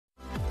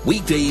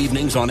Weekday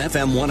evenings on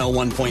FM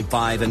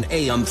 101.5 and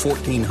AM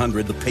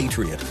 1400 The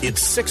Patriot.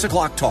 It's 6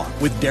 o'clock talk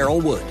with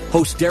Daryl Wood.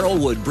 Host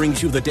Daryl Wood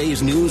brings you the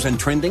day's news and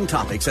trending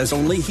topics as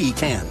only he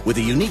can, with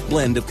a unique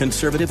blend of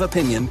conservative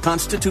opinion,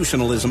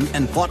 constitutionalism,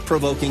 and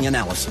thought-provoking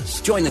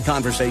analysis. Join the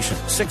conversation.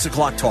 6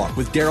 o'clock talk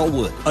with Daryl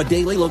Wood. A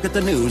daily look at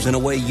the news in a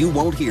way you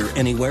won't hear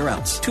anywhere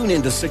else. Tune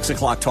in to 6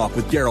 o'clock talk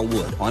with Daryl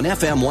Wood on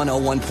FM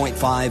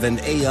 101.5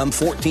 and AM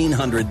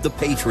 1400 The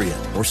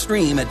Patriot, or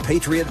stream at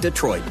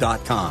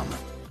patriotdetroit.com.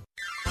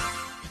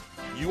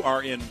 You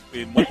are in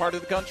what part of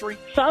the country?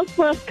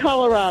 Southwest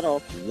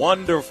Colorado.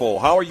 Wonderful.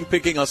 How are you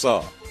picking us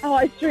up? Oh,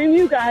 I stream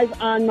you guys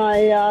on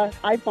my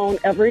iPhone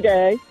every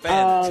day.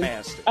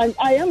 Fantastic.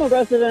 I am a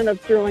resident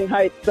of Sterling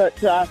Heights,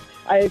 but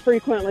I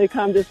frequently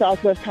come to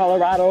Southwest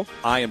Colorado.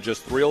 I am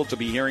just thrilled to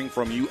be hearing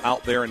from you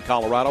out there in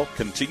Colorado.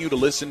 Continue to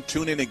listen,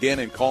 tune in again,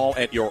 and call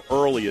at your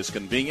earliest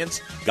convenience.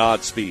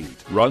 Godspeed.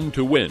 Run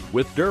to Win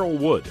with Daryl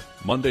Wood,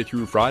 Monday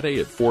through Friday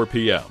at 4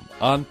 p.m.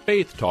 on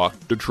Faith Talk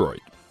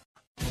Detroit.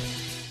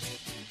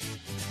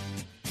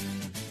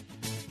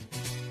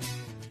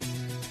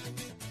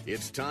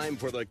 It's time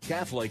for the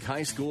Catholic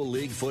High School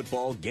League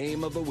Football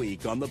Game of the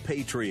Week on The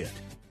Patriot.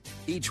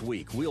 Each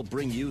week, we'll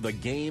bring you the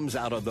games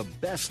out of the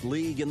best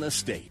league in the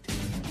state.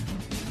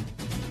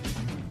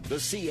 The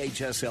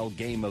CHSL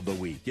Game of the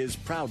Week is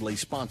proudly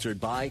sponsored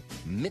by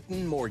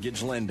Mitten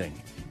Mortgage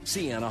Lending,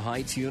 Siena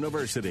Heights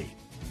University,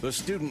 The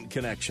Student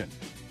Connection,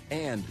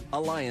 and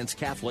Alliance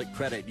Catholic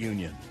Credit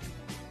Union.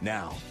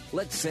 Now,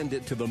 let's send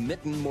it to the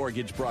Mitten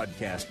Mortgage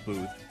broadcast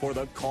booth for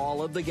the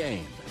call of the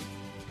game.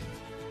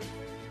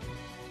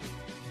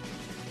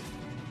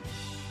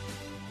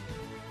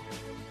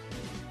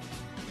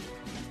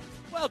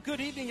 Well,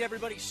 good evening,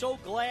 everybody. So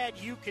glad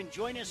you can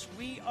join us.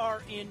 We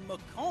are in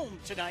Macomb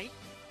tonight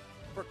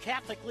for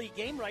Catholic League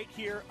game right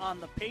here on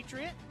The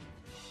Patriot.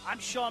 I'm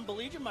Sean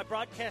Belegian, my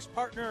broadcast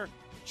partner,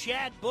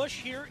 Chad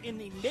Bush, here in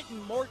the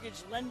Mitten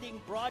Mortgage Lending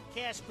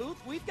broadcast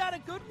booth. We've got a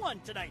good one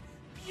tonight.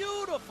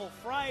 Beautiful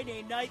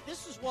Friday night.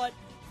 This is what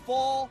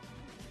fall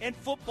and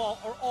football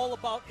are all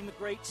about in the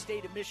great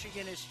state of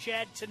Michigan. As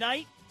Chad,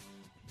 tonight,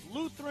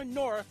 Lutheran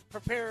North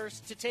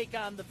prepares to take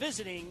on the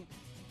visiting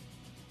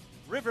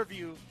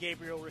Riverview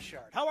Gabriel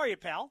Richard. How are you,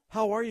 pal?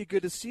 How are you?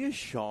 Good to see you,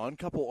 Sean.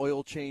 Couple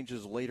oil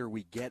changes later.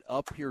 We get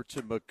up here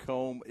to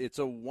Macomb. It's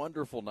a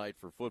wonderful night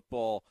for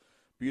football.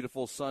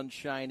 Beautiful,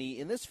 sunshiny,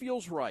 and this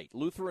feels right.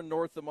 Lutheran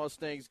North, the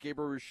Mustangs,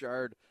 Gabriel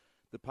Richard,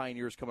 the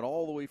Pioneers coming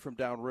all the way from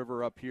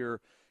downriver up here,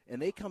 and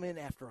they come in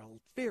after a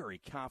very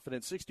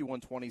confident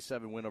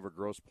 61-27 win over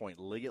Grosse Pointe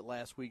Liggett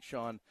last week,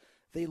 Sean.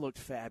 They looked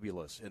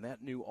fabulous, and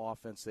that new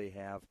offense they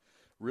have,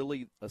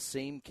 really a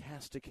same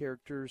cast of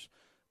characters,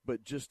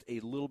 but just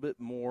a little bit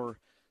more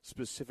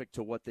specific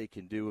to what they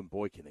can do. And,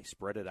 boy, can they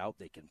spread it out.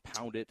 They can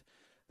pound it.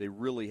 They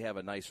really have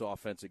a nice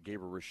offense at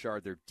Gabriel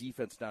Richard. Their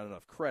defense, not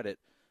enough credit,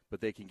 but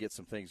they can get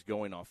some things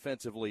going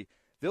offensively.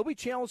 They'll be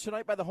challenged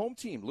tonight by the home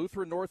team,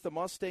 Lutheran North, the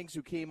Mustangs,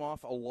 who came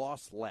off a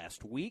loss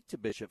last week to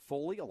Bishop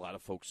Foley. A lot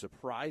of folks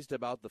surprised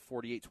about the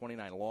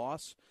 48-29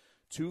 loss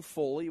to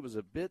Foley. It was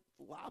a bit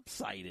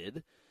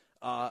lopsided.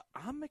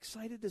 I'm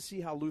excited to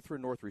see how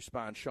Lutheran North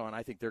responds, Sean.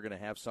 I think they're going to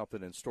have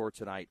something in store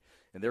tonight,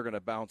 and they're going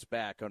to bounce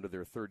back under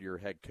their third-year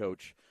head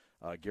coach,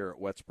 Garrett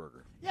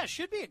Wetzberger. Yeah, it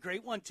should be a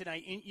great one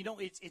tonight. And, you know,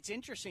 it's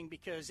interesting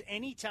because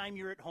anytime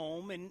you're at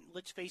home, and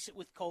let's face it,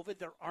 with COVID,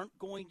 there aren't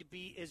going to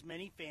be as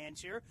many fans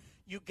here.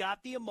 You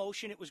got the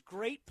emotion. It was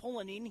great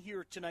pulling in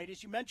here tonight.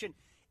 As you mentioned,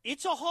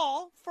 it's a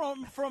haul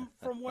from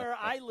where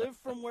I live,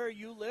 from where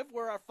you live,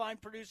 where our fine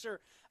producer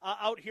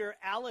out here,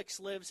 Alex,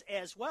 lives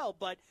as well.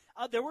 But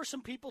there were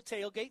some people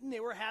tailgating. They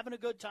were having a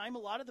good time, a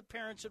lot of the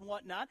parents and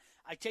whatnot.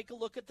 I take a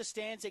look at the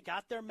stands. They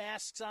got their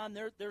masks on,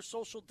 their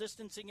social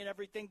distancing and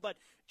everything. But,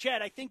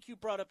 Chad, I think you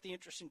brought up the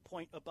interesting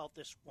point about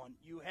this one.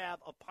 You have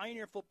a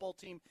Pioneer football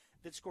team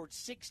that scored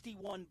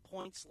 61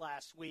 points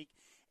last week,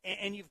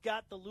 and you've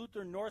got the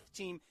Lutheran North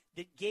team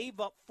that gave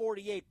up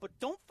 48. But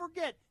don't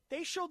forget,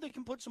 they showed they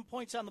can put some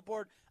points on the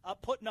board,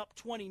 putting up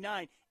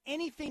 29.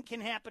 Anything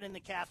can happen in the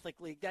Catholic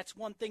League. That's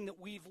one thing that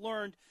we've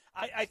learned,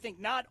 I think,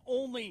 not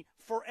only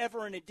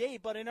forever and a day,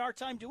 but in our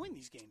time doing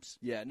these games.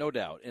 Yeah, no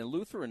doubt. And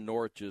Lutheran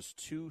North just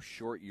 2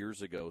 short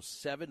years ago,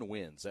 7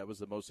 wins. That was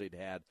the most they'd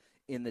had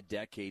in the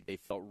decade. They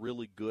felt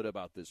really good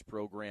about this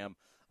program,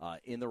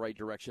 in the right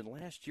direction.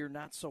 Last year,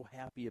 not so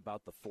happy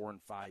about the 4-5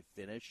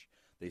 finish.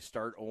 They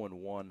start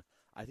 0-1.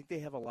 I think they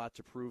have a lot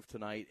to prove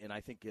tonight, and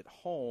I think at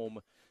home,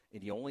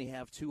 and you only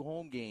have 2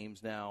 home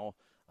games now,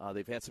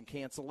 they've had some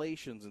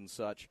cancellations and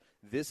such.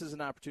 This is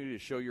an opportunity to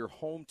show your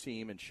home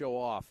team and show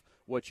off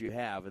what you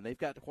have. And they've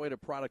got quite a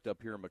product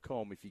up here in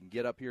Macomb. If you can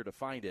get up here to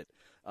find it,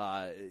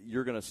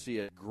 you're going to see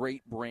a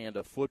great brand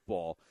of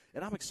football.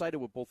 And I'm excited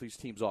what both these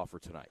teams offer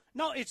tonight.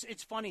 No,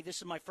 it's funny. This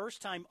is my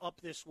first time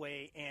up this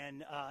way,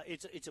 and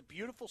it's a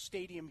beautiful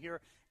stadium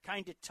here.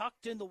 kind of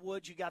tucked in the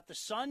woods. You got the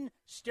sun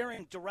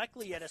staring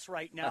directly at us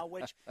right now,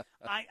 which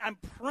I'm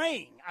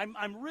praying.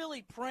 I'm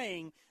really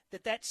praying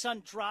that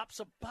sun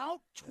drops about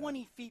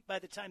 20 feet by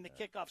the time the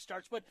kickoff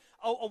starts. But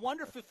a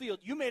wonderful field.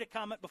 You made a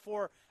comment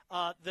before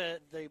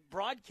the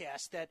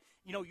broadcast that,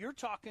 you're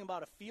talking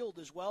about a field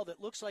as well that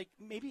looks like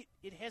maybe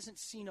it hasn't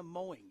seen a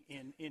mowing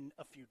in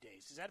a few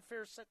days. Is that a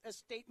fair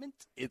statement?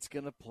 It's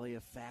going to play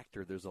a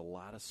factor. There's a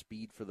lot of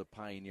speed for the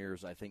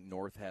Pioneers. I think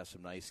North has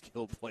some nice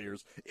skilled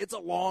players. It's a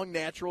long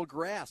natural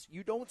grass.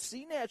 You don't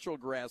see natural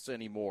grass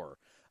anymore.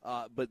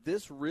 But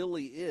this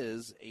really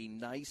is a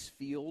nice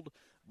field.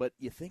 But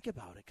you think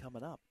about it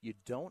coming up. You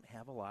don't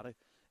have a lot of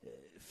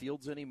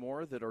fields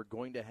anymore that are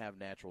going to have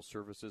natural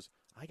surfaces.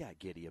 I got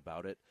giddy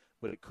about it,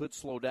 but it could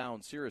slow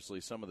down, seriously,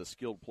 some of the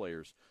skilled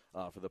players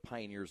for the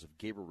Pioneers of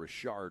Gabriel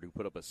Richard, who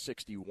put up a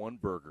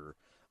 61-burger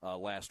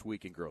last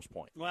week in Grosse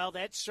Pointe. Well,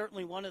 that's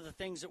certainly one of the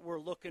things that we're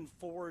looking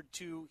forward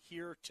to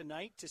here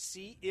tonight, to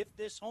see if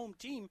this home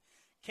team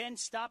can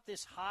stop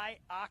this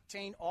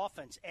high-octane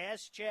offense.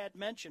 As Chad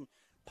mentioned,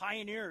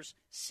 Pioneers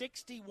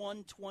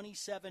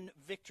 61-27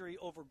 victory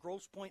over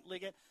Grosse Pointe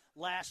Liggett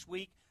last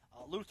week.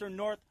 Lutheran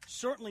North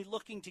certainly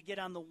looking to get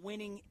on the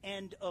winning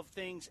end of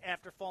things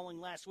after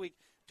falling last week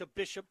to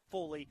Bishop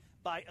Foley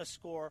by a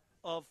score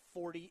of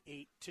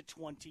 48-29.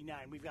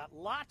 We've got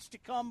lots to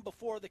come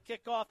before the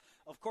kickoff.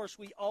 Of course,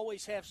 we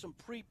always have some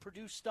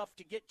pre-produced stuff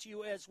to get to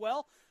you as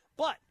well.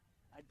 But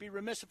I'd be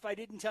remiss if I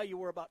didn't tell you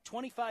we're about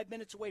 25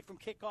 minutes away from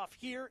kickoff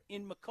here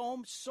in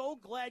Macomb. So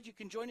glad you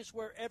can join us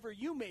wherever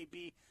you may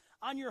be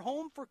on your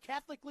home for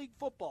Catholic League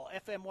football,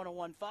 FM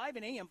 101.5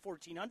 and AM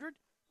 1400,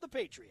 The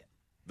Patriot.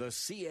 The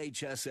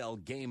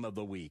CHSL Game of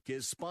the Week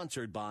is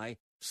sponsored by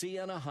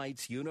Siena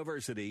Heights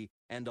University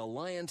and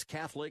Alliance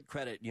Catholic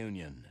Credit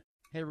Union.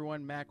 Hey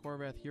everyone, Mac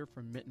Horvath here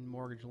from Mitten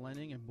Mortgage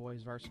Lending and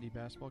boys varsity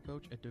basketball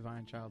coach at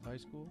Divine Child High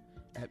School.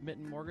 At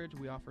Mitten Mortgage,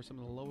 we offer some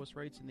of the lowest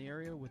rates in the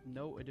area with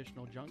no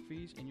additional junk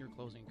fees in your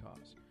closing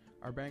costs.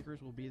 Our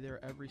bankers will be there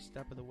every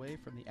step of the way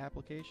from the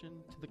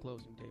application to the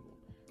closing table.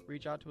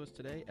 Reach out to us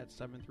today at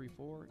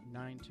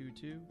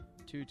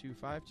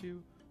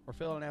 734-922-2252 or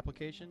fill out an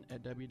application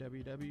at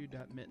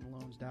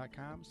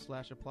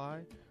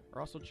www.mittenloans.com/apply,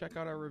 or also check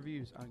out our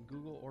reviews on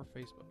Google or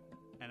Facebook.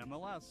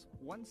 NMLS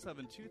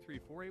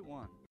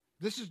 1723481.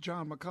 This is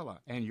John McCullough,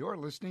 and you're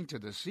listening to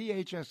the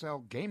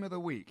CHSL Game of the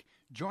Week.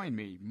 Join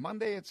me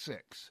Monday at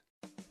 6.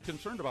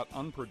 Concerned about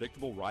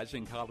unpredictable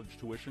rising college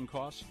tuition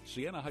costs?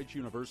 Siena Heights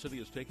University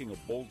is taking a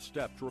bold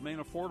step to remain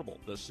affordable.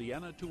 The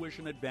Siena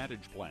Tuition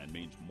Advantage Plan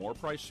means more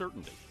price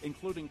certainty,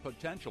 including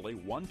potentially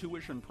one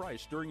tuition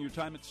price during your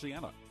time at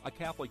Siena, a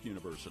Catholic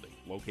university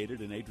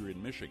located in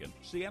Adrian, Michigan.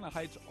 Siena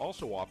Heights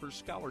also offers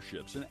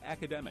scholarships in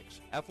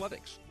academics,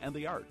 athletics, and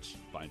the arts.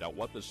 Find out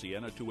what the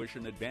Siena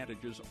Tuition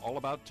Advantage is all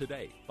about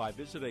today by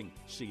visiting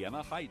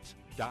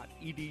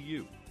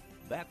sienaheights.edu.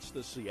 That's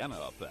the Siena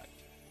Effect.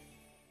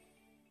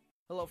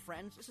 Hello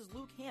friends, this is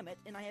Luke Hammett,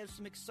 and I have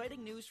some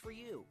exciting news for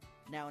you.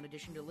 Now, in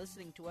addition to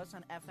listening to us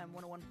on FM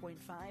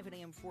 101.5 and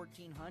AM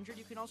 1400,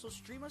 you can also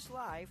stream us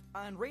live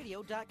on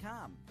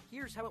radio.com.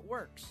 Here's how it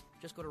works.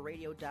 Just go to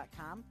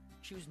radio.com,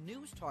 choose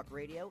News Talk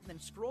Radio, then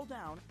scroll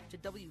down to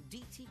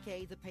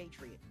WDTK The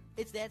Patriot.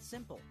 It's that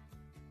simple.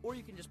 Or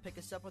you can just pick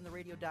us up on the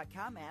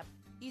radio.com app.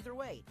 Either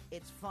way,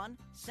 it's fun,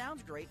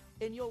 sounds great,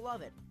 and you'll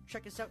love it.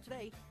 Check us out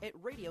today at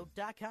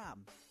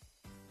radio.com.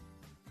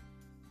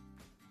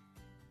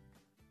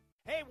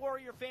 Hey,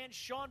 Warrior fans,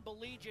 Sean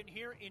Belegian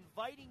here,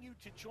 inviting you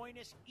to join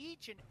us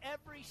each and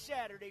every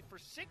Saturday for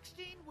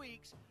 16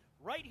 weeks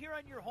right here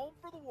on your home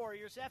for the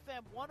Warriors,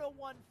 FM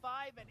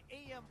 101.5 and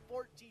AM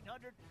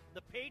 1400,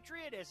 The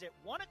Patriot, as at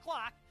 1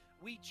 o'clock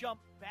we jump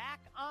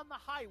back on the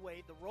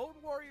highway, the Road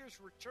Warriors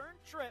return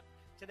trip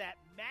to that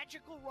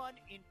magical run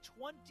in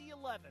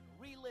 2011.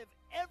 Relive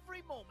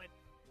every moment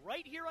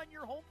right here on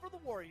your home for the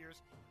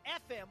Warriors,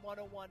 FM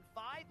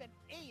 101.5 and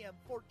AM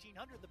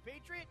 1400, The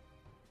Patriot.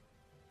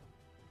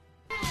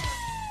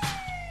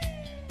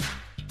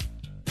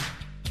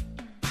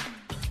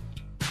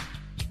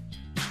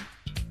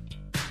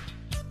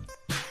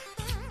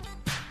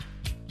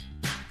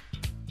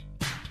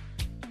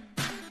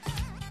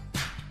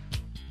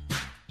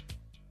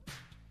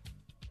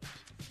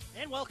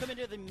 And welcome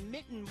into the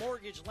Mitten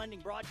Mortgage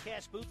Lending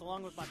broadcast booth,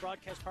 along with my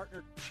broadcast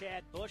partner,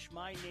 Chad Bush.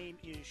 My name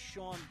is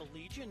Sean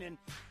Belegian. And,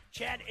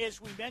 Chad,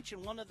 as we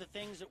mentioned, one of the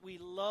things that we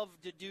love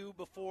to do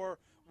before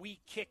we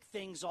kick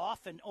things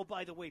off, and, oh,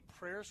 by the way,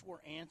 prayers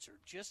were answered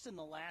just in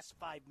the last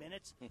 5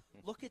 minutes.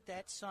 Look at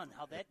that sun,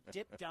 how that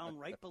dipped down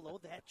right below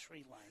that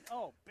tree line.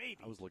 Oh, baby.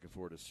 I was looking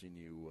forward to seeing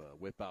you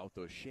whip out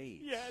those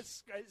shades.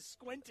 Yes,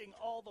 squinting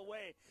all the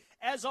way.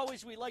 As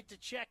always, we like to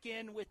check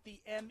in with the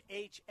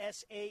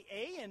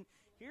MHSAA, and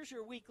here's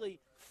your weekly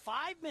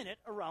 5-minute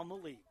Around the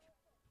League.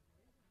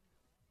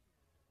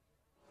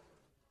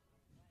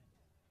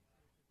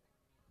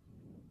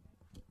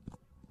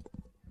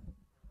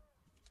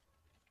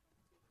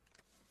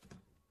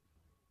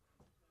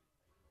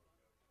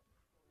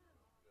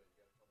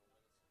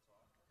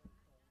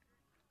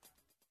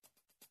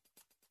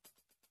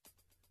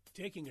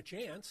 Taking a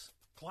chance,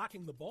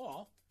 clocking the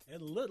ball,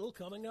 and little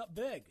coming up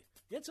big.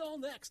 It's all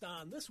next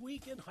on This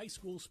Week in High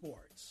School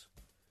Sports.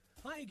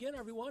 Hi again,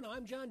 everyone.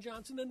 I'm John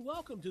Johnson, and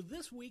welcome to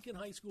This Week in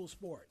High School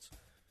Sports.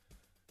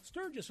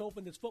 Sturgis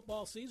opened its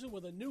football season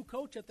with a new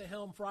coach at the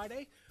helm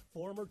Friday,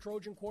 former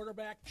Trojan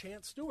quarterback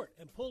Chance Stewart,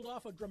 and pulled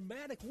off a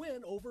dramatic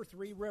win over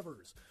Three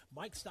Rivers.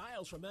 Mike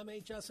Stiles from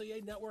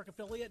MHSAA Network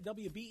affiliate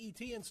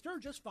WBET in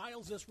Sturgis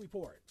files this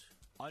report.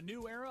 A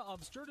new era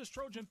of Sturgis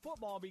Trojan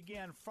football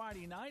began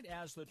Friday night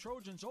as the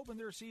Trojans opened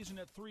their season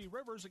at Three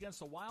Rivers against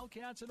the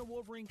Wildcats in a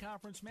Wolverine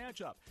Conference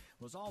matchup.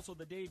 It was also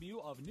the debut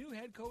of new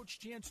head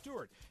coach Chance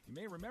Stewart. You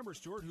may remember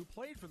Stewart, who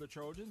played for the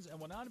Trojans and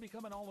went on to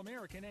become an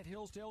All-American at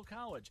Hillsdale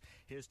College.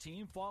 His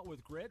team fought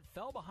with grit,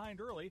 fell behind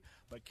early,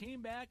 but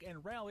came back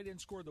and rallied and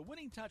scored the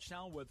winning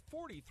touchdown with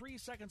 43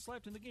 seconds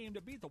left in the game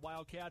to beat the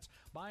Wildcats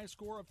by a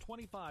score of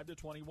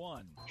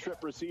 25-21.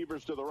 Trip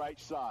receivers to the right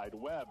side.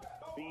 Webb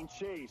being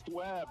chased.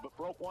 Webb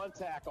broke one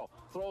tackle,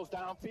 throws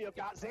downfield,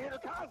 got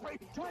Xander Cosby.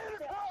 Xander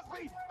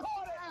Cosby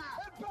caught it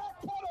and back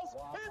pedals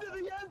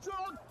into the end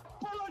zone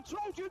for the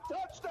Trojan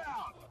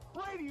touchdown.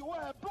 Brady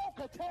Webb broke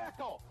a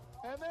tackle,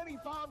 and then he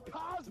found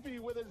Cosby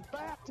with his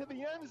back to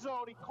the end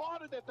zone. He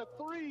caught it at the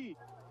 3,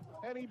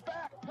 and he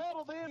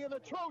backpedaled in, and the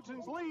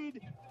Trojans lead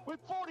with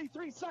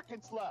 43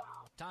 seconds left.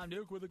 Tom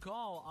Duke with a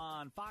call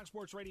on Fox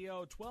Sports Radio,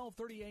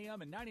 1230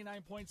 AM and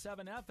 99.7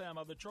 FM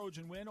of the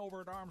Trojan win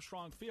over at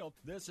Armstrong Field.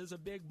 This is a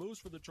big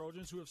boost for the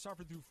Trojans, who have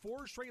suffered through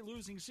 4 straight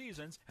losing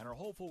seasons and are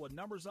hopeful with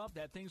numbers up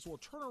that things will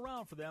turn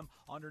around for them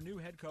under new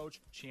head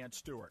coach Chance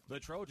Stewart. The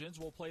Trojans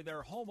will play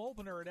their home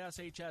opener at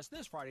SHS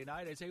this Friday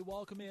night as they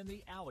welcome in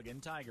the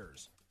Allegan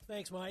Tigers.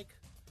 Thanks, Mike.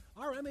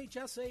 Our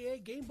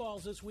MHSAA game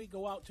balls this week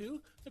go out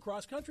to the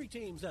cross-country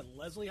teams at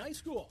Leslie High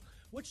School,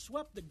 which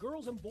swept the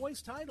girls and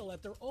boys title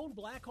at their own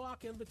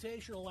Blackhawk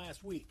Invitational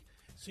last week.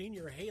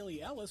 Senior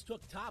Haley Ellis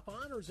took top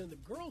honors in the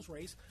girls'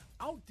 race,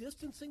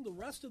 outdistancing the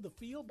rest of the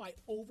field by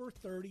over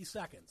 30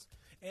 seconds.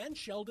 And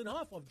Sheldon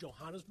Huff of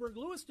Johannesburg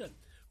Lewiston,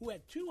 who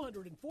had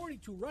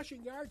 242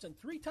 rushing yards and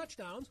 3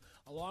 touchdowns,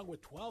 along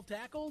with 12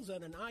 tackles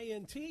and an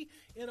INT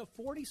in a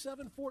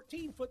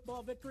 47-14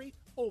 football victory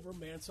over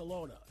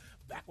Mansalona.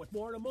 Back with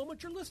more in a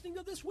moment. You're listening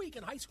to This Week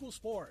in High School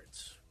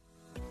Sports.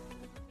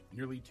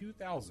 Nearly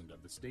 2,000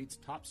 of the state's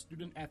top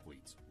student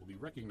athletes will be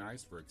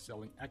recognized for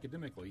excelling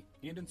academically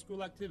and in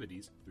school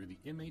activities through the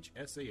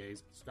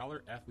MHSAA's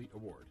Scholar Athlete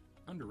Award,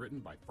 underwritten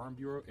by Farm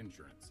Bureau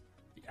Insurance.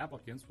 The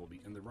applicants will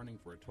be in the running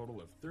for a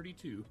total of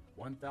 32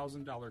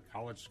 $1,000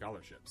 college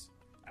scholarships.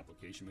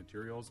 Application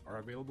materials are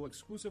available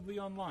exclusively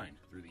online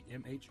through the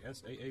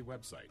MHSAA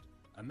website.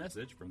 A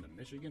message from the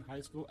Michigan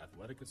High School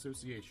Athletic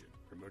Association,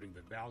 promoting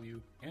the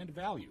value and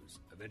values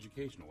of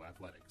educational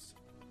athletics.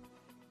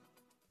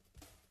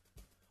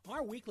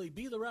 Our weekly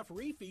Be the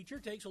Referee feature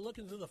takes a look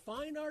into the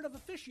fine art of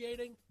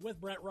officiating with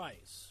Brent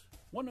Rice.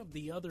 One of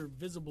the other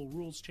visible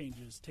rules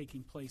changes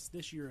taking place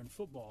this year in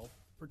football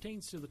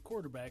pertains to the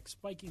quarterback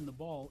spiking the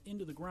ball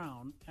into the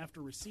ground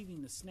after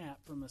receiving the snap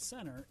from the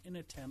center in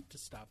an attempt to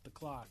stop the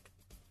clock.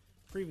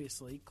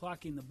 Previously,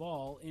 clocking the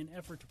ball in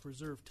effort to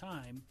preserve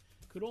time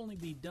could only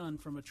be done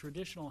from a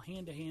traditional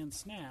hand-to-hand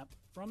snap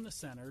from the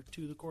center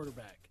to the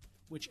quarterback,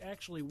 which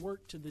actually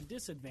worked to the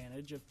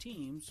disadvantage of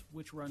teams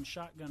which run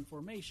shotgun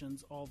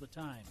formations all the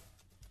time.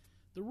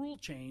 The rule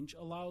change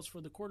allows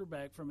for the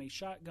quarterback from a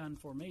shotgun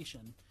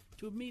formation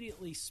to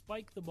immediately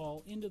spike the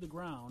ball into the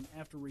ground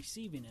after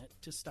receiving it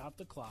to stop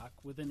the clock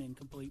with an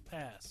incomplete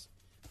pass,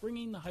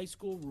 bringing the high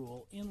school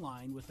rule in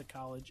line with the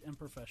college and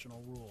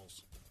professional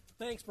rules.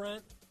 Thanks,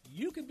 Brent.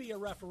 You can be a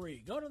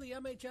referee. Go to the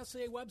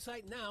MHSAA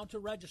website now to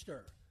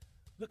register.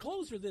 The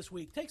closer this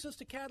week takes us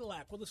to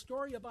Cadillac with a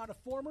story about a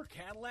former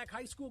Cadillac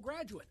High School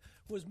graduate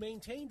who has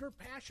maintained her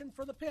passion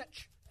for the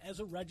pitch as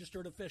a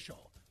registered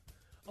official.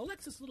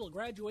 Alexis Little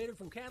graduated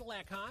from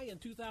Cadillac High in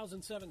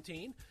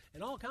 2017,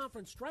 an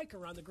all-conference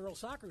striker on the girls'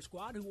 soccer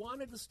squad who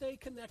wanted to stay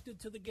connected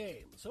to the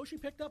game. So she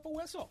picked up a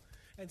whistle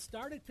and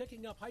started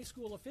picking up high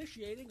school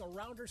officiating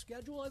around her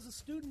schedule as a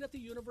student at the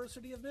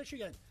University of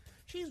Michigan.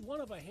 She's one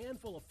of a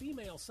handful of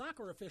female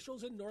soccer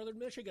officials in northern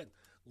Michigan.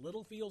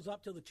 Little feels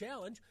up to the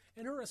challenge,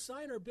 and her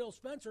assigner, Bill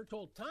Spencer,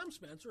 told Tom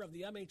Spencer of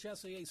the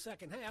MHSAA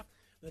second half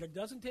that it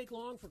doesn't take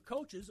long for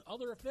coaches,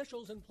 other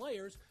officials, and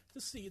players to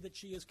see that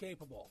she is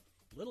capable.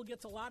 Little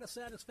gets a lot of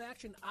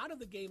satisfaction out of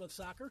the game of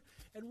soccer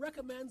and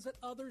recommends that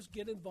others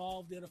get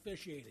involved in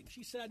officiating.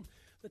 She said,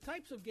 "The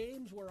types of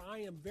games where I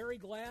am very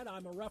glad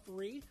I'm a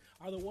referee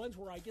are the ones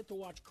where I get to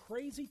watch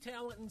crazy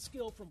talent and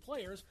skill from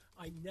players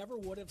I never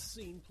would have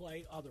seen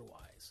play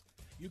otherwise."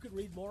 You can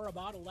read more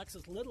about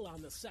Alexis Little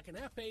on the second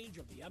half page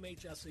of the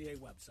MHSAA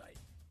website.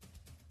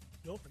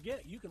 Don't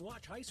forget, you can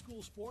watch high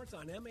school sports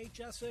on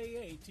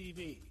MHSAA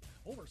TV.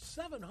 Over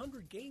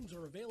 700 games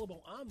are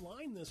available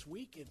online this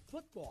week in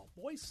football,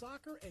 boys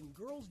soccer, and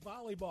girls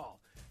volleyball.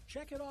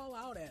 Check it all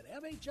out at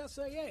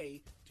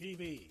MHSAA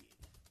TV.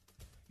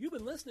 You've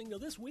been listening to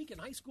This Week in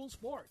High School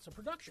Sports, a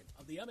production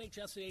of the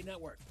MHSAA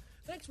Network.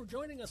 Thanks for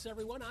joining us,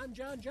 everyone. I'm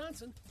John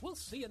Johnson. We'll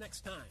see you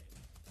next time.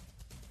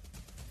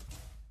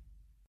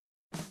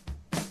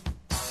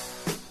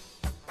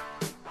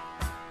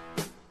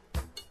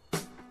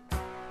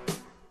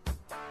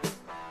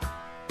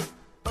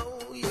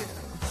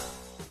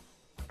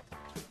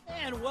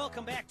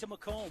 Welcome back to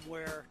Macomb,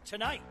 where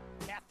tonight,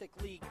 Catholic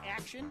League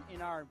action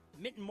in our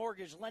Mitten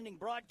Mortgage Lending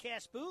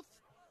broadcast booth.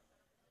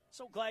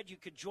 So glad you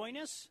could join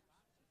us.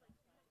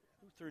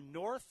 Lutheran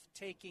North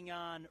taking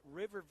on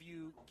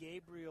Riverview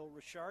Gabriele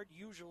Richard.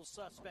 Usual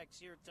suspects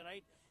here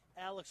tonight.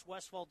 Alex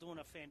Westfall doing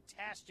a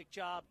fantastic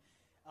job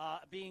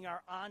being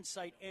our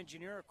on-site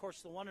engineer. Of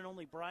course, the one and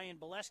only Brian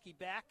Bileski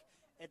back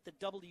at the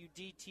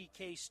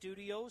WDTK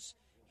studios.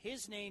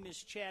 His name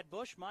is Chad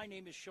Bush. My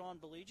name is Sean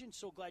Belegian.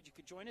 So glad you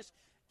could join us.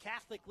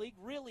 Catholic League,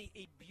 really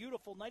a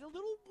beautiful night. A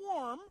little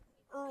warm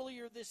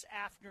earlier this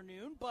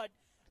afternoon, but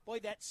boy,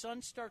 that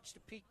sun starts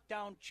to peek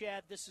down,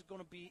 Chad. This is going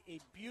to be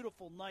a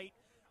beautiful night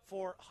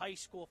for high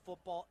school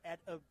football at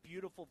a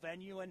beautiful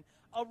venue and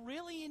a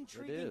really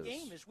intriguing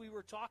game, as we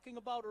were talking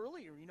about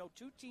earlier. You know,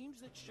 two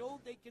teams that showed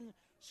they can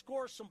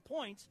score some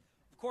points.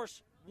 Of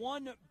course,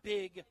 one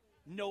big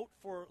note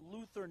for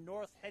Lutheran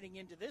North heading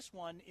into this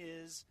one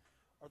is,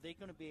 are they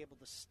going to be able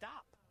to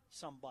stop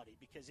somebody?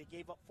 Because they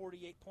gave up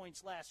 48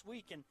 points last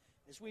week, and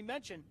as we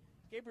mentioned,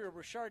 Gabriele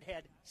Richard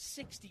had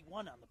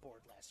 61 on the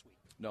board last week.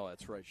 No,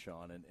 that's right,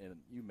 Sean, and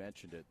you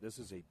mentioned it. This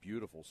is a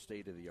beautiful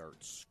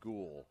state-of-the-art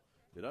school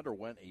that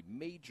underwent a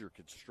major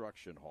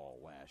construction haul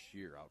last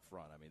year out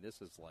front. I mean, this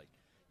is like,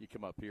 you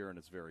come up here and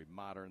it's very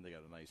modern. They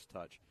got a nice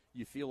touch.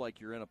 You feel like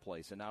you're in a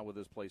place, and now with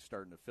this place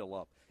starting to fill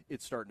up,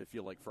 it's starting to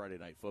feel like Friday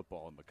Night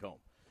Football in Macomb.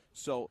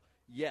 So,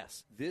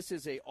 yes, this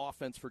is a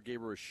offense for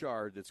Gabriele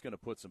Richard that's going to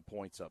put some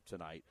points up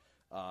tonight.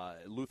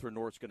 Lutheran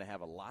North's going to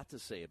have a lot to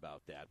say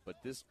about that,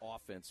 but this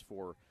offense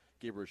for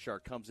Gabriele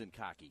Richard comes in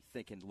cocky,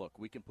 thinking, look,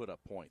 we can put up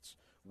points.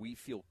 We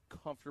feel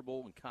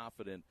comfortable and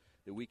confident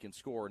that we can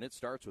score, and it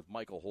starts with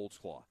Michael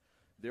Holtzclaw.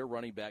 Their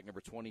running back,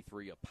 number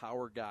 23, a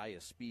power guy, a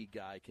speed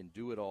guy, can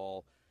do it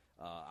all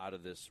out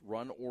of this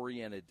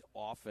run-oriented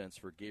offense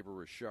for Gabriele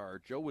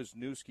Richard. Joe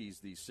Wisniewski's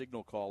the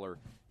signal caller.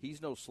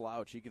 He's no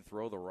slouch. He can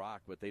throw the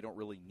rock, but they don't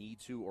really need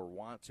to or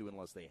want to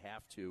unless they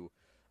have to.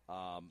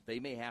 They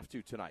may have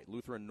to tonight.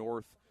 Lutheran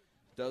North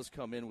does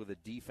come in with a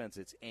defense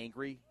that's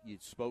angry. You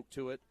spoke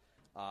to it.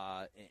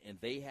 And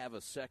they have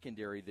a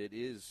secondary that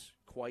is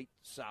quite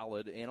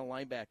solid, and a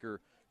linebacker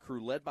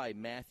crew led by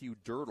Matthew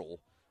Dirtle,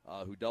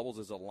 who doubles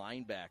as a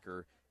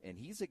linebacker. And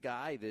he's a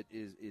guy that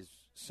is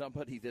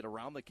somebody that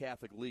around the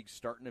Catholic League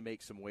starting to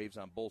make some waves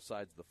on both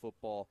sides of the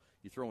football.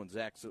 You throw in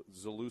Zach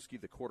Zalewski,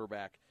 the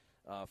quarterback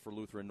for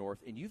Lutheran North,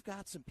 and you've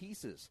got some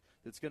pieces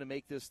that's going to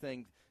make this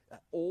thing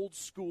old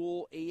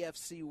school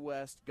AFC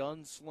West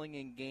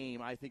gunslinging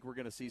game. I think we're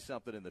going to see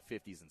something in the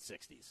 50s and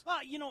 60s.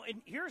 Well, you know,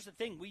 and here's the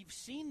thing. We've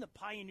seen the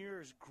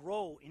Pioneers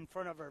grow in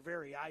front of our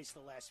very eyes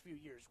the last few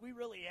years. We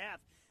really have.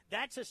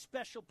 That's a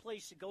special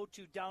place to go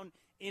to down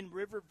in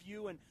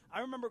Riverview. And I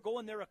remember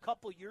going there a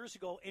couple years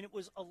ago, and it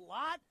was a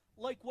lot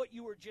like what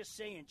you were just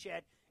saying,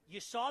 Chad.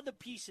 You saw the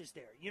pieces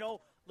there. You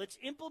know, let's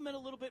implement a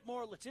little bit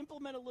more. Let's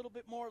implement a little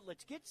bit more.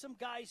 Let's get some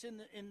guys in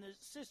the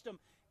system.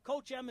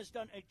 Coach M has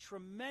done a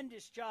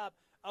tremendous job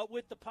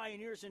with the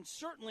Pioneers, and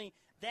certainly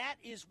that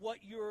is what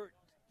you're,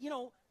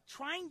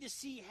 trying to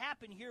see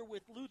happen here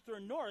with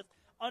Lutheran North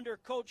under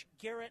Coach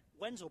Garrett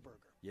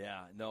Wenzelberger.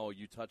 Yeah, no,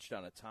 you touched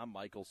on it. Tom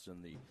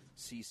Michelson, the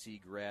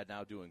CC grad,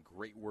 now doing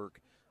great work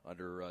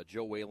under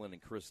Joe Whalen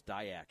and Chris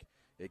Dyack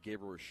at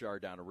Gabriele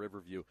Richard down in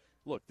Riverview.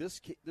 Look, this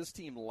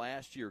team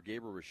last year,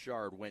 Gabriele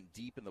Richard, went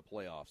deep in the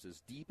playoffs,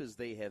 as deep as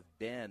they have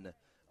been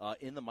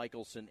in the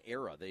Michelson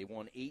era. They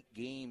won 8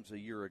 games a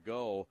year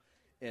ago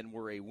and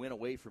were a win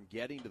away from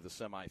getting to the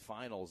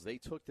semifinals. They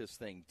took this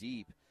thing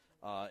deep,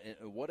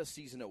 and what a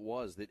season it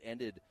was that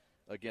ended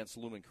against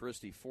Lumen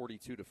Christi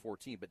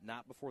 42-14, but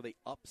not before they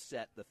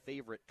upset the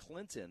favorite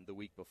Clinton the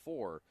week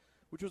before,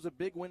 which was a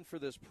big win for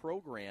this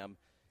program.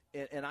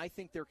 And I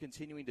think they're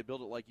continuing to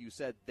build it, like you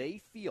said. They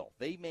feel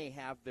they may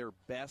have their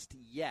best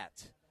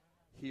yet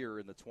here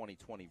in the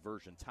 2020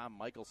 version. Tom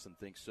Michelson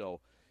thinks so,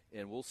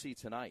 and we'll see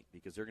tonight,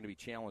 because they're going to be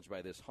challenged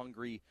by this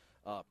hungry,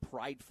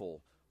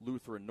 prideful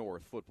Lutheran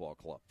North football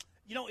club.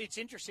 You know, it's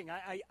interesting.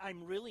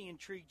 I'm really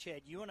intrigued,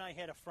 Chad. You and I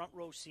had a front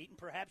row seat, and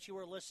perhaps you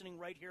were listening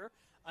right here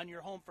on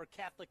your home for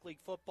Catholic League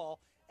football,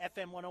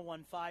 FM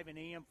 101.5 and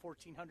AM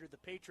 1400, The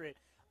Patriot.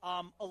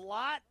 A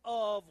lot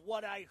of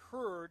what I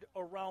heard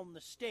around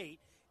the state,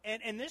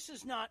 and this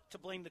is not to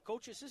blame the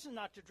coaches, this is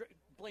not to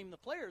blame the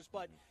players,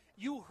 but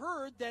you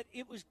heard that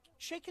it was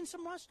shaking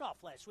some rust off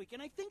last week,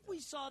 and I think we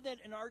saw that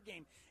in our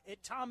game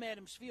at Tom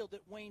Adams Field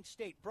at Wayne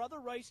State. Brother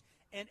Rice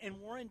and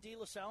Warren De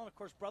La Salle, and of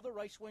course Brother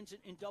Rice wins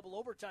in double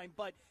overtime,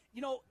 but,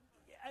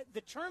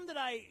 the term that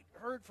I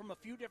heard from a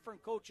few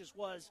different coaches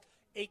was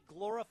a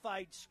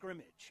glorified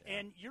scrimmage. Yeah.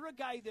 And you're a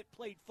guy that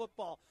played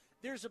football.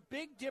 There's a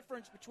big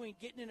difference between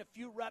getting in a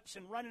few reps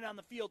and running on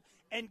the field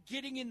and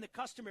getting in the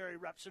customary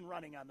reps and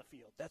running on the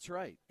field. That's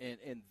right.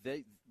 And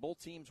they both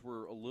teams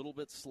were a little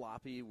bit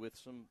sloppy with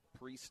some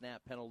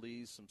pre-snap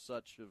penalties, some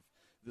such of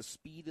the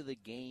speed of the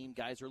game.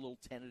 Guys are a little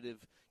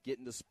tentative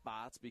getting to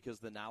spots because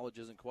the knowledge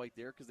isn't quite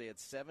there, because they had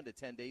 7 to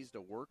 10 days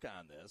to work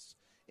on this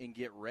and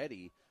get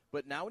ready.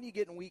 But now when you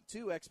get in week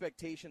 2,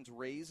 expectations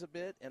raise a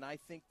bit, and I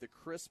think the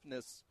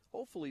crispness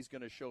hopefully is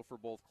going to show for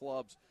both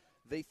clubs.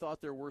 they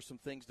thought there were some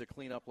things to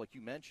clean up, like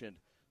you mentioned.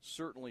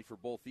 Certainly for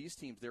both these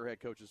teams, their head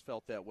coaches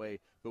felt that way.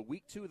 But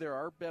week 2, there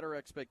are better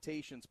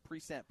expectations.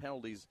 Pre-snap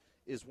penalties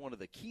is one of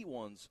the key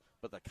ones,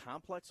 but the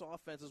complex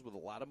offenses with a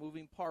lot of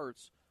moving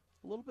parts,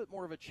 a little bit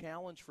more of a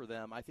challenge for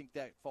them. I think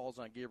that falls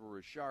on Gabriel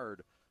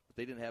Richard, but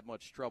they didn't have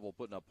much trouble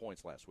putting up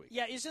points last week.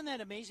 Yeah, isn't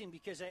that amazing?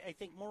 Because I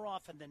think more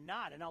often than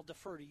not, and I'll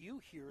defer to you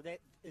here, that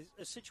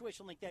a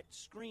situation like that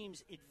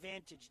screams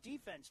advantage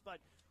defense. But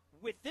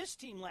with this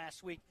team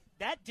last week,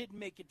 that didn't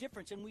make a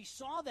difference. And we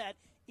saw that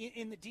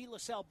in the De La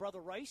Salle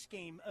Brother Rice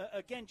game,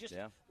 again, just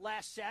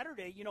last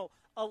Saturday. You know,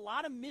 a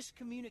lot of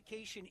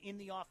miscommunication in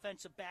the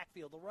offensive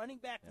backfield. The running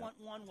back went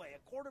one way.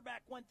 A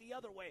quarterback went the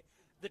other way.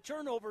 The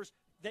turnovers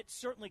that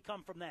certainly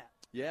come from that.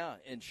 Yeah,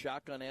 and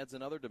shotgun adds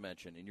another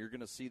dimension, and you're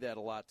going to see that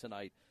a lot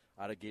tonight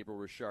out of Gabriel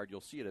Richard. You'll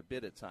see it a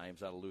bit at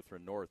times out of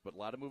Lutheran North, but a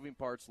lot of moving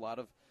parts, a lot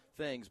of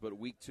things. But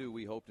week 2,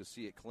 we hope to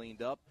see it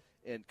cleaned up,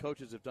 and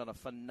coaches have done a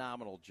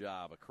phenomenal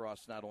job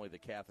across not only the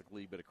Catholic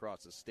League but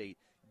across the state,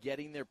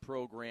 getting their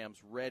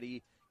programs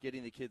ready,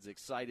 getting the kids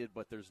excited,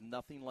 but there's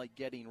nothing like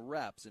getting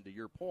reps. And to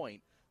your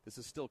point, this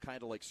is still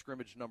kind of like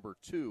scrimmage number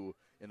 2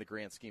 in the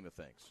grand scheme of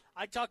things.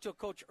 I talked to a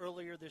coach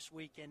earlier this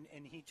week, and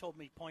he told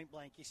me point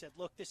blank, he said,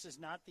 look, this is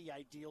not the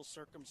ideal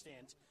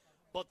circumstance,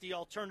 but the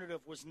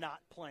alternative was not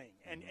playing.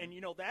 And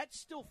you know, that's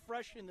still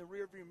fresh in the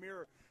rearview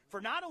mirror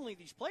for not only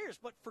these players,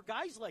 but for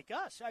guys like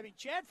us. I mean,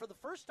 Chad, for the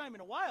first time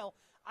in a while,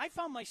 I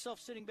found myself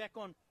sitting back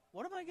going,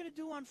 what am I going to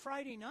do on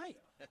Friday night?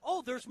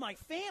 Oh, there's my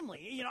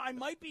family. You know, I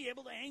might be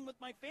able to hang with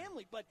my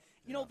family. But,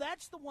 you know,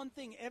 that's the one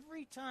thing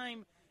every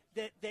time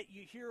that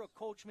you hear a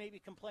coach maybe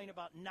complain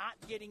about not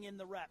getting in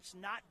the reps,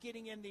 not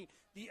getting in the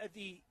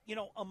you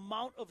know,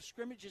 amount of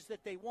scrimmages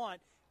that they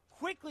want,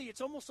 quickly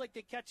it's almost like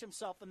they catch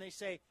themselves and they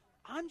say,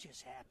 I'm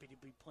just happy to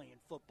be playing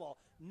football,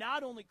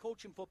 not only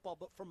coaching football,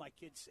 but for my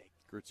kids' sake.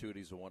 Gratuity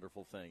is a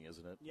wonderful thing,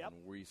 isn't it? Yep.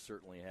 And we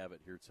certainly have it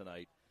here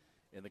tonight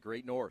in the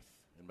Great North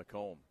in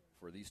Macomb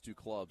for these two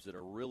clubs that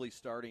are really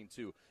starting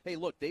to, hey,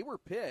 look, they were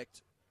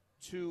picked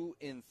 2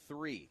 and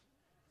 3,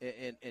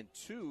 and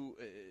 2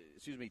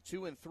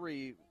 and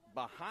 3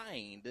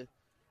 behind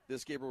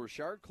this Gabriel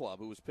Richard club,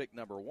 who was picked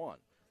number 1.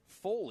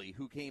 Foley,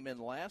 who came in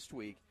last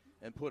week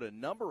and put a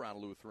number on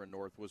Lutheran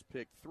North, was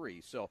picked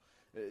 3. So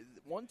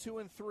 1, 2,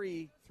 and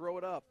 3, throw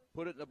it up,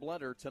 put it in a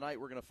blender. Tonight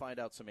we're going to find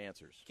out some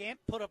answers. Can't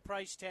put a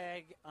price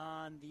tag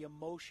on the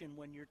emotion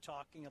when you're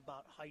talking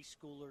about high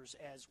schoolers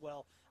as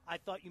well. I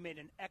thought you made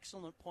an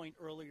excellent point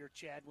earlier,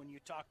 Chad, when you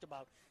talked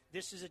about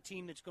this is a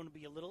team that's going to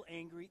be a little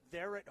angry.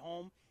 They're at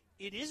home.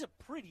 It is a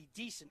pretty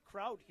decent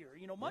crowd here.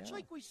 You know, much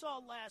like we saw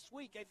last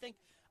week, I think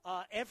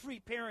every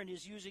parent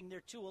is using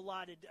their 2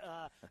 allotted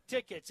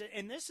tickets.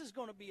 And this is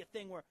going to be a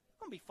thing where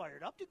they're going to be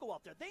fired up to go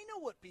out there. They know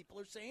what people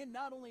are saying,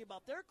 not only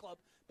about their club,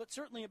 but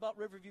certainly about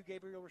Riverview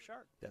Gabriel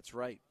Richard. That's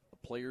right. The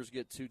players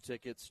get 2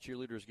 tickets.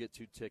 Cheerleaders get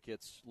 2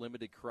 tickets.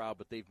 Limited crowd,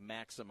 but they've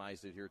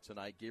maximized it here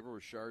tonight. Gabriel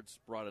Richard's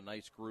brought a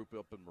nice group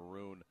up in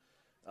maroon.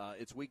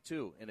 It's week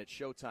 2, and it's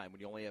showtime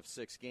when you only have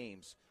 6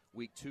 games.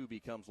 Week 2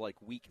 becomes like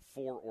week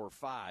 4 or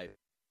 5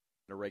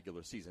 in a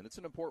regular season. It's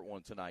an important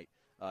one tonight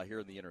here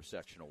in the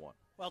intersectional one.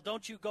 Well,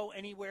 don't you go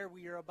anywhere.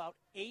 We are about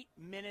 8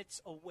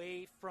 minutes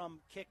away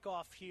from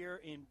kickoff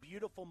here in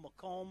beautiful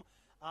Macomb.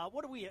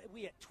 What are we at?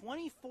 We at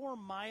 24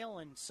 Mile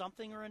and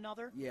something or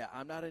another? Yeah,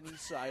 I'm not an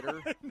East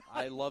Sider.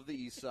 I love the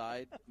East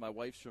Side. My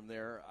wife's from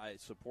there. I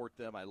support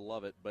them. I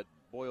love it. But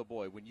boy, oh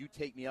boy, when you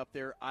take me up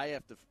there, I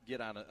have to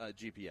get on a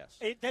GPS.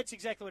 That's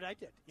exactly what I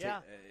did.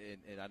 Yeah.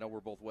 And I know we're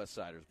both West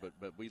Siders, but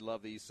we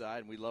love the East Side,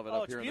 and we love it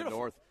up here in the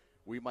North.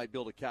 We might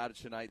build a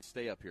cottage tonight and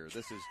stay up here.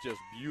 This is just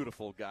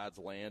beautiful God's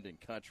land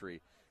and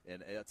country.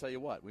 And I'll tell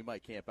you what, we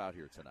might camp out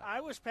here tonight.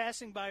 I was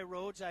passing by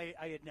roads I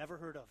had never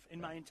heard of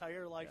in my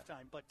entire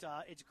lifetime. But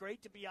it's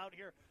great to be out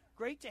here.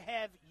 Great to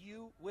have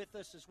you with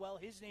us as well.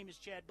 His name is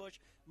Chad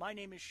Bush. My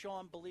name is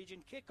Sean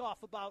Belegian.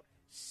 Kickoff about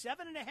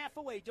 7.5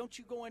 away. Don't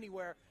you go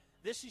anywhere.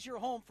 This is your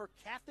home for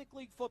Catholic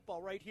League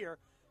football right here.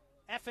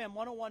 FM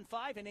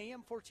 101.5 and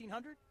AM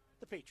 1400,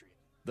 The Patriot.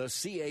 The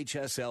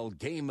CHSL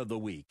Game of the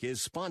Week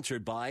is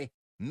sponsored by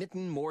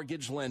Mitten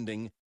Mortgage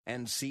Lending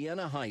and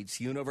Siena Heights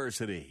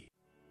University.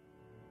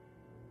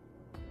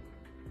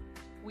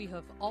 We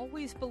have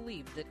always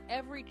believed that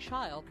every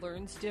child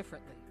learns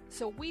differently,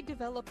 so we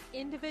develop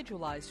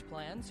individualized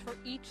plans for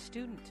each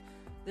student.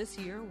 This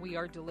year, we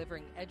are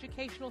delivering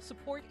educational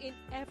support in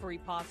every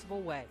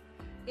possible way,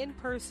 in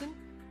person,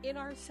 in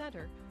our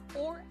center,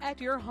 or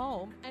at your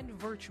home and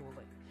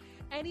virtually.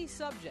 Any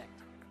subject,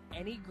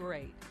 any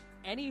grade,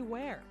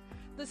 anywhere.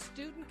 The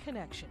Student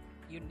Connection,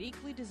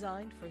 uniquely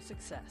designed for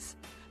success.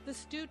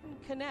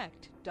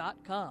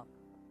 TheStudentConnect.com.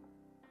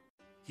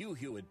 Hugh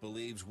Hewitt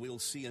believes we'll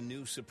see a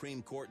new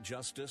Supreme Court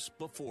justice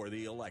before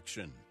the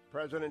election.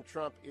 President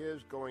Trump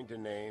is going to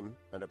name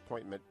an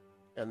appointment,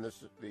 and the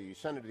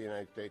Senate of the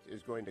United States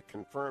is going to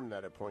confirm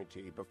that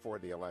appointee before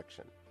the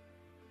election.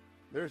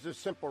 There's a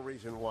simple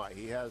reason why.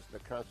 He has the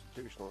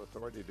constitutional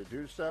authority to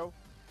do so,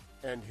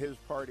 and his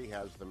party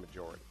has the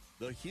majority.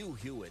 The Hugh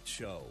Hewitt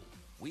Show,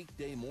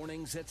 weekday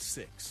mornings at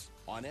 6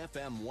 On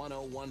FM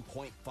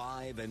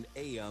 101.5 and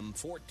AM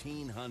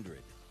 1400,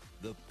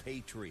 The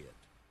Patriot.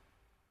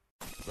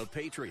 The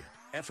Patriot,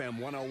 FM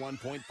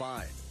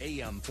 101.5,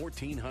 AM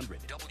 1400,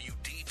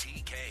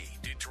 WDTK,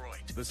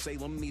 Detroit. The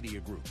Salem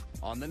Media Group,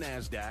 on the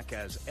NASDAQ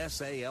as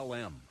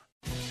SALM.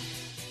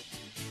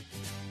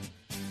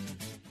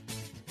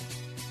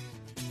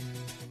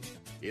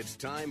 It's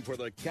time for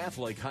the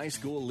Catholic High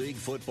School League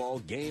Football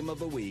Game of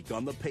the Week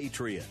on The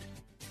Patriot.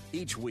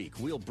 Each week,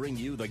 we'll bring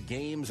you the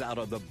games out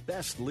of the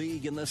best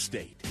league in the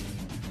state.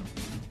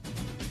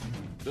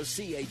 The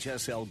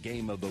CHSL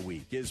Game of the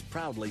Week is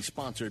proudly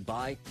sponsored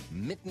by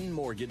Mitten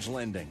Mortgage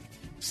Lending,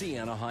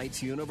 Siena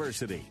Heights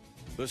University,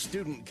 The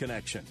Student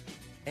Connection,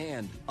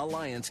 and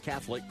Alliance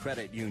Catholic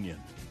Credit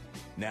Union.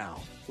 Now,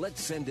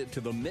 let's send it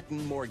to the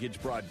Mitten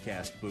Mortgage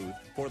broadcast booth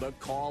for the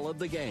call of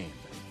the game.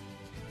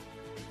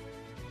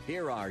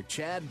 Here are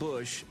Chad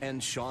Bush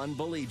and Sean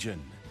Belegian.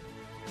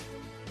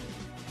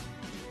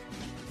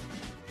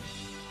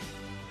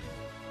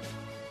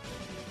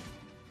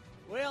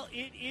 Well,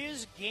 it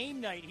is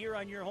game night here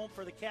on your home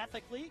for the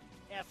Catholic League,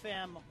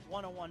 FM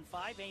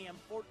 101.5, AM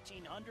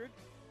 1400.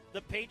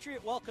 The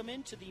Patriot, welcome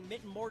into the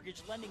Mitten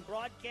Mortgage Lending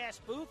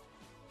broadcast booth.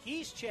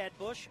 He's Chad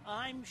Bush.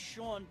 I'm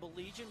Sean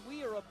Belegian.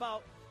 We are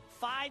about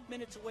 5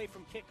 minutes away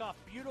from kickoff.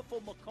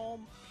 Beautiful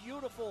Macomb,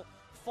 beautiful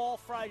fall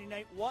Friday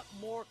night. What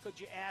more could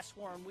you ask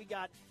for? And we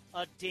got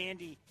a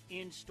dandy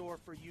in store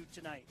for you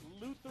tonight.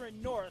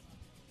 Lutheran North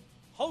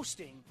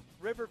hosting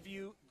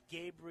Riverview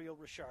Gabriele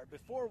Richard.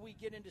 Before we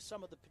get into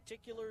some of the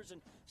particulars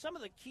and some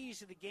of the keys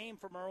to the game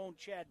from our own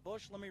Chad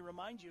Bush, let me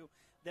remind you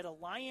that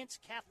Alliance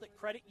Catholic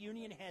Credit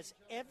Union has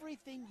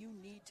everything you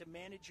need to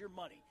manage your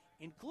money,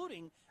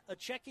 including a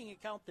checking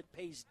account that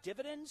pays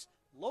dividends,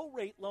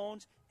 low-rate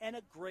loans, and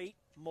a great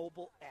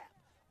mobile app.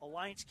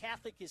 Alliance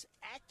Catholic is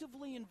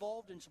actively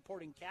involved in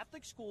supporting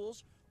Catholic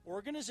schools,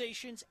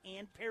 organizations,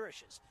 and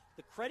parishes.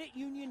 The credit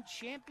union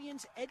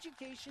champions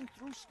education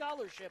through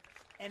scholarship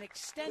and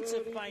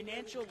extensive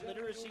financial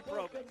literacy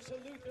programs.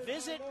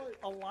 Visit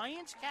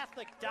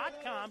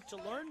AllianceCatholic.com to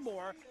learn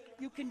more.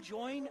 You can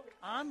join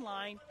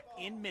online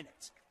in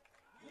minutes.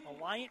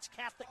 Alliance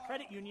Catholic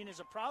Credit Union is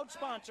a proud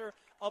sponsor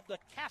of the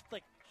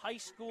Catholic High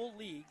School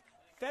League,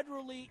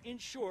 federally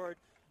insured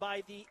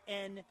by the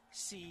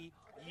NCUA.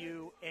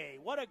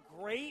 What a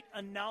great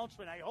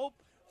announcement. I hope,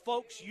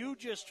 folks, you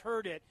just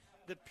heard it.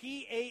 The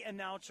PA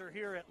announcer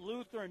here at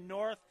Lutheran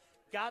North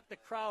got the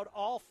crowd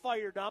all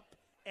fired up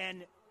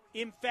and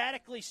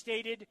emphatically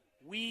stated,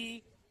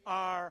 we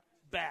are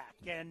back.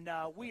 And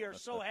we are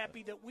so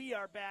happy that we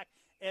are back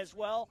as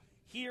well.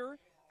 Here,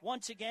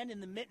 once again,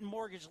 in the Mitten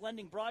Mortgage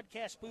Lending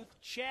broadcast booth,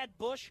 Chad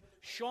Bush,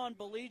 Sean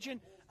Belegian.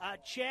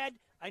 Chad,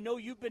 I know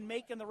you've been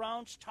making the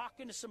rounds,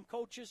 talking to some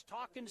coaches,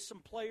 talking to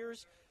some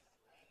players.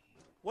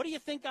 What do you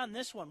think on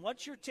this one?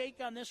 What's your take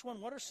on this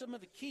one? What are some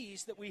of the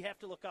keys that we have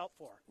to look out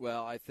for?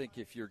 Well, I think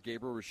if you're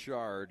Gabriele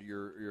Richard,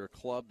 you're a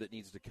club that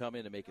needs to come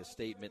in and make a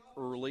statement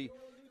early.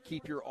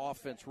 Keep your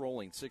offense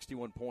rolling.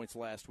 61 points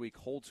last week.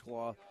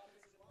 Holtzclaw,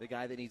 the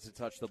guy that needs to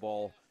touch the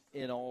ball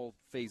in all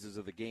phases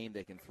of the game.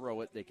 They can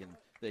throw it. They can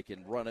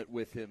run it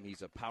with him.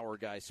 He's a power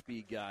guy,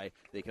 speed guy.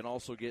 They can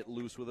also get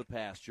loose with a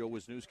pass. Joe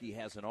Wisniewski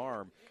has an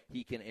arm.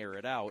 He can air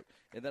it out.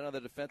 And then on the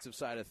defensive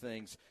side of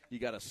things, you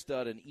got a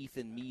stud in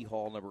Ethan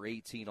Mehall, number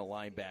 18, a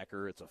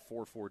linebacker. It's a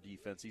 4-4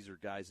 defense. These are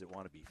guys that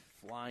want to be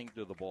flying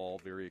to the ball,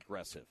 very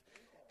aggressive.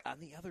 On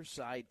the other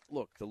side,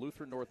 look, the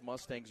Lutheran North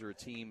Mustangs are a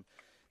team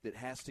that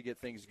has to get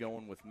things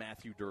going with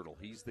Matthew Dirtle.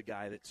 He's the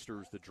guy that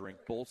stirs the drink,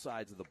 both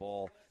sides of the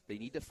ball. They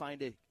need to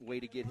find a way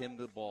to get him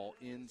the ball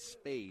in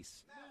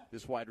space.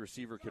 This wide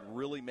receiver can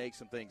really make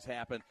some things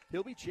happen.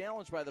 He'll be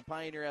challenged by the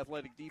Pioneer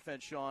Athletic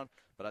defense, Sean,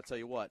 but I tell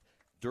you what,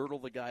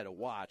 Dirtle the guy to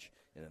watch,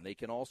 and then they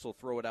can also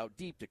throw it out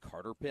deep to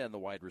Carter Penn, the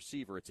wide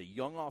receiver. It's a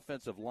young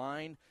offensive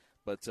line,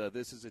 but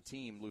this is a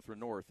team, Lutheran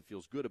North, that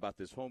feels good about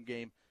this home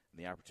game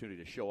and the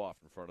opportunity to show off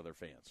in front of their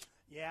fans.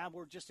 Yeah,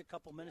 we're just a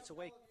couple minutes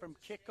away from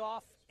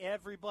kickoff.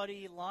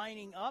 Everybody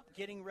lining up,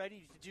 getting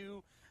ready to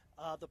do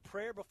the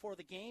prayer before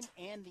the game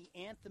and the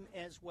anthem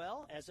as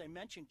well. As I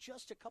mentioned,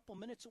 just a couple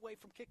minutes away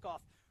from kickoff,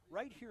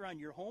 right here on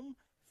your home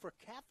for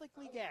Catholic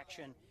League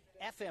action,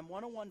 FM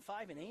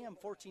 101.5 and AM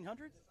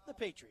 1400, The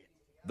Patriot.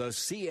 The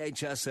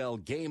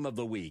CHSL Game of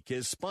the Week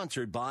is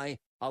sponsored by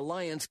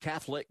Alliance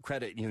Catholic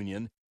Credit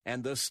Union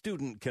and the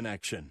Student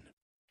Connection.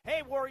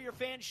 Hey, Warrior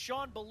fans,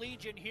 Sean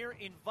Belegian here,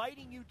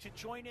 inviting you to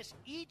join us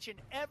each and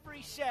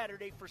every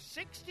Saturday for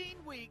 16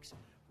 weeks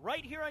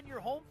right here on your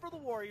home for the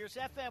Warriors,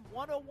 FM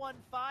 101.5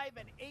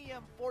 and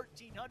AM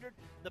 1400.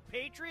 The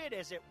Patriot,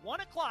 as at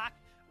 1 o'clock,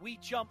 we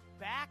jump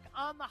back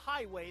on the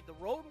highway. The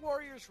Road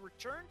Warriors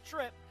return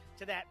trip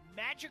to that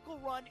magical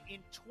run in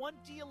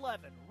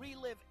 2011.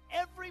 Relive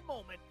every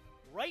moment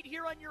right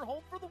here on your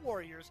home for the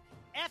Warriors,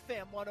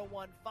 FM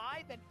 101.5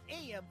 and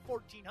AM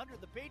 1400.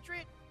 The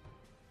Patriot.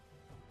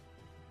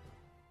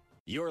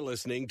 You're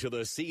listening to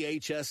the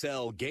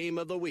CHSL Game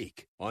of the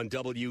Week on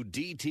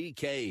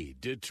WDTK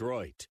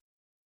Detroit.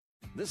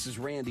 This is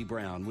Randy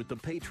Brown with the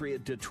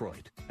Patriot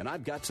Detroit, and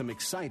I've got some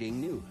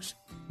exciting news.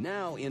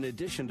 Now, in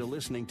addition to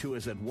listening to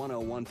us at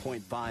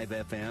 101.5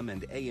 FM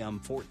and AM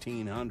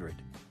 1400,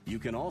 you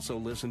can also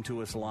listen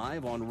to us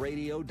live on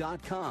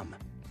radio.com.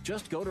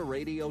 Just go to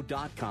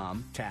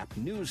radio.com, tap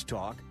News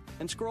Talk,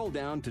 and scroll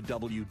down to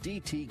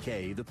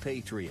WDTK The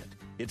Patriot.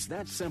 It's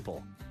that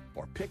simple.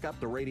 Or pick up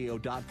the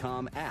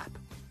radio.com app.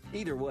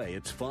 Either way,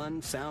 it's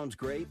fun, sounds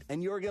great,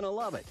 and you're going to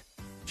love it.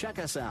 Check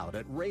us out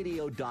at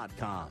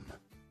radio.com.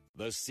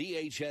 The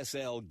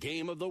CHSL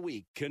Game of the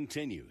Week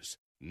continues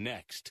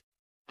next.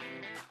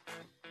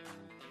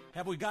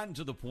 Have we gotten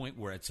to the point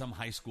where at some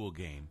high school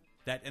game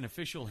that an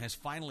official has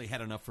finally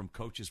had enough from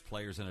coaches,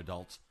 players, and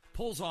adults,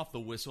 pulls off the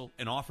whistle,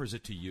 and offers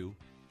it to you?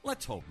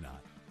 Let's hope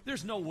not.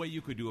 There's no way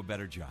you could do a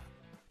better job.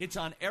 It's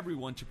on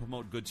everyone to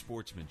promote good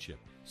sportsmanship.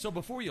 So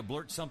before you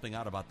blurt something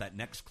out about that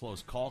next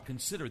close call,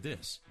 consider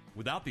this.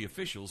 Without the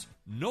officials,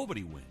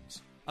 nobody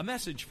wins. A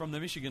message from the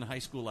Michigan High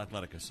School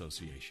Athletic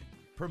Association,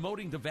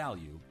 promoting the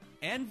value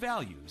and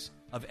values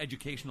of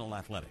educational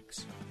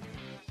athletics.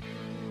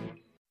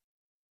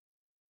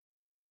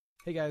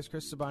 Hey guys,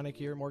 Chris Sabanik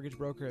here, mortgage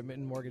broker at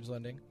Mitten Mortgage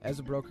Lending. As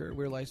a broker,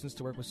 we're licensed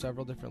to work with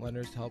several different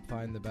lenders to help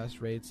find the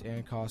best rates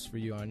and costs for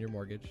you on your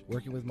mortgage.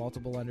 Working with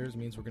multiple lenders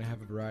means we're going to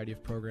have a variety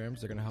of programs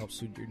that are going to help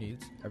suit your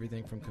needs,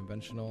 everything from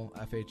conventional,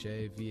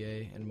 FHA,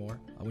 VA, and more.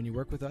 When you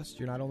work with us,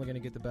 you're not only going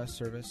to get the best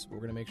service, but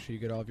we're going to make sure you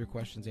get all of your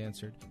questions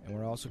answered, and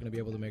we're also going to be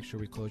able to make sure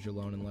we close your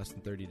loan in less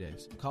than 30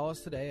 days. Call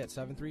us today at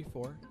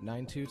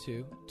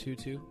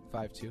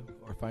 734-922-2252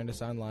 or find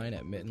us online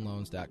at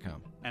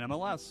mittenloans.com.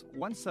 NMLS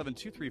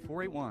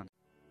 1723-481.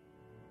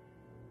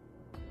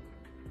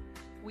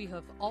 We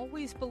have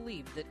always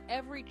believed that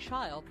every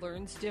child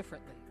learns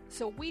differently,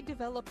 so we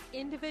develop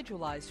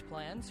individualized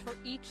plans for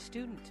each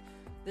student.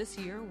 This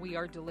year, we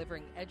are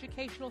delivering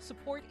educational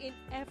support in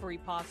every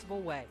possible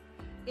way,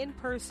 in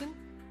person,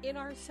 in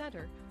our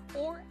center,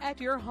 or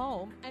at your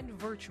home and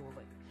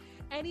virtually.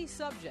 Any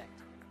subject,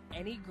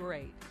 any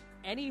grade,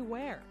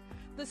 anywhere.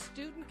 The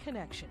Student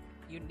Connection,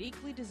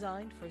 uniquely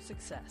designed for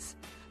success.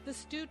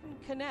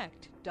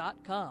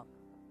 TheStudentConnect.com.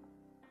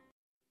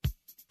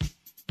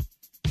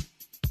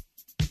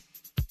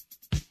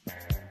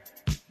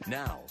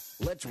 Now,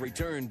 let's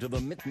return to the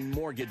Mitten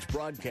Mortgage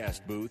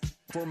broadcast booth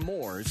for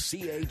more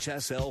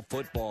CHSL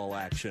football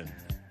action.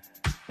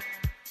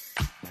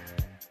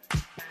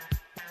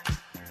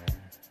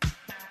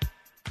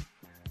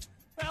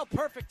 Well,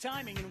 perfect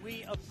timing, and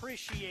we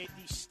appreciate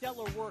the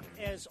stellar work,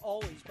 as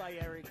always, by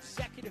our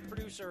executive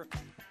producer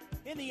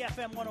in the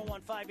FM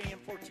 101.5 AM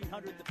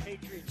 1400, the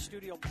Patriot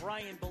Studio,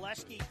 Brian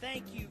Bolesky.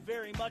 Thank you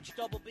very much,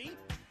 Double B.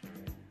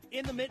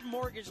 In the Mitten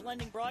Mortgage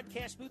Lending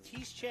broadcast booth,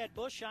 he's Chad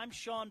Bush. I'm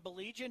Sean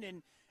Belegian.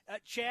 And,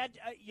 Chad,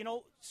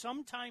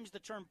 sometimes the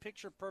term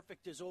picture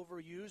perfect is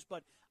overused,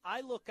 but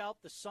I look out,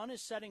 the sun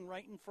is setting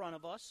right in front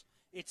of us.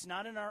 It's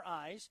not in our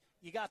eyes.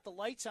 You got the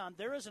lights on.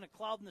 There isn't a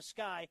cloud in the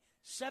sky.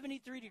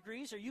 73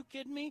 degrees. Are you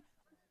kidding me?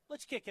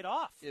 Let's kick it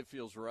off. It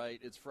feels right.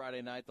 It's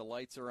Friday night. The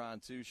lights are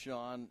on too,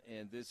 Sean,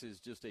 and this is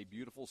just a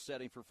beautiful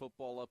setting for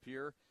football up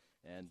here.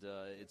 And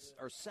it's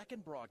our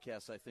second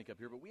broadcast, I think, up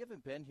here, but we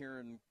haven't been here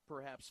in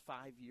perhaps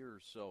 5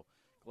 years, so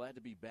glad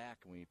to be back,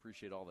 and we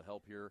appreciate all the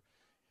help here.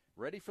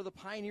 Ready for the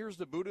Pioneers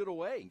to boot it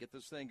away and get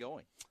this thing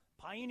going.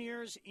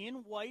 Pioneers in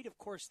white. Of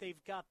course,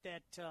 they've got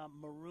that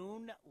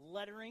maroon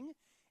lettering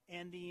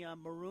and the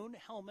maroon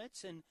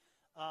helmets, and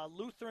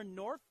Lutheran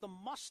North, the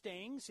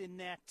Mustangs, in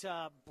that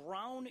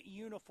brown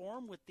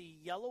uniform with the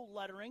yellow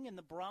lettering and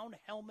the brown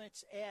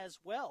helmets as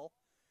well.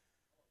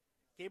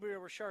 Gabriele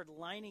Richard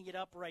lining it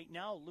up right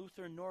now.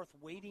 Lutheran North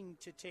waiting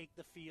to take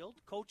the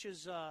field.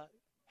 Coaches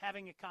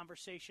having a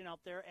conversation out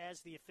there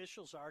as the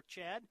officials are.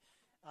 Chad,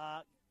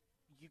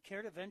 you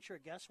care to venture a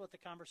guess what the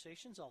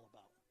conversation's all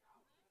about?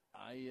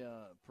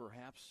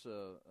 Perhaps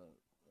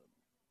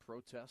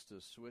protest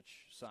to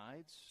switch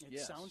sides? It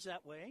Yes. sounds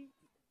that way.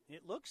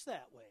 It looks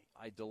that way.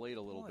 I delayed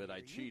a little bit. I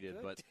cheated,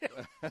 but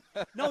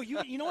no,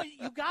 you know what?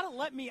 You got to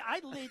let me. I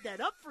laid that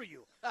up for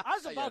you. I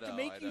was about to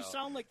make you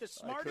sound like the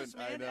smartest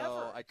man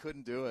ever. I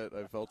couldn't do it.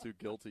 I felt too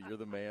guilty. You're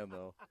the man,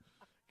 though.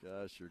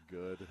 Gosh, you're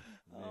good,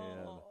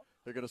 man.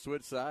 They're going to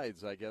switch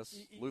sides, I guess.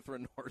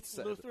 Lutheran North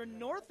said. Lutheran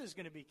North is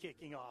going to be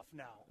kicking off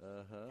now.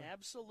 Uh-huh.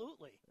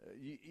 Absolutely.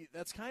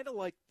 That's kind of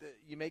like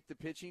you make the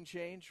pitching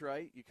change,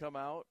 right? You come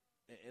out,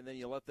 and then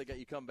you let the guy.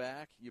 You come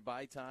back. You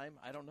buy time.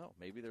 I don't know.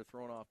 Maybe they're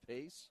throwing off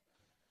pace.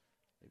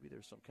 Maybe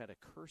there's some kind of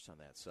curse on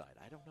that side.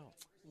 I don't know.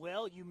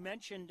 Well, you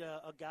mentioned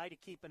a guy to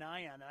keep an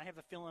eye on. I have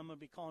a feeling I'm going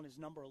to be calling his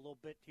number a little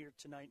bit here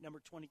tonight. Number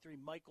 23,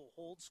 Michael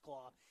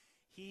Holdsclaw.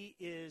 He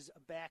is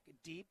back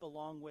deep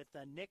along with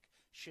Nick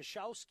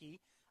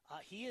Shashowski.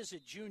 He is a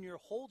junior.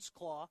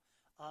 Holdsclaw,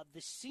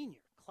 the senior,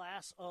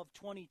 class of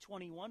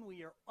 2021.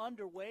 We are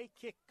underway.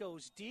 Kick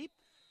goes deep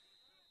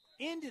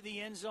into the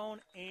end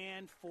zone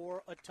and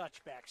for a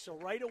touchback. So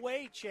right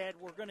away, Chad,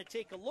 we're going to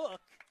take a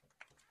look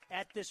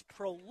at this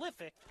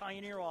prolific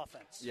Pioneer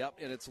offense. Yep,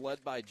 and it's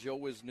led by Joe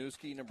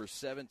Wisniewski, number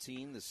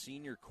 17, the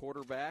senior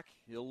quarterback.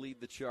 He'll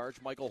lead the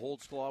charge. Michael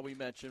Holtzclaw, we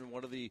mentioned,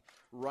 one of the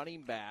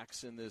running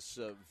backs in this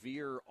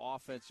Veer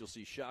offense. You'll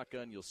see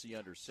shotgun, you'll see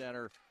under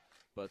center.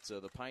 But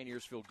the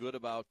Pioneers feel good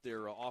about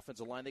their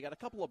offensive line. They got a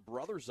couple of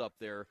brothers up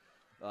there,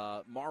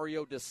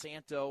 Mario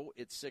DeSanto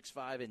at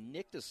 6'5", and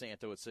Nick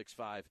DeSanto at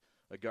 6'5",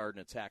 a guard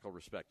and a tackle,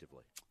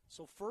 respectively.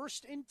 So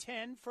 1st and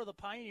 10 for the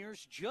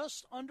Pioneers,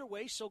 just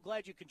underway. So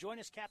glad you could join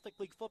us. Catholic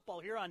League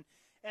football here on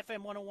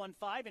FM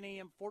 101.5 and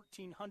AM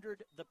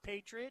 1400, The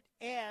Patriot.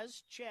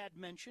 As Chad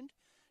mentioned,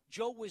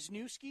 Joe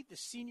Wisniewski, the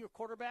senior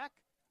quarterback,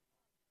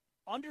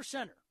 under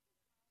center.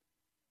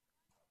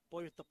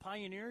 Boy, with the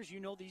Pioneers, you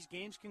know these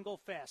games can go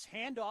fast.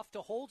 Hand off to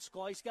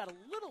Holtzclaw. He's got a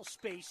little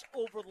space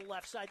over the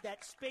left side.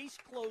 That space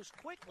closed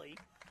quickly.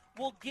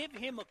 Will give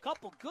him a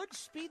couple good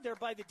speed there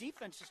by the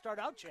defense to start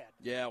out, Chad.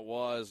 Yeah, it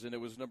was, and it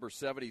was number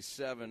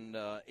 77,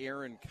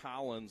 Aaron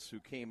Collins, who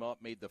came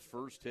up, made the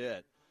first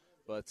hit.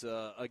 But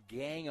a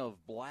gang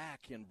of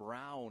black and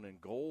brown and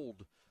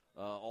gold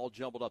all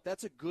jumbled up.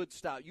 That's a good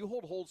stop. You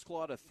hold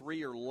Holtzclaw to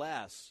 3 or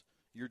less,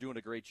 you're doing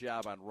a great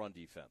job on run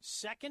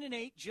defense. 2nd and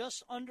 8,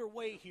 just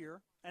underway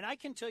here. And I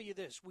can tell you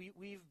this,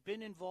 we've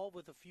been involved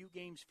with a few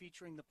games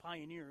featuring the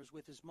Pioneers.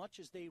 With as much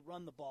as they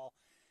run the ball,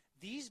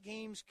 these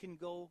games can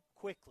go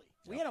quickly.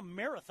 We had a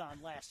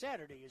marathon last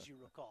Saturday, as you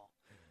recall.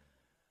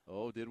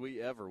 Oh, did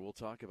we ever? We'll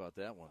talk about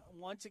that one.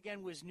 Once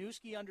again,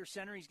 Wisniewski under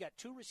center. He's got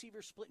 2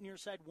 receivers split near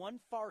side, 1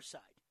 far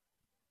side.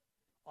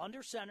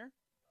 Under center,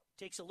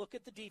 takes a look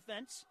at the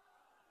defense.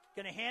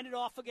 Going to hand it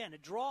off again. A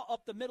draw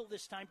up the middle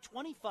this time,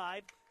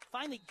 25.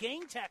 Finally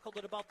gang tackled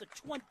at about the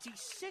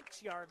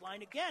 26-yard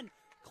line. Again,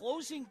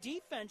 closing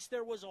defense.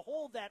 There was a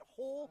hole. That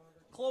hole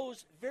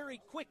closed very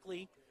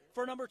quickly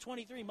for number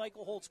 23,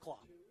 Michael Holtzclaw.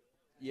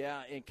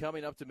 Yeah, and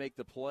coming up to make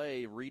the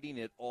play, reading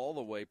it all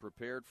the way,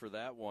 prepared for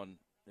that one,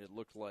 it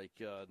looked like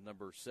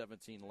number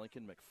 17,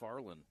 Lincoln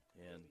McFarland,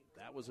 and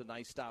that was a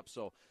nice stop.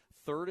 So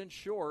 3rd and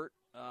short,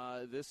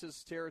 this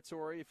is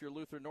territory. If you're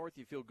Lutheran North,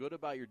 you feel good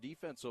about your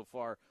defense so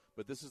far,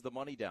 but this is the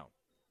money down.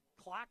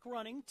 Clock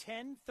running,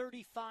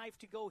 10:35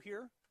 to go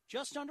here.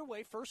 Just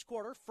underway, first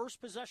quarter, first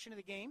possession of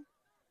the game.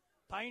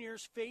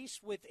 Pioneers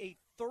faced with a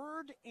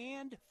 3rd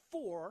and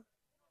 4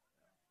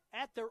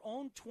 at their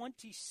own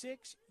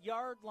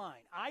 26-yard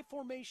line. I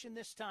formation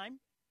this time.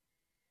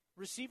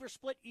 Receiver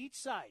split each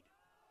side.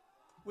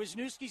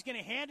 Wisniewski's going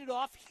to hand it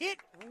off. Hit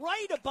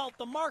right about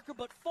the marker,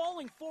 but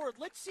falling forward.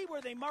 Let's see where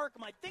they mark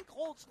him. I think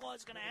Holtzclaw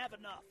is going to have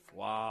enough.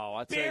 Wow,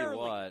 I tell you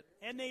what.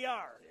 And they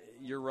are.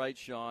 You're right,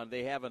 Sean.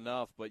 They have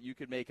enough, but you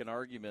could make an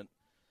argument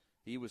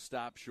he was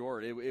stopped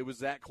short. It was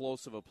that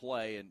close of a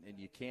play, and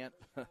you can't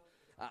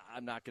 –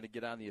 I'm not going to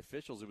get on the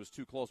officials. It was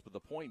too close, but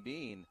the point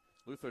being –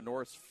 Lutheran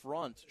North's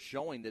front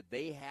showing that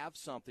they have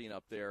something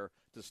up there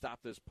to stop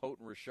this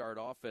potent Richard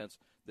offense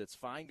that's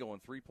fine going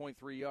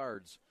 3.3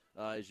 yards,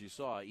 as you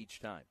saw, each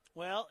time.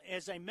 Well,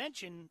 as I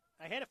mentioned,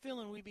 I had a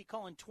feeling we'd be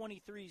calling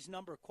 23's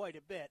number quite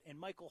a bit, and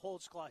Michael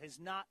Holtzclaw has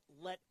not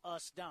let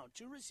us down.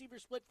 2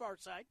 receivers split far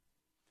side,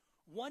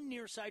 1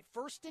 near side,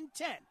 1st and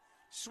 10.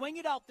 Swing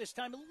it out this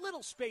time, a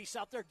little space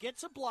out there,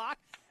 gets a block,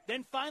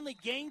 then finally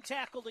gang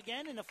tackled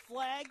again, and a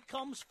flag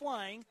comes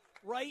flying.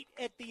 Right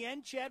at the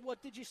end, Chad,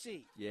 what did you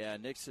see? Yeah,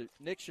 Nick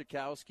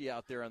Schakowsky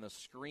out there on the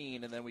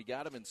screen, and then we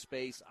got him in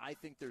space. I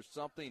think there's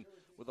something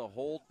with a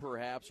hold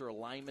perhaps or a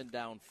lineman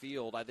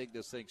downfield. I think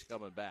this thing's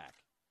coming back.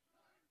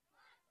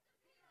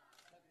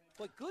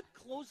 But good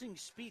closing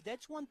speed.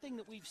 That's one thing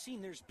that we've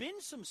seen. There's been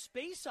some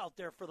space out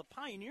there for the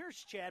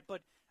Pioneers, Chad,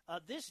 but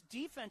this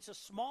defense, a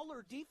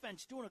smaller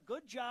defense, doing a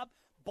good job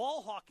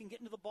ball hawking,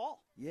 getting to the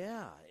ball.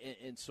 Yeah,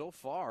 and so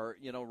far,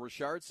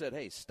 Richard said,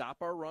 hey, stop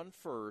our run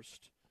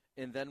first,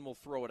 and then we'll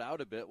throw it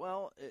out a bit.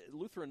 Well,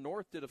 Lutheran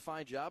North did a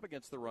fine job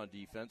against the run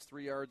defense,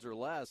 3 yards or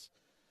less.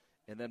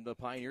 And then the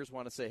Pioneers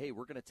want to say, hey,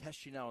 we're going to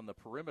test you now on the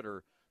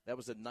perimeter. That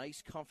was a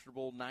nice,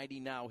 comfortable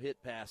 90-now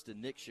hit pass to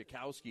Nick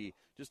Schakowsky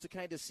just to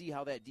kind of see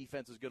how that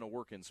defense is going to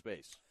work in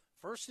space.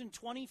 1st and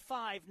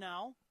 25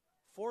 now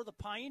for the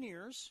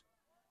Pioneers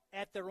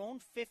at their own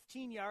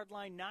 15-yard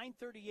line,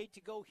 9:38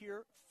 to go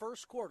here,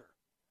 first quarter.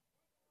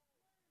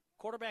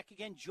 Quarterback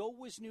again, Joe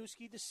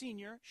Wisniewski, the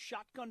senior,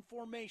 shotgun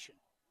formation.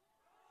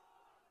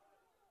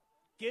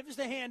 Gives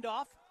the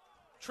handoff.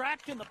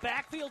 Trapped in the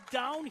backfield.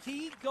 Down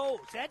he goes.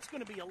 That's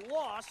going to be a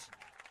loss.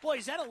 Boy,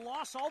 is that a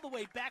loss all the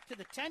way back to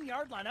the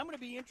 10-yard line? I'm going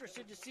to be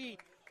interested to see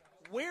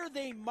where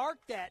they mark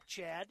that,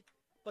 Chad.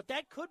 But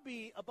that could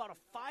be about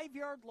a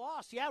 5-yard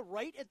loss. Yeah,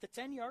 right at the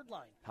 10-yard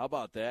line. How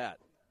about that?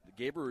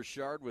 Gabriele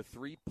Richard with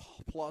 3+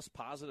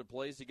 positive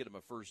plays to get him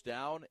a first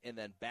down and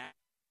then back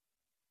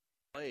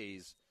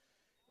plays.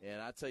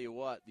 And I tell you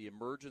what, the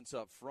emergence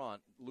up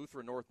front,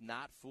 Lutheran North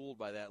not fooled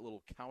by that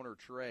little counter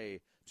tray.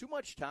 Too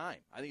much time.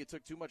 I think it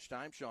took too much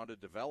time, Sean, to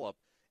develop.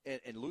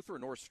 And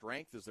Lutheran North's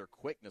strength is their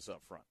quickness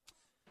up front.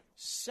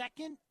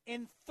 2nd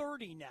and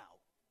 30 now.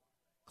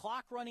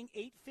 Clock running,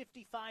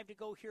 8:55 to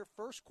go here.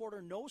 First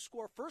quarter, no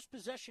score. First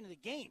possession of the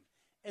game,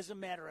 as a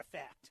matter of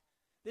fact.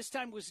 This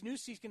time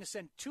Wisniewski's going to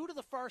send 2 to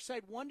the far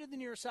side, 1 to the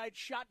near side,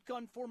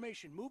 shotgun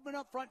formation. Movement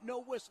up front,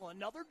 no whistle.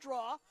 Another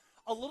draw,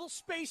 a little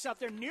space out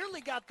there,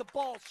 nearly got the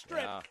ball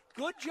stripped. Yeah.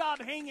 Good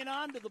job hanging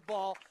on to the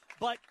ball,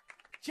 but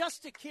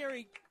just to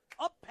carry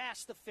up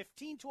past the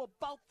 15 to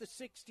about the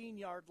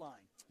 16-yard line.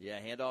 Yeah,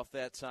 handoff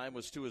that time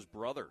was to his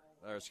brother.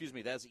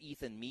 That's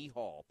Ethan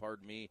Mehall,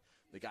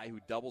 the guy who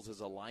doubles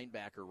as a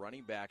linebacker,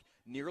 running back.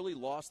 Nearly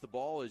lost the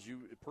ball, as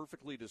you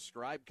perfectly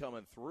described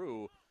coming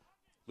through.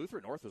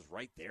 Lutheran North was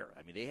right there.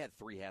 I mean, they had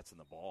 3 hats in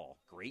the ball.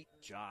 Great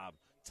job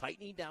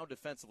tightening down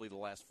defensively the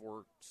last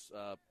 4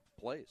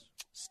 plays.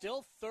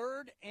 Still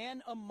 3rd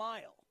and a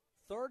mile.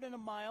 3rd and a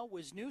mile.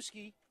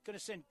 Wisniewski going to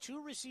send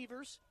 2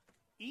 receivers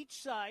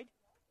each side.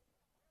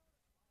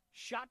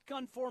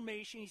 Shotgun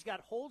formation. He's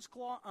got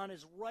Holdsclaw on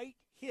his right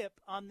hip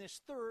on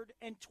this 3rd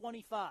and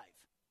 25.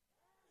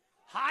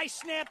 High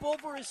snap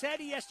over his head.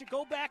 He has to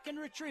go back and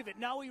retrieve it.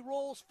 Now he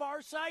rolls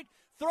far side,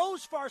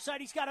 throws far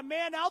side. He's got a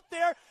man out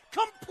there,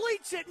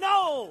 completes it.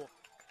 No!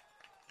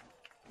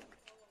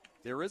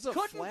 There is a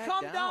Couldn't flag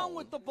come down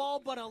with the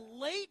ball, but a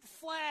late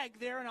flag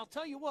there. And I'll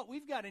tell you what,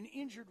 we've got an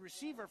injured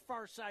receiver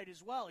far side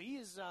as well. He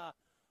is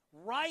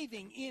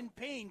writhing in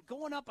pain.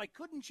 Going up, I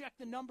couldn't check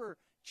the number,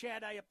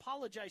 Chad. I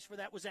apologize for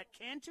that. Was that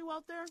Cantu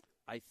out there?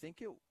 I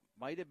think it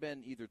might have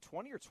been either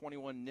 20 or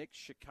 21. Nick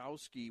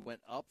Schakowski went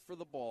up for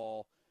the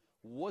ball.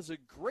 Was a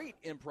great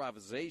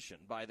improvisation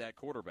by that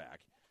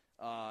quarterback.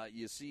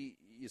 You see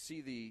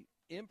the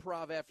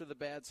improv after the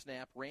bad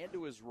snap, ran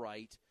to his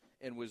right,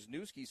 and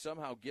Wisniewski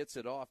somehow gets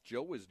it off,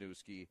 Joe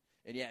Wisniewski.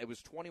 And, yeah, it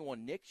was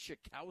 21, Nick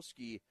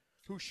Schakowski,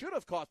 who should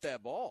have caught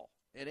that ball.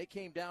 And it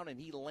came down, and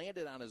he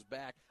landed on his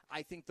back.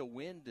 I think the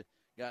wind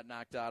got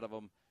knocked out of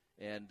him.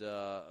 And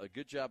a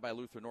good job by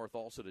Lutheran North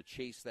also to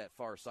chase that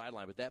far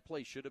sideline. But that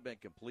play should have been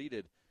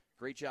completed.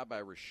 Great job by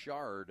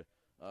Richard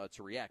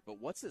to react. But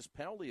what's this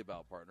penalty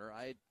about, partner?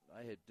 I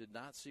did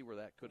not see where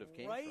that could have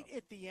came from. Right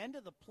at the end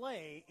of the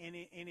play, and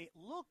it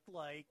looked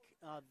like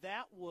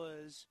that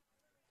was –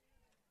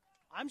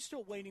 I'm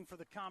still waiting for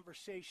the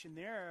conversation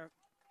there.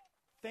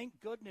 Thank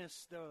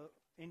goodness the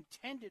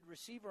intended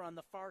receiver on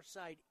the far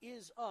side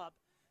is up.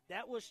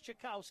 That was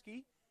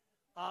Schakowski.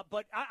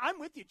 But I'm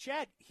with you,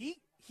 Chad. He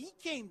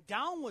came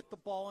down with the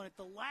ball, and at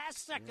the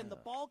last second the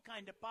ball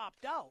kind of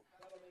popped out.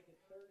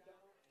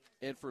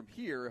 And from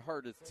here,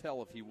 hard to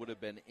tell if he would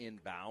have been in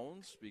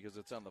bounds because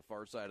it's on the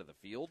far side of the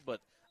field. But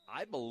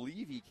I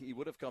believe he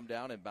would have come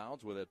down in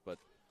bounds with it, but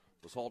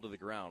was hauled to the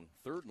ground.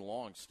 3rd and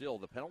long still.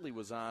 The penalty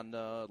was on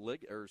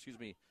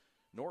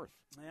North.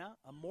 Yeah,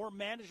 a more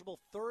manageable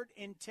 3rd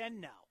and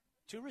 10 now.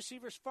 2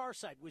 receivers far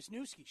side.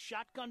 Wisniewski,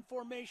 shotgun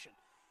formation.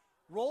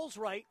 Rolls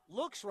right,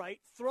 looks right,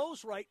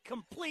 throws right,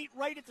 complete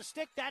right at the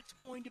stick. That's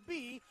going to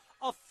be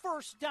a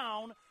first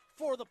down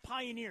for the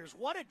Pioneers.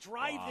 What a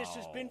drive this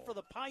has been for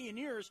the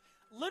Pioneers.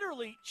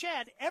 Literally,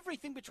 Chad,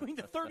 everything between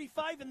the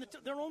 35 and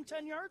their own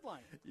 10-yard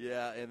line.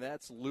 Yeah, and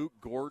that's Luke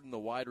Gordon, the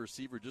wide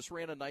receiver. Just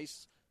ran a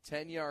nice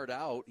 10-yard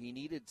out. He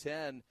needed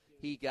 10.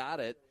 He got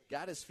it,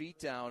 got his feet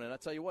down, and I'll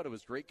tell you what, it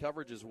was great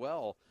coverage as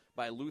well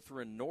by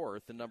Lutheran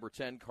North and number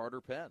 10,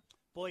 Carter Penn.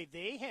 Boy,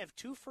 they have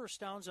 2 first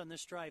downs on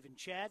this drive, and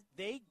Chad,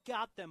 they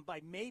got them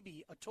by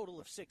maybe a total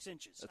of 6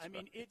 inches.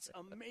 It's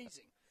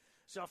amazing.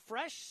 So a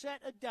fresh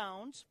set of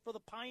downs for the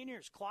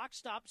Pioneers. Clock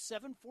stops,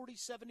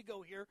 7:47 to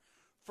go here.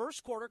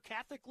 First quarter,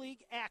 Catholic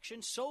League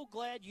action. So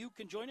glad you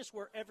can join us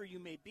wherever you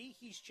may be.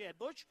 He's Chad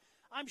Bush.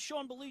 I'm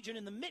Sean Belegian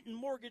in the Mitten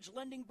Mortgage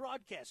Lending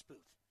broadcast booth.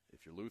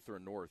 If you're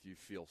Lutheran North, you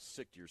feel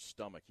sick to your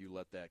stomach. You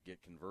let that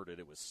get converted.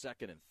 It was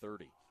 2nd and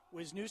 30.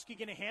 Wisniewski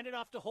going to hand it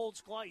off to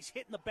Holdsclaw. He's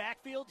hitting the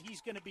backfield.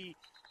 He's going to be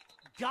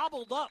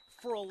gobbled up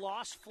for a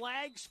loss.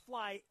 Flags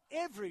fly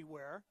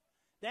everywhere.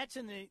 That's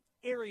in the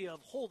area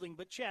of holding.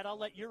 But, Chad, I'll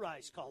let your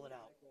eyes call it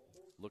out.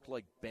 Looked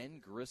like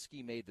Ben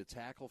Grisky made the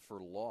tackle for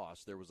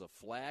loss. There was a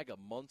flag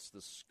amongst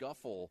the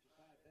scuffle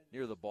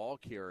near the ball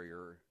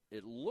carrier.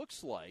 It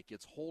looks like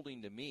it's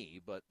holding to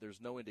me, but there's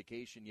no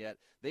indication yet.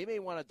 They may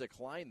want to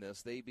decline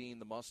this, they being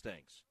the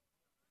Mustangs.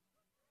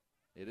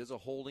 It is a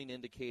holding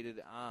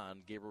indicated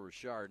on Gabriel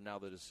Richard, now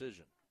the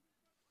decision.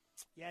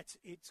 Yeah,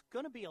 it's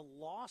going to be a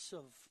loss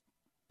of,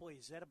 boy,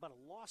 is that about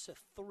a loss of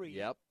 3?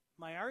 Yep.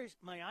 My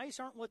eyes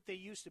aren't what they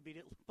used to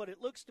be, but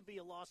it looks to be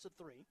a loss of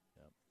 3.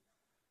 Yep.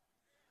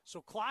 So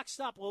clock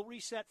stop will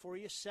reset for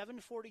you.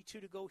 7:42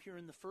 to go here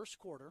in the first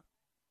quarter.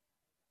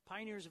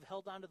 Pioneers have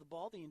held on to the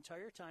ball the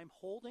entire time,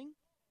 holding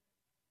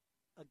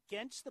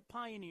against the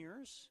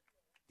Pioneers.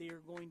 They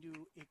are going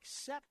to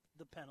accept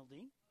the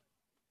penalty.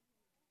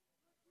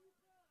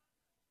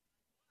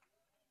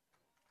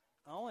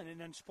 Oh, and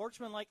then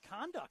unsportsmanlike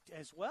conduct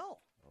as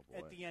well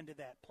at the end of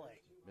that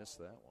play. Missed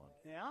that one.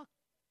 Yeah.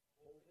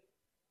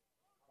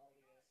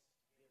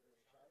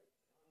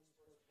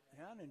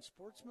 Yeah, and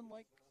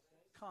unsportsmanlike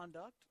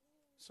conduct.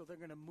 So they're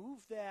going to move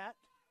that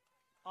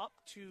up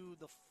to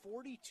the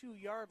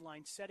 42-yard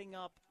line, setting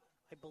up,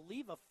 I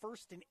believe, a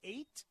 1st and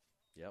 8.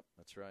 Yep,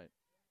 that's right.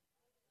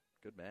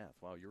 Good math.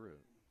 Wow,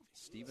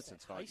 Stevenson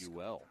taught you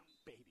well.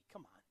 Baby,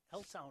 come on.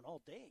 Helltown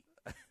all day.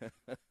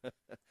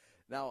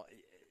 Now,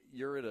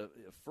 you're at a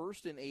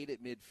 1st and 8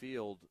 at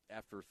midfield.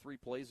 After 3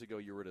 plays ago,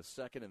 you were at a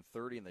 2nd and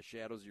 30 in the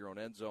shadows of your own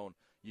end zone.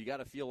 You got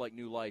to feel like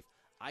new life.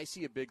 I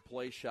see a big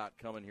play shot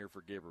coming here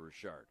for Gabriel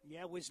Richard.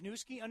 Yeah,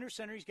 Wisniewski under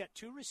center. He's got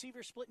 2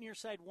 receivers split near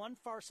side, 1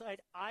 far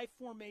side, I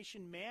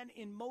formation, man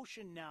in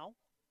motion now.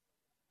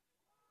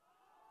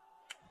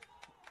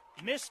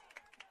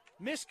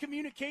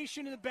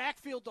 Miscommunication in the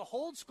backfield to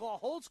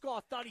Holdsclaw.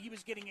 Holdsclaw thought he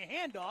was getting a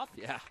handoff.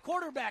 Yeah.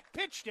 Quarterback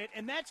pitched it,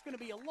 and that's going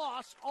to be a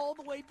loss all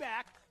the way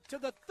back to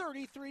the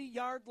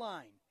 33-yard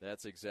line.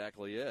 That's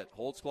exactly it.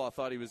 Holdsclaw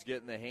thought he was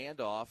getting the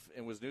handoff,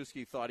 and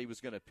Wisniewski thought he was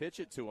going to pitch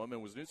it to him,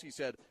 and Wisniewski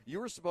said, you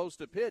were supposed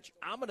to pitch.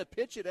 I'm going to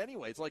pitch it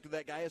anyway. It's like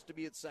that guy has to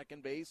be at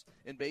second base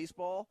in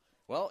baseball.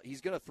 Well,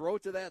 he's going to throw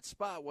it to that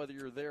spot whether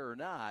you're there or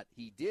not.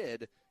 He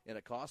did, and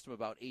it cost him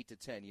about 8 to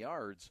 10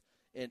 yards.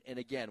 And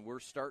again, we're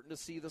starting to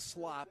see the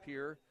slop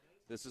here.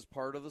 This is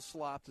part of the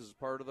slop. This is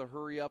part of the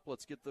hurry up.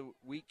 Let's get the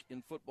week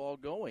in football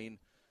going.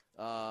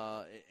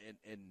 And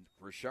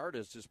Richard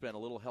has just been a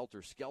little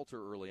helter-skelter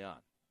early on.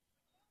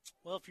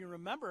 Well, if you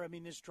remember, I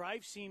mean, this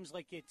drive seems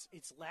like it's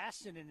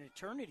lasted an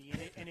eternity,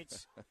 and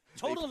it's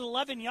total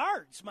 11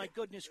 yards, my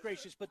goodness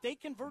gracious. But they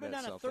converted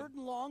on a 3rd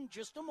and long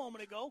just a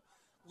moment ago.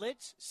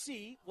 Let's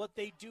see what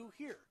they do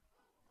here.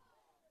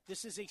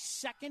 This is a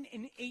 2nd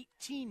and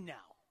 18 now.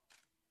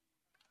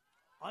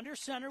 Under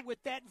center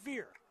with that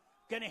veer.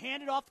 Going to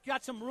hand it off.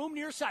 Got some room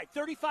near side.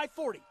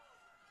 35-40.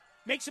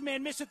 Makes a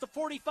man miss at the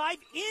 45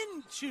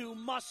 into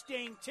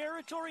Mustang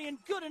territory, and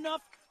good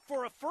enough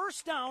for a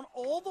first down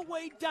all the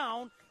way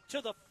down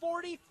to the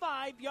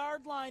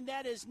 45-yard line.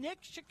 That is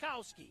Nick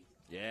Schakowsky.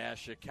 Yeah,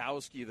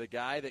 Schakowsky, the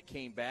guy that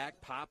came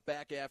back, popped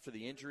back after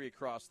the injury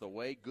across the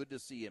way. Good to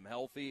see him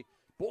healthy.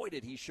 Boy,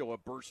 did he show a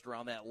burst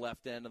around that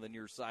left end of the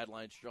near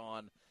sideline,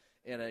 Sean.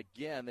 And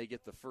again, they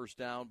get the first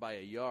down by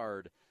a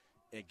yard.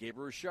 And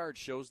Gabriel Richard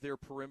shows their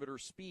perimeter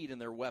speed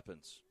and their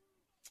weapons.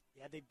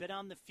 Yeah, they've been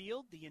on the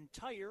field the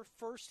entire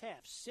first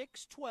half.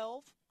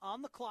 6:12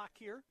 on the clock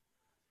here.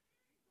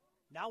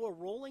 Now a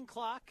rolling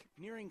clock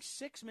nearing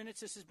 6 minutes.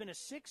 This has been a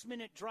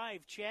 6-minute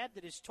drive, Chad,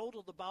 that has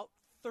totaled about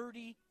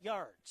 30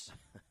 yards.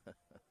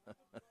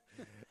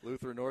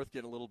 Lutheran North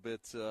getting a little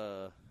bit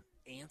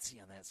antsy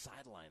on that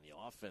sideline. The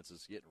offense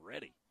is getting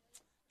ready.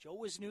 Joe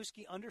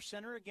Wisniewski under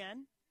center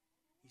again.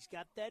 He's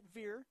got that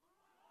veer.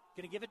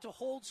 Going to give it to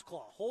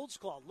Holdsclaw.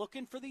 Holdsclaw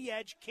looking for the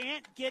edge.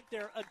 Can't get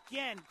there.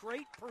 Again,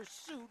 great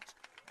pursuit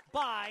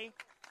by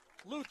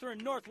Lutheran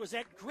North. Was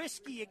that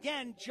Grisky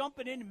again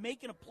jumping in and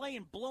making a play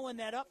and blowing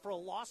that up for a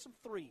loss of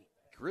 3.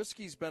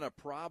 Grisky's been a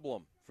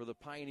problem for the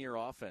Pioneer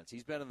offense.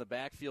 He's been in the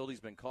backfield. He's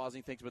been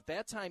causing things. But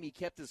that time he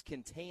kept his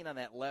contain on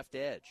that left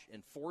edge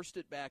and forced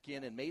it back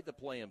in and made the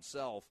play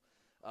himself.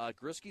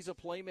 Grisky's a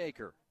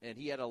playmaker, and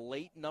he had a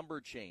late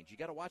number change. You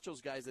got to watch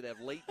those guys that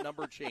have late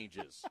number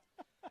changes.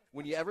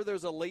 Whenever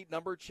there's a late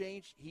number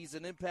change, he's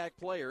an impact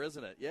player,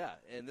 isn't it? Yeah,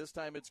 and this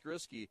time it's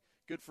Grisky.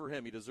 Good for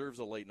him. He deserves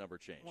a late number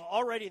change. Well,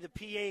 already the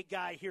PA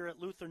guy here at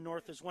Lutheran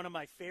North is one of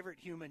my favorite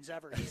humans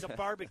ever. He's a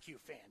barbecue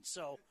fan,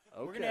 so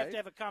we're going to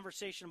have a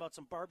conversation about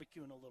some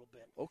barbecue in a little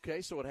bit.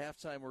 Okay, so at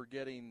halftime we're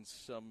getting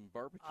some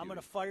barbecue. I'm going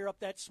to fire up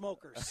that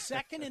smoker.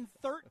 2nd and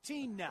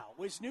 13 now.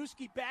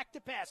 Wisniewski back to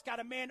pass. Got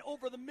a man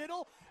over the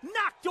middle.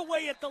 Knocked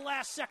away at the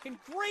last second.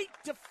 Great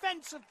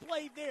defensive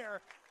play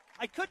there.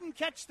 I couldn't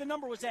catch the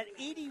number. Was that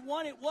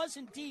 81? It was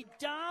indeed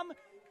Dom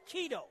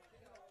Kiddo.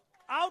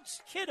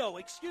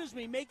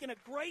 Making a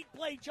great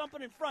play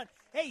jumping in front.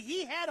 Hey,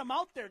 he had him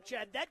out there,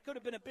 Chad. That could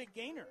have been a big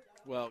gainer.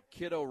 Well,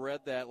 Kiddo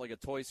read that like a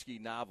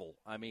Toyski novel.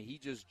 I mean, he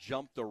just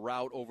jumped the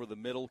route over the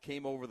middle,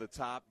 came over the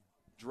top,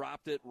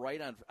 dropped it right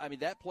on. I mean,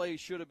 that play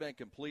should have been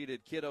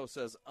completed. Kiddo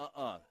says,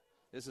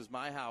 this is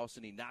my house,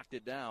 and he knocked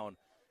it down.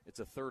 It's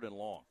a 3rd and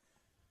long.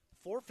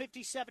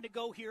 4:57 to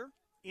go here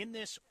in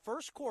this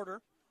first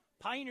quarter.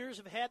 Pioneers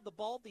have had the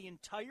ball the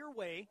entire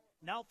way,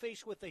 now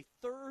faced with a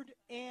 3rd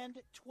and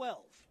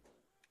 12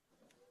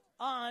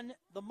 on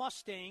the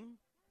Mustang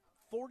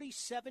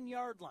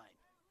 47-yard line.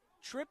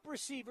 Trip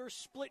receiver,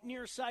 split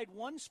near side,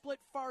 1 split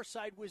far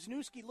side.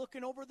 Wisniewski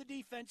looking over the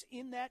defense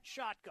in that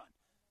shotgun.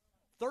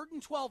 3rd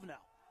and 12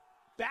 now.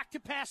 Back to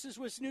passes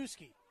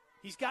Wisniewski.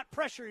 He's got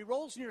pressure. He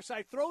rolls near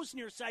side, throws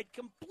near side,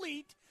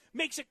 complete.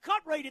 Makes a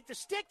cut right at the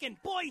stick,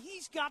 and boy,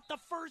 he's got the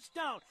first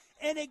down.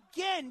 And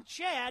again,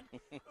 Chad,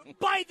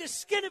 by the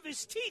skin of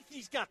his teeth,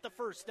 he's got the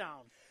first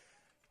down.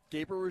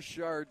 Gabriel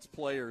Richard's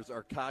players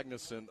are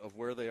cognizant of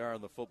where they are on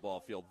the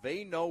football field.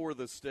 They know where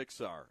the sticks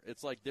are.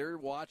 It's like they're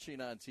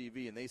watching on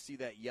TV, and they see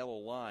that yellow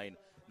line.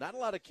 Not a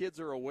lot of kids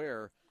are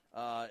aware,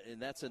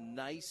 and that's a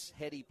nice,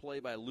 heady play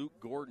by Luke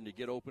Gordon to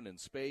get open in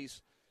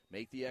space,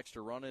 make the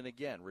extra run, and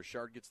again,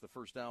 Richard gets the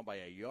first down by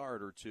a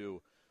yard or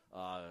two.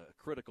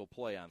 Critical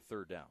play on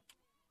 3rd down.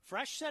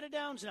 Fresh set of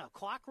downs now.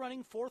 Clock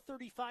running,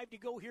 4:35 to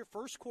go here,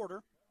 first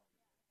quarter.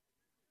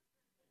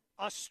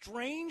 A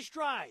strange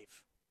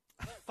drive.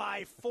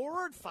 5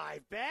 forward,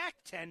 5 back,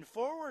 10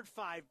 forward,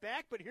 5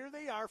 back, but here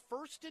they are,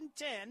 1st and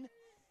 10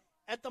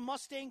 at the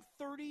Mustang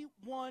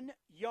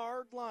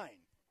 31-yard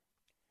line.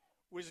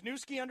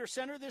 Wisniewski under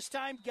center this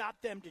time,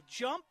 got them to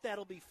jump.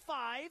 That'll be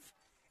 5.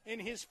 in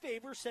his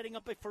favor, setting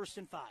up a 1st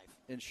and 5.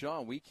 And,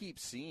 Sean, we keep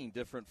seeing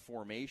different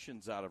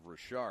formations out of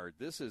Richard.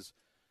 This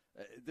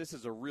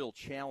is a real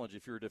challenge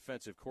if you're a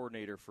defensive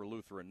coordinator for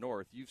Lutheran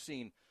North. You've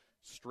seen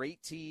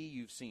straight T,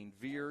 you've seen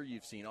veer,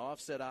 you've seen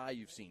offset I,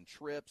 you've seen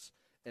trips,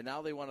 and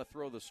now they want to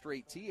throw the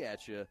straight T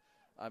at you.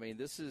 I mean,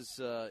 this is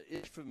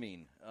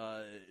Ishfamine,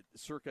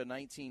 circa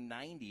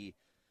 1990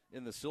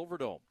 in the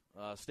Silverdome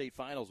state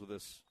finals with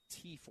this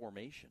T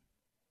formation.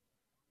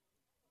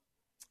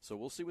 So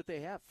we'll see what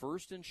they have.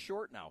 1st and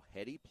short now.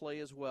 Heady play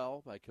as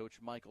well by Coach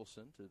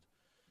Michelson.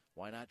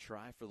 Why not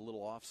try for the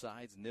little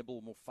offsides,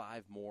 nibble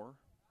 5 more.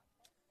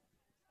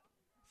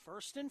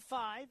 1st and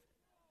 5.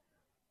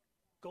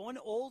 Going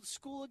old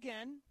school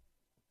again.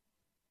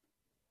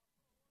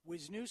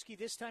 Wisniewski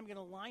this time going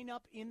to line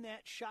up in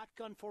that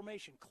shotgun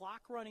formation.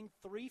 Clock running,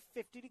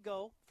 3:50 to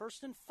go.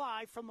 1st and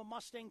 5 from the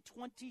Mustang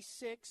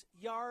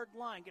 26-yard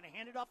line. Going to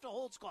hand it off to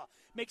Holtzclaw.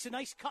 Makes a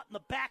nice cut in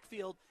the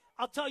backfield.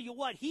 I'll tell you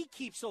what, he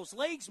keeps those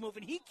legs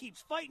moving. He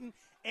keeps fighting,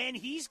 and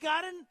he's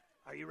got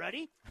are you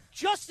ready?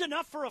 Just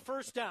enough for a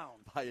 1st down.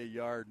 By a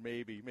yard,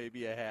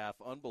 maybe a half.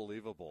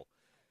 Unbelievable.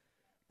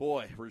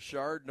 Boy,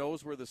 Richard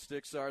knows where the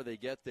sticks are. They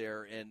get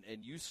there, and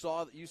you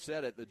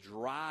said it, the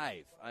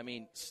drive. I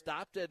mean,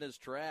 stopped in his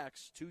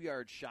tracks, 2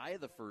 yards shy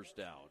of the 1st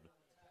down,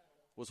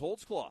 was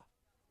Holtzclaw.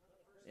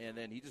 And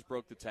then he just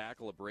broke the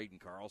tackle of Braden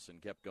Carlson,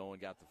 kept going,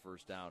 got the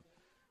 1st down.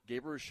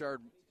 Gabriel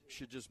Richard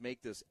should just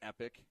make this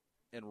epic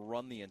and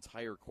run the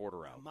entire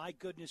quarter out. My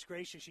goodness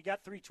gracious, you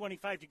got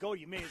 3:25 to go.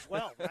 You may as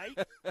well,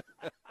 right?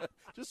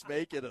 Just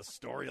make it a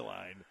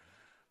storyline.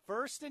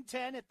 1st and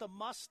 10 at the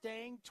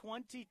Mustang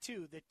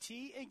 22. The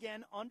T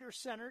again under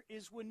center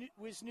is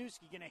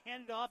Wisniewski. Going to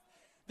hand it off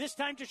this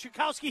time to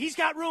Shikowski. He's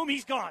got room.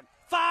 He's gone.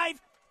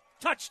 5,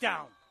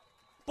 touchdown.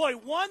 Boy,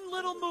 one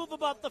little move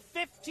about the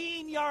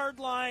 15-yard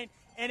line,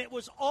 and it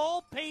was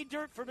all pay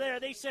dirt for there.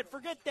 They said,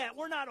 forget that.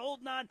 We're not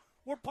holding on.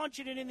 We're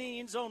punching it in the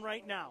end zone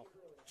right now.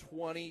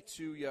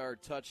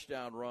 22-yard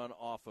touchdown run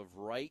off of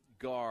right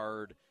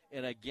guard,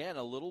 and again,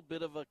 a little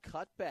bit of a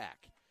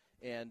cutback.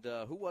 And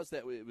who was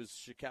that? It was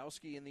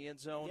Shikowski in the end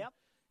zone? Yep.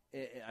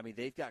 I mean,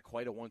 they've got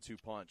quite a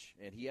 1-2 punch,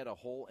 and he had a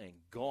hole and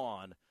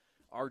gone.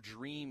 Our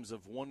dreams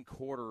of 1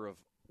 quarter of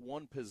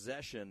 1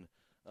 possession,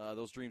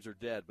 those dreams are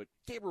dead. But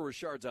Gabriel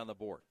Richard's on the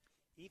board.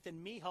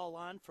 Ethan Mihal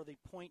on for the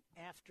point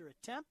after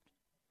attempt.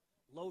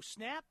 Low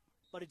snap,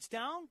 but it's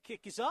down.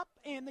 Kick is up,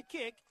 and the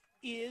kick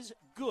is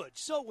good.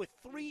 So with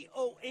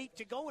 3:08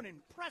 to go, an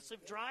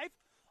impressive drive,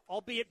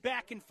 albeit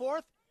back and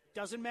forth.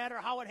 Doesn't matter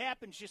how it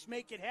happens, just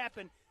make it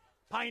happen.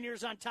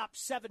 Pioneers on top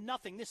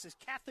 7-0. This is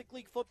Catholic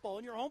League football,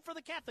 and you're home for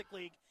the Catholic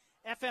League.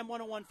 FM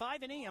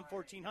 101.5 and AM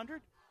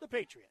 1400, The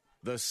Patriot.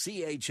 The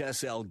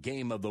CHSL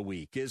Game of the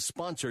Week is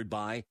sponsored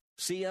by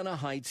Siena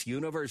Heights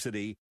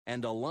University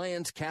and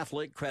Alliance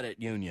Catholic Credit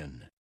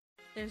Union.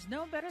 There's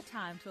no better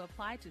time to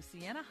apply to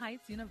Siena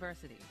Heights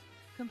University.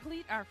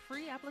 Complete our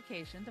free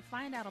application to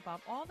find out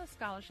about all the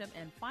scholarship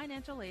and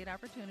financial aid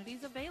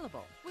opportunities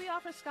available. We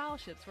offer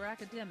scholarships for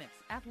academics,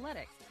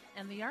 athletics,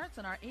 and the arts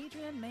on our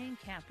Adrian, Maine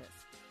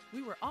campus.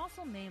 We were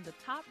also named the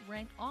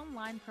top-ranked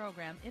online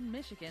program in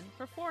Michigan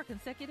for 4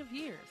 consecutive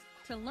years.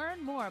 To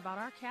learn more about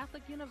our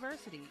Catholic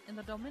University in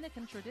the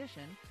Dominican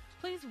tradition,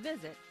 please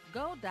visit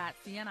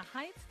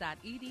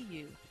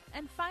go.sienaheights.edu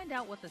and find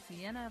out what the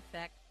Siena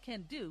Effect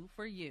can do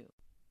for you.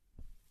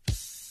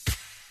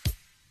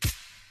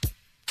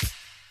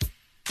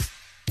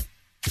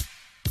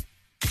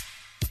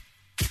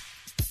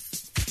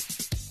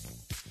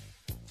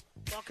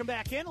 Welcome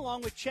back in,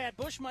 along with Chad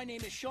Bush. My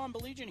name is Sean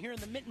Belegian here in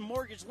the Minton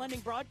Mortgage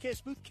Lending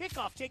Broadcast Booth.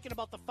 Kickoff taken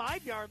about the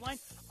 5-yard line,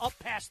 up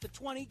past the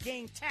 20.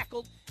 Gang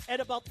tackled at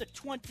about the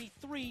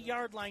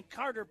 23-yard line.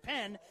 Carter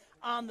Penn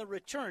on the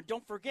return.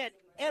 Don't forget,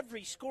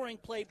 every scoring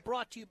play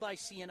brought to you by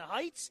Siena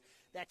Heights.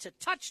 That's a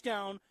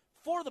touchdown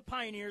for the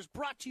Pioneers,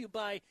 brought to you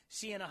by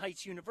Siena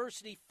Heights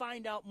University.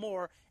 Find out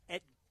more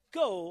at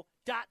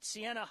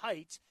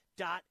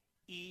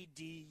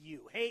go.sienaheights.edu.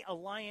 Hey,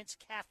 Alliance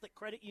Catholic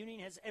Credit Union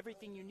has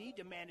everything you need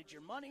to manage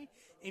your money,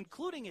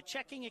 including a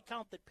checking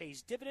account that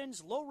pays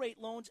dividends, low-rate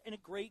loans, and a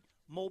great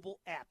mobile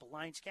app.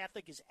 Alliance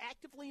Catholic is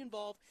actively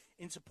involved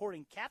in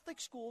supporting Catholic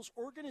schools,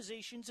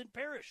 organizations, and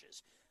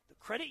parishes. The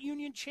credit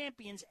union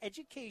champions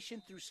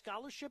education through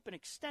scholarship and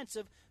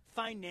extensive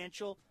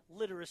financial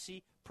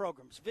literacy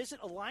programs.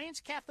 Visit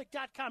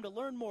alliancecatholic.com to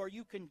learn more.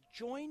 You can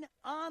join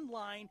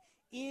online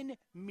in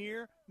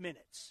mere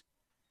minutes.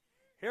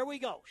 Here we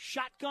go.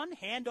 Shotgun,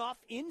 handoff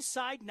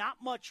inside,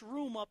 not much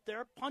room up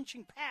there.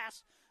 Punching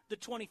past the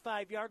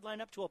 25-yard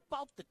line up to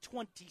about the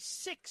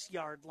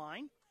 26-yard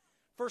line.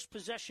 First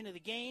possession of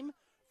the game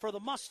for the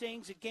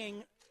Mustangs, a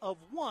gang of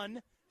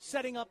 1,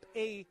 setting up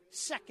a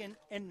 2nd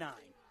and 9.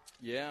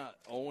 Yeah,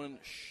 Owen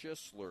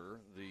Schisler,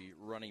 the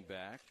running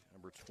back,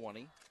 number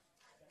 20.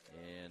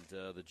 And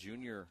the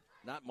junior,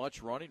 not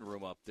much running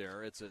room up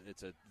there. It's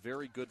a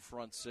very good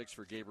front 6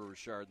 for Gabriel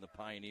Richard and the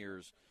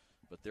Pioneers.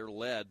 But they're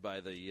led by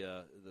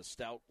the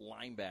stout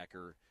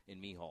linebacker in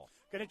Mihal.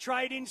 Going to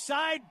try it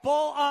inside,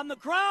 ball on the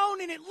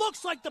ground, and it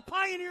looks like the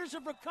Pioneers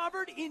have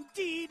recovered.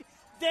 Indeed,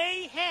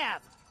 they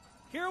have.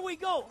 Here we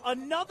go.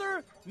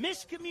 Another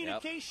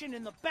miscommunication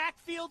in the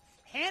backfield.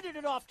 Handed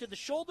it off to the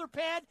shoulder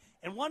pad,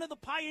 and one of the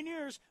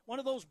Pioneers, one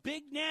of those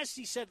big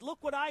nasties, said, look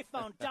what I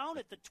found down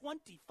at the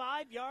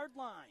 25-yard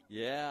line.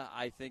 Yeah,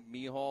 I think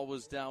Mihal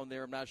was down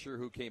there. I'm not sure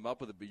who came up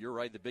with it, but you're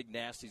right. The big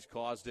nasties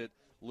caused it.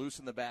 Loose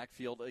in the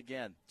backfield.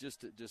 Again,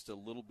 just a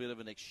little bit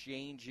of an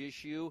exchange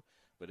issue,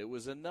 but it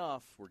was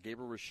enough where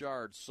Gabriel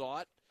Richard saw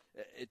it.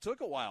 It took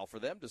a while for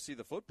them to see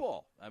the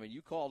football. I mean,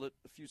 you called it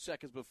a few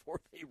seconds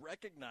before they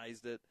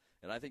recognized it,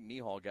 and I think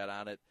Mihal got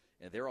on it.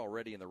 And they're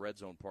already in the red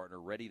zone, partner,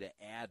 ready to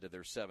add to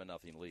their 7-0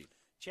 lead.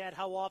 Chad,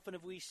 how often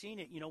have we seen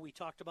it? You know, we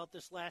talked about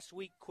this last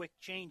week. Quick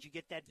change. You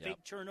get that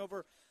big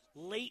turnover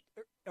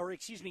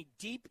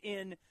deep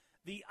in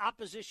the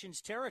opposition's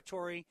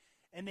territory,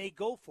 and they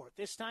go for it.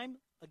 This time,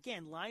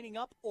 again, lining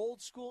up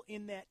old school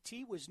in that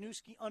T.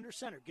 Wisniewski under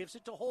center. Gives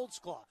it to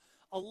Holtzclaw.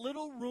 A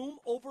little room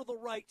over the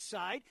right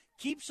side.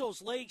 Keeps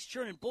those legs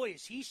churning. Boy,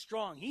 is he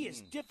strong. He is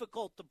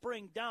difficult to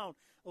bring down.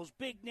 Those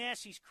big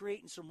nasties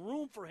creating some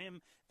room for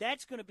him.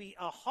 That's going to be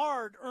a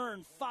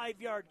hard-earned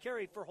 5-yard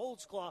carry for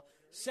Holtzclaw,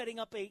 setting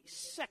up a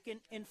 2nd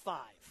and 5.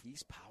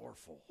 He's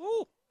powerful.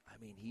 Ooh.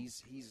 I mean,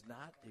 he's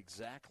not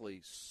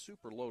exactly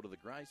super low to the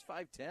ground.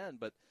 He's 5'10",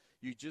 but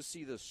you just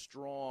see the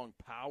strong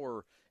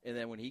power. And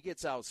then when he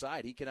gets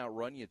outside, he can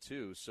outrun you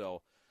too.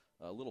 So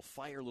a little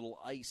fire, little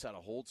ice out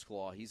of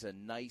Holtzclaw. He's a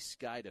nice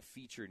guy to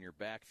feature in your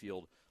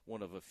backfield.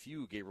 One of a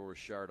few Gabriel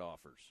Richard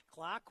offers.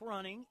 Clock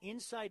running,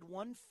 inside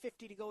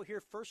 1:50 to go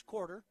here, first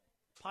quarter.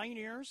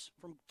 Pioneers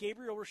from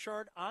Gabriel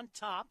Richard on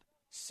top,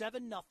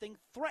 7-0,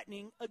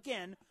 threatening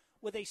again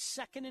with a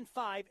 2nd and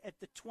 5 at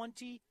the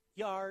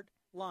 20-yard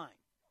line.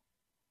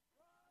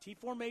 T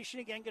formation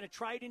again, going to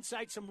try it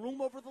inside, some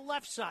room over the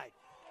left side.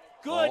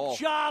 Good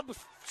job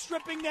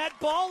stripping that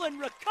ball and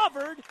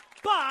recovered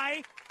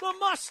by the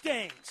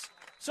Mustangs.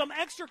 Some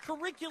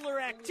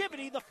extracurricular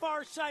activity the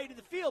far side of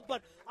the field,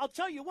 but I'll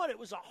tell you what, it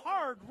was a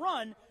hard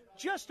run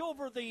just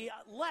over the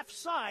left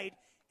side,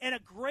 and a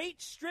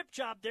great strip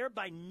job there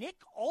by Nick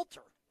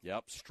Alter.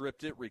 Yep,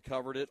 stripped it,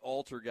 recovered it.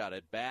 Alter got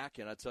it back,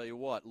 and I tell you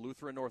what,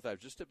 Lutheran North, I was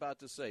just about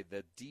to say,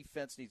 the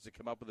defense needs to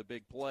come up with a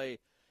big play.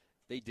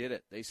 They did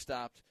it. They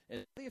stopped.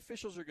 And the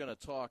officials are going to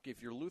talk.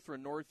 If you're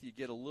Lutheran North, you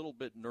get a little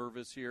bit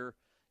nervous here.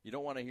 You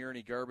don't want to hear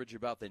any garbage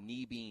about the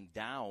knee being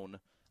down.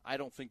 I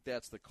don't think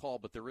that's the call,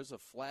 but there is a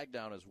flag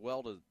down as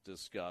well to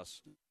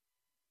discuss.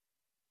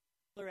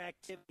 Other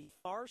activity,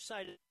 far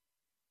side of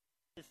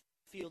the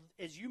field,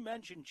 as you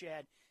mentioned,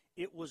 Chad,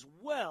 it was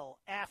well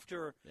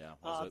after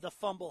the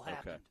fumble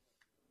happened. Okay.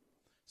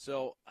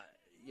 So,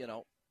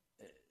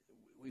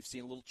 we've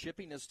seen a little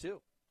chippiness,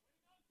 too.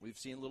 We've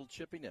seen a little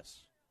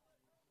chippiness.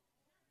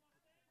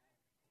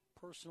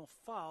 Personal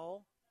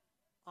foul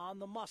on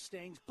the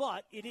Mustangs,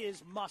 but it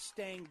is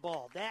Mustang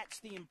ball. That's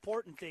the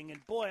important thing.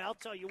 And, boy, I'll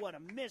tell you what, a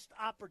missed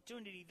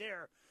opportunity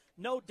there.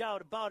 No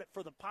doubt about it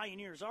for the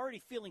Pioneers. Already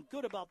feeling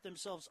good about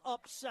themselves,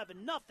 up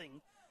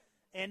 7-0.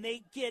 And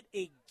they get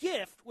a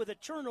gift with a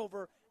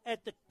turnover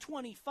at the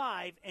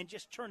 25 and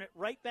just turn it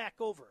right back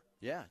over.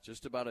 Yeah,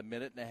 just about a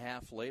minute and a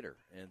half later.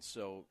 And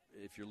so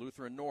if you're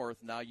Lutheran North,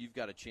 now you've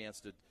got a chance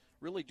to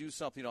really do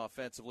something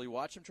offensively.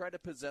 Watch them try to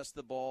possess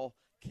the ball,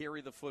 carry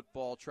the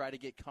football, try to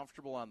get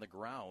comfortable on the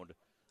ground.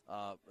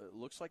 It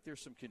looks like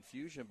there's some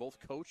confusion. Both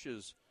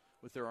coaches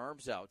with their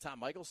arms out. Tom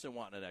Michelson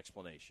wanting an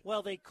explanation.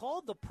 Well, they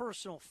called the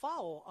personal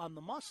foul on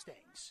the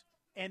Mustangs,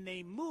 and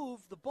they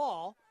moved the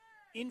ball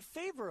in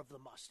favor of the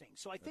Mustangs.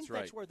 So I think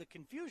that's where the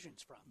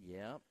confusion's from.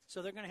 Yeah.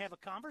 So they're going to have a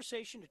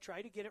conversation to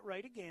try to get it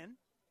right again.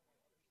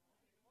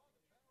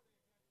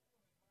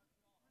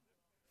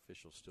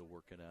 Officials still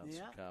working out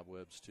some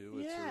cobwebs, too.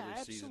 It's early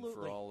absolutely. Season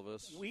for all of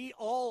us. We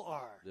all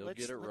are. They'll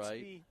get it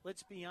right.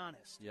 Let's be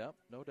honest. Yep,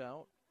 no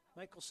doubt.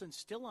 Michelson's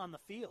still on the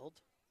field.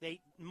 They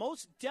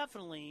most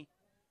definitely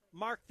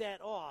marked that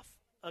off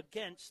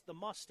against the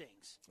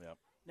Mustangs. Yep.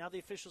 Now the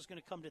official's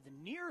going to come to the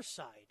near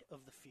side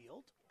of the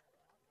field.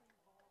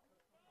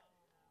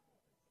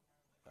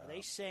 Are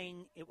they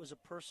saying it was a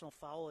personal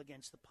foul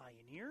against the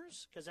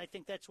Pioneers? Because I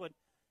think that's what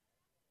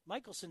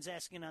Michelson's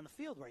asking on the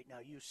field right now.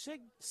 You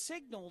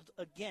signaled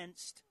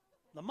against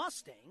the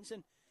Mustangs,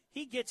 and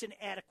he gets an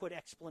adequate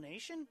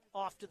explanation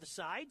off to the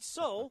side.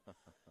 So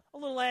a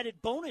little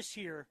added bonus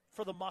here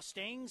for the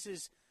Mustangs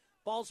is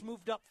ball's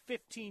moved up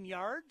 15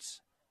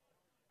 yards.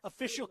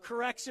 Official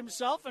corrects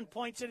himself and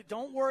points at it.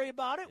 Don't worry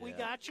about it. Yeah. We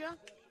got you.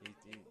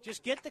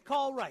 Just get the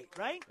call right?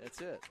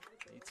 That's it.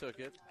 He took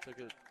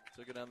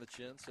it on the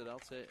chin, said,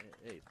 I'll say,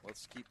 hey,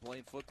 let's keep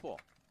playing football.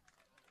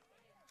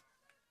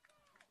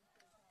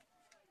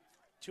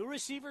 Two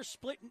receivers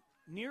split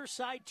near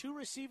side, two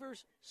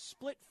receivers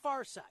split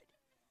far side.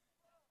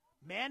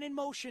 Man in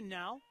motion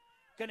now.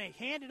 Going to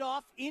hand it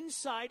off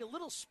inside, a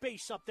little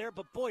space up there,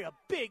 but boy, a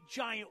big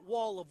giant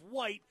wall of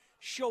white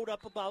showed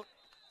up about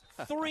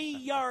 3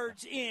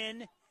 yards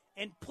in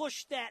and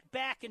pushed that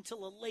back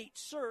until a late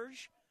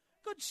surge.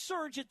 Good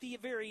surge at the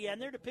very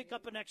end there to pick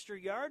up an extra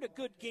yard. A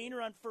good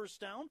gainer on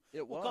first down.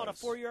 It was. We'll call it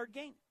a 4-yard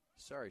gain.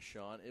 Sorry,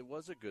 Sean. It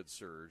was a good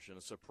surge and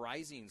a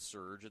surprising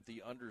surge at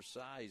the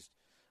undersized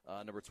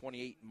Number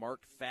 28,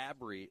 Mark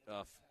Fabrilli,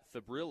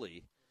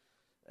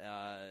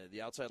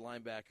 the outside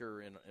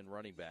linebacker and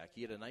running back.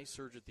 He had a nice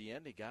surge at the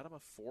end. He got him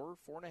a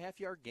 4.5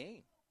 yard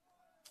gain.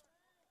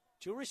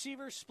 2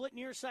 receivers split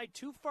near side,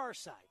 2 far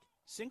side.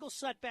 Single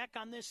setback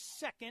on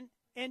this 2nd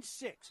and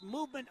 6.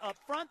 Movement up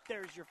front.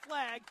 There's your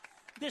flag.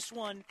 This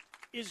one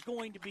is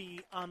going to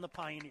be on the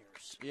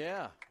Pioneers.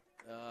 Yeah.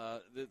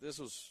 This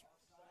was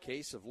a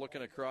case of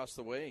looking across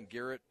the way and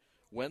Garrett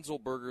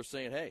Wenzelberger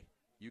saying, hey,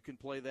 you can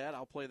play that.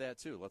 I'll play that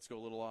too. Let's go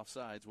a little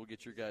offsides. We'll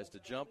get your guys to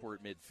jump. We're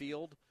at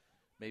midfield.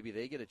 Maybe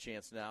they get a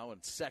chance now,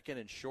 and 2nd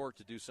and short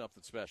to do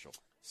something special.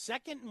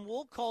 2nd, and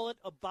we'll call it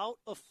about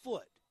a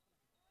foot.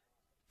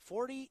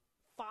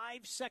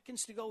 45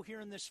 seconds to go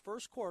here in this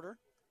first quarter.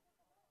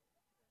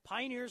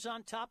 Pioneers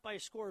on top by a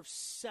score of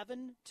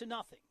 7-0.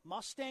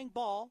 Mustang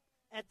ball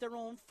at their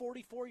own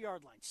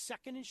 44-yard line.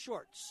 2nd and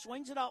short.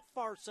 Swings it out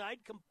far side,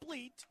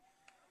 complete.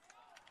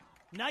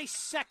 Nice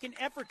second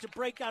effort to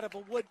break out of a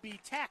would-be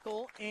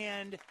tackle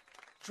and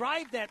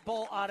drive that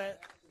ball out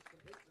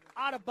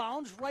of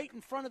bounds right in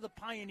front of the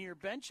Pioneer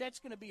bench. That's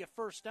going to be a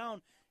first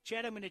down.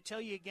 Chad, I'm going to tell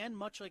you again,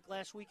 much like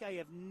last week, I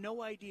have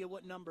no idea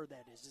what number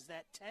that is. Is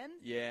that 10?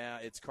 Yeah,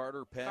 it's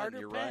Carter Penn.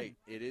 You're right.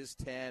 It is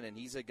 10, and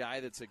he's a guy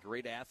that's a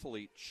great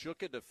athlete.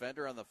 Shook a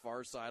defender on the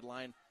far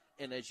sideline,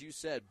 and as you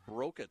said,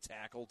 broke a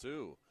tackle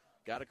too.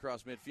 Got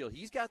across midfield.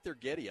 He's got their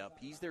getty up.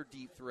 He's their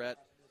deep threat.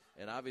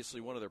 And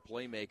obviously one of their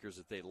playmakers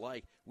that they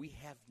like. We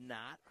have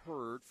not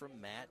heard from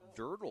Matt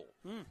Dirtle,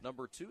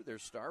 number 2, their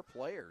star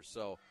player.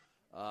 So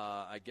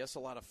I guess a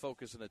lot of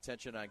focus and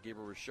attention on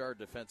Gabriel Richard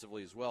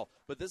defensively as well.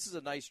 But this is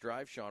a nice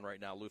drive, Sean,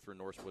 right now Lutheran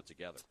North's put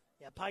together.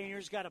 Yeah,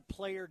 Pioneers got a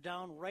player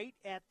down right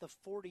at the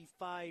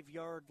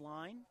 45-yard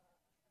line.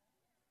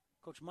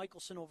 Coach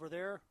Michelson over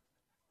there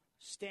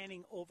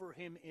standing over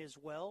him as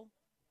well.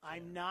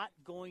 I'm not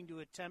going to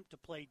attempt to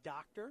play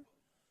doctor.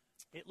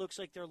 It looks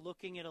like they're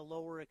looking at a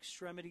lower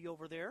extremity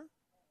over there.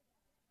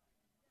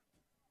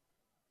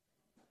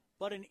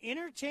 But an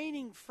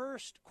entertaining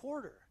first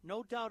quarter,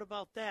 no doubt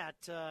about that.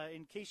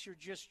 In case you're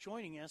just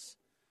joining us,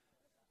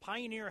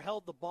 Pioneer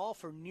held the ball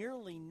for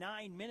nearly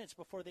 9 minutes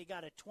before they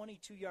got a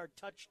 22-yard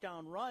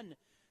touchdown run,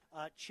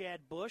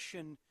 Chad Bush.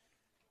 And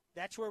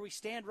that's where we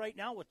stand right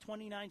now with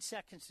 29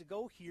 seconds to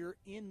go here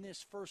in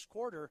this first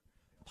quarter.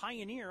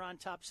 Pioneer on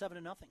top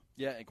 7-0.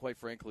 Yeah, and quite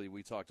frankly,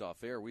 we talked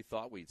off air. We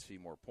thought we'd see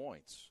more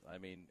points. I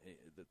mean,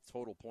 the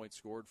total points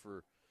scored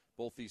for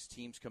both these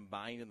teams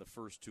combined in the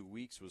first 2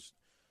 weeks was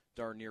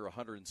darn near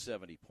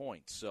 170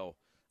 points. So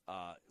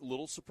a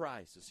little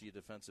surprised to see a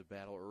defensive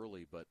battle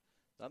early. But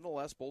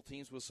nonetheless, both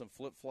teams with some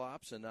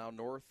flip-flops, and now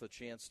North a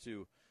chance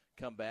to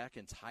come back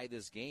and tie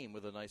this game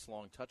with a nice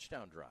long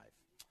touchdown drive.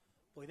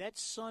 Boy, that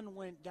sun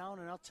went down,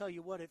 and I'll tell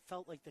you what, it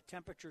felt like the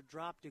temperature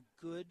dropped a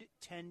good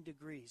 10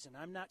 degrees, and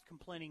I'm not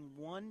complaining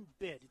one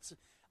bit.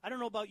 I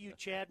don't know about you,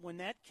 Chad. When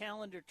that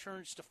calendar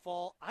turns to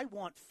fall, I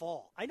want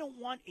fall. I don't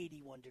want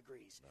 81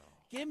 degrees. No.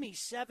 Give me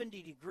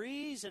 70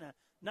 degrees and a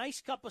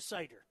nice cup of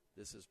cider.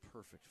 This is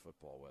perfect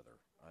football weather.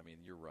 I mean,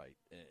 you're right,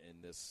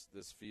 and this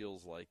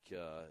feels like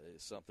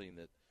something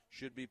that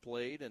should be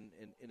played, and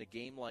in a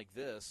game like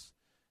this,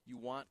 you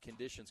want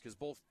conditions because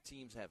both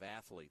teams have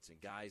athletes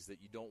and guys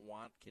that you don't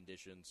want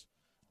conditions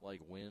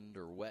like wind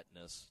or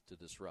wetness to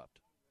disrupt.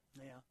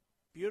 Yeah,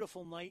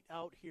 beautiful night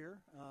out here.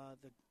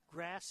 The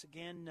grass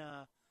again,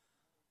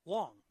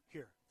 long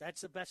here.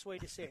 That's the best way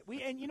to say it.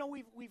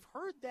 We've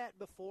heard that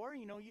before.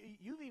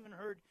 You've even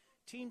heard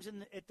teams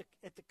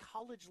at the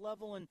college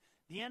level and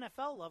the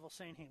NFL level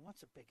saying, "Hey,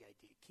 what's a big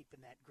idea?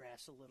 Keeping that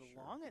grass a little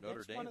long." And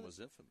Notre Dame was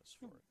infamous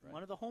for it. Right?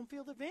 One of the home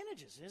field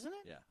advantages, isn't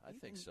it? Yeah, I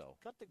think so.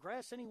 Cut the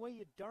grass any way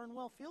you darn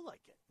well feel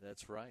like it.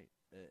 That's right,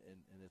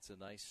 and it's a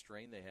nice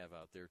strain they have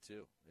out there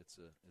too. It's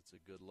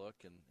a good look,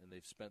 and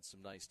they've spent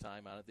some nice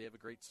time on it. They have a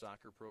great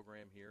soccer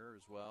program here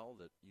as well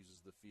that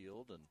uses the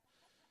field, and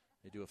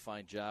they do a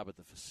fine job at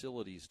the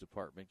facilities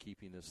department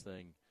keeping this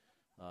thing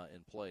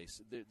in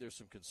place. There's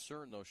some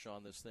concern, though,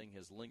 Sean. This thing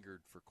has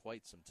lingered for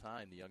quite some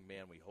time. The young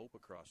man we hope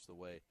across the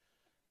way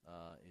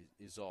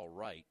is all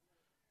right.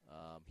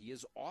 He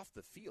is off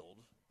the field,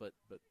 but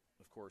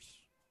of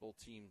course, both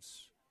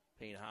teams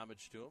paying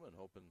homage to him and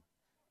hoping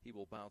he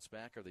will bounce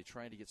back. Are they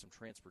trying to get some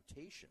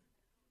transportation?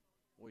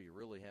 Boy, you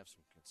really have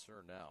some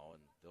concern now,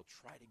 and they'll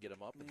try to get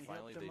him up, and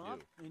finally they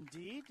do.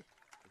 Indeed.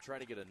 They'll try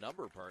to get a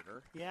number,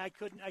 partner. Yeah, I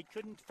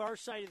couldn't. Far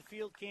side of the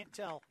field, can't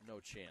tell. No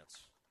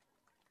chance.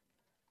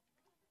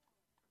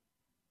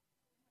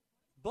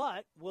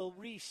 But we'll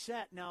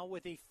reset now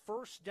with a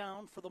first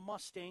down for the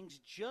Mustangs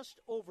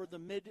just over the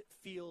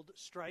midfield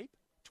stripe.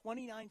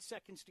 29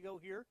 seconds to go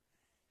here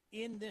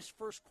in this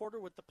first quarter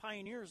with the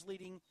Pioneers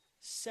leading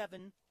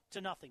 7-0.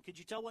 Could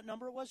you tell what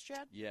number it was,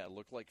 Chad? Yeah, it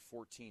looked like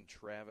 14,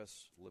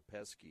 Travis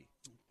Lepesky.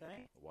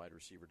 Okay. A wide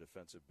receiver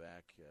defensive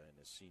back in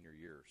his senior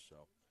year.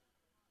 So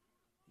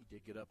he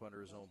did get up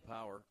under his own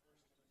power.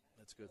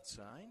 That's a good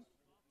sign.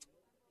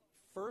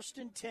 1st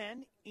and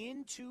 10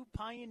 into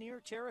Pioneer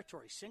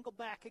territory. Single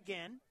back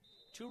again.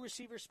 2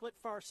 receivers split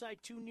far side,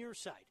 2 near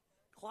side.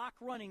 Clock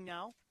running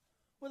now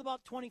with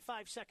about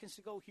 25 seconds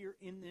to go here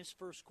in this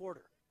first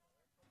quarter.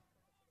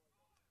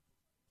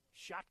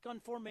 Shotgun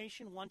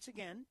formation once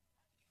again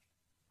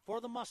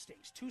for the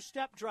Mustangs.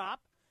 Two-step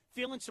drop.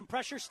 Feeling some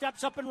pressure,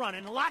 steps up and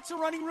running. Lots of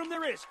running room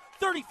there is.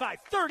 35,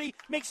 30,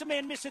 makes a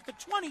man miss at the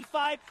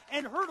 25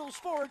 and hurdles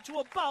forward to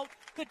about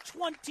the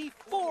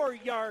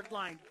 24-yard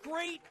line.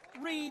 Great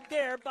read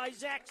there by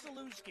Zach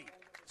Saluski.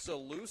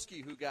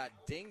 Saluski, who got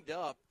dinged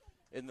up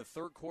in the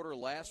third quarter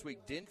last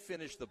week, didn't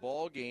finish the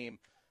ball game.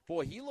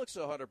 Boy, he looks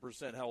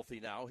 100% healthy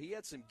now. He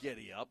had some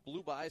giddy up,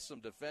 blew by some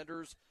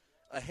defenders.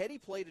 A heady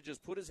play to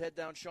just put his head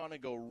down, Sean,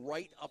 and go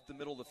right up the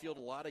middle of the field.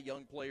 A lot of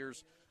young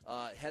players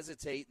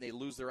hesitate, and they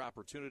lose their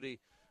opportunity.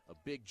 A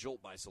big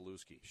jolt by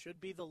Saluski. Should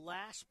be the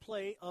last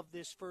play of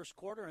this first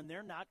quarter, and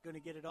they're not going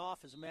to get it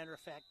off. As a matter of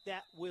fact,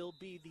 that will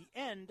be the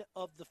end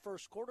of the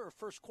first quarter, a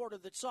first quarter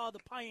that saw the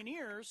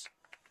Pioneers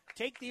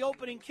take the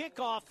opening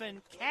kickoff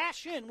and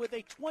cash in with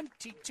a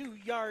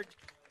 22-yard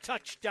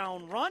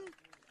touchdown run.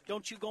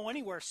 Don't you go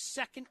anywhere.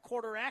 Second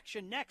quarter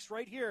action next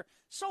right here.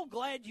 So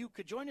glad you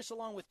could join us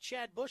along with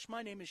Chad Bush.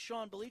 My name is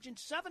Sean Belegian.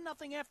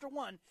 7-0 after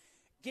 1.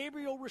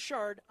 Gabriel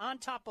Richard on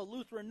top of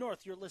Lutheran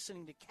North. You're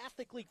listening to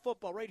Catholic League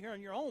football right here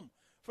on your home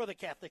for the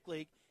Catholic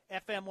League.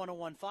 FM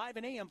 101.5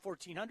 and AM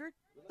 1400,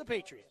 The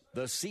Patriot.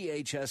 The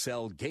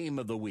CHSL Game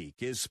of the Week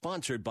is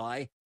sponsored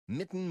by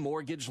Mitten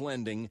Mortgage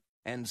Lending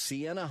and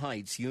Siena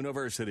Heights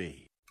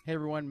University. Hey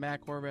everyone,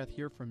 Matt Horvath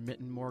here from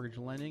Mitten Mortgage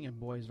Lending and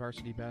boys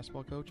varsity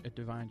basketball coach at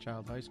Divine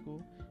Child High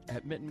School.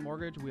 At Mitten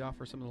Mortgage, we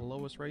offer some of the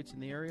lowest rates in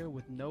the area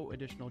with no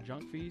additional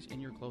junk fees in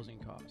your closing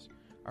costs.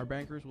 Our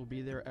bankers will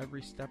be there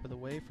every step of the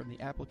way from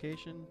the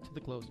application to the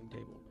closing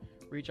table.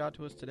 Reach out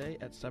to us today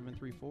at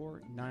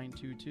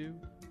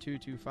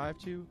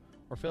 734-922-2252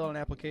 or fill out an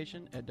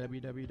application at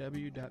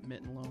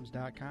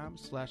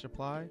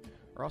www.mittenloans.com/apply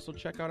or also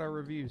check out our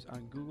reviews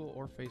on Google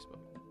or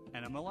Facebook.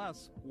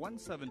 NMLS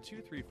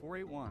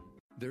 1723481.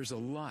 There's a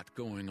lot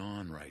going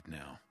on right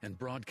now, and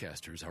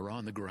broadcasters are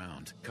on the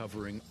ground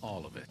covering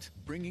all of it,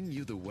 bringing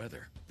you the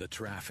weather, the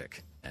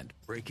traffic, and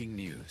breaking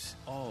news,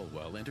 all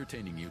while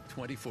entertaining you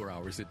 24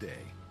 hours a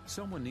day.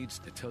 Someone needs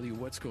to tell you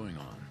what's going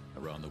on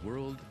around the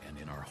world and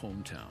in our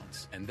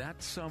hometowns, and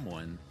that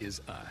someone is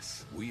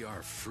us. We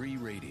are free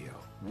radio.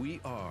 We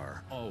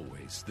are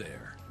always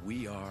there.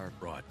 We are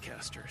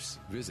broadcasters.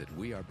 Visit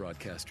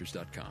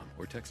wearebroadcasters.com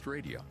or text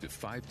radio to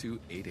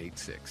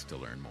 52886 to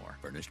learn more.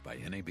 Furnished by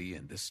NAB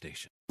and this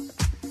station.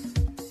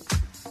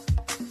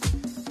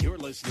 You're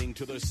listening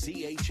to the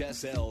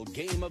CHSL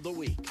Game of the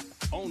Week,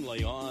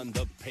 only on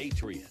The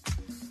Patriot.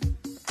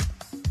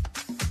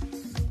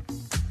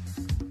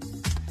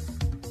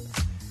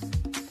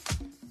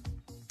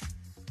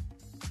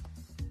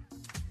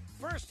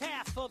 First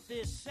half of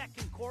this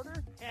second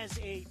quarter has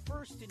a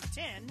 1st and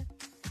 10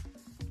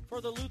 for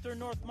the Lutheran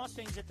North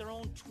Mustangs at their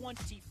own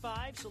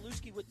 25.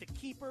 Saluski with the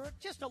keeper,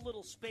 just a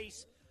little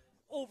space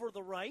over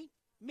the right,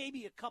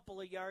 maybe a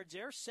couple of yards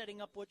there, setting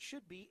up what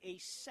should be a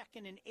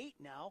 2nd and 8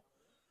 now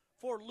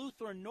for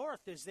Lutheran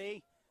North as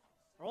they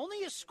are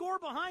only a score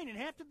behind and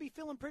have to be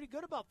feeling pretty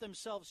good about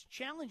themselves,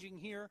 challenging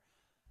here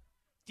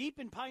deep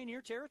in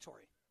Pioneer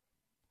territory.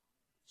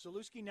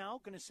 Saluski now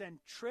going to send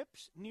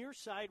trips near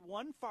side,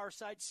 one far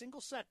side, single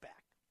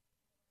setback.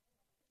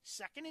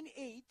 2nd and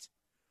 8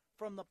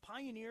 from the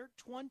Pioneer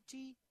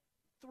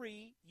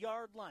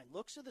 23-yard line.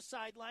 Looks to the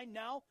sideline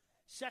now,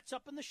 sets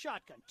up in the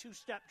shotgun.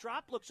 Two-step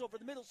drop, looks over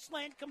the middle,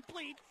 slant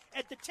complete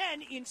at the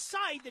 10,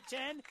 inside the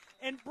 10,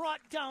 and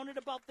brought down at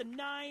about the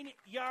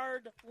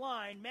 9-yard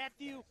line.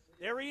 Matthew,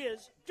 there he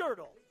is,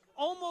 Dirtle,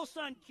 almost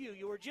on cue.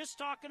 You were just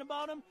talking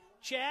about him.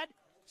 Chad,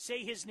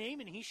 say his name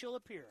and he shall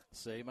appear.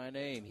 Say my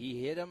name.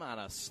 He hit him on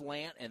a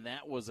slant, and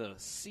that was a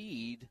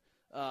seed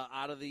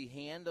out of the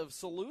hand of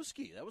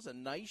Saluski. That was a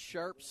nice,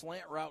 sharp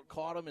slant route,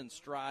 caught him in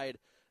stride,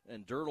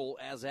 and Dirtle,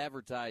 as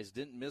advertised,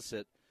 didn't miss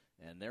it,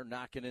 and they're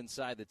knocking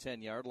inside the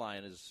 10-yard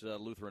line as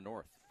Lutheran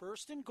North.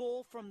 1st and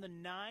goal from the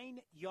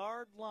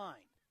 9-yard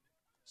line.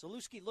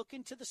 Saluski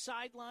looking to the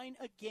sideline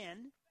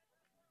again.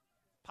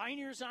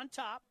 Pioneers on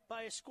top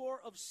by a score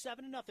of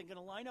 7-0. Going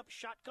to line up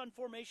shotgun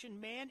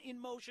formation, man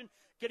in motion.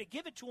 Going to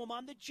give it to him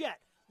on the jet.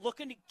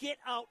 Looking to get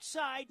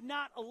outside.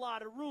 Not a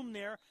lot of room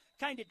there.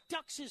 Kind of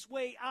ducks his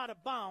way out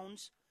of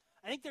bounds.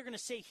 I think they're going to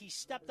say he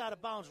stepped out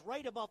of bounds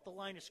right about the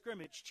line of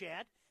scrimmage,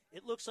 Chad.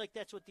 It looks like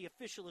that's what the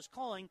official is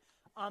calling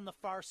on the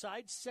far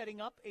side,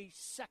 setting up a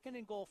 2nd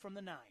and goal from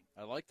the 9.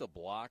 I like the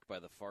block by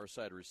the far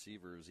side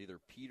receivers, either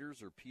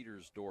Peters or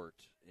Peters Dort,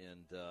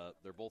 and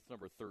they're both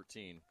number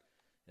 13.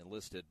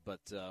 Enlisted,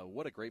 but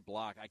what a great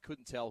block. I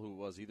couldn't tell who it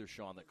was either,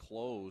 Sean, that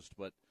closed,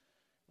 but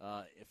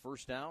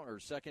first down or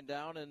second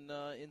down and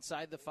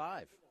inside the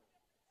 5.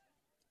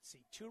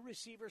 See, 2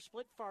 receivers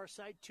split far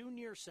side, 2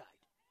 near side.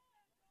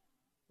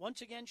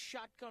 Once again,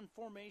 shotgun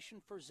formation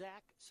for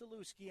Zach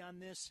Saluski on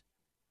this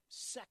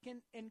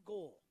 2nd and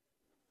goal.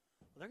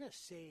 Well, they're going to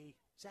say,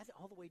 is that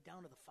all the way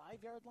down to the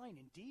 5-yard line?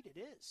 Indeed, it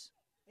is.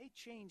 They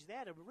changed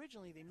that.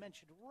 Originally, they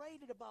mentioned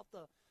right at about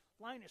the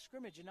line of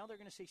scrimmage, and now they're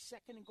going to say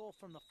 2nd and goal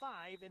from the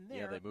 5, and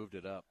they're they moved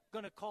it up.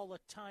 Going to call a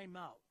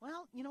timeout.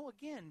 Well,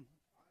 again,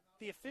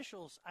 the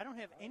officials, I don't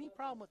have any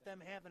problem with them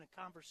having a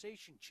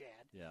conversation,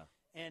 Chad. Yeah.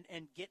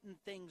 and getting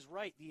things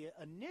right. The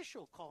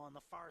initial call on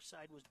the far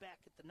side was back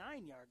at the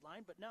 9-yard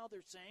line, but now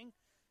they're saying,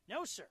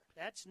 no, sir,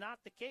 that's not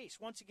the case.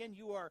 Once again,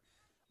 you are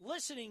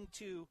listening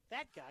to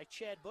that guy,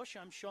 Chad Bush.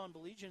 I'm Sean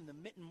Belegian in the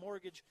Mitten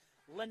Mortgage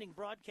Lending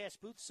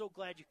Broadcast booth. So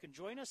glad you can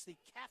join us. The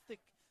Catholic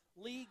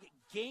League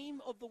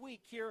Game of the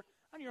Week here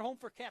on your home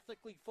for Catholic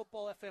League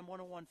football, FM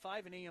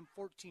 101.5 and AM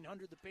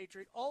 1400, The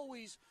Patriot.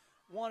 Always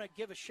want to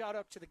give a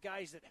shout-out to the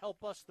guys that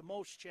help us the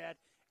most, Chad.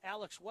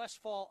 Alex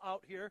Westfall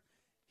out here.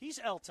 He's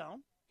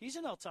L-Town. He's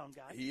an L-Town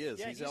guy. He is.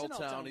 Yeah, he's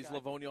L-Town. He's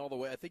Livonia all the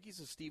way. I think he's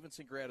a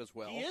Stevenson grad as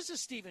well. He is a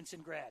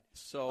Stevenson grad.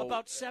 So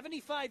about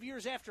 75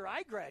 years after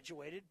I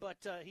graduated, but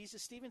he's a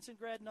Stevenson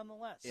grad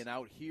nonetheless. And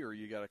out here,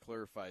 you got to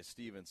clarify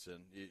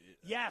Stevenson.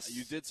 Yes.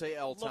 You did say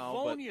L-Town.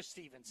 Livonia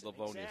Stevenson.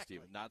 Livonia exactly.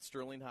 Stevenson. Not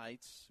Sterling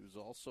Heights, who's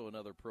also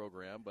another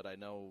program, but I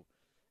know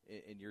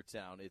in your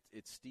town,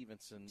 it's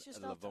Stevenson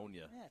and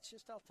Livonia. Yeah, it's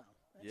just L-Town.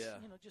 Yeah.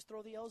 Just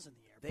throw the L's in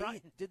the air.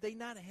 Did they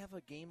not have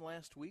a game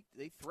last week?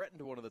 They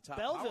threatened one of the top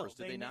Belleville. powers,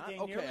 did they not? They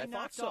okay, nearly I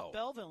knocked thought so. off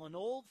Belleville. An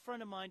old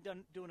friend of mine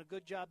doing a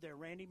good job there,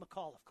 Randy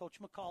McAuliffe. Coach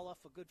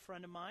McAuliffe, a good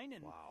friend of mine,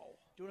 and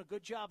doing a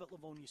good job at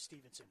Livonia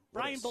Stevenson.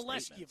 Brian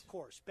Bolesky, of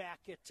course, back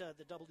at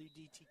the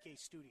WDTK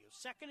studios.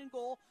 Second and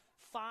goal,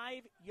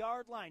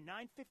 5-yard line.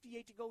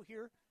 9:58 to go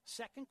here.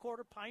 Second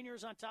quarter,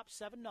 Pioneers on top,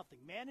 7-0.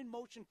 Man in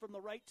motion from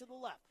the right to the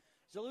left.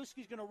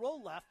 Zalewski's going to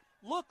roll left,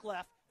 look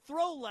left,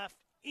 throw left,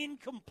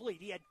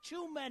 incomplete. He had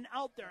two men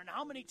out there, and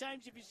how many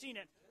times have you seen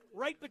it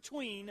right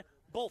between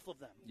both of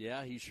them?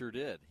 Yeah, he sure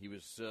did. He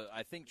was,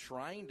 I think,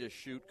 trying to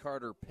shoot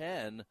Carter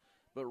Penn,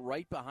 but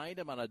right behind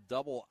him on a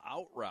double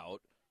out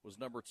route was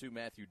number 2,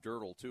 Matthew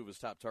Dirtle, 2 of his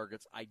top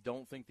targets. I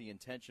don't think the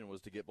intention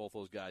was to get both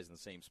those guys in the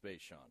same space,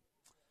 Sean.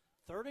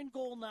 Third and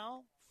goal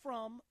now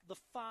from the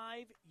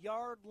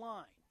 5-yard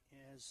line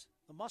as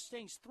the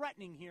Mustangs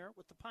threatening here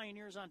with the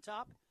Pioneers on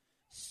top.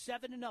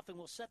 7-0.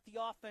 We'll set the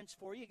offense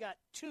for you. You got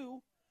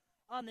 2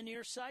 on the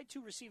near side,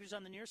 2 receivers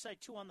on the near side,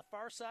 2 on the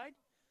far side.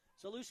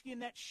 Zalewski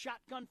in that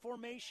shotgun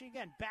formation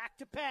again. Back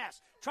to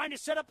pass. Trying to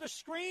set up the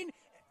screen.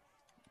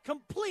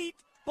 Complete,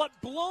 but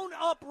blown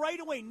up right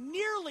away.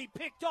 Nearly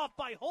picked off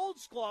by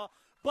Holdsclaw.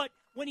 But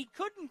when he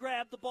couldn't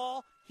grab the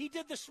ball, he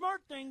did the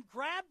smart thing,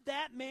 grabbed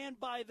that man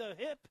by the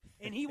hip,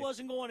 and he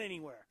wasn't going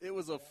anywhere. It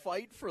was a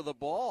fight for the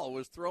ball. It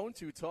was thrown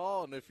too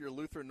tall, and if you're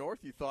Lutheran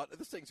North, you thought,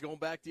 this thing's going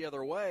back the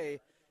other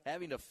way.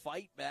 Having to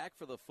fight back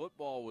for the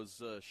football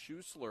was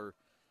Schussler,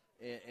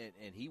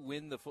 and he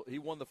won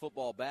the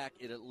football back.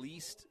 It at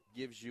least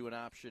gives you an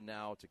option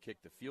now to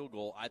kick the field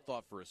goal. I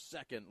thought for a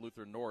second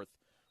Lutheran North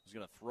was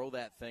going to throw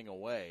that thing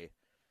away.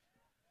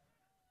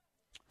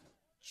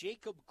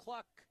 Jacob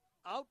Cluck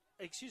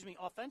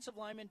offensive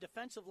lineman,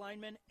 defensive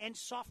lineman, and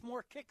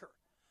sophomore kicker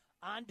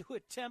on to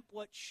attempt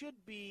what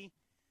should be,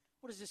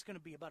 what is this going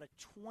to be, about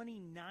a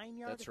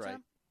 29-yard That's attempt?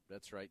 Right.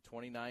 That's right.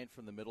 29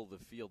 from the middle of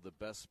the field, the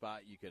best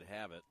spot you could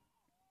have it.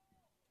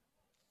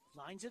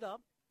 Lines it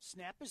up.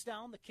 Snap is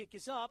down. The kick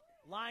is up.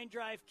 Line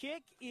drive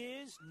kick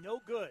is no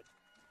good.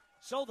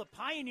 So the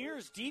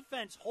Pioneers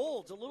defense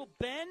holds a little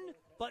bend,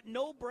 but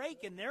no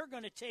break, and they're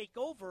going to take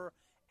over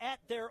at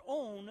their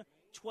own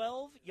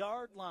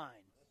 12-yard line.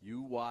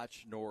 You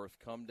watch North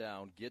come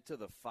down, get to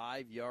the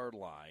 5-yard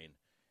line,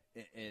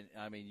 and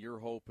I mean, you're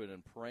hoping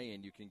and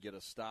praying you can get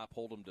a stop,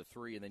 hold them to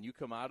 3, and then you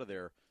come out of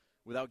there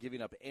without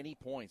giving up any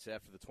points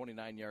after the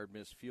 29-yard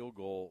missed field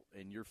goal,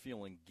 and you're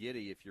feeling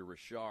giddy if you're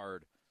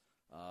Richard.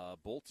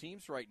 Both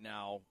teams right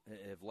now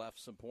have left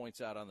some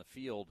points out on the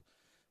field.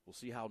 We'll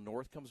see how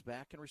North comes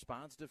back and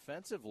responds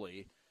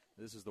defensively.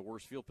 This is the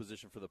worst field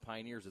position for the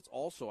Pioneers. It's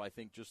also, I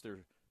think, just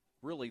their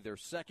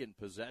second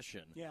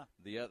possession. Yeah.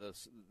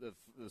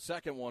 The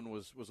second one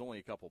was only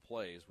a couple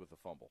plays with the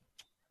fumble.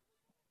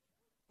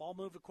 Ball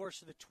moved, of course,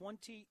 to the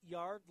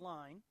 20-yard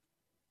line.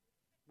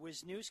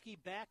 Wisniewski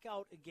back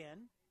out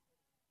again.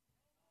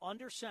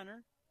 Under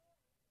center.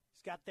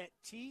 He's got that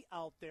T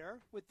out there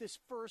with this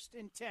 1st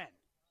and 10.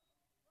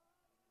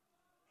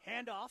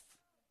 Handoff.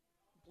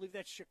 I believe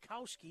that's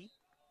Shakowski.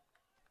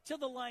 To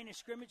the line of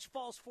scrimmage.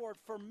 Falls forward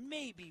for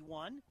maybe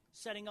one.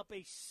 Setting up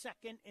a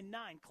 2nd and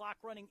 9. Clock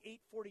running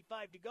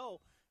 8:45 to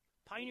go.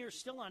 Pioneers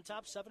still on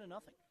top, 7-0.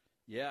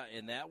 Yeah,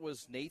 and that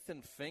was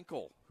Nathan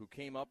Finkel who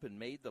came up and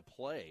made the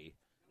play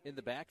in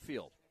the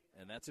backfield.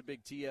 And that's a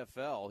big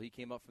TFL. He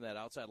came up from that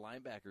outside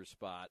linebacker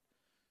spot.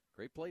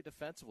 Great play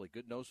defensively,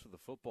 good nose for the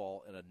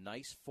football, and a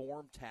nice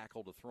form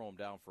tackle to throw him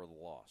down for the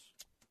loss.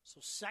 So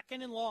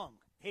 2nd and long.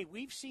 Hey,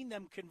 we've seen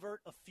them convert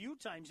a few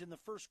times in the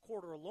first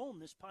quarter alone,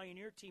 this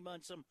Pioneer team,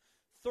 on some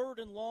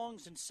 3rd and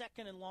longs and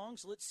 2nd and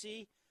longs. Let's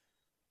see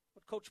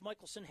what Coach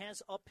Michelson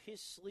has up his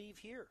sleeve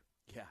here.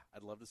 Yeah,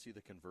 I'd love to see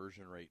the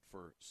conversion rate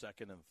for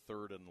 2nd and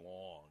 3rd and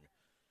long.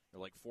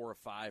 They're like 4 or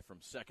 5 from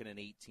 2nd and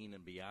 18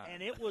 and beyond.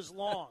 And it was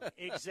long,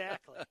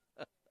 exactly.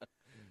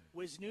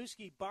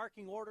 Wisniewski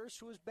barking orders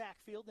to his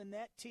backfield in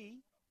that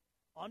T.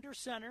 Under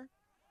center.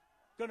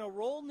 Going to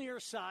roll near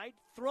side.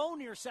 Throw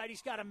near side.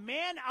 He's got a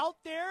man out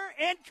there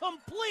and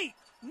complete.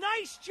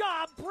 Nice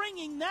job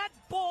bringing that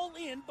ball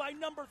in by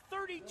number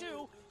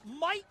 32,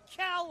 Mike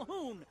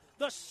Calhoun,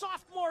 the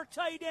sophomore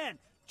tight end.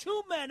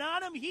 2 men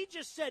on him. He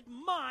just said,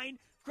 mine,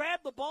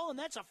 grabbed the ball, and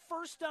that's a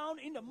first down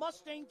into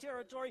Mustang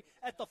territory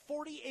at the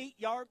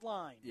 48-yard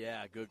line.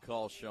 Yeah, good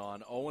call,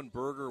 Sean. Owen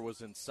Berger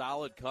was in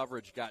solid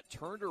coverage, got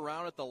turned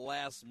around at the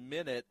last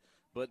minute,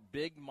 but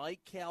big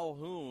Mike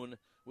Calhoun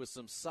with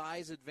some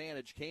size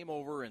advantage came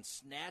over and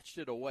snatched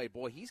it away.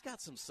 Boy, he's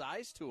got some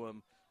size to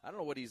him. I don't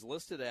know what he's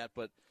listed at,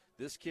 but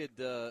this kid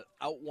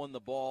outwon the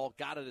ball,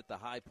 got it at the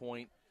high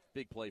point.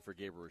 Big play for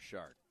Gabriel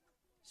Richard.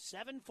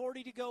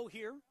 7:40 to go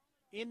here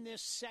in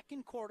this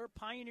second quarter.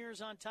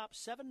 Pioneers on top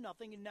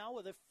 7-0, and now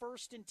with a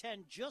 1st and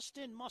 10 just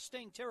in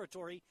Mustang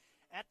territory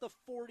at the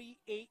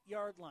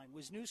 48-yard line.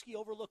 Wisniewski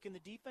overlooking the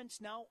defense,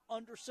 now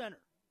under center.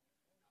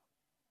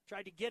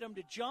 Tried to get him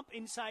to jump,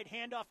 inside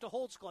handoff to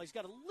Holtzclaw. He's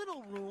got a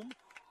little room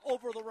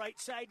over the right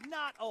side,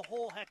 not a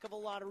whole heck of a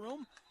lot of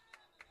room.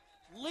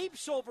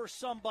 Leaps over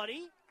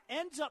somebody,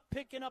 ends up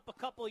picking up a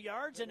couple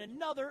yards, and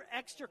another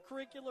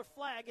extracurricular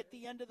flag at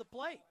the end of the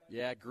play.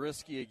 Yeah,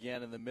 Grisky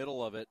again in the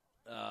middle of it.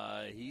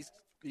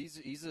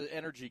 He's an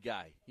energy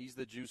guy. He's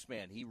the juice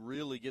man. He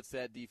really gets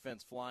that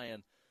defense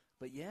flying.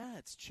 But, yeah,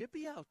 it's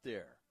chippy out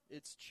there.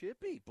 It's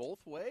chippy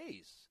both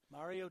ways.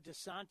 Mario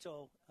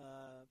DeSanto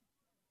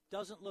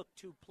doesn't look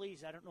too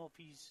pleased. I don't know if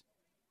he's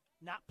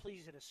not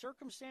pleased at a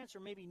circumstance or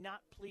maybe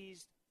not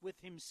pleased with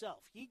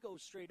himself. He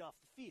goes straight off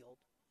the field.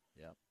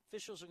 Yeah.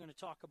 Officials are going to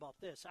talk about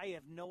this. I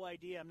have no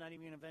idea. I'm not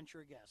even going to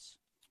venture a guess.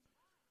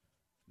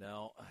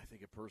 No, I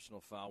think a personal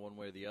foul one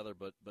way or the other,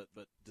 but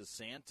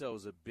DeSanto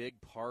is a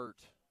big part,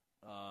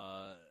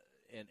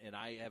 and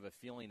I have a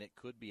feeling it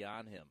could be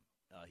on him.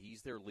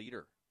 He's their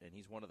leader, and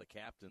he's one of the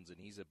captains, and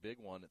he's a big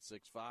one at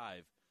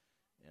 6'5",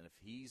 and if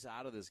he's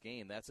out of this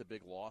game, that's a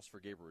big loss for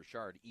Gabriel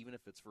Richard, even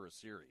if it's for a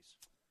series.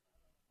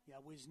 Yeah,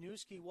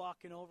 Wisniewski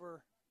walking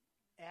over,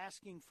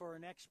 asking for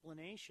an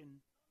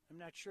explanation. I'm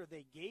not sure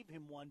they gave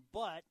him one,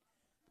 but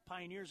the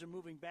Pioneers are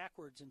moving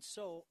backwards, and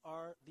so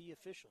are the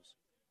officials.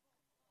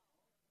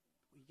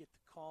 We get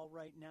the call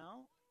right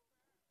now.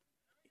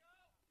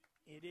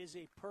 It is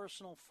a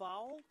personal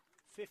foul,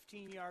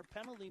 15-yard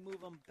penalty, move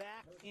them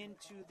back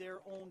into their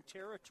own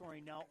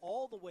territory now,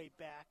 all the way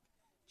back,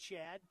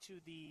 Chad,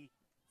 to the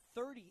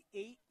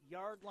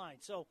 38-yard line.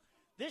 So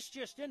this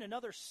just in,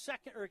 another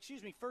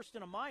first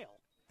and a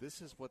mile.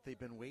 This is what they've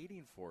been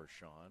waiting for,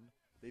 Sean.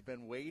 They've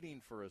been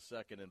waiting for a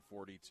 2nd and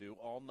 42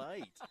 all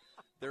night.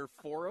 They're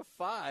 4 of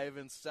 5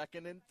 in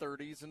 2nd and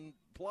 30s and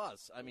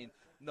plus. I mean,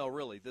 no,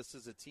 really, this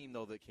is a team,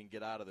 though, that can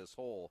get out of this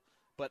hole.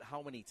 But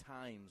how many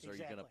times are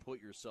you going to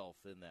put yourself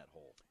in that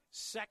hole?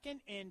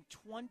 2nd and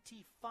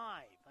 25,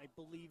 I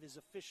believe, is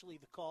officially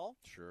the call.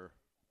 Sure.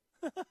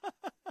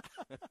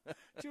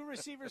 2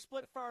 receivers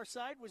split far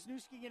side.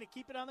 Wisniewski going to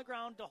keep it on the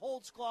ground to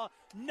Holtzclaw.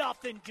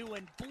 Nothing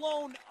doing.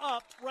 Blown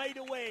up right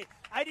away.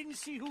 I didn't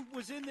see who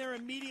was in there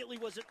immediately.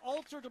 Was it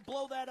Alter to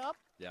blow that up?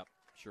 Yep,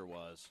 sure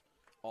was.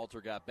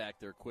 Alter got back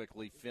there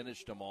quickly,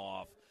 finished him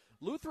off.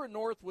 Lutheran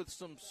North with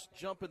some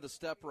jump in the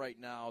step right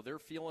now. They're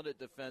feeling it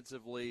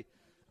defensively.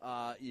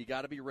 You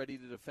got to be ready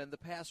to defend the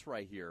pass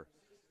right here.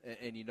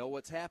 And you know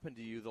what's happened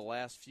to you the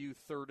last few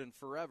 3rd and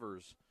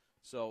forevers.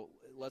 So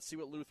let's see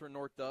what Lutheran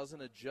North does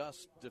and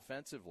adjust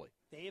defensively.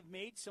 They have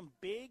made some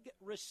big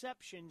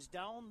receptions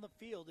down the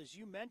field, as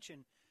you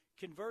mentioned,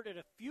 converted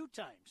a few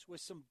times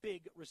with some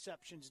big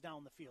receptions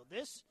down the field.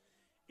 This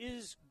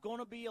is going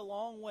to be a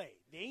long way.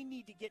 They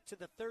need to get to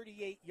the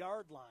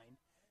 38-yard line.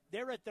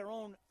 They're at their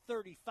own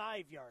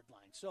 35-yard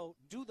line. So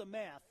do the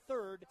math,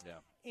 3rd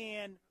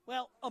and,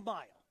 a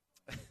mile.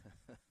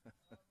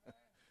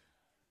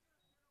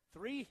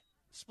 3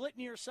 split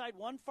near side,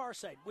 1 far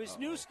side.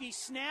 Wisniewski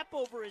snap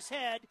over his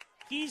head.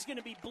 He's going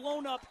to be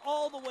blown up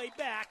all the way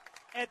back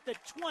at the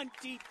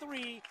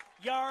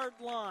 23-yard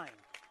line.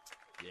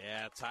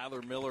 Yeah,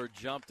 Tyler Miller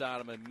jumped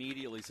on him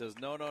immediately, says,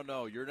 no,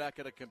 you're not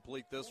going to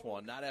complete this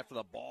one. Not after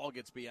the ball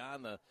gets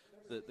beyond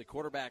the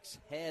quarterback's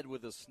head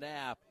with a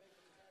snap.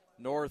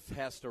 North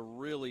has to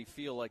really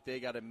feel like they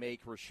got to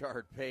make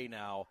Richard pay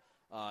now.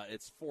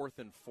 It's 4th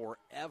and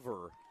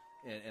forever.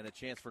 And a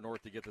chance for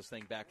North to get this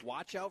thing back.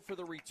 Watch out for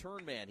the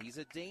return man. He's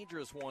a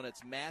dangerous one.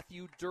 It's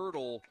Matthew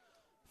Dirtle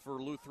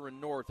for Lutheran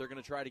North. They're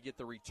going to try to get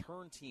the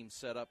return team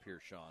set up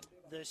here, Sean.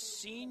 The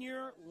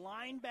senior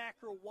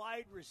linebacker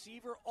wide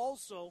receiver,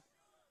 also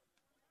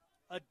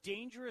a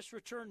dangerous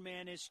return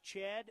man, as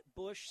Chad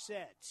Bush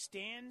said.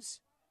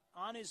 Stands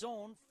on his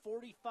own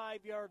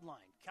 45-yard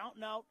line.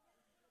 Counting out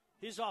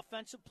his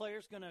offensive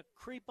players, going to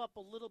creep up a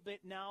little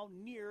bit now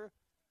near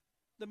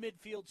the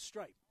midfield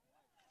stripe.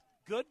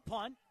 Good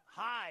punt.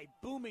 High,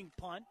 booming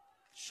punt,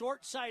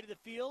 short side of the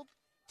field,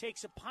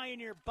 takes a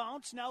Pioneer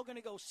bounce, now going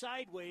to go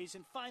sideways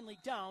and finally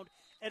down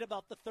at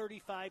about the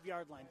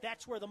 35-yard line.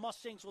 That's where the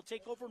Mustangs will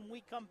take over when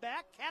we come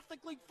back.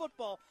 Catholic League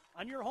football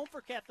on your home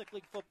for Catholic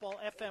League football,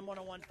 FM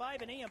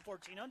 101.5 and AM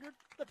 1400,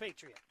 The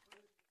Patriot.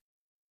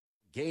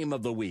 Game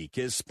of the Week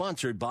is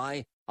sponsored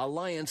by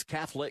Alliance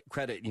Catholic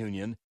Credit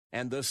Union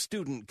and the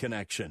Student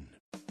Connection.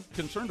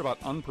 Concerned about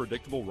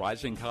unpredictable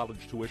rising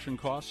college tuition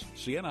costs?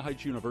 Siena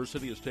Heights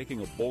University is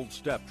taking a bold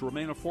step to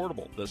remain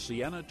affordable. The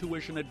Siena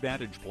Tuition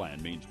Advantage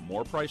Plan means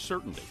more price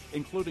certainty,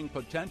 including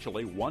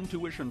potentially one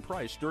tuition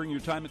price during your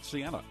time at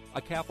Siena.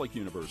 A Catholic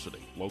university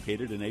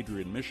located in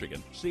Adrian,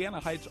 Michigan, Siena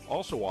Heights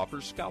also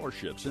offers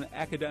scholarships in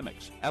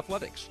academics,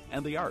 athletics,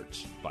 and the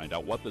arts. Find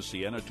out what the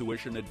Siena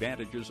Tuition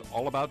Advantage is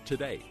all about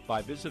today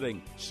by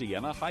visiting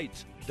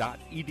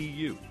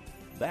sienaheights.edu.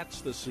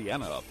 That's the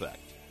Siena Effect.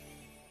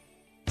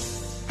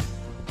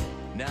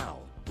 Now,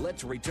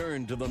 let's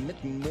return to the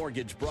Mitten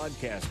Mortgage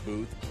broadcast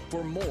booth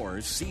for more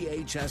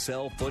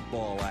CHSL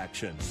football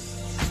action.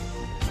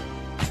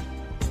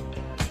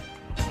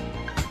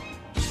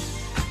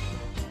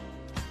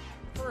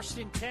 First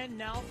and 10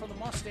 now for the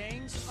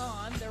Mustangs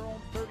on their own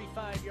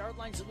 35-yard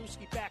line.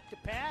 Zalewski back to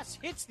pass,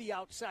 hits the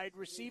outside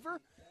receiver,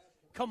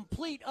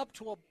 complete up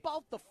to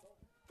about the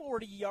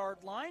 40-yard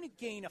line, a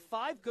gain of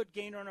 5. Good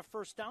gainer on a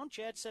first down.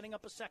 Chad setting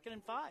up a 2nd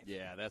and 5.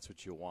 Yeah, that's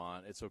what you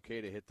want. It's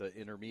okay to hit the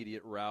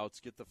intermediate routes,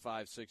 get the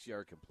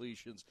 5-6-yard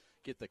completions,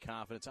 get the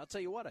confidence. I'll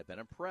tell you what, I've been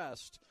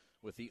impressed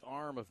with the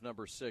arm of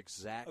number 6,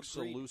 Zach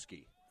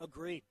Zalewski.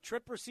 Agreed.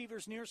 Trip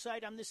receivers near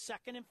side on this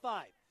 2nd and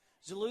 5.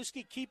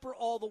 Zalewski, keeper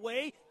all the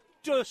way,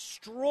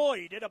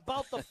 destroyed at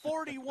about the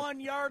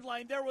 41-yard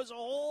line. There was a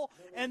hole,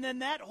 and then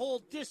that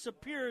hole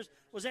disappears.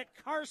 Was that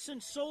Carson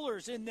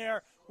Solers in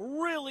there?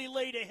 Really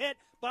late a hit.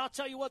 But I'll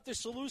tell you what,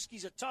 this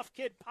Zalewski's a tough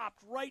kid.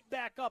 Popped right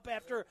back up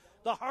after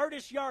the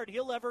hardest yard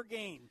he'll ever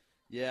gain.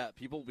 Yeah,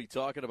 people will be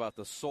talking about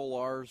the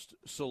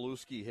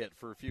Solers-Zalewski hit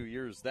for a few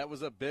years. That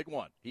was a big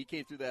one. He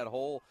came through that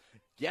hole,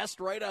 guessed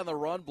right on the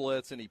run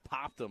blitz, and he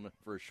popped him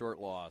for a short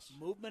loss.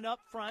 Movement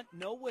up front,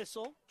 no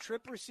whistle.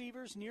 Trip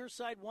receivers near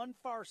side, one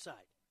far side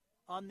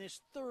on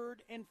this 3rd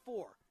and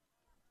 4.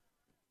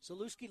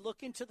 Zalewski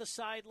looking to the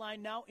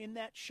sideline now in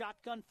that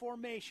shotgun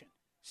formation.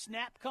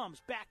 Snap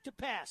comes, back to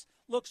pass,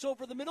 looks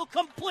over the middle,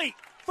 complete.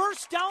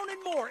 First down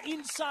and more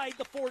inside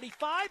the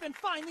 45, and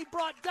finally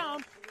brought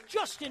down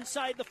just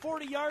inside the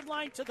 40-yard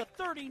line to the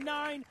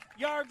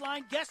 39-yard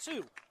line. Guess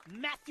who?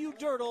 Matthew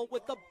Dirtle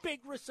with the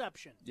big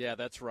reception. Yeah,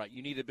 that's right.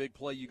 You need a big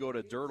play, you go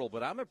to Dirtle.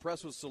 But I'm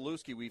impressed with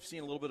Zalewski. We've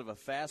seen a little bit of a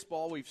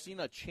fastball. We've seen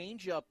a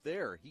change-up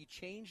there. He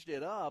changed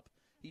it up.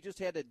 He just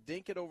had to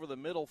dink it over the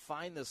middle,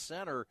 find the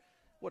center.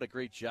 What a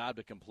great job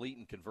to complete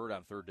and convert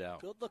on 3rd down.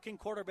 Good-looking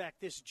quarterback,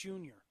 this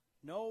junior.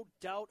 No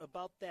doubt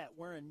about that.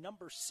 Wearing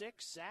number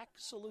 6, Zach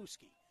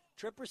Zalewski.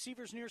 Trip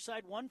receivers near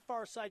side, one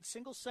far side,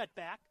 single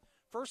setback.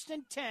 1st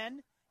and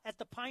 10 at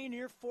the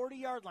Pioneer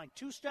 40-yard line.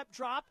 2-step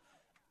drop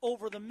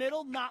over the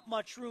middle. Not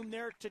much room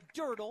there to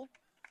Dirtle.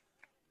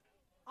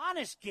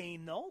 Honest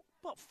gain, though.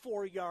 About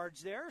 4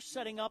 yards there.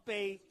 Setting up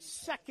a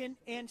 2nd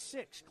and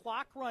 6.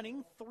 Clock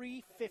running,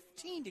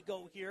 3:15 to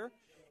go here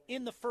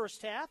in the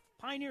first half.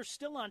 Pioneers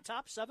still on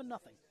top, 7-0.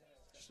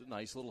 Just a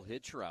nice little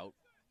hitch route.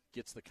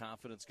 Gets the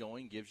confidence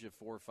going, gives you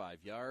 4 or 5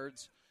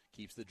 yards,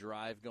 keeps the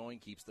drive going,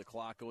 keeps the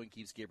clock going,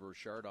 keeps Gabriele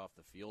Richard off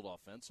the field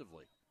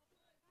offensively.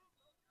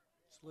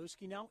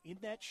 Zalewski now in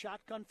that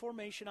shotgun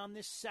formation on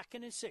this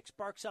 2nd and 6.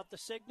 Barks out the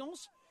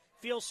signals,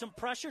 feels some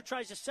pressure,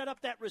 tries to set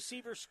up that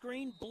receiver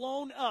screen,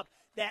 blown up.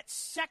 That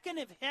second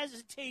of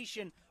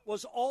hesitation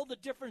was all the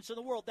difference in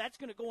the world. That's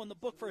going to go in the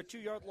book for a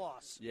 2-yard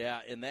loss.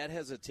 Yeah, and that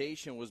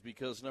hesitation was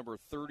because number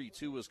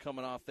 32 was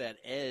coming off that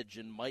edge,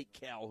 and Mike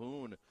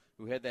Calhoun,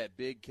 who had that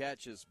big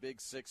catch, his big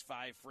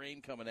 6'5"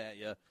 frame coming at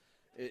you,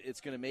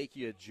 it's going to make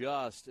you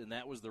adjust, and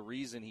that was the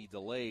reason he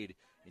delayed,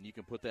 and you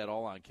can put that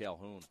all on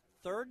Calhoun.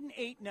 3rd and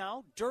 8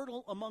 now.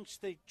 Dirtle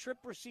amongst the trip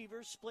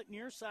receivers, split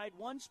near side,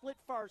 one split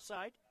far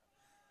side.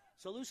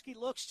 Zalewski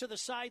looks to the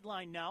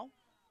sideline now.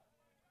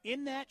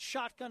 In that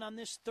shotgun on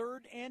this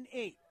 3rd and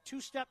 8.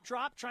 2-step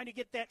drop, trying to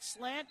get that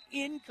slant.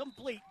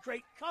 Incomplete.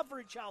 Great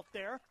coverage out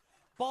there.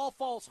 Ball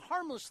falls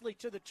harmlessly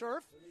to the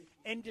turf.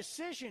 And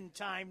decision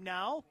time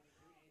now.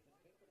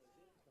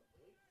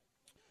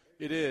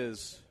 It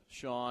is,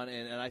 Sean,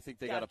 and I think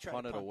they got to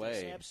punt it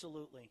away. This,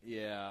 absolutely.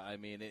 Yeah, I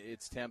mean,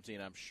 it's tempting,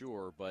 I'm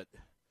sure. But,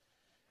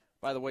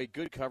 by the way,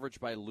 good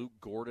coverage by Luke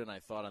Gordon, I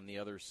thought, on the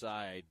other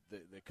side.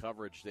 The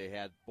coverage, they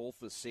had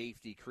both the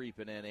safety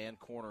creeping in and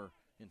corner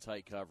in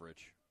tight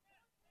coverage.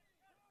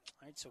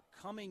 All right, so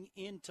coming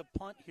in to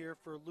punt here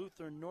for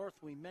Lutheran North,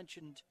 we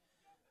mentioned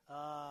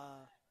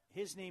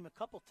his name a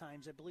couple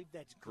times. I believe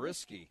that's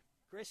Grisky.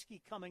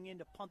 Grisky coming in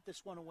to punt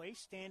this one away,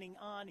 standing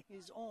on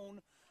his own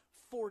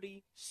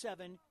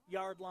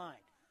 47-yard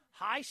line.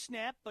 High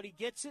snap, but he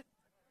gets it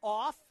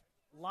off.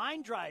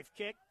 Line drive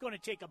kick, going to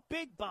take a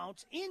big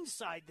bounce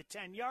inside the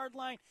 10-yard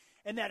line,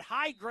 and that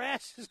high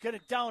grass is going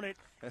to down it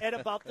at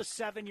about the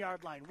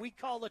 7-yard line. We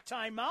call a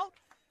timeout.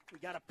 We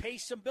got to pay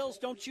some bills.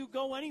 Don't you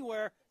go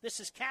anywhere. This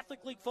is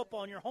Catholic League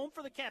football, and you're home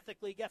for the Catholic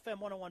League,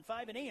 FM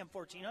 101.5 and AM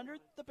 1400,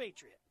 The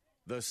Patriot.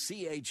 The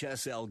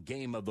CHSL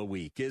Game of the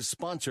Week is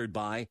sponsored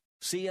by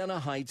Siena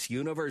Heights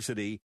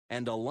University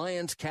and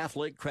Alliance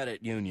Catholic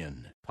Credit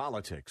Union.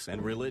 Politics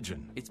and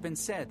religion. It's been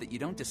said that you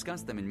don't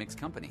discuss them in mixed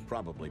company.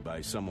 Probably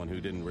by someone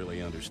who didn't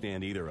really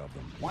understand either of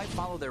them. Why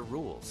follow their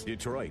rules?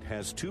 Detroit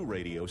has 2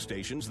 radio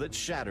stations that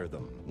shatter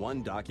them.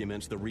 One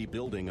documents the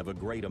rebuilding of a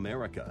great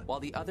America, while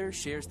the other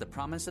shares the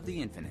promise of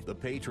the infinite. The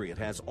Patriot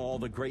has all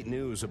the great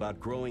news about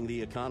growing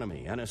the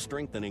economy and a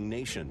strengthening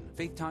nation.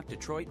 Faith Talk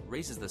Detroit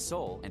raises the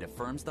soul and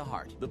affirms the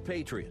heart. The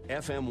Patriot,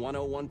 FM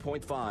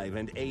 101.5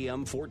 and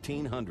AM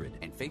 1400.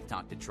 And Faith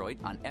Talk Detroit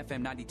on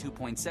FM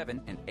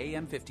 92.7 and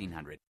AM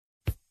 1500.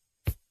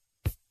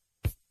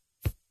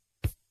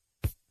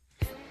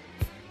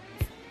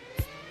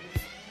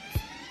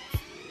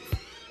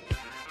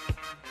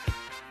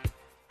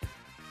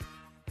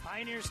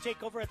 Pioneers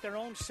take over at their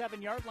own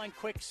 7-yard line.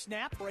 Quick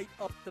snap right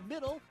up the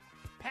middle.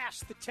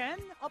 Past the 10,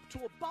 up to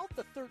about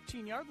the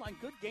 13-yard line.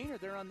 Good gainer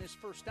there on this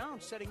first down,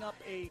 setting up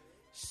a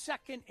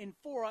 2nd and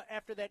 4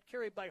 after that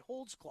carry by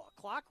Holdsclaw.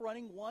 Clock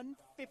running,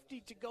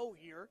 1:50 to go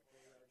here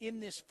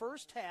in this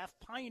first half.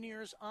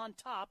 Pioneers on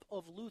top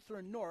of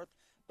Lutheran North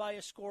by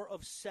a score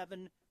of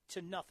 7-0.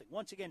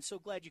 Once again, so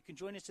glad you can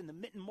join us in the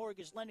Mitten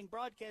Mortgage Lending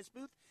broadcast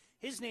booth.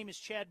 His name is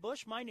Chad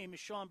Bush. My name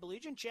is Sean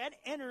Belegian. Chad,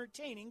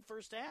 entertaining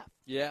first half.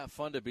 Yeah,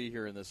 fun to be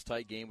here in this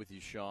tight game with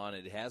you, Sean.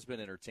 It has been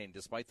entertaining.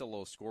 Despite the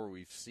low score,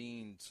 we've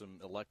seen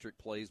some electric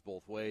plays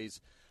both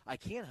ways. I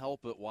can't help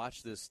but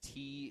watch this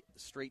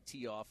straight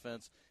T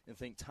offense and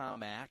think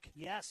Tom Mack.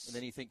 Yes. And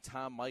then you think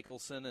Tom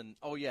Michelson, and,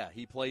 oh, yeah,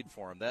 he played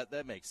for him.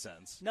 That makes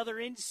sense. Another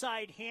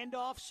inside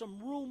handoff, some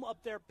room up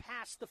there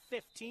past the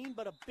 15,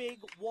 but a big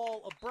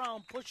wall of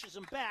Brown pushes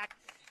him back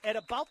at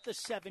about the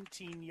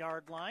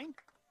 17-yard line.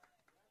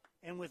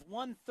 And with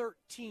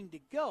 1:13 to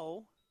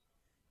go,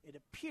 it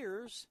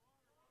appears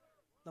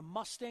the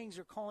Mustangs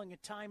are calling a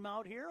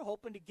timeout here,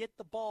 hoping to get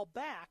the ball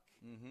back.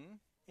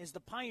 As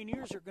the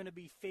Pioneers are going to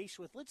be faced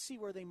with, let's see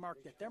where they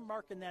marked it. They're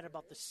marking that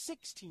about the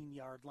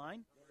 16-yard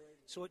line.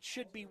 So it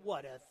should be,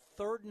 what, a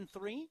 3rd and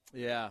 3?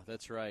 Yeah,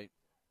 that's right.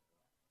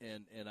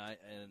 And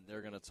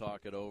they're going to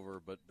talk it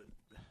over. But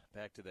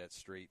back to that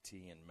straight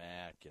T and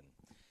Mac,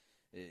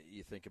 and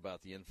you think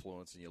about the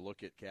influence, and you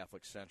look at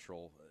Catholic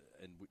Central,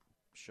 and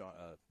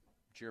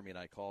Jeremy and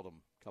I called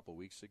them a couple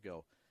weeks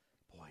ago.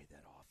 Boy,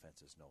 that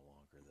offense is no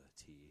longer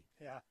the T.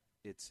 Yeah.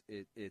 It's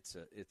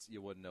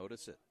you wouldn't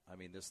notice it. I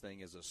mean, this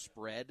thing is a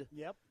spread.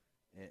 Yep.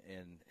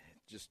 And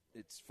just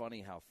it's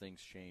funny how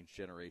things change,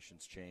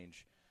 generations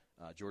change.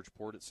 George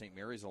Port at St.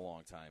 Mary's a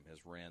long time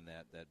has ran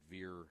that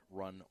veer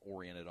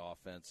run-oriented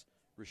offense.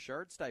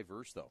 Richard's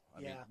diverse, though. I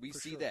mean, we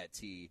see that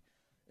T,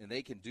 and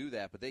they can do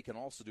that, but they can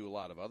also do a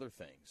lot of other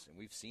things. And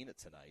we've seen it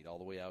tonight all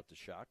the way out to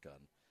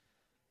shotgun.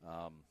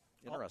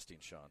 Interesting,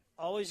 Sean.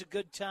 Always a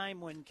good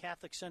time when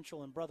Catholic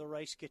Central and Brother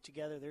Rice get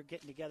together. They're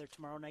getting together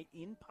tomorrow night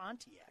in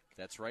Pontiac.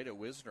 That's right, at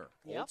Wisner.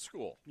 Yep. Old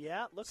school.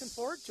 Yeah, looking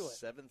forward to it.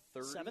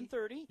 7:30?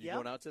 7:30, You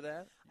going out to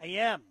that? I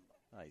am.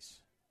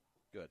 Nice.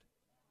 Good.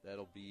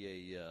 That'll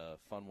be a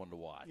fun one to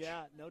watch.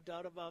 Yeah, no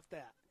doubt about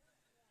that.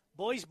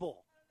 Boys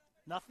Bowl.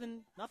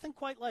 Nothing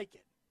quite like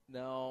it.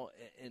 No,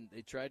 and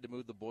they tried to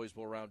move the Boys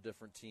Bowl around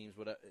different teams.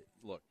 But,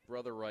 look,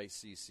 Brother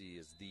Rice CC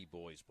is the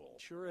Boys Bowl.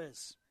 Sure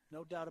is.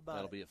 No doubt about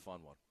That'll it. be a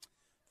fun one.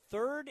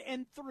 3rd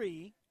and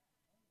 3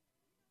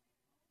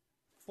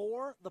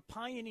 for the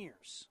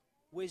Pioneers.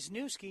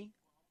 Wisniewski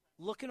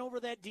looking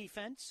over that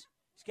defense.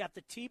 He's got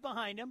the T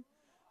behind him.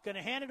 Going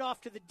to hand it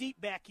off to the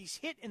deep back. He's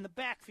hit in the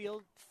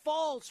backfield.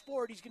 Falls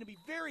forward. He's going to be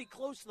very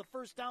close to the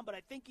first down, but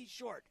I think he's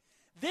short.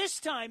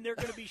 This time they're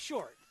going to be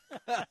short.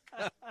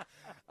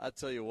 I'll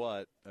tell you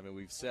what. I mean,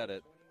 we've said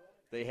it.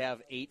 They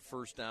have 8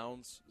 first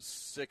downs.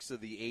 6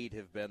 of the 8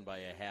 have been by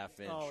a half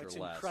inch or less. Oh, it's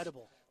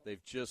incredible.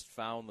 They've just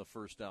found the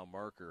first down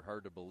marker.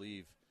 Hard to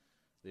believe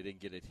they didn't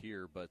get it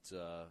here. But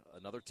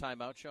another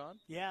timeout, Sean?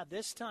 Yeah,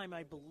 this time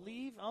I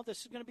believe,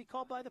 this is going to be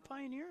called by the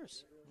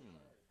Pioneers.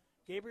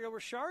 Gabriele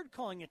Richard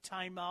calling a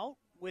timeout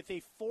with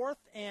a 4th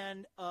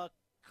and a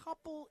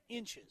couple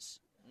inches.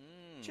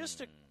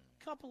 Just a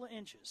couple of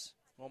inches.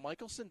 Well,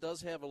 Michelson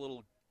does have a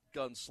little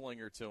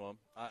gunslinger to him.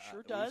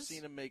 Sure does. We've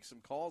seen him make some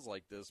calls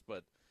like this,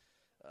 but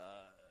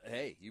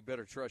hey, you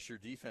better trust your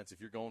defense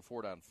if you're going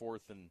for it on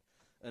 4th and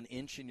an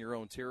inch in your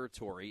own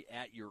territory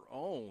at your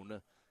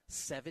own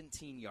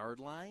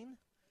 17-yard line.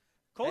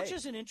 Coach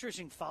is an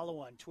interesting follow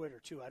on Twitter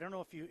too. I don't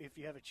know if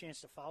you have a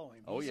chance to follow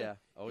him.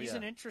 He's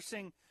an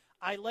interesting.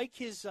 I like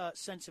his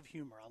sense of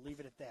humor. I'll leave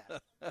it at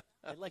that.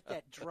 I like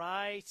that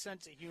dry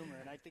sense of humor,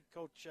 and I think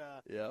Coach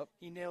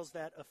he nails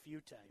that a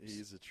few times.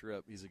 He's a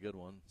trip. He's a good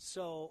one.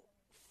 So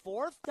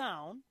 4th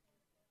down,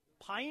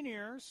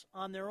 Pioneers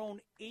on their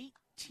own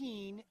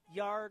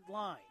 18-yard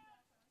line,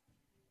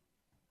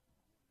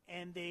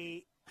 and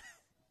they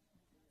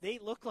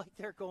look like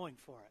they're going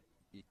for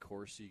it. Of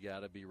course, you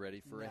got to be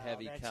ready for a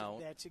heavy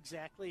count. That's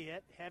exactly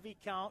it. Heavy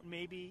count,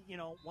 maybe,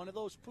 one of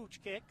those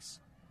pooch kicks.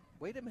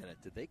 Wait a minute.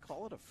 Did they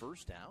call it a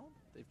first down?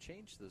 They've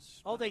changed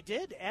this. Oh, they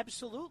did?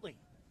 Absolutely.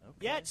 Okay.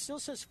 Yeah, it still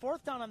says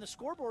 4th down on the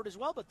scoreboard as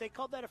well, but they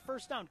called that a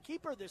first down.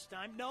 Keeper this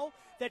time. No,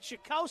 that's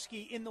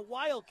Schakowsky in the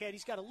Wildcat.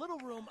 He's got a little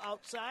room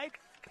outside,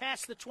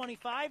 past the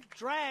 25,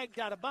 dragged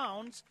out of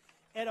bounds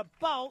at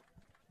about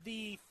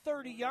the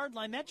 30-yard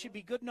line. That should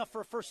be good enough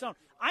for a first down.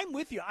 I'm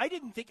with you. I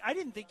didn't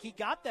think he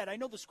got that. I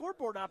know the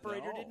scoreboard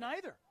operator didn't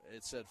either.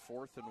 It said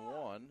 4th and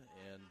 1,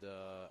 and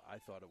I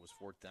thought it was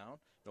 4th down.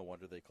 No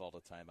wonder they called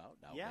a timeout.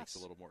 Now it makes a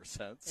little more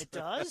sense. It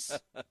does.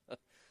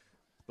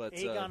 But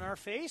egg on our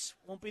face.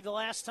 Won't be the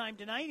last time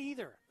tonight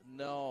either.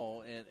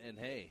 No, and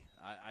hey,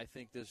 I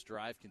think this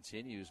drive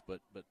continues, but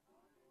the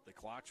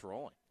clock's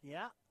rolling.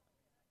 Yeah.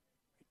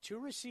 2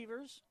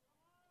 receivers,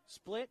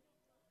 split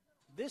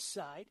this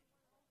side,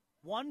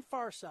 1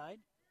 far side.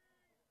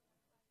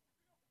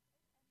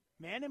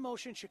 Man in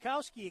motion,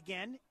 Tchaikovsky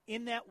again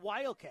in that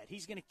Wildcat.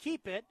 He's going to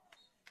keep it,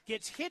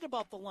 gets hit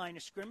about the line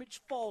of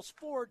scrimmage, falls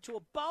forward to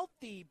about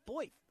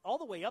all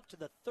the way up to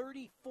the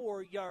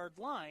 34-yard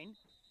line.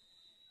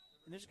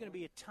 And there's going to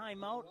be a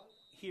timeout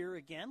here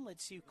again.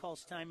 Let's see who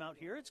calls timeout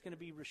here. It's going to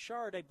be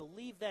Richard. I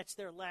believe that's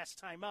their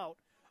last timeout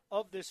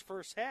of this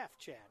first half,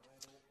 Chad.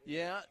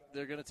 Yeah,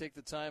 they're going to take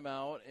the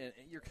timeout, and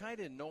you're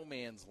kind of in no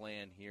man's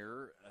land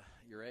here.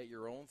 You're at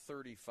your own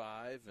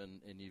 35,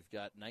 and you've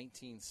got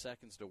 19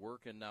 seconds to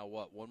work, and now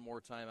what, one more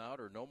timeout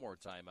or no more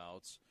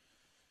timeouts?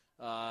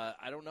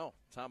 I don't know.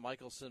 Tom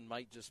Michelson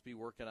might just be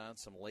working on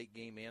some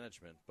late-game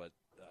management, but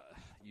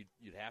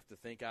you'd have to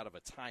think out of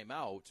a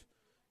timeout,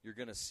 you're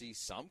going to see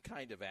some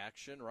kind of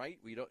action, right?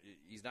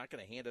 He's not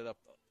going to hand it up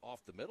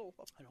off the middle.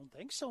 I don't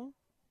think so.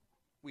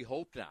 We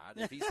hope not.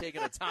 If he's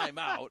taking a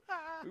timeout,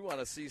 we want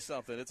to see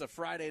something. It's a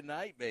Friday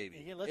night,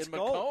 baby. Yeah, let's in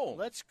go. Macomb.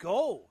 Let's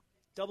go.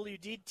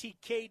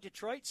 WDTK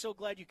Detroit. So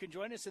glad you can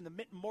join us in the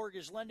Mitten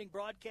Mortgage Lending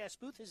broadcast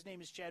booth. His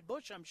name is Chad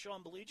Bush. I'm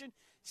Sean Belegian.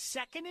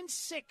 2nd and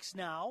 6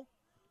 now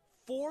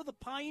for the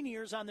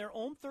Pioneers on their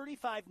own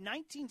 35.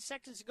 19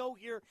 seconds to go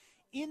here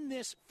in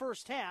this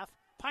first half.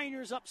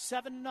 Pioneers up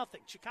 7-0.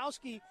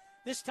 Tchaikovsky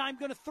this time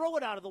going to throw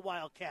it out of the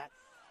Wildcat.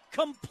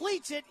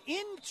 Completes it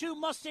into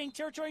Mustang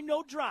territory.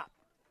 No drop.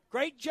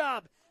 Great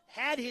job.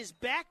 Had his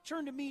back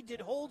turned to me, did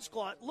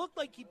Holdsclaw. It looked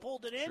like he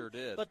pulled it in. Sure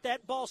did. But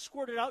that ball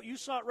squirted out. You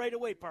saw it right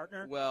away,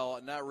 partner. Well,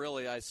 not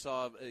really. I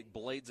saw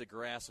blades of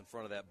grass in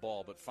front of that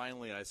ball, but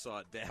finally I saw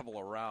it dabble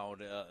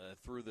around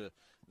through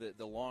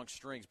the long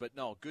strings. But,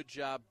 no, good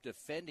job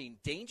defending.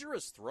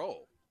 Dangerous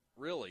throw,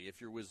 really, if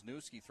you're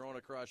Wisniewski throwing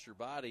across your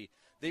body.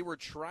 They were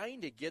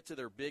trying to get to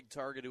their big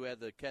target who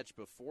had the catch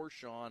before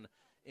Sean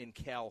in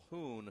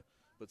Calhoun,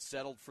 but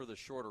settled for the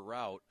shorter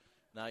route.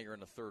 Now you're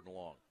in a 3rd and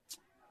long.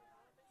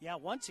 Yeah,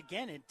 once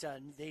again,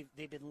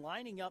 they've been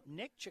lining up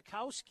Nick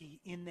Tchaikovsky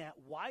in that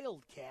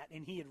Wildcat,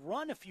 and he had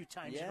run a few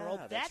times in a row.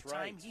 That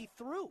time he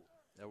threw.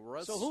 That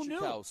was so who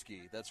Tchaikovsky.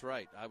 Knew? That's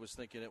right. I was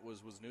thinking it was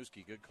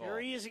Wisniewski. Good call. Here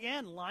he is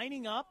again,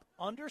 lining up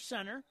under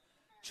center.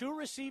 2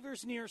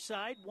 receivers near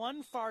side,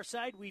 1 far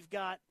side. We've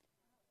got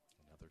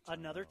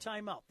another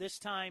timeout. This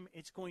time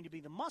it's going to be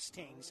the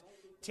Mustangs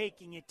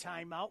taking a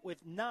timeout with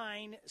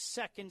 9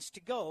 seconds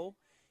to go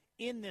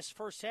in this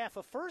first half.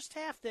 A first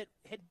half that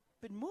had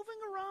been moving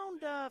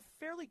around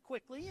fairly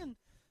quickly, and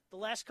the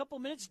last couple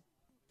of minutes,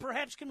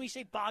 perhaps, can we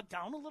say, bogged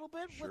down a little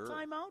bit with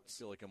timeouts? I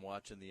feel like I'm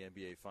watching the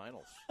NBA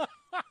Finals.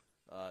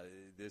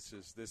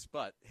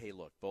 But, hey,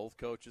 look, both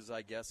coaches,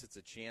 I guess it's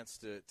a chance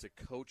to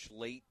coach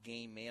late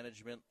game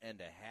management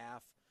and a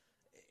half.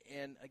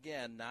 And,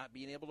 again, not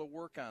being able to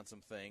work on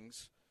some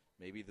things.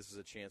 Maybe this is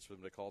a chance for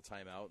them to call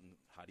timeout, and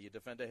how do you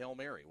defend a Hail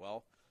Mary?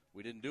 Well,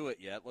 we didn't do it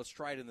yet. Let's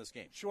try it in this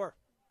game. Sure.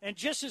 And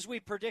just as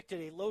we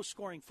predicted, a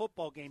low-scoring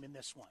football game in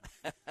this one.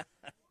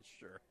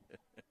 Sure.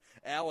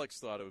 Alex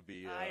thought it would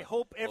be I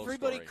hope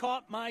everybody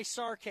caught my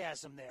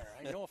sarcasm there.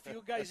 I know a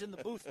few guys in the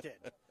booth did.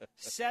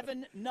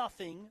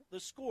 7-0, the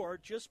score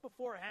just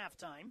before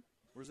halftime.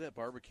 Where's that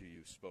barbecue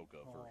you spoke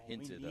of or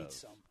hinted of? We need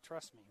some.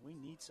 Trust me, we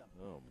need some.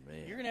 Oh,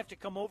 man. You're going to have to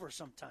come over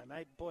sometime.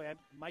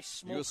 My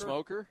smoker. You a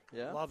smoker?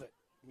 Yeah. Love it.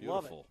 Beautiful.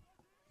 Love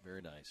it.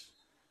 Very nice.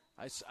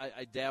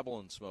 I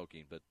dabble in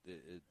smoking, but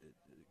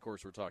of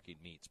course we're talking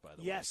meats, by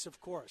the way. Yes, of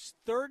course.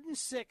 3rd and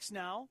 6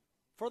 now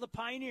for the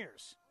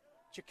Pioneers.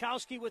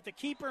 Tchaikovsky with the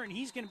keeper, and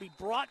he's going to be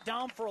brought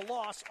down for a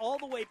loss all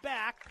the way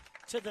back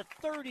to the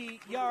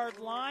 30-yard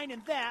line,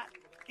 and that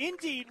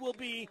indeed will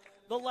be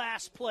the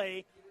last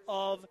play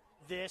of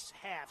this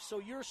half. So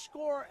your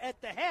score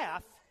at the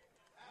half,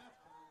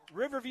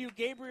 Riverview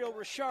Gabriel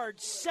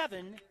Richard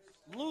 7,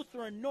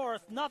 Lutheran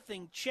North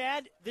 0.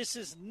 Chad, this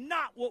is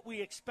not what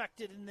we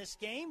expected in this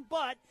game,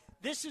 but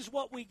this is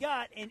what we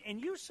got. And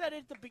you said it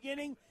at the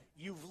beginning,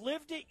 you've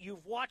lived it,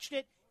 you've watched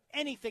it.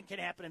 Anything can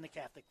happen in the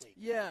Catholic League.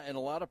 Yeah, and a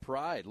lot of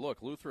pride.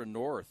 Look, Lutheran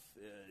North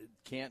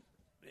can't,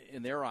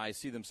 in their eyes,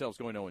 see themselves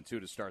going 0-2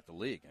 to start the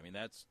league. I mean,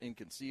 that's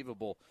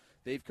inconceivable.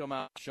 They've come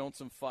out, shown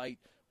some fight.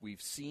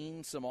 We've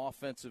seen some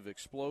offensive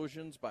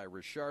explosions by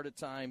Richard at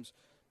times.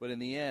 But in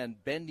the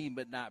end, bending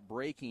but not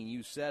breaking,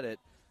 you said it,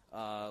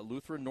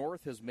 Lutheran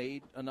North has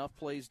made enough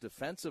plays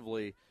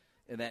defensively.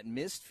 And that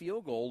missed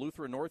field goal,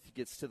 Lutheran North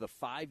gets to the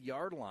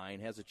 5-yard line,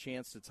 has a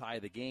chance to tie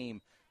the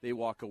game. They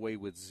walk away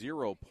with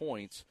 0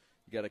 points.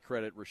 You got to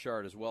credit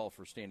Richard as well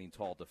for standing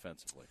tall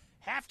defensively.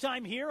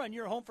 Halftime here on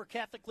your home for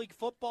Catholic League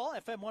football,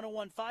 FM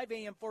 101.5,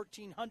 AM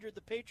 1400,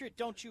 The Patriot.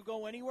 Don't you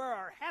go anywhere.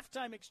 Our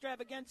halftime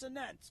extravaganza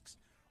next,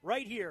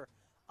 right here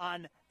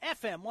on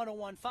FM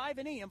 101.5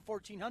 and AM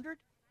 1400,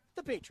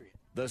 The Patriot.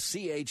 The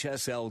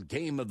CHSL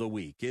Game of the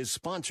Week is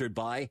sponsored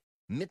by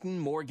Mitten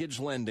Mortgage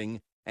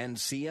Lending and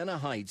Siena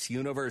Heights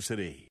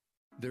University.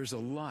 There's a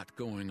lot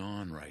going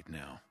on right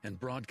now, and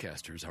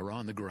broadcasters are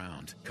on the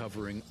ground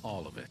covering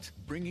all of it,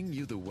 bringing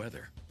you the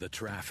weather, the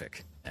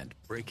traffic, and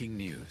breaking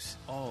news,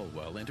 all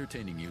while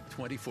entertaining you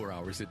 24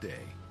 hours a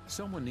day.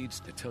 Someone needs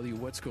to tell you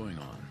what's going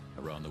on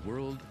around the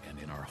world and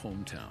in our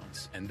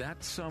hometowns. And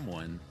that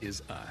someone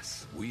is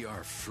us. We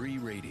are free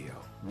radio.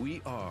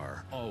 We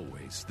are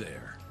always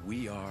there.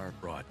 We are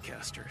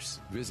broadcasters.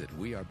 Visit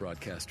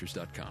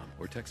wearebroadcasters.com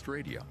or text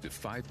radio to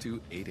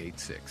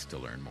 52886 to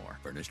learn more.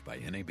 Furnished by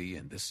NAB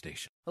and this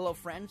station. Hello,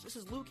 friends. This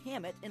is Luke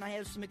Hammett, and I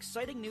have some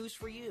exciting news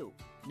for you.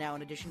 Now,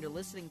 in addition to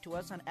listening to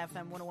us on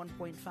FM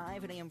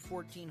 101.5 and AM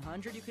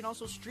 1400, you can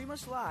also stream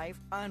us live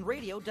on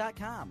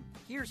radio.com.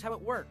 Here's how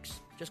it works.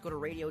 Just go to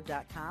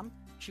radio.com,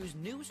 choose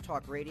News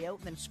Talk Radio,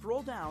 then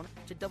scroll down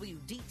to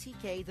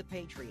WDTK The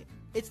Patriot.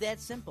 It's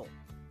that simple.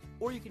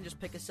 Or you can just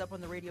pick us up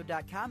on the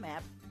radio.com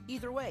app.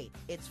 Either way,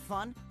 it's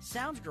fun,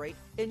 sounds great,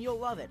 and you'll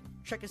love it.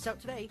 Check us out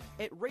today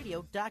at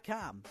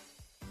radio.com.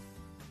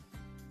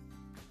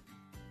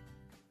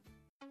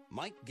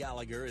 Mike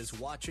Gallagher is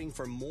watching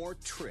for more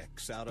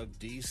tricks out of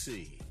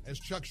D.C. As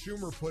Chuck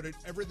Schumer put it,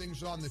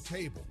 everything's on the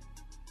table.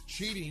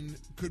 Cheating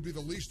could be the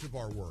least of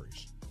our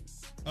worries.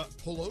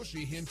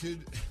 Pelosi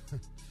hinted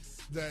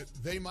that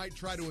they might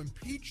try to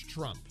impeach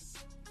Trump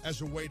as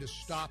a way to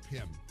stop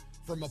him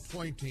from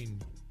appointing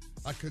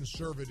a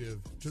conservative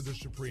to the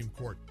Supreme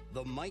Court.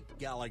 The Mike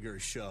Gallagher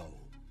Show,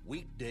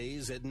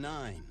 weekdays at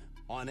 9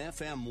 on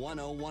FM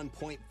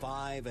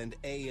 101.5 and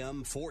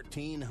AM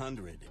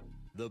 1400.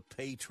 The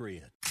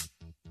Patriot.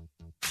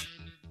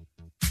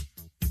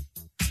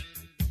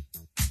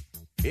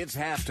 It's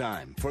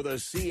halftime for the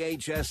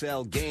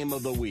CHSL Game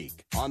of the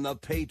Week on The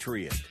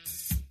Patriot.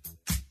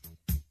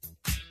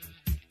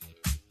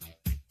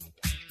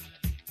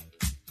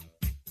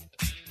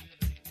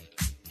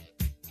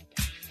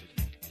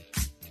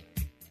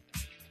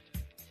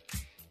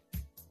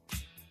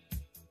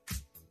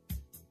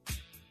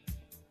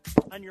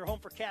 On your home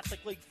for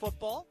Catholic League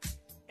football,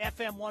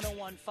 FM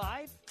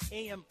 101.5,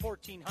 AM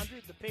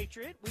 1400, The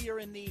Patriot. We are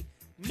in the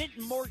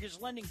Mitten Mortgage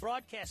Lending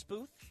broadcast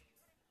booth.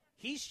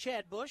 He's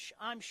Chad Bush.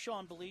 I'm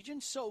Sean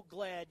Belegian. So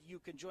glad you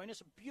can join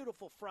us. A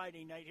beautiful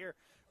Friday night here.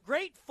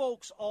 Great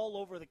folks all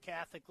over the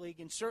Catholic League,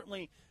 and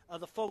certainly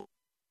the folks.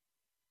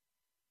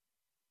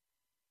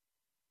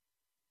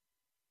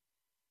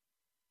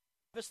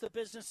 The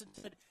business and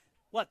said,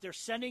 what, they're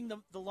sending the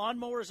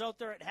lawnmowers out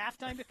there at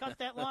halftime to cut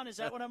that lawn? Is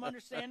that what I'm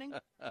understanding?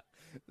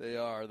 They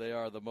are.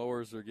 The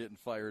mowers are getting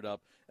fired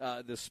up.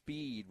 The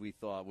speed, we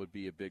thought, would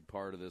be a big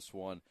part of this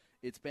one.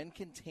 It's been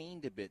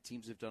contained a bit.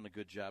 Teams have done a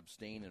good job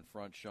staying in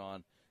front,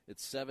 Sean.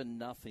 It's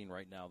 7-0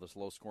 right now, this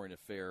low-scoring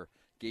affair.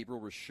 Gabriel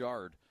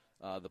Richard,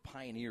 the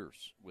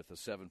Pioneers, with a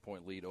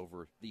 7-point lead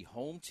over the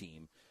home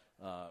team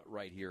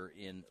right here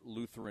in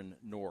Lutheran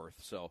North.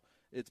 So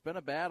it's been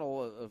a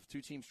battle of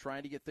two teams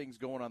trying to get things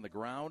going on the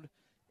ground.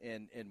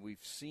 And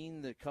we've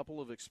seen a couple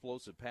of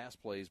explosive pass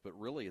plays, but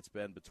really it's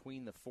been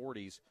between the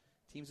 40s.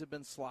 Teams have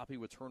been sloppy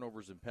with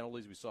turnovers and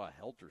penalties. We saw a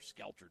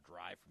helter-skelter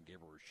drive from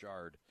Gabriel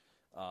Richard,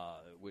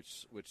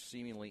 which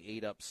seemingly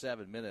ate up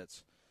 7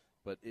 minutes.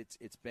 But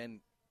it's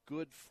been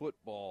good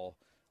football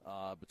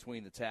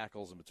between the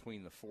tackles and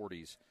between the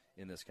 40s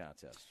in this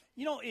contest.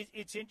 You know,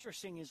 it's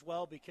interesting as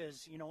well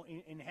because, you know,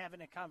 in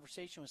having a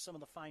conversation with some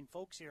of the fine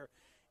folks here,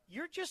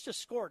 you're just a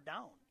score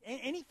down.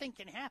 Anything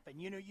can happen.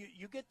 You know,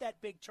 you get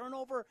that big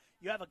turnover,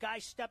 you have a guy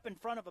step in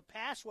front of a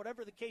pass,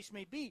 whatever the case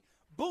may be,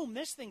 boom,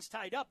 this thing's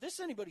tied up. This is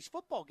anybody's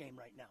football game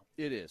right now.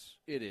 It is.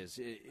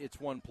 It's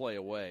one play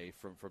away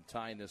from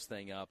tying this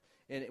thing up,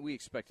 and we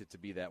expect it to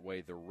be that way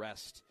the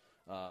rest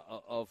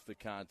of the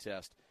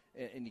contest.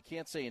 And you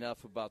can't say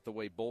enough about the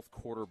way both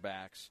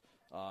quarterbacks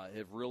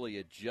have really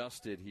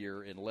adjusted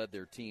here and led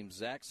their team.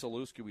 Zach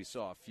Saluski, we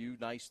saw a few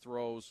nice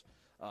throws.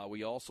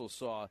 We also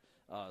saw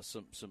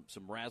some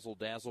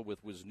razzle-dazzle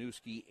with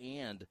Wisniewski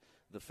and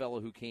the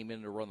fellow who came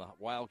in to run the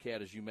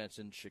Wildcat, as you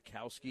mentioned,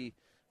 Schakowski.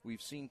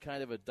 We've seen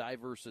kind of a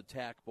diverse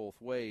attack both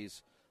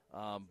ways,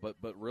 but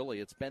really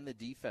it's been the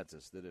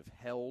defenses that have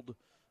held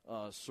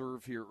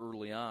serve here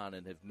early on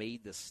and have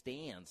made the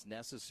stands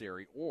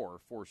necessary or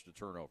forced a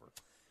turnover.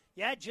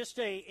 Yeah, just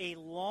a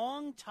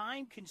long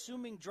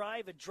time-consuming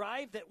drive, a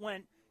drive that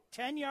went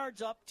 10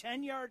 yards up,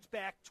 10 yards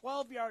back,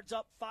 12 yards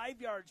up, 5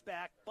 yards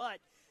back, but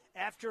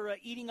after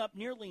eating up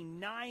nearly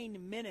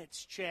 9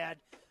 minutes, Chad,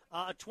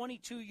 a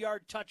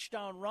 22-yard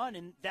touchdown run,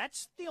 and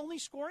that's the only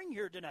scoring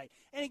here tonight.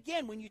 And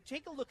again, when you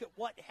take a look at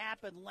what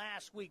happened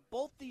last week,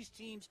 both these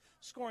teams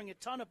scoring a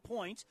ton of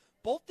points,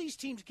 both these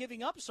teams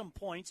giving up some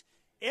points,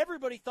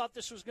 everybody thought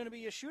this was going to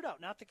be a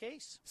shootout. Not the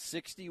case.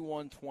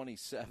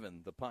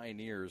 61-27, the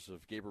Pioneers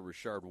of Gabriel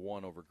Richard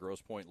won over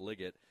Grosse Pointe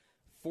Liggett.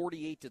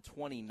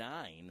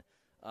 48-29,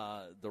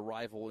 the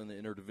rival in the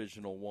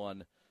Interdivisional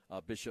One,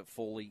 Bishop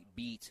Foley,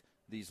 beat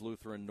these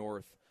Lutheran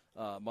North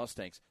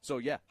Mustangs. So,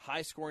 yeah,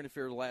 high-scoring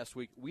affair last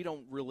week. We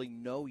don't really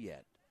know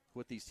yet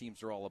what these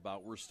teams are all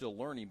about. We're still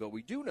learning, but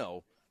we do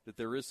know that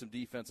there is some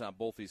defense on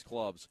both these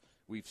clubs.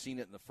 We've seen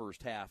it in the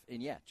first half.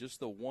 And, yeah, just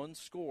the one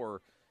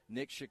score,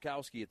 Nick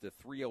Schakowsky at the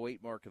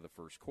 3:08 mark of the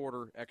first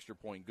quarter, extra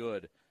point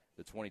good.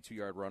 The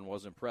 22-yard run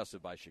was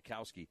impressive by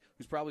Schakowsky,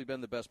 who's probably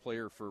been the best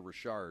player for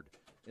Richard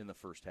in the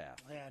first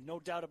half. Yeah, no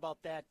doubt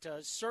about that.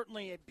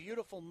 Certainly a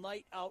beautiful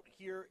night out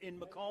here in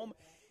Macomb.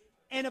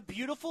 And a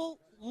beautiful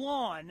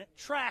lawn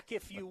track,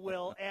 if you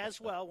will, as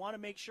well. Want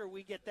to make sure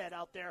we get that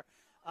out there.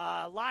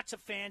 Lots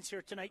of fans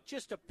here tonight.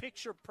 Just a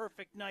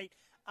picture-perfect night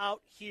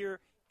out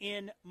here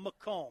in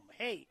Macomb.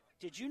 Hey,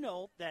 did you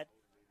know that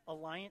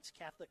Alliance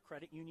Catholic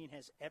Credit Union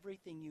has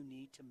everything you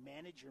need to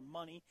manage your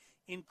money,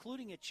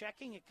 including a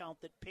checking account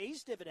that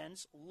pays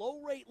dividends,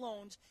 low-rate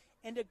loans,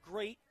 and a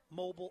great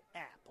mobile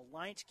app?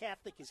 Alliance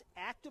Catholic is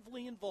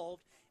actively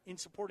involved in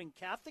supporting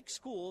Catholic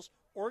schools,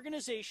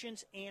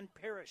 organizations, and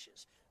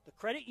parishes. The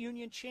credit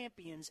union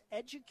champions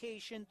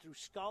education through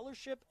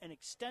scholarship and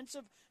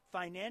extensive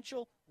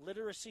financial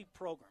literacy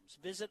programs.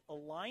 Visit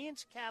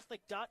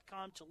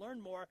AllianceCatholic.com to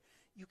learn more.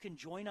 You can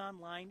join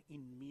online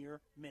in mere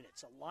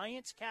minutes.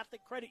 Alliance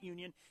Catholic Credit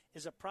Union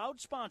is a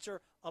proud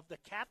sponsor of the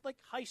Catholic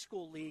High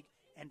School League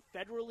and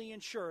federally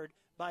insured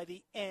by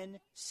the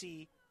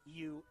NCUA.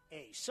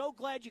 So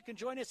glad you can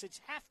join us.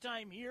 It's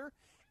halftime here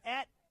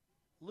at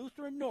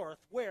Lutheran North,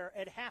 where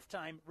at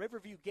halftime,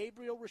 Riverview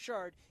Gabriele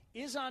Richard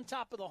is on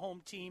top of the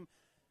home team.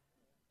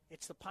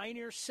 It's the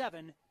Pioneers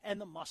 7 and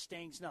the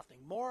Mustangs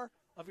nothing. More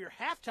of your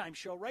halftime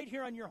show right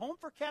here on your home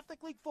for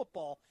Catholic League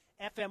football,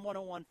 FM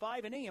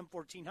 101.5 and AM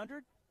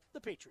 1400,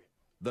 The Patriot.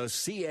 The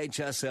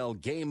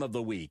CHSL Game of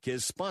the Week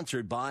is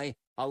sponsored by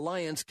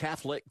Alliance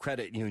Catholic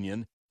Credit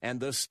Union and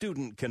the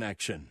Student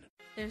Connection.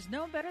 There's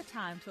no better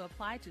time to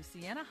apply to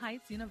Siena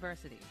Heights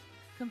University.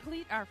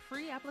 Complete our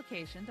free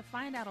application to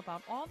find out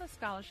about all the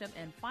scholarship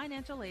and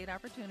financial aid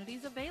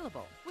opportunities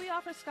available. We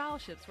offer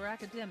scholarships for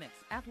academics,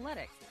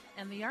 athletics,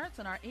 and the arts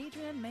on our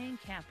Adrian main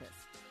campus.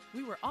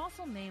 We were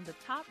also named the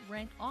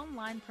top-ranked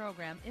online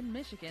program in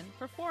Michigan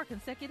for 4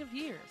 consecutive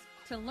years.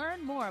 To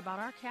learn more about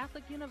our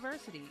Catholic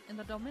University in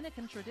the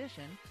Dominican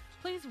tradition,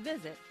 please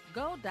visit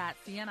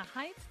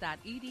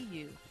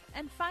go.sienaheights.edu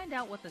and find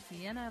out what the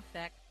Siena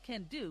Effect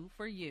can do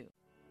for you.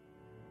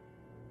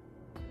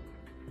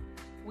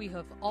 We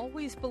have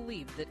always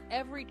believed that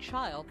every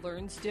child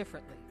learns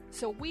differently,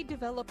 so we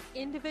develop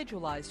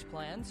individualized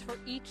plans for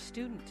each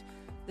student.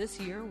 This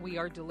year, we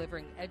are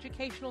delivering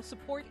educational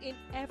support in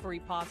every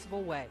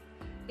possible way,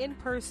 in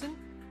person,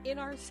 in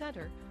our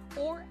center,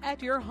 or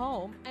at your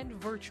home and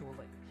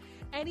virtually.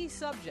 Any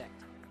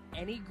subject,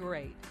 any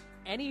grade,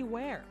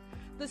 anywhere.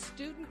 The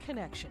Student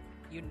Connection,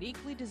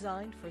 uniquely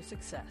designed for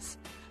success.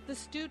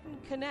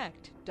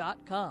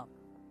 TheStudentConnect.com.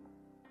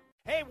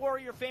 Hey,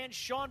 Warrior fans,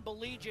 Sean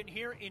Belegian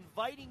here,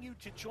 inviting you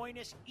to join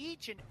us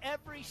each and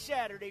every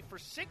Saturday for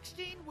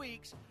 16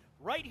 weeks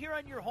right here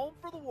on your home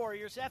for the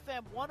Warriors,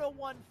 FM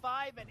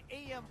 101.5 and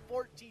AM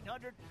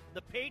 1400.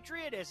 The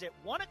Patriot, as at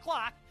 1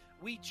 o'clock,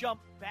 we jump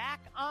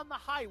back on the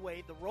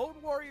highway. The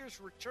Road Warriors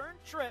return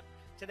trip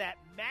to that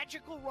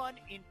magical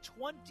run in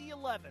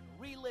 2011.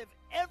 Relive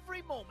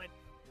every moment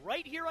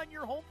right here on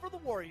your home for the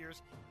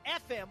Warriors,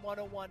 FM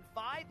 101.5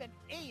 and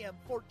AM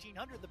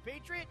 1400. The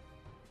Patriot.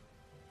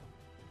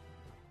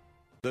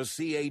 The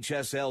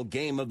CHSL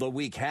Game of the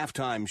Week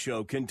halftime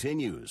show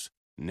continues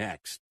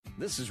next.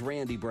 This is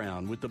Randy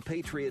Brown with the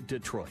Patriot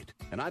Detroit,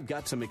 and I've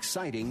got some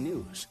exciting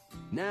news.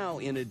 Now,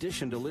 in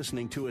addition to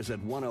listening to us at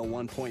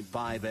 101.5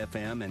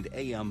 FM and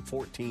AM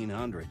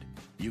 1400,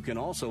 you can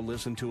also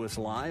listen to us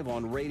live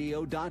on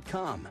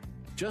radio.com.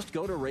 Just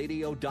go to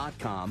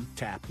radio.com,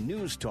 tap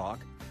News Talk,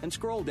 and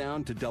scroll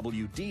down to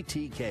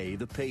WDTK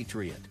The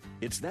Patriot.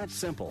 It's that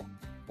simple.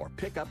 Or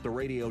pick up the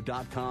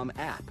radio.com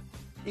app.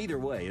 Either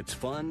way, it's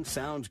fun,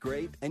 sounds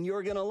great, and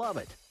you're going to love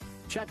it.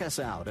 Check us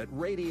out at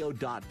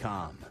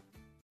radio.com.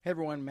 Hey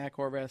everyone, Matt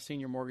Horvath,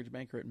 Senior Mortgage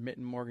Banker at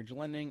Mitten Mortgage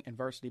Lending and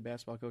Varsity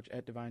Basketball Coach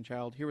at Divine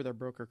Child, here with our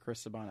broker,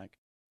 Chris Sabanek.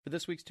 For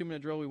this week's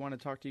 2-minute drill, we want to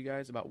talk to you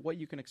guys about what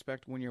you can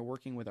expect when you're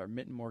working with our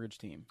Mitten Mortgage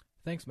team.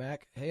 Thanks,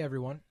 Mac. Hey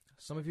everyone.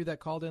 Some of you that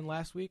called in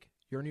last week,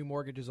 your new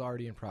mortgage is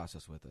already in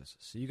process with us,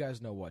 so you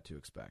guys know what to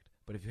expect.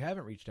 But if you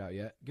haven't reached out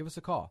yet, give us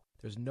a call.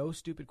 There's no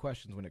stupid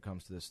questions when it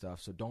comes to this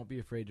stuff, so don't be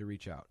afraid to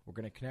reach out. We're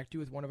going to connect you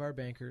with one of our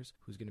bankers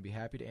who's going to be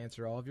happy to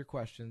answer all of your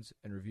questions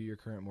and review your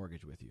current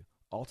mortgage with you.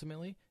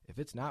 Ultimately, if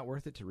it's not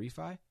worth it to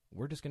refi,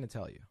 we're just going to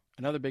tell you.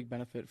 Another big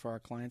benefit for our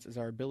clients is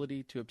our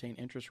ability to obtain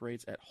interest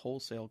rates at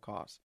wholesale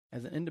costs.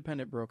 As an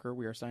independent broker,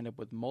 we are signed up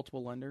with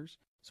multiple lenders,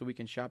 so we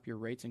can shop your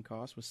rates and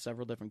costs with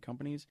several different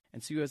companies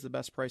and see who has the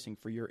best pricing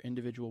for your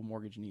individual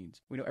mortgage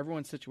needs. We know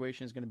everyone's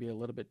situation is going to be a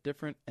little bit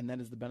different, and that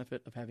is the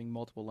benefit of having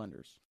multiple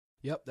lenders.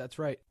 Yep, that's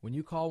right. When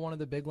you call one of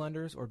the big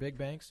lenders or big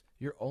banks,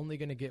 you're only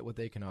going to get what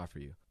they can offer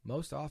you.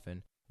 Most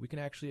often, We can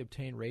actually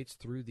obtain rates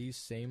through these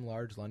same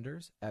large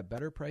lenders at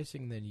better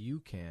pricing than you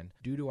can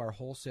due to our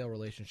wholesale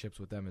relationships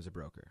with them as a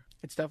broker.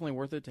 It's definitely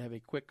worth it to have a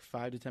quick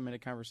 5 to 10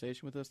 minute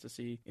conversation with us to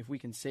see if we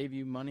can save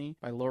you money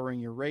by lowering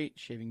your rate,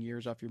 shaving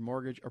years off your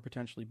mortgage, or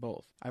potentially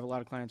both. I have a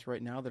lot of clients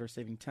right now that are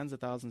saving tens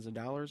of thousands of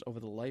dollars over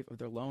the life of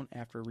their loan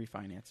after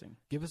refinancing.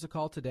 Give us a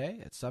call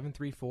today at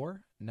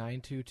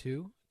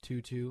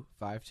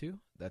 734-922-2252.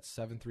 That's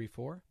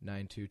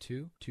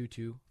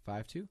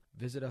 734-922-2252.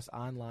 Visit us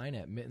online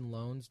at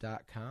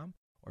mittenloans.com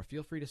or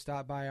feel free to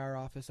stop by our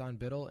office on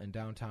Biddle in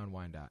downtown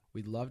Wyandotte.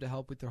 We'd love to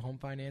help with your home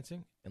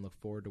financing and look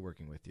forward to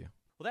working with you.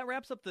 Well, that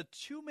wraps up the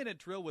 2-minute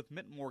drill with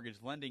Mitten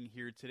Mortgage Lending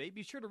here today.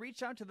 Be sure to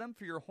reach out to them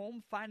for your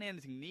home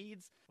financing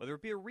needs, whether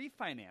it be a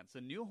refinance, a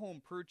new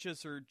home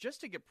purchase, or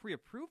just to get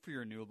pre-approved for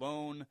your new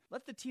loan.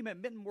 Let the team at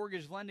Mitten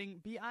Mortgage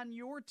Lending be on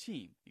your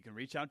team. You can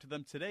reach out to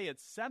them today at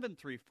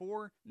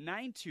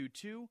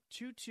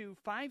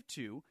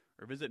 734-922-2252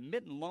 or visit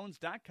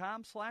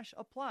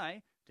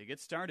mittenloans.com/apply to get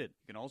started.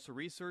 You can also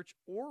research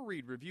or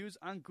read reviews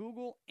on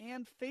Google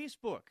and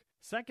Facebook.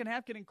 Second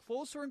half getting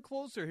closer and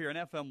closer here on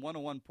FM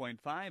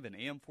 101.5 and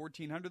AM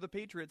 1400 The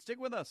Patriot. Stick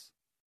with us.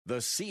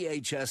 The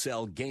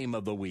CHSL Game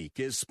of the Week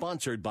is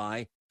sponsored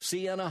by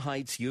Siena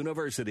Heights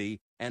University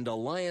and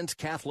Alliance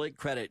Catholic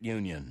Credit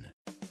Union.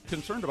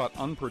 Concerned about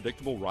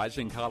unpredictable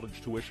rising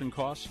college tuition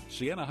costs?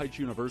 Siena Heights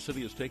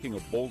University is taking a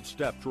bold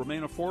step to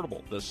remain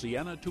affordable. The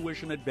Siena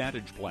Tuition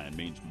Advantage Plan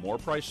means more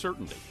price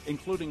certainty,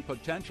 including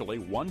potentially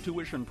one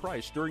tuition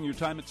price during your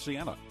time at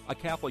Siena, a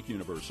Catholic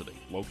university.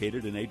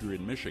 Located in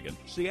Adrian, Michigan,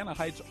 Siena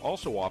Heights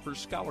also offers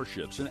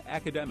scholarships in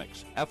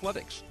academics,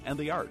 athletics, and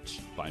the arts.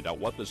 Find out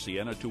what the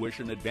Siena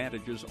Tuition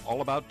Advantage is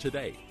all about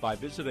today by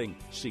visiting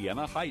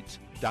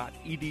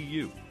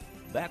sienaheights.edu.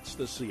 That's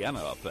the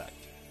Siena Effect.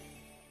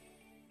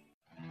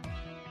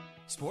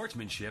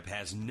 Sportsmanship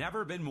has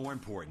never been more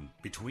important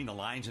between the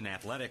lines in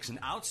athletics and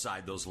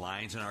outside those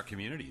lines in our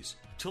communities.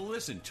 To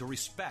listen, to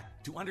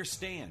respect, to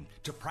understand,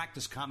 to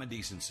practice common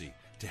decency,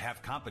 to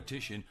have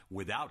competition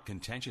without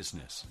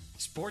contentiousness.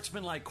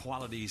 Sportsmanlike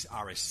qualities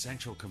are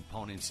essential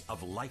components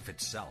of life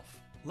itself.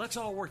 Let's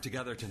all work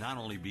together to not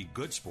only be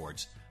good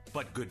sports,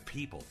 but good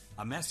people.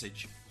 A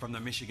message from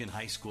the Michigan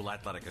High School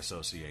Athletic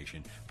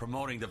Association,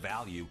 promoting the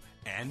value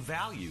and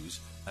values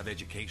of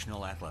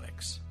educational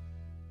athletics.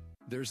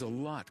 There's a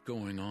lot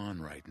going on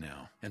right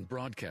now, and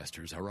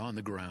broadcasters are on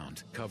the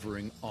ground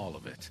covering all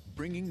of it,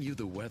 bringing you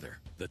the weather,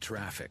 the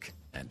traffic,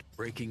 and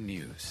breaking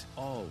news,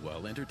 all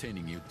while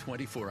entertaining you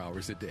 24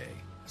 hours a day.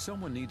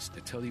 Someone needs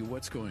to tell you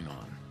what's going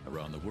on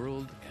around the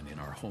world and in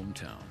our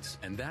hometowns.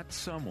 And that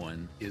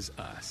someone is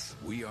us.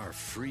 We are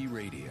free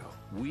radio.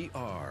 We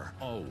are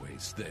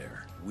always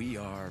there. We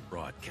are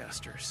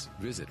broadcasters.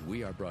 Visit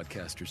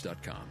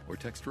wearebroadcasters.com or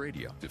text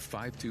radio to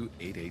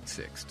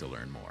 52886 to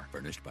learn more.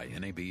 Furnished by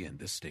NAB and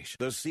this station.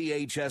 The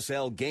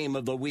CHSL Game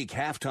of the Week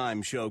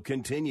halftime show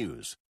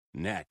continues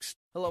next.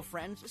 Hello,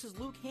 friends. This is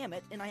Luke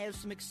Hammett, and I have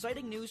some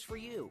exciting news for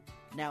you.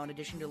 Now, in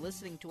addition to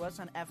listening to us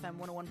on FM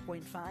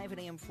 101.5 and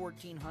AM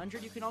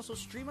 1400, you can also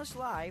stream us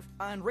live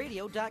on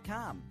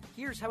radio.com.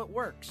 Here's how it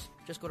works.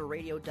 Just go to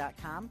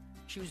radio.com,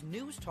 choose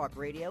News Talk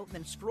Radio,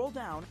 then scroll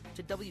down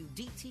to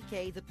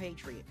WDTK The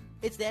Patriot.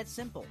 It's that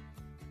simple.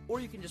 Or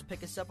you can just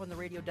pick us up on the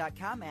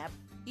radio.com app.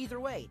 Either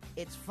way,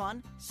 it's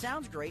fun,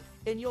 sounds great,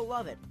 and you'll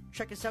love it.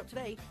 Check us out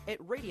today at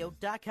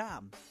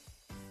radio.com.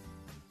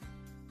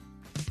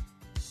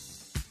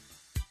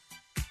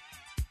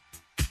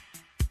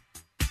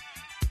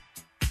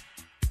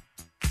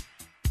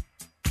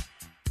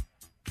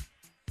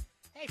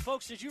 Hey,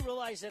 folks, did you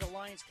realize that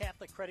Alliance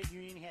Catholic Credit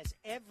Union has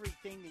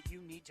everything that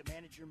you need to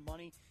manage your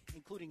money,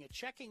 including a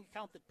checking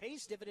account that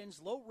pays dividends,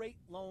 low-rate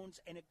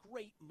loans, and a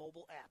great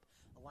mobile app?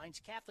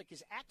 Alliance Catholic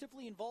is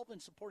actively involved in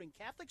supporting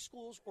Catholic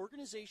schools,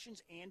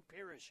 organizations, and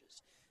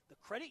parishes. The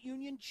credit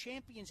union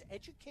champions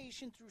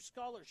education through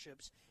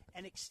scholarships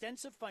and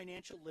extensive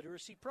financial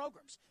literacy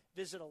programs.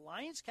 Visit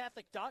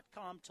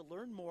AllianceCatholic.com to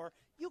learn more.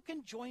 You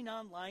can join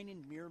online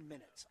in mere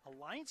minutes.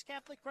 Alliance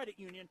Catholic Credit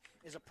Union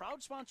is a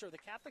proud sponsor of the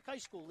Catholic High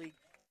School League,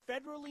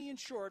 federally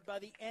insured by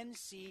the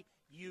NCUA.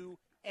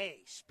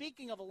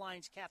 Speaking of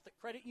Alliance Catholic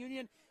Credit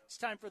Union, it's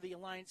time for the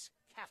Alliance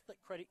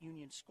Catholic Credit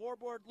Union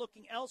scoreboard.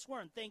 Looking elsewhere,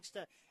 and thanks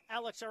to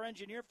Alex, our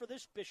engineer, for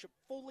this, Bishop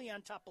Foley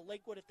on top of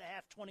Lakewood at the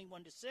half,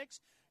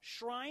 21-6.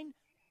 Shrine,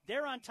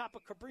 they're on top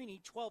of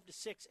Cabrini,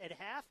 12-6 at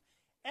half.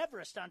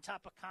 Everest on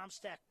top of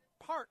Comstock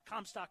Park,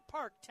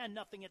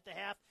 10-0 at the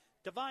half.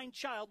 Divine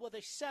Child with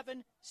a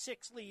 7-6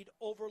 lead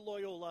over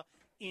Loyola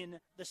in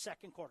the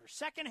second quarter.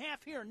 Second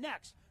half here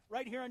next,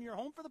 right here on your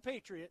home for the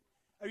Patriot,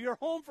 or your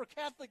home for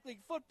Catholic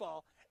League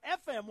football,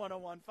 FM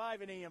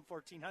 101.5 and AM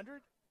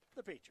 1400,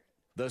 the Patriot.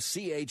 The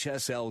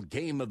CHSL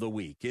Game of the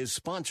Week is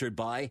sponsored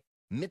by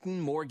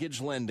Mitten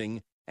Mortgage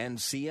Lending and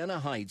Siena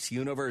Heights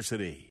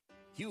University.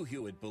 Hugh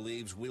Hewitt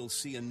believes we'll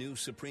see a new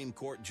Supreme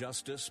Court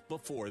justice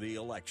before the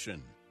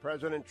election.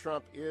 President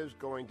Trump is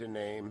going to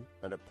name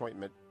an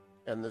appointment,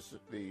 and the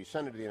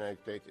Senate of the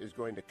United States is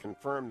going to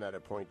confirm that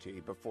appointee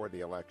before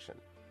the election.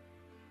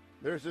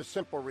 There's a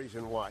simple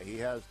reason why. He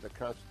has the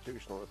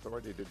constitutional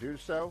authority to do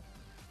so,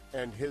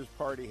 and his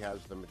party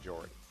has the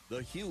majority.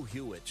 The Hugh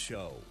Hewitt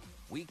Show,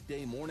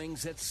 weekday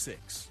mornings at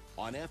 6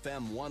 on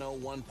FM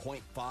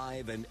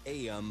 101.5 and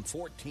AM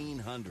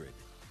 1400.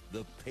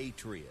 The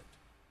Patriot.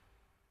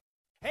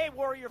 Hey,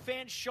 Warrior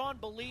fans, Sean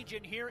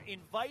Belegian here,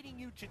 inviting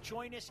you to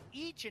join us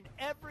each and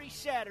every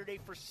Saturday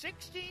for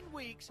 16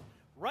 weeks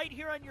right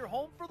here on your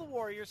home for the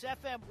Warriors,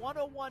 FM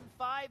 101.5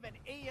 and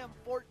AM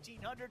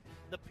 1400.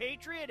 The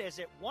Patriot, as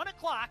at 1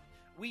 o'clock,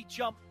 we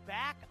jump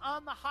back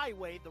on the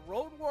highway, the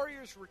Road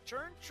Warriors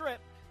return trip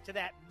to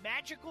that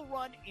magical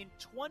run in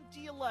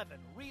 2011.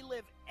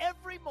 Relive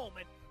every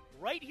moment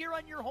right here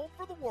on your home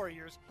for the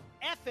Warriors,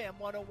 FM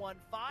 101.5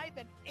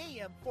 and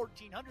AM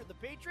 1400. The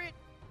Patriot.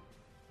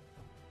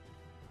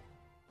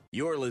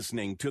 You're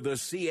listening to the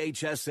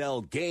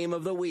CHSL Game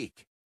of the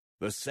Week.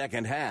 The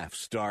second half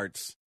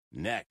starts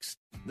next.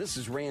 This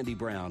is Randy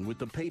Brown with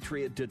the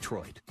Patriot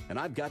Detroit, and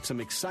I've got some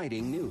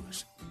exciting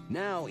news.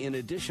 Now, in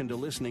addition to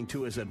listening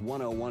to us at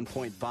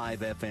 101.5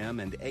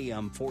 FM and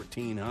AM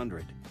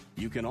 1400,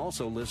 you can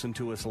also listen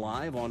to us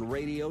live on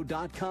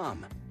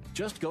radio.com.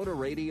 Just go to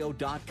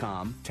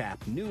radio.com,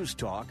 tap News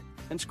Talk,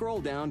 and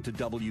scroll down to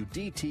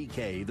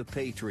WDTK The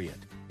Patriot.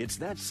 It's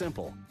that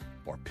simple.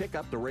 Or pick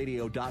up the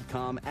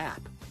radio.com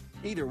app.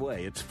 Either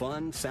way, it's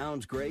fun,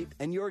 sounds great,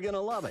 and you're going to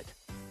love it.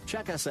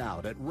 Check us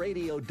out at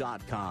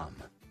radio.com.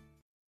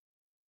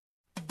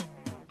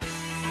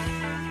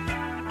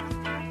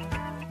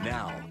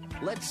 Now,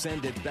 let's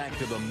send it back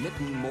to the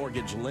Mitten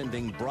Mortgage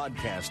Lending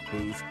broadcast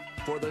booth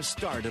for the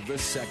start of the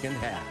second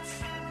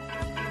half.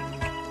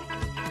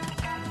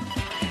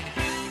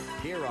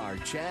 Here are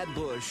Chad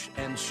Bush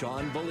and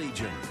Sean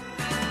Belegian.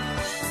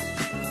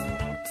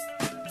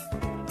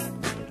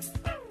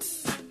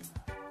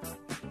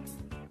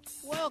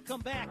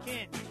 Welcome back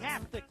in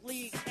Catholic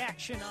League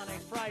action on a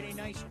Friday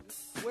night.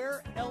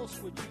 Where else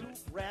would you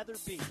rather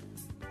be?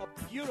 A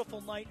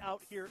beautiful night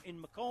out here in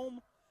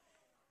Macomb.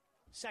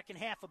 Second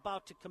half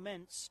about to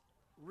commence.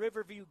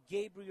 Riverview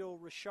Gabriele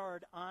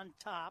Richard on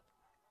top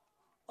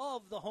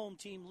of the home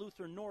team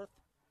Lutheran North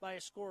by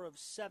a score of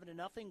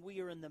 7-0.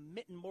 We are in the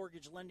Mitten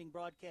Mortgage Lending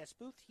broadcast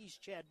booth. He's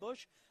Chad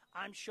Bush.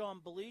 I'm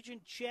Sean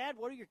Belegian. Chad,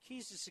 what are your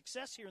keys to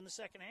success here in the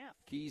second half?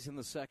 Keys in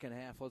the second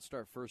half. Let's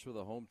start first with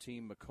the home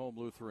team, Macomb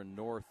Lutheran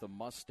North, the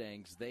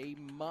Mustangs. They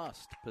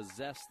must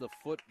possess the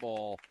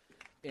football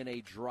in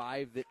a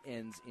drive that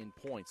ends in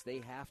points. They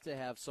have to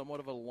have somewhat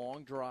of a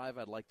long drive.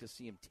 I'd like to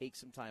see them take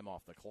some time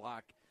off the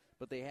clock,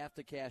 but they have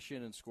to cash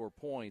in and score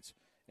points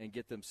and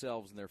get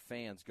themselves and their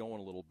fans going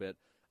a little bit.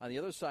 On the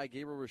other side,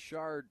 Gabriele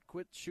Richard,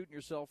 quit shooting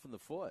yourself in the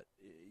foot.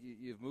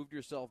 You've moved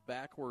yourself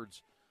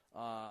backwards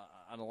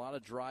on a lot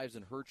of drives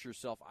and hurt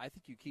yourself. I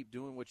think you keep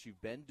doing what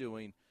you've been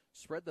doing.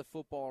 Spread the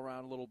football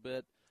around a little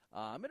bit.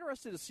 I'm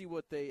interested to see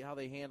how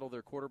they handle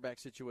their quarterback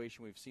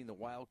situation. We've seen the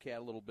Wildcat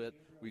a little bit.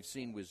 We've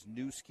seen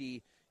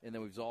Wisniewski, and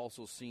then we've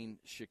also seen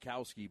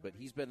Schakowski, but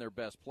he's been their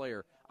best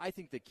player. I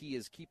think the key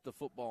is keep the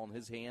football in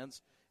his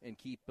hands and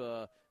keep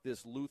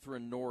this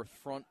Lutheran North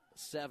front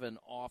seven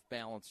off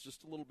balance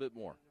just a little bit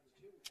more.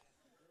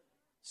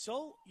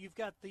 So you've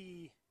got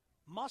the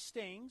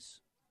Mustangs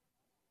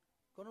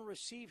going to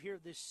receive here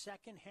this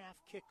second half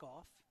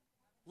kickoff.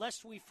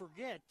 Lest we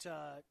forget,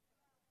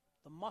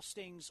 the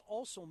Mustangs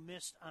also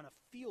missed on a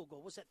field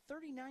goal. Was that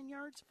 39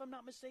 yards, if I'm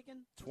not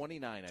mistaken?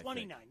 29,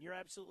 29. You're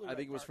absolutely right. I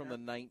think it was partner.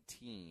 from the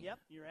 19. Yep,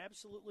 you're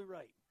absolutely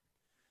right.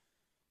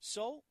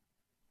 So,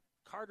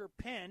 Carter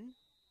Penn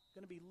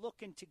going to be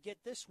looking to get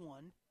this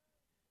one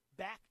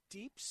back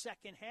deep.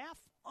 Second half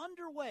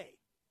underway.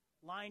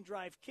 Line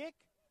drive kick.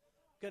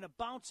 Going to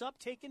bounce up,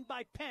 taken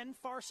by Penn,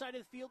 far side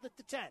of the field at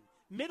the 10.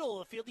 Middle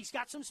of the field, he's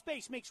got some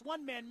space, makes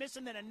one man miss,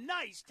 and then a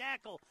nice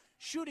tackle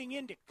shooting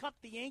in to cut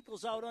the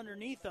ankles out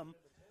underneath him.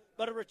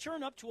 But a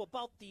return up to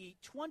about the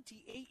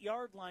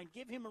 28-yard line.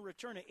 Give him a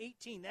return of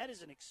 18. That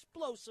is an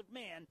explosive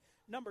man,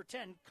 number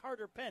 10,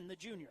 Carter Penn, the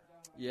junior.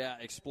 Yeah,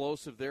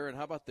 explosive there. And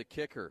how about the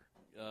kicker?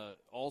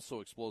 Also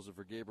explosive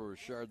for Gabriele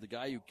Richard. The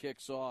guy who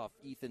kicks off,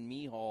 Ethan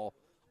Mihal,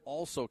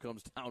 also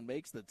comes down,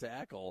 makes the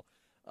tackle.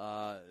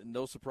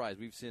 No surprise.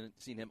 We've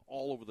seen him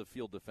all over the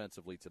field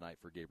defensively tonight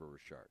for Gabriele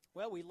Richard.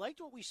 Well, we liked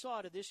what we saw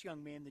out of this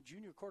young man, the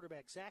junior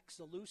quarterback, Zach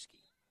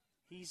Zalewski.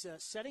 He's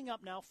setting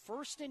up now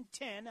 1st and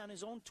 10 on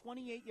his own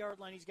 28-yard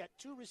line. He's got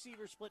two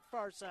receivers split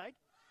far side,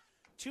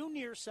 two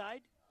near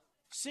side,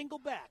 single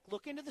back.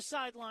 Look into the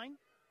sideline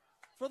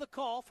for the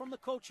call from the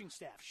coaching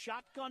staff.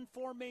 Shotgun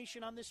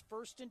formation on this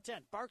 1st and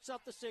 10. Barks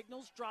out the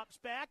signals, drops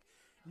back,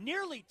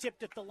 nearly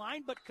tipped at the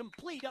line, but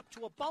complete up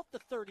to about the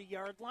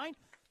 30-yard line.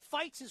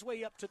 Fights his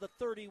way up to the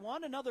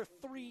 31. Another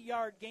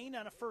 3-yard gain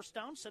on a first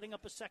down, setting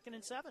up a 2nd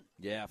and 7.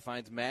 Yeah,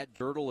 finds Matt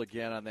Girdle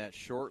again on that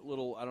short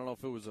little, I don't know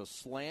if it was a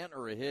slant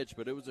or a hitch,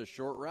 but it was a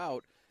short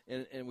route,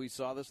 and we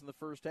saw this in the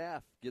first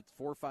half. Get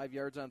 4 or 5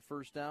 yards on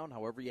first down,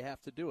 however you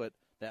have to do it.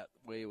 That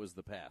way it was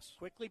the pass.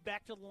 Quickly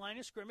back to the line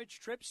of scrimmage.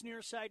 Trips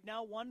near side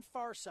now, one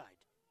far side.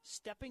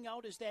 Stepping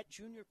out is that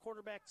junior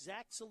quarterback,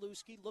 Zach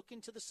Zalewski, looking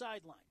to the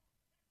sideline.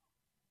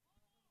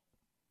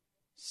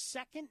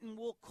 2nd, and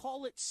we'll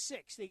call it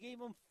 6. They gave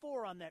him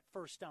 4 on that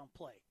first down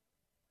play.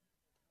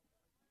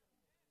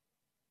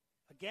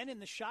 Again, in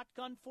the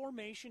shotgun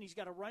formation, he's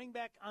got a running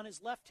back on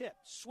his left hip.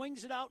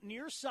 Swings it out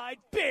near side.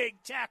 Big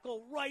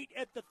tackle right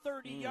at the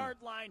 30-yard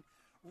line.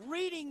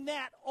 Reading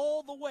that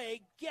all the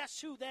way.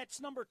 Guess who?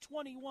 That's number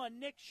 21,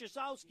 Nick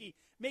Szysowski,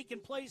 making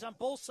plays on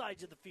both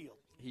sides of the field.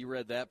 He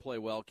read that play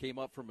well. Came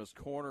up from his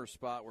corner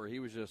spot where he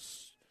was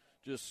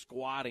just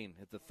squatting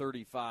at the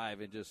 35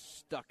 and just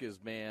stuck his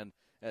man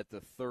at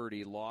the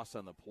 30. Loss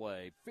on the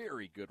play.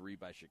 Very good read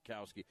by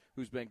Szykowski,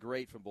 who's been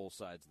great from both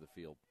sides of the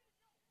field.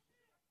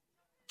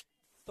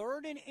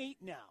 3rd and 8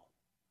 now.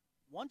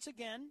 Once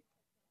again,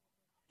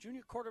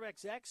 junior quarterback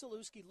Zach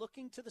Zalewski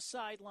looking to the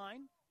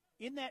sideline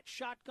in that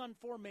shotgun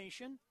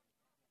formation.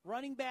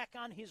 Running back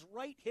on his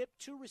right hip,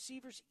 2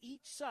 receivers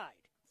each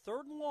side.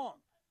 3rd and long.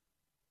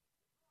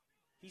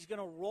 He's going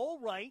to roll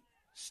right,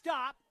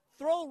 stop,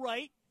 throw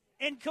right,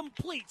 and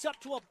completes up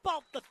to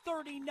about the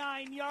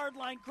 39-yard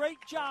line. Great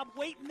job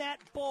waiting that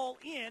ball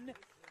in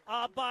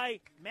by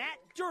Matt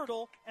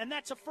Dirtle, and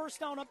that's a first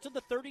down up to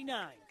the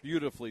 39.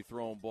 Beautifully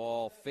thrown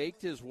ball.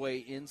 Faked his way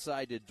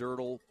inside to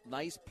Dirtle.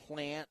 Nice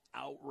plant,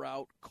 out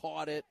route,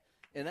 caught it,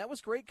 and that was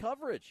great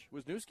coverage.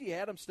 Wisniewski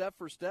had him step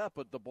for step,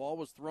 but the ball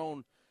was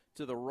thrown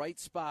to the right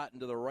spot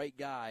and to the right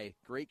guy.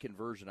 Great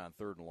conversion on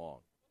 3rd and long.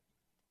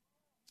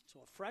 So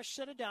a fresh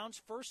set of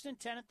downs, 1st and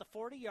 10 at the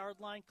 40-yard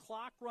line.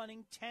 Clock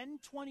running,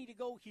 10:20 to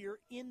go here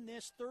in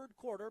this 3rd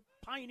quarter.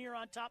 Pioneer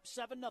on top,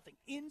 7-0.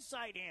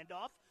 Inside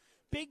handoff.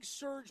 Big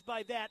surge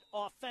by that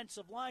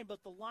offensive line,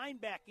 but the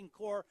linebacking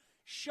core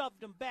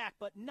shoved him back,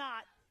 but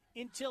not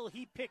until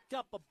he picked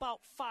up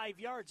about 5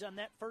 yards on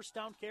that first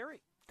down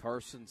carry.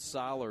 Carson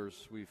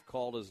Solers, we've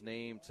called his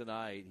name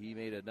tonight. He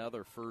made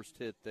another first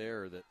hit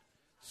there that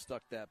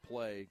stuck that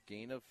play.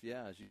 Gain of,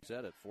 as you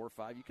said it, 4 or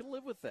 5. You can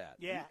live with that.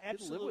 Yeah, you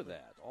absolutely. can live with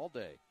that all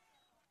day.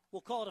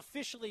 We'll call it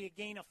officially a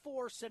gain of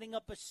 4, setting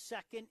up a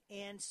 2nd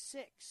and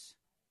 6.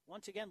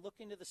 Once again,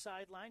 looking to the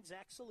sideline,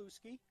 Zach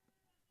Zalewski.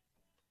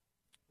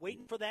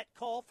 Waiting for that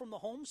call from the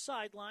home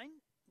sideline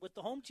with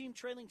the home team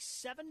trailing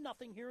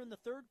 7-0 here in the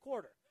 3rd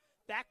quarter.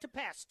 Back to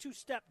pass,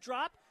 2-step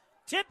drop,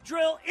 tip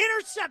drill,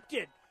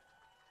 intercepted.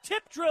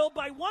 Tip drill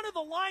by one of the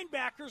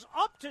linebackers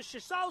up to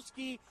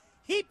Szysowski.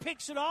 He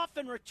picks it off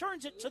and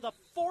returns it to the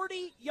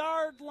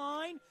 40-yard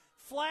line.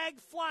 Flag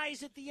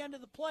flies at the end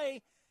of the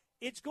play.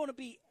 It's going to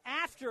be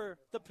after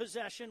the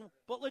possession,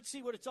 but let's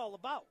see what it's all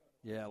about.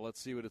 Yeah, let's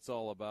see what it's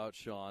all about,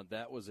 Sean.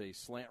 That was a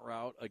slant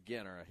route,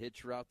 again, or a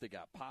hitch route that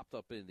got popped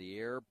up in the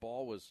air.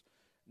 Ball was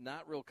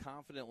not real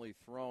confidently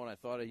thrown. I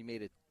thought he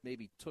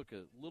maybe took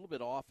a little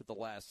bit off at the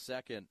last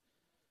second.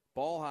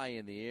 Ball high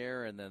in the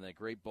air, and then a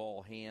great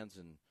ball hands,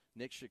 and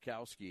Nick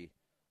Szykowski.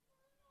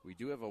 We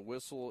do have a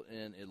whistle,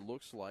 and it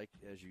looks like,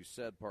 as you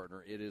said,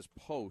 partner, it is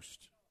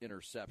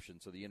post-interception,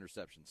 so the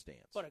interception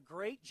stands. But a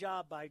great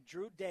job by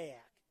Drew Dayak.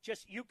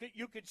 Just you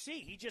could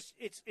see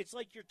it's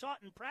like you're taught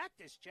in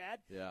practice, Chad.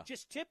 Yeah.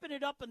 Just tipping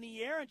it up in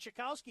the air, and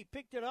Szykowski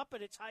picked it up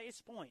at its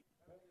highest point.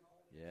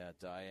 Yeah,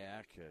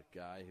 Dayak, a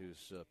guy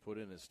who's put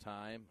in his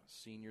time,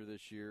 senior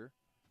this year.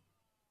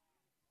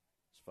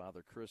 His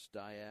father, Chris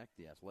Dayak,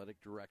 the athletic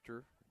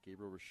director,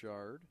 Gabriel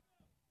Richard,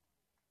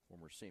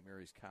 former St.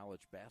 Mary's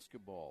College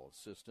basketball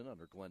assistant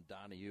under Glenn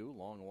Donahue,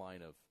 long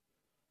line of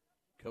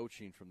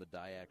coaching from the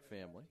Dayak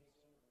family.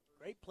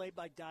 Great play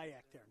by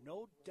Dayak there,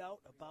 no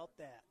doubt about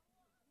that.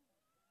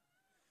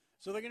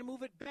 So they're going to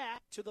move it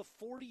back to the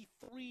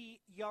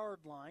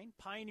 43-yard line.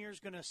 Pioneers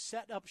going to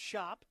set up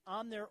shop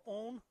on their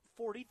own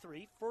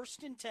 43.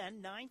 1st and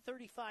 10,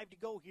 9:35 to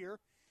go here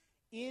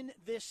in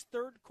this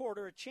 3rd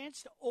quarter. A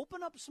chance to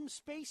open up some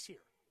space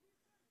here.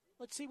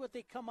 Let's see what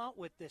they come out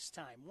with this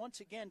time. Once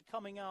again,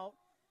 coming out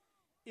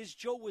is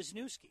Joe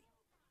Wisniewski.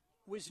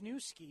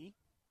 Wisniewski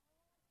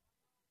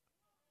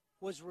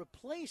was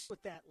replaced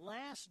with that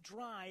last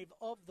drive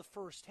of the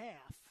first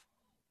half.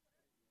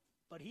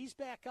 But he's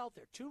back out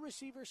there. 2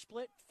 receivers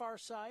split far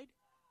side,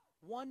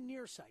 1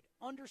 near side.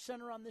 Under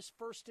center on this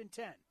 1st and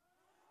 10.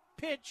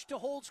 Pitch to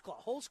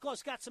Holtzclaw.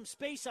 Holtzclaw's got some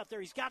space out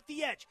there. He's got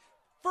the edge.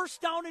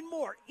 First down and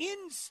more.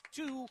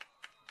 Into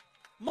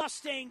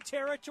Mustang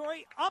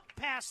territory. Up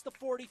past the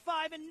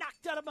 45 and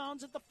knocked out of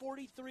bounds at the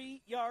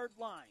 43-yard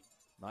line.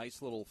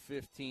 Nice little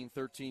 15,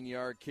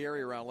 13-yard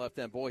carry around left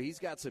end. Boy, he's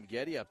got some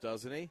get-up,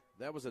 doesn't he?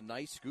 That was a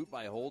nice scoop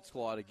by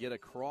Holtzclaw to get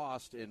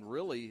across, and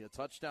really a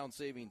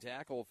touchdown-saving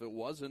tackle if it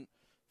wasn't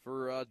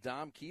for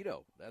Dom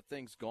Keto. That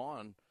thing's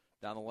gone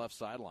down the left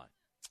sideline.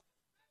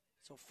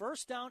 So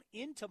first down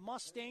into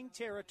Mustang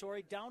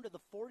territory, down to the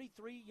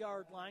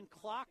 43-yard line.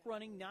 Clock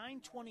running,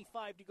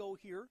 9:25 to go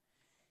here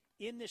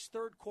in this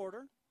 3rd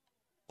quarter.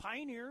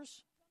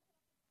 Pioneers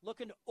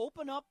looking to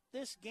open up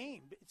this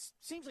game. It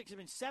seems like it's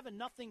been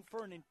 7-0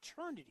 for an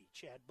eternity,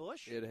 Chad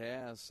Bush. It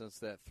has since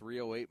that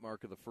 3:08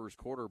 mark of the first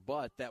quarter,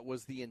 but that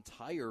was the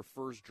entire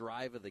first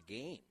drive of the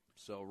game.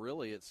 So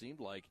really it seemed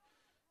like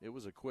it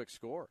was a quick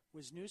score.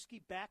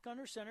 Wisniewski back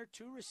under center,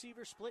 2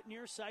 receivers split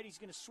near side. He's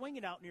going to swing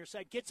it out near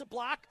side. Gets a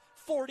block,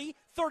 40,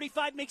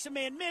 35, makes a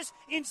man miss,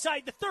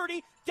 inside the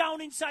 30,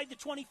 down inside the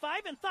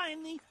 25, and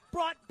finally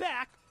brought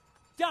back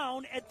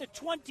down at the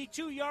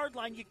 22-yard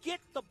line. You get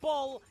the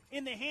ball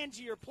in the hands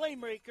of your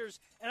playmakers,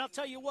 and I'll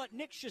tell you what,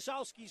 Nick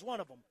Shasowski's one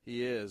of them.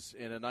 He is,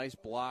 and a nice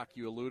block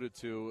you alluded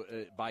to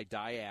by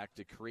Dyack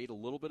to create a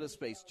little bit of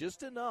space,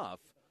 just enough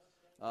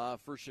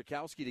for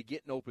Shakowski to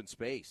get in open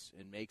space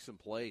and make some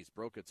plays.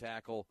 Broke a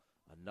tackle,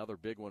 another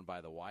big one by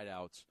the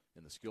wideouts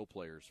and the skill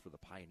players for the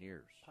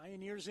Pioneers.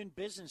 Pioneers in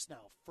business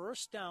now.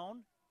 First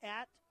down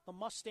at the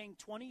Mustang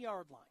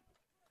 20-yard line.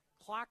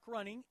 Clock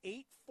running,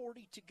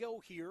 8:40 to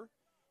go here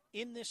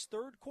in this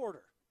third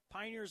quarter.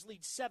 Pioneers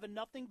lead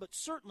 7-0, but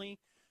certainly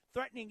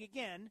threatening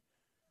again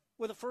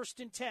with a 1st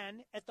and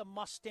 10 at the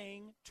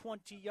Mustang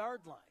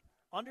 20-yard line.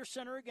 Under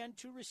center again,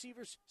 2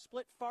 receivers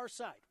split far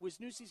side.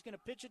 Wisniewski's going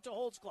to pitch it to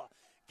Holtzclaw.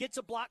 Gets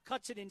a block,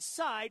 cuts it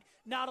inside.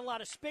 Not a lot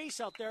of space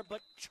out there,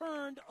 but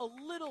turned a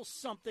little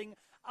something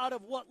out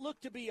of what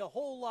looked to be a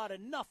whole lot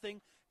of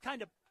nothing.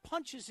 Kind of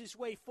punches his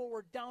way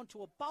forward down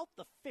to about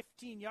the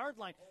 15-yard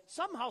line.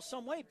 Somehow,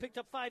 some way, picked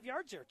up 5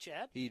 yards there,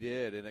 Chad. He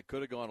did, and it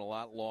could have gone a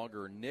lot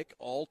longer. Nick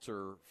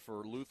Alter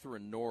for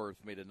Lutheran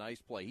North made a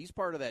nice play. He's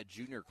part of that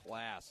junior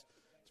class.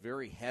 It's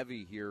very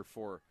heavy here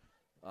for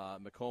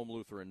Macomb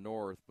Lutheran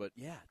North. But,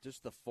 yeah,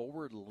 just the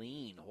forward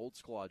lean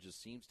Holtzclaw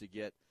just seems to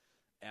get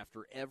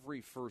after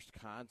every first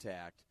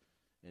contact.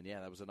 And, yeah,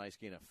 that was a nice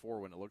gain of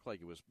 4 when it looked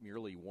like it was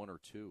merely 1 or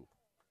 2.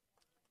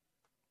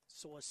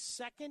 So a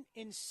 2nd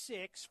and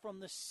 6 from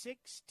the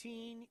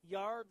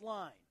 16-yard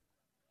line.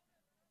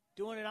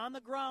 Doing it on the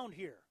ground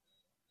here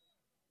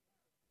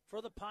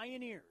for the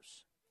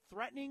Pioneers.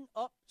 Threatening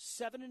up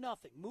 7-0.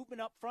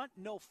 Movement up front,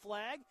 no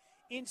flag.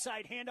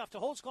 Inside handoff to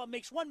Holtzclaw.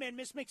 Makes one man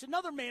miss, makes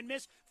another man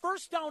miss.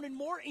 First down and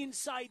more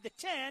inside the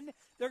 10.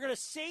 They're going to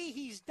say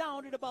he's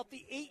down at about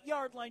the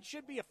 8-yard line.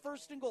 Should be a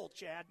 1st and goal,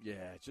 Chad.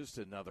 Yeah, just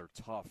another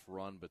tough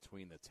run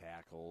between the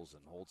tackles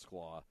and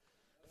Holtzclaw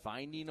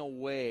finding a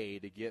way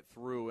to get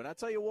through. And I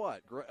tell you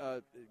what,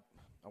 I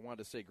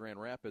wanted to say Grand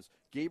Rapids,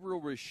 Gabriel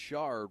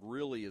Richard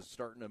really is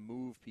starting to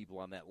move people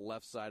on that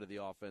left side of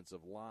the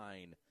offensive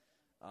line,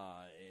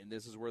 and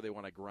this is where they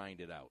want to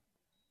grind it out.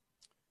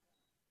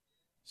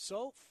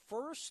 So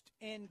 1st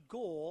and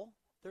goal,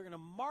 they're going to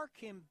mark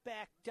him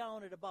back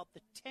down at about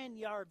the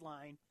 10-yard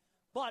line,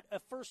 but a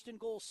 1st and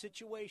goal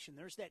situation.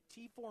 There's that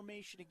T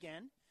formation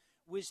again.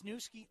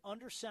 Wisniewski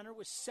under center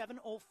with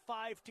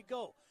 7:05 to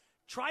go.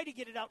 Try to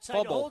get it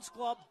outside to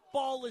Holtzclaw.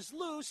 Ball is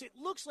loose. It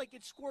looks like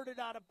it squirted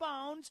out of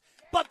bounds,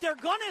 but they're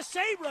going to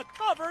say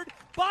recovered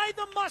by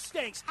the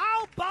Mustangs.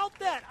 How about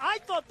that? I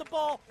thought the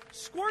ball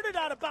squirted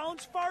out of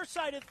bounds far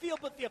side of the field,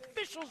 but the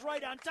official's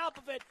right on top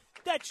of it.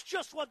 That's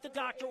just what the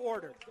doctor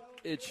ordered.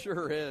 It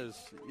sure is.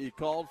 He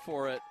called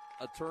for it,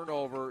 a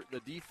turnover.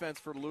 The defense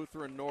for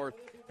Lutheran North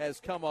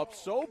has come up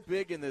so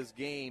big in this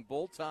game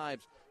both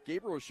times.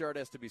 Gabriel Richard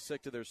has to be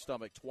sick to their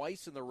stomach.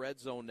 Twice in the red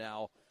zone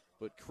now.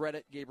 But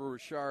credit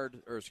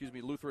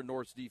Lutheran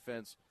North's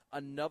defense.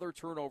 Another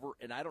turnover,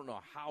 and I don't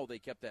know how they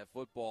kept that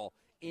football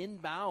in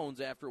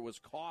bounds after it was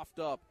coughed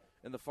up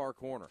in the far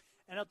corner.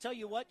 And I'll tell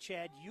you what,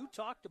 Chad, you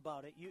talked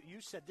about it. You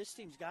said this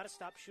team's got to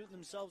stop shooting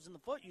themselves in the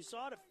foot. You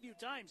saw it a few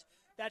times.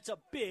 That's a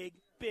big,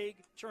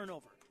 big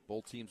turnover.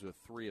 Both teams with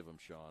 3 of them,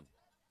 Sean.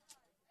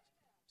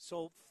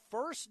 So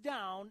 1st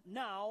down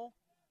now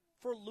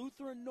for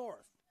Lutheran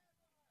North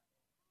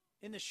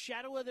in the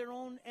shadow of their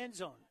own end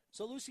zone.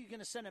 So Lucy's going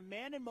to send a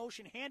man in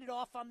motion, hand it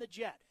off on the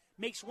jet.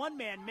 Makes one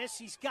man miss.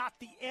 He's got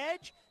the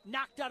edge,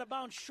 knocked out of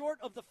bounds short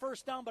of the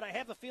 1st down, but I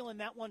have a feeling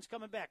that one's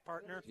coming back,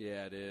 partner.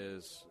 Yeah, it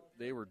is.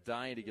 They were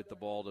dying to get the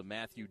ball to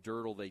Matthew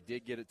Dirtle. They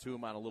did get it to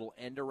him on a little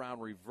end-around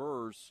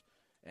reverse,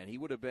 and he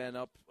would have been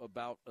up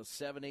about a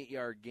 7-8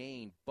 yard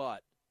gain,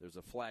 but there's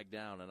a flag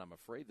down, and I'm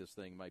afraid this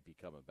thing might be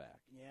coming back.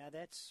 Yeah,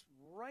 that's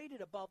right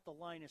at about the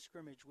line of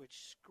scrimmage,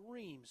 which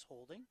screams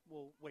holding.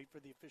 We'll wait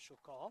for the official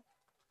call.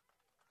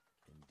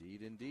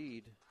 Indeed,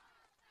 indeed.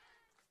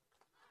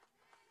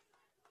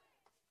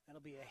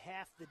 That'll be a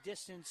half the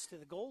distance to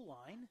the goal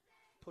line.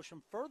 Push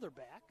them further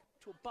back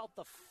to about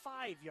the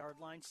 5-yard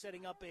line,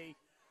 setting up a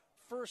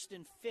 1st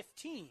and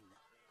 15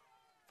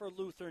 for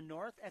Lutheran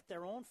North at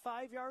their own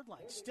 5-yard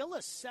line. Still a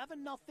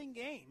 7-0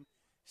 game.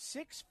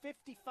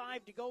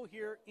 6:55 to go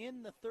here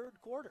in the third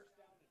quarter.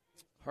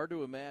 Hard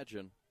to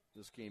imagine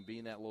this game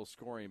being that low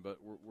scoring, but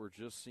we're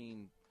just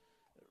seeing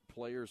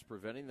players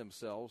preventing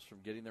themselves from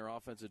getting their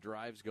offensive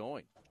drives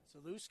going.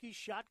 Zalewski,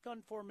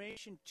 shotgun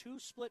formation, 2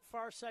 split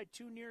far side,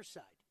 2 near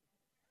side.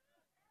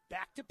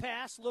 Back to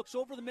pass, looks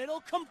over the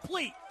middle,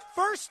 complete.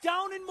 1st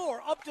down and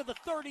more, up to the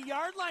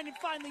 30-yard line, and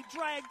finally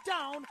dragged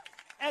down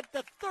at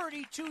the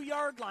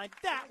 32-yard line.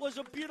 That was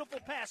a beautiful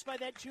pass by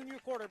that junior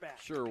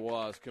quarterback. Sure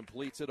was.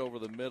 Completes it over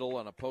the middle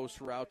on a post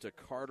route to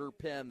Carter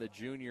Penn, the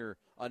junior.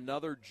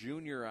 Another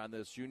junior on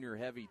this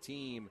junior-heavy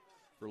team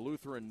for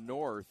Lutheran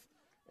North.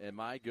 And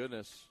my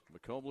goodness,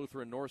 Macomb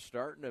Lutheran North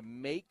starting to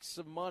make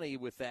some money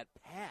with that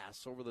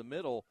pass over the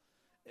middle.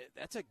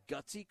 that's a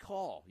gutsy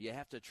call. You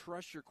have to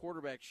trust your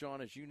quarterback,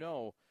 Sean, as you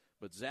know,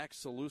 but Zach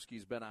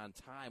Saluski's been on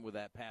time with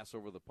that pass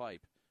over the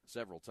pipe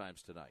several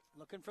times tonight.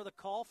 Looking for the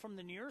call from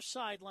the near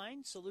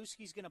sideline.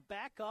 Saluski's going to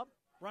back up.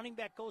 Running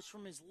back goes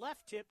from his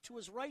left hip to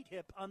his right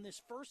hip on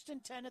this 1st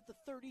and 10 at the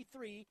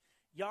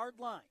 33-yard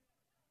line.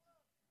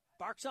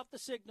 Barks up the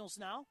signals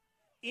now.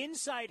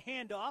 Inside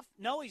handoff.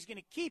 No, he's going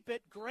to keep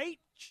it. Great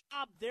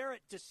job there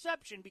at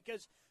deception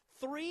because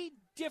 3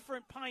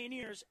 different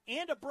Pioneers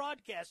and a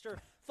broadcaster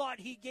thought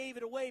he gave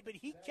it away, but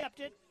he kept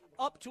it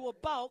up to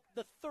about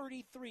the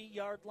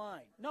 33-yard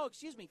line. No,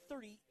 excuse me,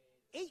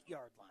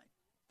 38-yard line.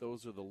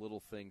 Those are the little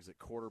things that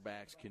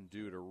quarterbacks can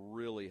do to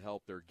really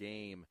help their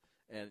game.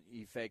 And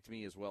he faked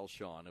me as well,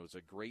 Sean. It was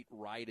a great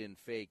ride-in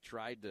fake.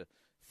 Tried to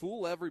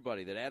fool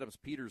everybody that Adams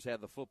Peters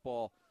had the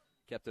football,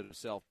 kept it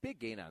himself. Big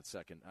gain on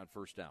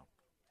 1st down.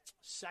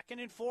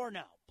 2nd and 4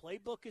 now.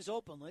 Playbook is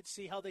open. Let's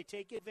see how they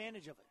take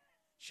advantage of it.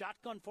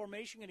 Shotgun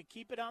formation, going to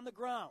keep it on the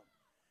ground.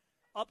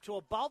 Up to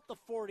about the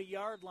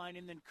 40-yard line,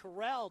 and then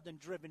corralled and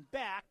driven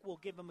back will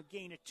give him a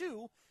gain of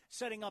 2,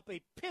 setting up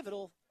a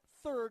pivotal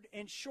 3rd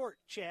and short,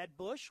 Chad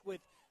Bush,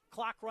 with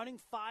clock running,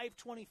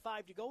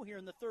 5:25 to go here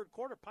in the 3rd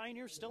quarter.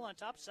 Pioneers still on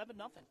top,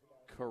 7-0.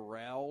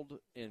 Corralled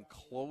and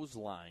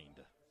clotheslined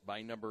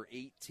by number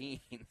 18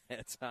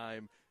 that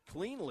time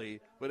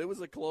cleanly, but it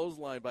was a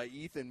clothesline by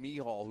Ethan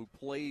Mihal, who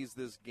plays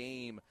this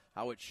game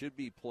how it should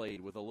be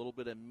played, with a little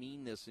bit of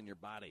meanness in your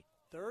body.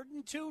 3rd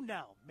and 2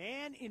 now.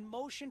 Man in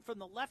motion from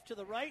the left to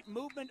the right,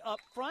 movement up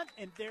front,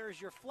 and there's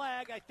your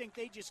flag. I think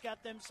they just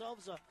got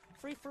themselves a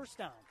free 1st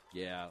down.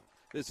 Yeah,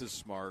 this is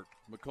smart.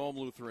 Macomb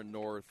Lutheran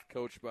North,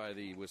 coached by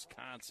the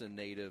Wisconsin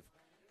native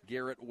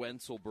Garrett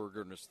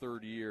Wenzelberger in his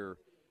 3rd year,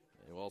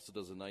 who also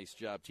does a nice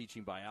job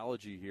teaching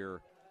biology here.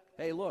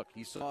 Hey, look,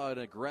 he saw an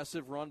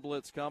aggressive run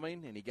blitz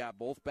coming, and he got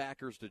both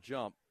backers to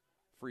jump.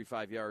 Free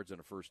 5 yards and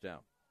a 1st down.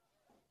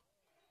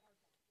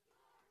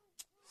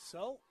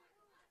 So,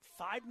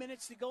 5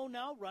 minutes to go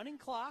now, running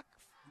clock,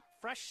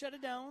 fresh set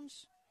of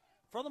downs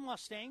for the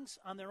Mustangs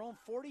on their own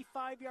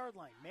 45-yard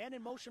line. Man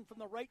in motion from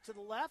the right to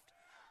the left.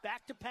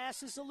 Back to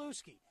pass is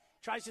Zaluski.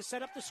 Tries to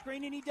set up the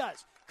screen, and he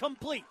does.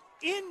 Complete.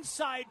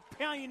 Inside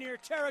Pioneer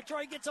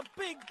territory. Gets a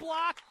big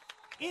block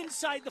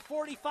inside the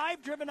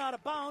 45, driven out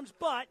of bounds,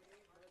 but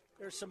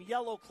there's some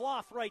yellow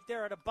cloth right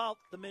there at about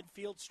the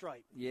midfield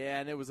stripe.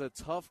 Yeah, and it was a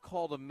tough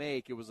call to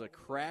make. It was a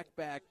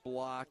crackback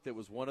block that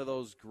was one of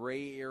those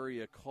gray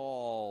area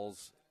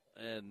calls,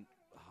 and,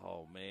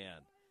 oh, man,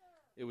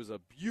 it was a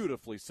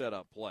beautifully set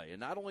up play. And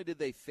not only did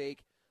they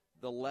fake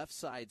the left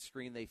side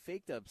screen, they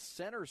faked a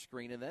center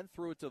screen and then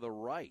threw it to the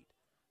right.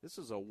 This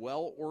is a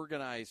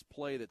well-organized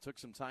play that took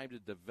some time to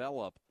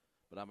develop,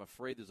 but I'm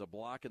afraid there's a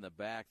block in the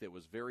back that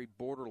was very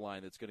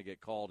borderline that's going to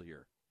get called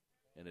here,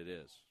 and it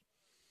is.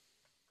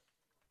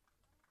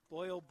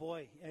 Boy, oh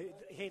boy.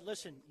 Hey,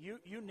 listen,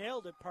 you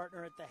nailed it,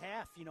 partner, at the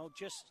half. You know,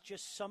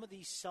 just some of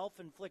these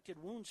self-inflicted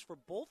wounds for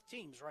both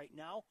teams right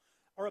now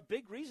are a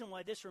big reason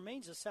why this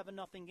remains a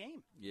 7-0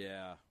 game.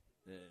 Yeah,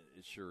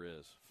 it sure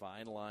is.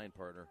 Fine line,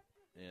 partner,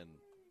 and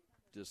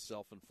just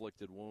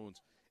self-inflicted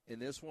wounds.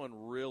 And this one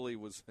really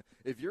was,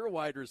 if you're a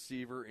wide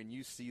receiver and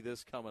you see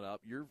this coming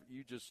up, you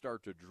just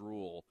start to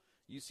drool.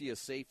 You see a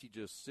safety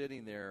just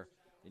sitting there,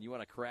 and you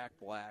want to crack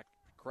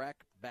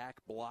back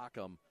block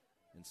them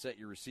and set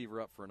your receiver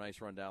up for a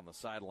nice run down the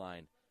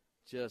sideline.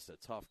 Just a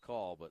tough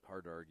call, but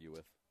hard to argue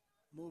with.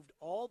 Moved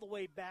all the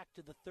way back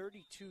to the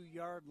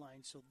 32-yard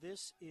line, so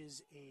this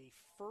is a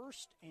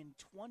 1st and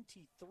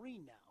 23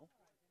 now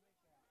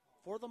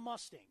for the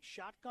Mustangs.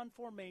 Shotgun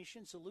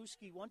formation.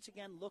 Zaluski once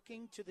again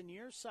looking to the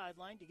near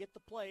sideline to get the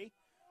play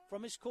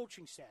from his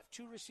coaching staff.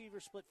 2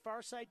 receivers split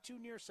far side, 2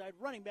 near side.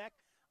 Running back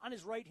on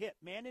his right hip.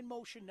 Man in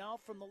motion now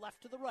from the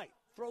left to the right.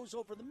 Throws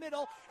over the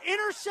middle.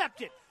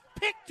 Intercepted.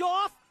 Picked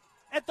off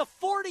at the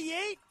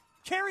 48.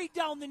 Carried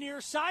down the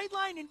near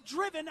sideline and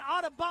driven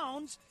out of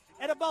bounds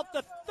at about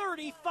the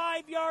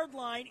 35-yard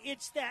line.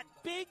 It's that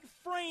big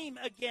frame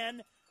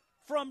again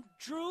from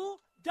Drew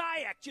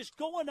Dyack, just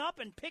going up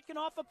and picking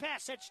off a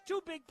pass. That's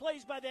 2 big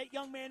plays by that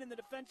young man in the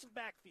defensive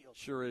backfield.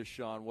 Sure is,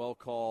 Sean. Well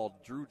called.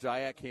 Drew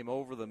Dyack came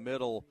over the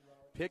middle,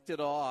 picked it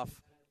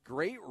off.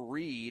 Great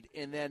read.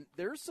 And then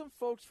there's some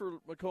folks for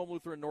Macomb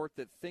Lutheran North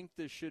that think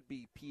this should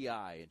be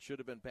PI and should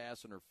have been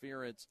pass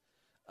interference.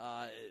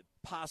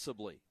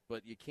 Possibly,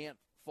 but you can't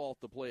fault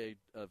the play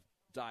of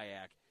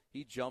Dyack.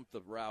 He jumped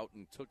the route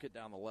and took it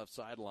down the left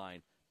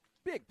sideline.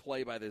 Big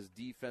play by this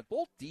defense.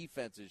 Both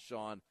defenses,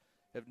 Sean,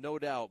 have no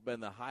doubt been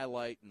the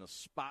highlight and the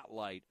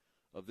spotlight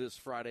of this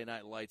Friday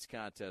Night Lights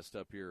contest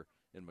up here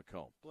in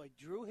Macomb. Boy,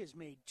 Drew has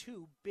made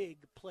 2 big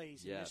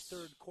plays in this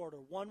 3rd quarter.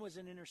 One was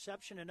an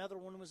interception, another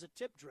one was a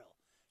tip drill.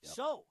 Yep.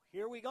 So,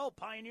 here we go.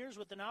 Pioneers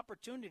with an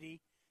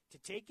opportunity to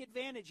take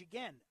advantage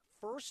again.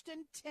 1st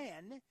and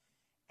 10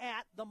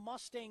 at the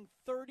Mustang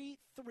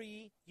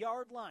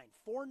 33-yard line.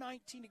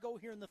 4:19 to go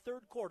here in the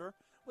 3rd quarter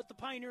with the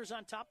Pioneers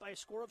on top by a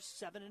score of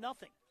 7-0.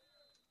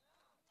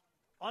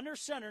 Under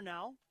center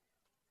now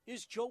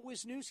is Joe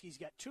Wisniewski. He's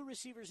got 2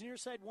 receivers near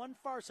side, 1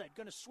 far side.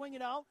 Going to swing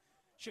it out.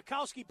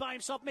 Schakowski by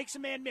himself makes a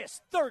man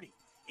miss. 30.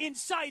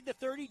 inside the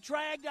 30,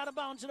 dragged out of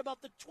bounds at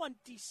about the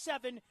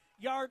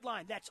 27-yard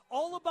line. That's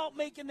all about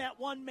making that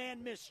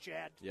one-man miss,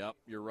 Chad. Yep,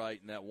 you're right.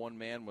 And that one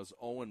man was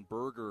Owen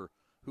Berger,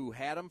 who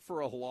had him for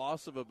a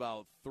loss of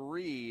about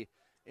 3.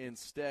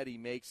 Instead, he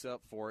makes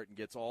up for it and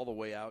gets all the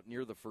way out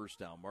near the first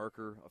down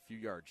marker, a few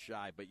yards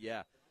shy. But,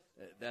 yeah,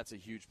 that's a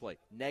huge play.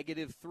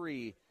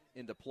 -3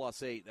 into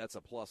 +8. That's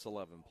a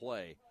 +11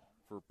 play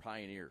for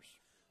Pioneers.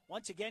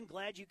 Once again,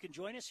 glad you can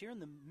join us here in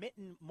the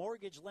Mitten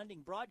Mortgage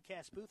Lending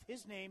broadcast booth.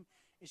 His name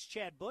is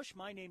Chad Bush.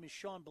 My name is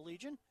Sean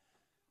Belegian.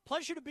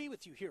 Pleasure to be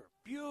with you here.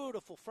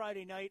 Beautiful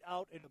Friday night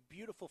out at a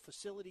beautiful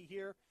facility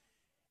here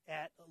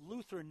at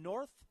Lutheran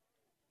North.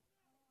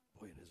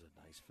 Boy, it is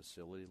a nice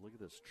facility. Look at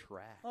this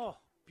track. Oh,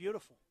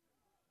 beautiful.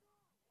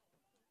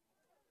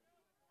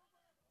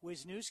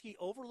 Wisniewski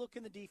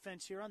overlooking the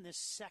defense here on this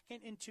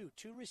 2nd and 2.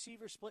 2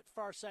 receiver split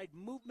far side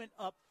movement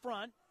up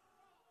front.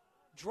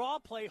 Draw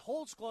play.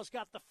 Holtzclaw's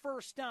got the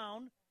first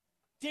down.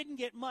 Didn't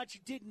get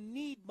much, didn't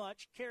need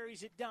much.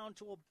 Carries it down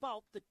to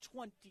about the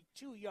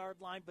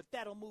 22-yard line, but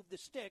that'll move the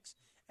sticks.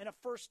 And a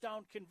first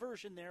down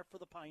conversion there for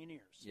the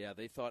Pioneers. Yeah,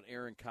 they thought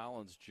Aaron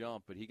Collins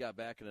jumped, but he got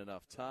back in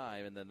enough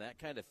time, and then that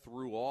kind of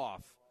threw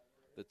off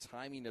the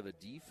timing of the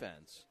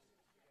defense.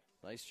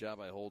 Nice job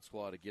by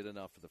Holtzclaw to get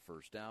enough for the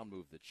first down,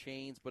 move the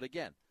chains. But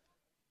again,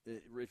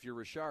 if you're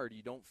Richard,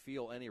 you don't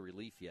feel any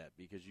relief yet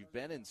because you've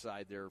been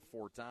inside there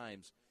 4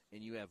 times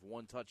and you have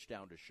 1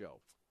 touchdown to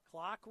show.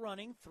 Clock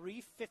running,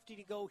 3:50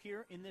 to go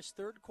here in this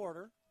third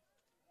quarter.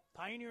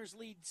 Pioneers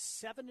lead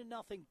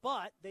 7-0,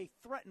 but they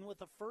threaten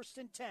with a 1st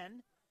and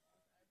 10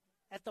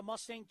 at the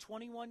Mustang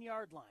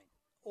 21-yard line.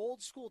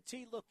 Old school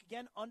T look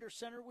again under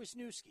center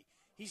Wisniewski.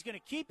 He's going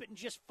to keep it and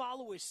just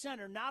follow his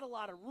center. Not a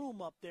lot of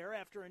room up there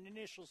after an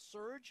initial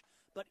surge,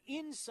 but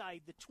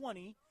inside the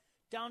 20,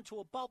 down to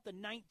about the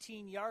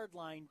 19-yard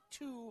line.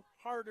 2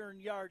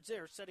 hard-earned yards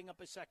there, setting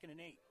up a 2nd and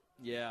 8.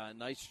 Yeah,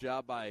 nice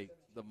job by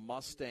the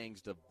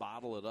Mustangs to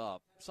bottle it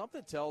up.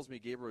 Something tells me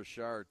Gabriel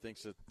Richard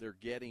thinks that they're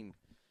getting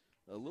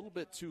a little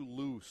bit too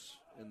loose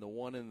in the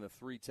 1 and the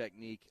 3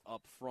 technique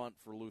up front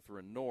for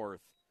Lutheran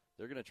North.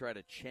 They're going to try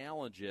to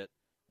challenge it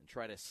and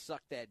try to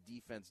suck that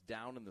defense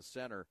down in the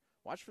center.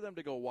 Watch for them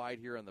to go wide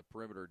here on the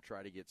perimeter and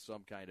try to get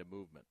some kind of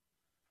movement.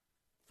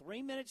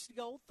 3 minutes to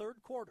go,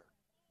 third quarter.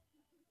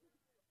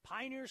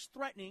 Pioneers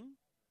threatening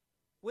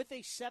with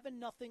a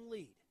 7-0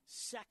 lead.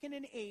 2nd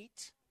and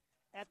 8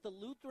 at the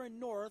Lutheran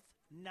North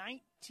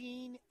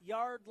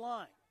 19-yard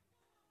line.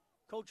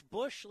 Coach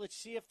Bush, let's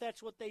see if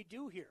that's what they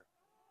do here.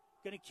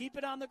 Going to keep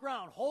it on the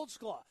ground.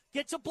 Holtzclaw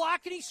gets a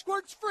block and he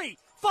squirts free.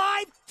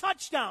 5,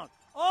 touchdown.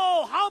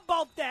 Oh, how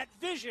about that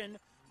vision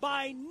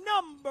by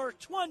number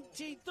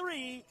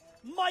 23,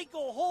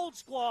 Michael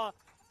Holtzclaw.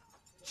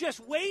 Just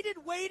waited,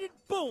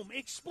 boom,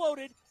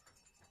 exploded.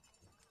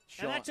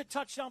 Sean, and that's a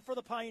touchdown for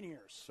the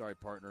Pioneers. Sorry,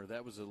 partner.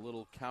 That was a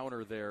little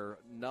counter there.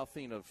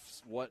 Nothing of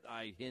what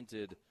I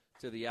hinted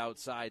to the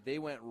outside. They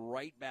went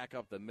right back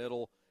up the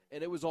middle,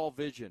 and it was all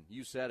vision.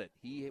 You said it.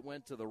 He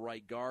went to the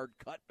right guard,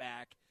 cut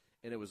back,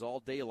 and it was all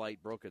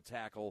daylight, broke a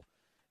tackle,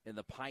 and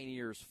the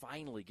Pioneers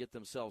finally get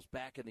themselves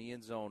back in the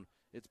end zone.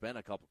 It's been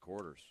a couple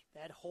quarters.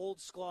 That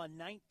Holtzclaw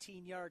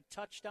 19-yard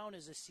touchdown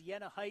is a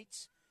Siena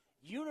Heights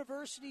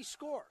University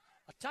score.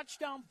 A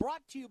touchdown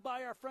brought to you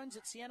by our friends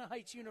at Siena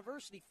Heights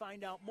University.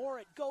 Find out more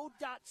at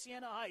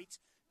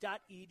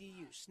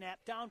go.sienaheights.edu. Snap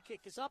down,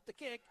 kick is up. The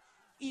kick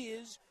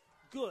is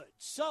good.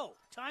 So,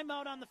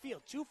 timeout on the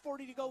field.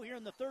 2:40 to go here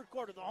in the third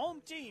quarter. The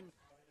home team,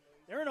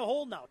 they're in a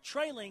hole now,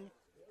 trailing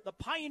the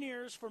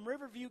Pioneers from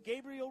Riverview,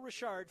 Gabriel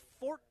Richard,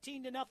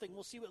 14-0.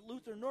 We'll see what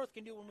Lutheran North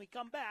can do when we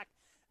come back.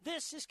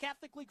 This is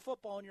Catholic League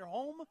football, and your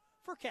home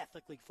for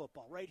Catholic League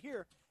football right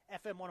here,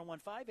 FM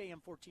 101.5,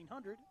 AM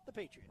 1400, The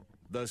Patriot.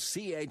 The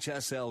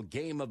CHSL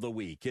Game of the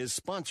Week is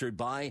sponsored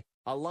by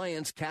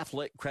Alliance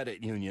Catholic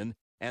Credit Union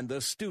and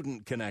the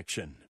Student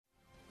Connection.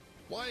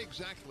 Why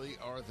exactly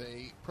are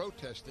they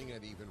protesting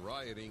and even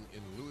rioting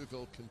in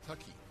Louisville,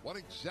 Kentucky? What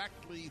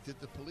exactly did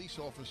the police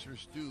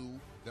officers do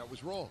that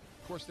was wrong?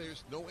 Of course,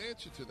 there's no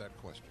answer to that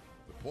question.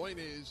 The point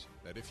is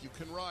that if you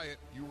can riot,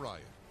 you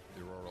riot.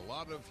 There are a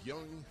lot of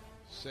young,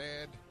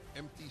 sad,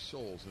 empty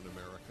souls in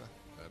America.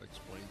 That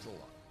explains a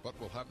lot. But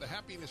we'll have the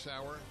happiness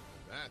hour, and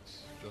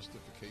that's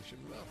justification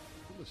enough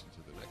to listen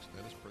to the next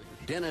Dennis Prager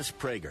show. Dennis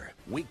Prager,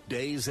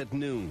 weekdays at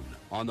noon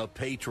on The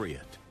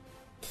Patriot.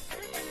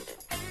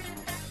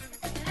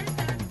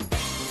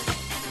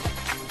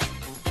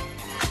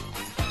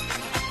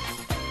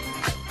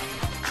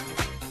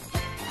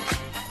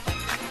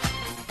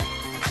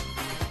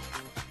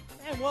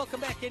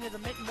 Welcome back into the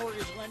Mitten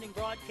Mortgage Lending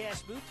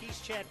broadcast booth.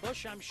 He's Chad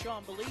Bush. I'm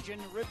Sean Belegian.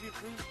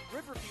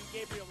 Riverview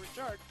Gabriel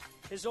Richard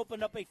has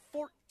opened up a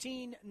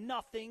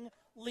 14-0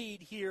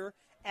 lead here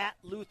at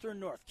Lutheran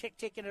North. Kick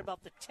taken at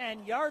about the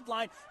 10-yard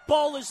line.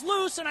 Ball is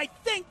loose, and I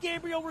think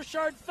Gabriel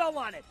Richard fell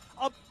on it.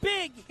 A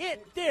big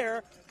hit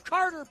there.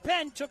 Carter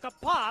Penn took a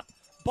pop.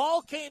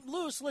 Ball came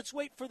loose. Let's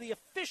wait for the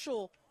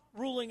official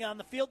ruling on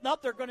the field.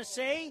 Nope, they're going to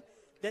say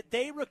that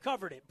they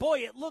recovered it. Boy,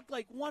 it looked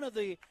like one of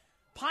the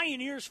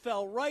Pioneers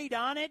fell right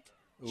on it,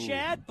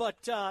 Chad,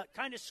 but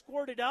kind of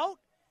scored it out.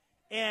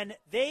 And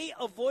they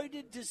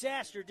avoided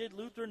disaster, did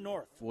Lutheran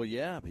North. Well,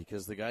 yeah,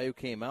 because the guy who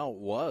came out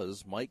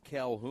was Mike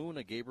Calhoun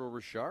and Gabriel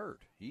Richard.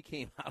 He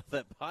came out of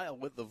that pile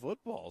with the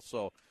football.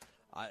 So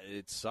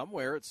it's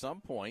somewhere at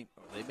some point.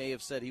 They may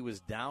have said he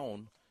was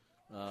down,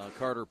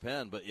 Carter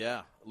Penn. But,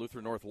 yeah,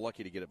 Lutheran North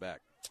lucky to get it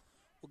back.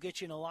 We'll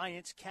get you an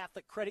Alliance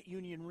Catholic Credit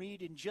Union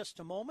read in just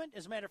a moment.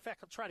 As a matter of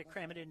fact, I'll try to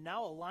cram it in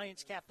now.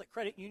 Alliance Catholic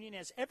Credit Union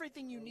has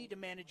everything you need to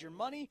manage your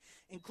money,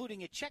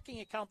 including a checking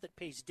account that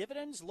pays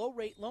dividends,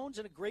 low-rate loans,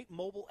 and a great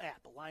mobile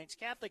app. Alliance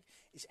Catholic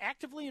is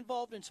actively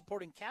involved in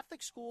supporting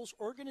Catholic schools,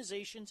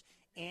 organizations,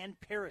 and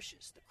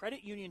parishes. The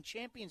credit union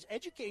champions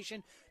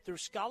education through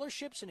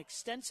scholarships and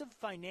extensive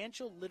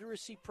financial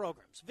literacy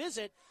programs.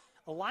 Visit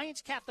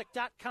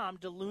AllianceCatholic.com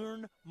to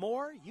learn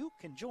more. You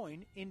can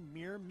join in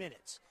mere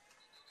minutes.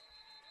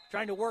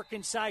 Trying to work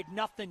inside,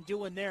 nothing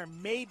doing there.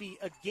 Maybe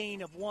a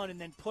gain of one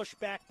and then pushed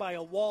back by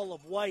a wall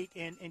of white.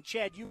 And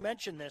Chad, you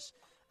mentioned this.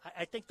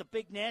 I think the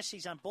big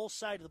nasties on both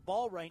sides of the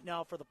ball right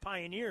now for the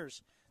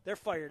Pioneers, they're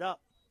fired up.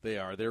 They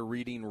are. They're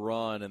reading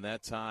run, and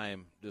that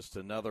time just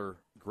another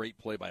great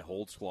play by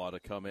Holtzclaw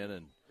to come in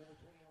and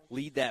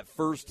lead that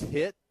first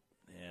hit,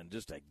 and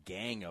just a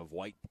gang of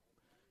white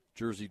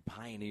jerseyed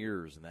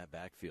Pioneers in that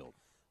backfield.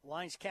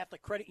 Alliance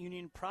Catholic Credit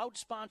Union, proud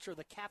sponsor of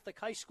the Catholic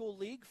High School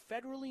League,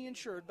 federally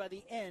insured by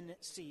the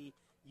NCUA.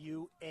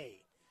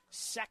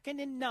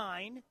 2nd and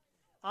 9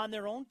 on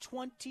their own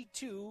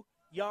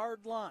 22-yard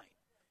line.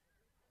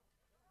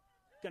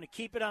 Going to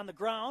keep it on the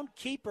ground.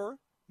 Keeper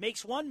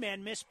makes one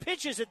man miss,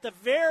 pitches at the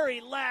very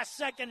last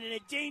second, and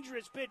a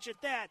dangerous pitch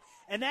at that.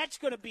 And that's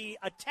going to be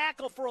a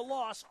tackle for a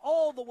loss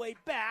all the way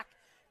back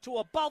to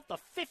about the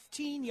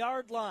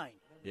 15-yard line.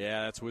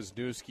 Yeah, that's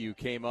Wisniewski who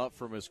came up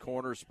from his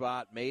corner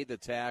spot, made the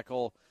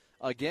tackle.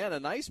 Again, a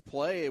nice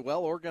play,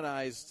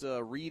 well-organized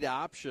read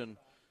option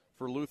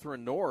for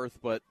Lutheran North,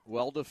 but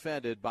well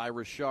defended by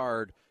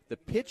Richard. The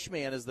pitch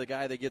man is the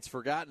guy that gets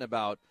forgotten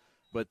about,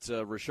 but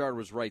Richard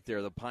was right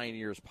there. The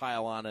Pioneers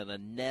pile on in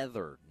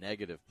another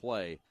negative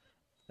play,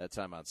 that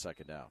time on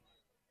second down.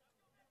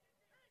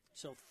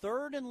 So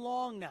 3rd and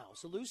long now.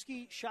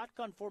 Zalewski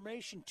shotgun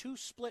formation, 2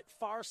 split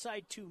far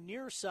side, 2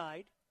 near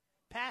side.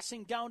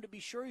 Passing down to be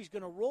sure he's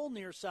going to roll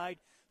near side,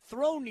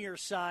 throw near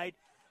side.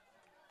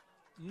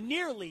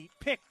 Nearly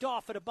picked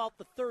off at about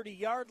the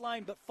 30-yard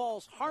line, but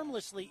falls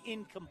harmlessly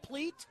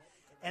incomplete.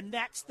 And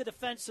that's the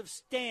defensive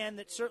stand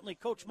that certainly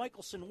Coach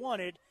Michelson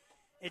wanted.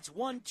 It's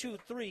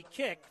 1-2-3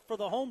 kick for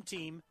the home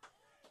team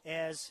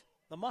as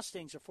the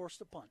Mustangs are forced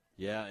to punt.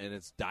 Yeah, and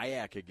it's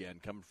Dyack again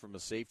coming from a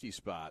safety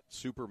spot,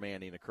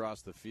 supermaning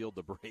across the field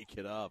to break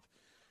it up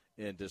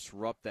and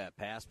disrupt that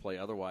pass play.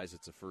 Otherwise,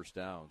 it's a first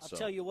down. I'll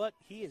tell you what,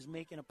 he is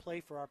making a play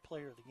for our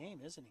player of the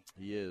game, isn't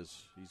he? He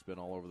is. He's been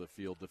all over the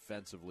field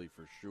defensively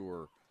for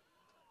sure.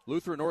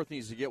 Lutheran North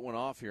needs to get one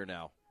off here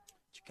now.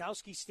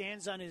 Tchaikovsky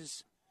stands on at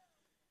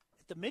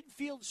the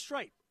midfield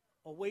stripe,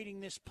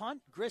 awaiting this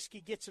punt.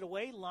 Grisky gets it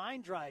away,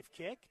 line drive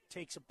kick,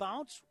 takes a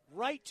bounce,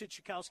 right to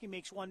Tchaikovsky,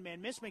 makes one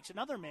man miss, makes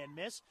another man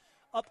miss,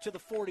 up to the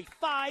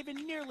 45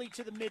 and nearly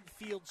to the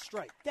midfield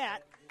stripe.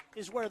 That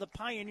is where the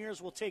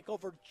Pioneers will take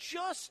over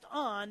just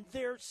on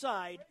their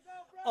side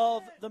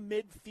of the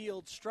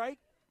midfield strike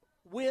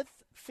with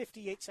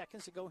 58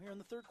 seconds to go here in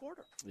the third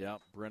quarter. Yeah,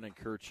 Brennan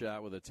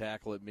Kirchhoff with a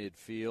tackle at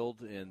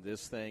midfield, and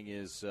this thing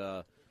is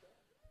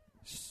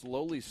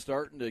slowly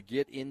starting to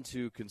get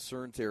into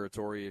concern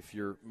territory if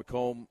you're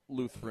Macomb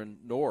Lutheran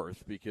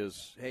North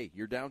because, hey,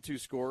 you're down 2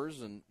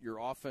 scores and your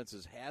offense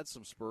has had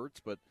some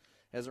spurts but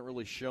hasn't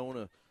really shown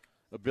a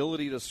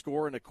ability to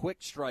score in a quick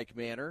strike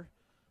manner.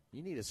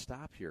 You need to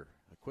stop here.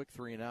 A quick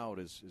 3 and out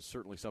is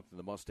certainly something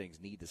the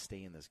Mustangs need to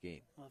stay in this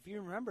game. Well, if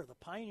you remember, the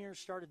Pioneers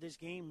started this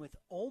game with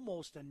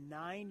almost a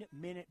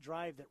 9-minute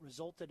drive that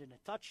resulted in a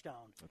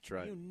touchdown. That's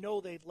right. You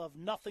know they'd love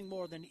nothing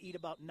more than to eat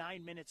about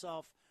 9 minutes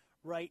off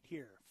right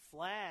here.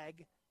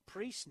 Flag,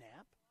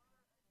 pre-snap.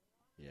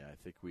 Yeah, I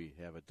think we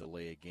have a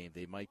delay of game.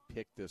 They might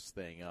pick this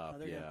thing up.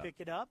 They're going to pick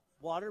it up.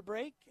 Water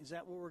break. Is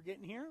that what we're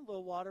getting here? A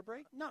little water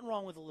break? Nothing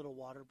wrong with a little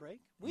water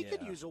break. We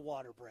could use a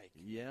water break.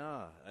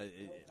 Yeah,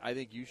 I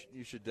think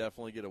you should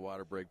definitely get a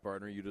water break,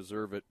 partner. You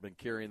deserve it. Been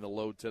carrying the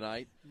load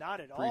tonight.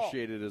 Not at all.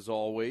 Appreciate it as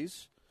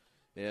always.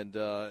 And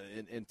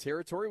in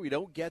territory we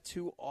don't get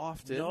too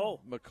often. No.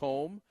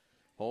 Macomb,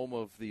 home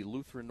of the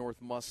Lutheran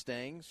North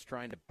Mustangs,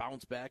 trying to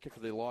bounce back after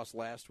they lost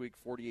last week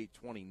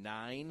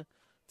 48-29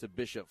 to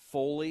Bishop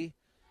Foley.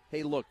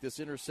 Hey, look, this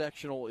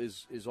intersectional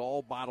is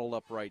all bottled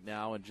up right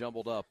now and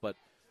jumbled up, but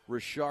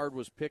Richard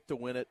was picked to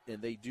win it,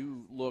 and they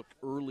do look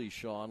early,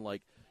 Sean,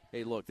 like,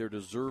 hey, look, they're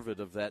deserved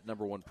of that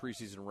number 1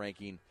 preseason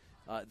ranking.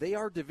 They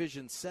are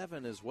Division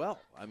 7 as well.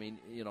 I mean,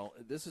 you know,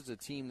 this is a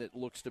team that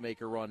looks to make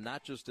a run,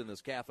 not just in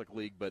this Catholic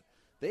League, but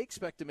they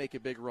expect to make a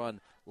big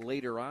run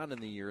later on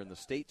in the year in the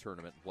state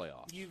tournament and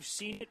playoffs. You've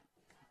seen it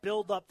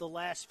build up the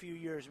last few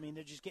years. I mean,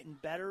 they're just getting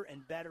better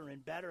and better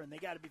and better, and they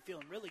got to be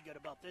feeling really good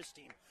about this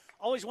team.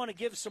 Always want to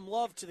give some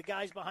love to the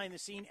guys behind the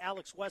scene,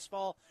 Alex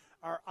Westfall,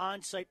 our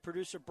on-site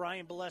producer,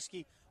 Brian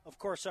Bileski, of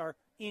course, our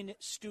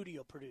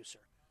in-studio producer.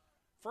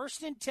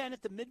 First and 10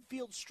 at the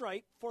midfield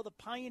stripe for the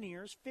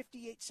Pioneers.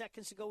 58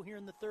 seconds to go here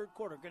in the third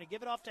quarter. Going to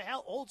give it off to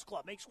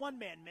Holtzclaw. Makes one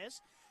man miss.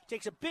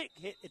 Takes a big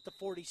hit at the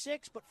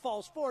 46, but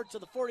falls forward to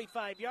the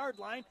 45-yard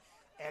line.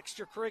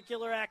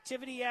 Extracurricular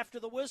activity after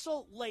the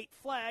whistle. Late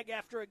flag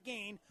after a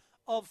gain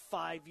of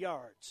 5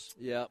 yards.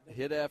 Yeah,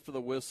 hit after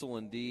the whistle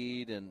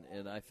indeed,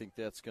 and I think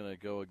that's going to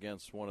go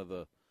against one of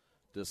the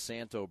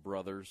DeSanto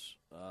brothers.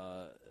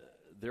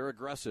 They're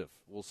aggressive.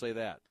 We'll say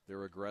that.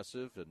 They're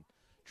aggressive and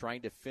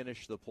trying to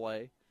finish the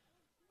play.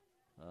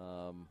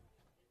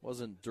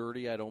 Wasn't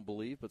dirty, I don't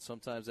believe, but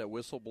sometimes that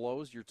whistle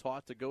blows. You're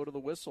taught to go to the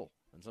whistle,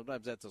 and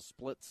sometimes that's a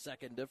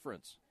split-second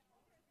difference.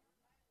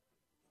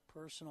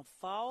 Personal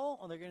foul.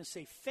 Oh, they're going to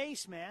say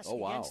face mask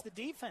wow. against the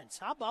defense.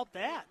 How about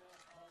that?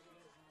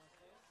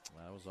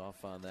 I was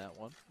off on that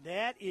one.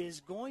 That is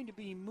going to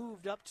be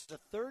moved up to the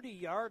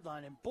 30-yard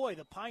line. And, boy,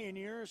 the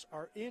Pioneers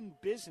are in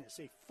business.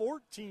 A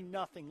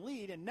 14-0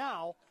 lead, and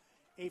now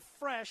a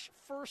fresh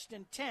 1st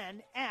and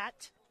 10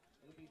 at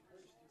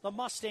the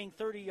Mustang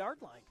 30-yard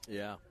line.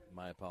 Yeah,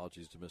 my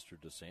apologies to Mr.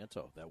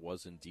 DeSanto. That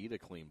was indeed a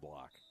clean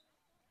block.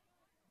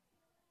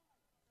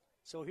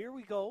 So here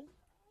we go.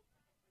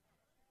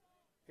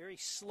 Very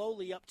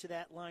slowly up to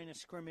that line of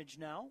scrimmage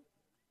now.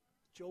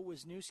 Joe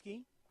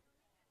Wisniewski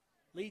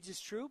leads his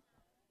troop.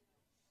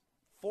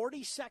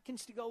 40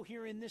 seconds to go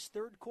here in this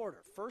third quarter.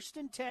 1st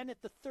and 10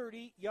 at the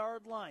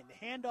 30-yard line. The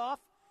handoff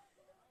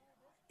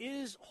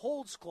is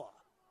Holtzclaw.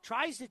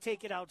 Tries to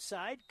take it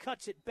outside,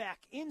 cuts it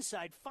back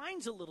inside,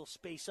 finds a little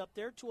space up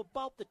there to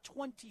about the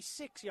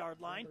 26-yard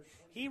line.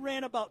 He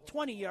ran about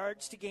 20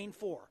 yards to gain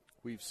 4.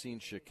 We've seen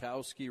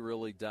Schakowsky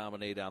really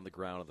dominate on the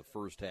ground in the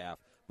first half,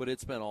 but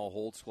it's been all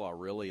Holtzclaw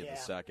really in the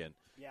second.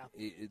 Yeah.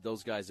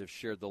 Those guys have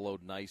shared the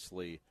load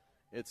nicely.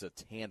 It's a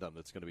tandem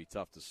that's going to be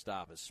tough to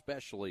stop,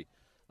 especially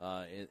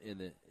in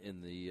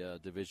the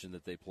division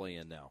that they play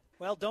in now.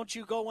 Well, don't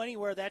you go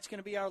anywhere. That's going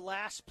to be our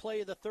last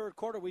play of the third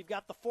quarter. We've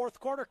got the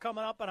fourth quarter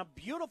coming up on a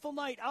beautiful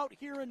night out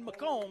here in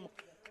Macomb,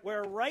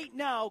 where right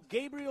now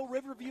Gabriel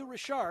Riverview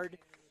Richard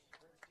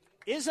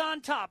is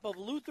on top of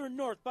Lutheran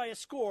North by a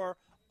score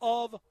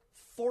of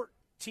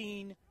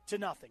 14-0.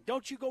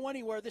 Don't you go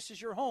anywhere. This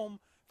is your home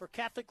for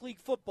Catholic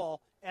League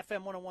football,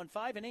 FM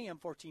 101.5 and AM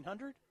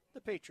 1400,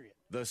 The Patriot.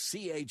 The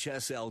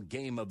CHSL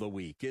Game of the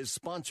Week is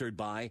sponsored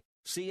by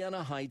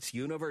Siena Heights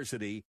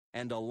University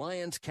and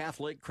Alliance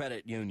Catholic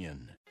Credit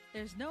Union.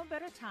 There's no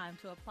better time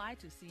to apply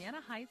to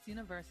Siena Heights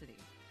University.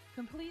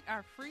 Complete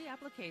our free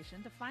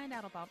application to find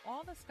out about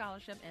all the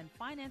scholarship and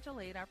financial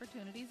aid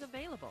opportunities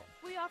available.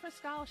 We offer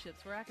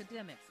scholarships for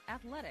academics,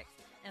 athletics,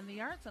 and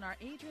the arts on our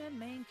Adrian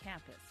main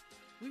campus.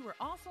 We were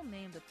also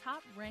named the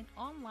top-ranked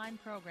online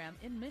program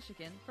in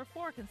Michigan for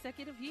 4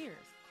 consecutive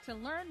years. To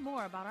learn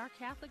more about our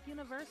Catholic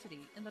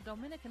University in the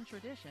Dominican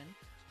tradition,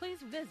 please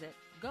visit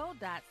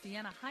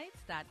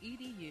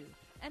go.sienaheights.edu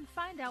and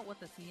find out what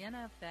the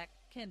Siena Effect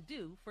can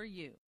do for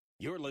you.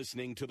 You're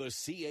listening to the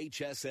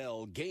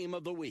CHSL Game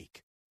of the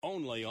Week,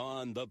 only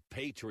on The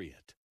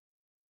Patriot.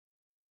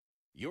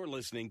 You're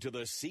listening to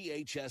the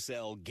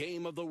CHSL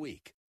Game of the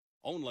Week,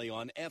 only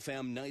on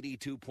FM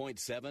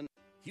 92.7.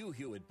 Hugh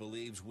Hewitt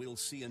believes we'll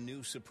see a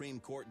new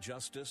Supreme Court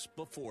justice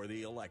before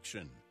the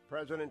election.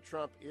 President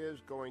Trump is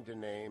going to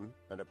name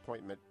an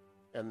appointment,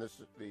 and the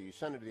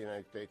Senate of the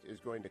United States is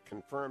going to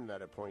confirm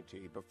that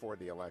appointee before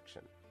the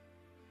election.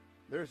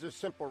 There's a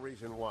simple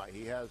reason why.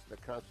 He has the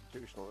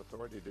constitutional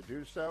authority to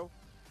do so,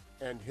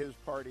 and his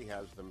party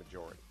has the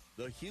majority.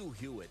 The Hugh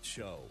Hewitt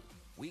Show,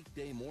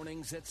 weekday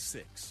mornings at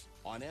 6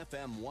 on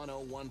FM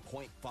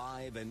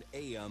 101.5 and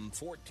AM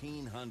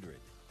 1400.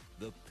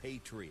 The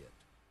Patriot.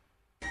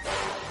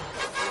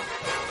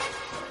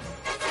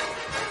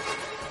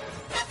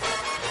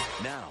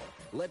 Now,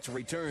 let's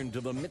return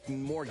to the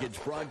Mitten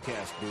Mortgage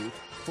broadcast booth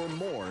for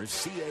more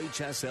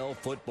CHSL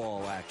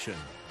football action.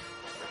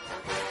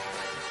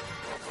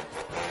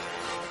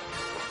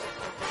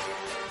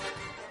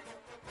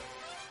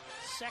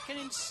 Second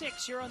and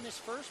 6 here on this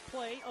first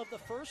play of the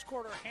first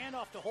quarter.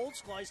 Handoff to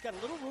Holtzclaw. He's got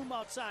a little room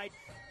outside.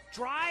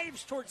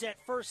 Drives towards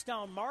that first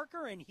down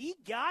marker, and he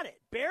got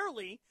it.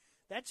 Barely.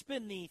 That's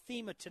been the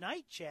theme of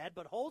tonight, Chad.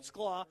 But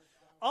Holtzclaw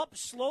up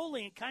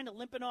slowly and kind of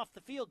limping off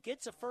the field,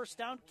 gets a first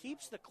down,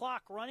 keeps the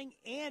clock running,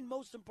 and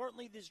most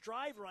importantly, this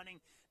drive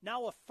running.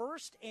 Now a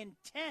 1st and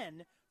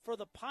 10 for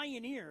the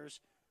Pioneers.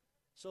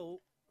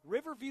 So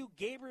Riverview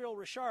Gabriel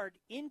Richard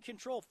in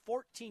control,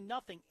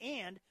 14-0,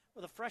 and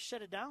with a fresh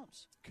set of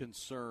downs.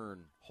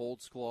 Concern.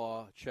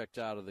 Holtzclaw checked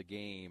out of the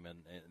game,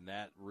 and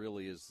that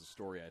really is the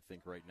story, I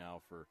think, right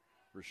now for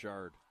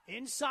Richard.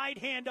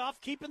 Inside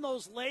handoff, keeping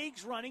those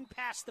legs running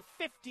past the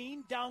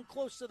 15, down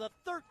close to the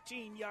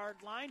 13-yard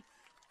line.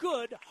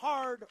 Good,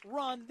 hard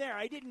run there.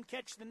 I didn't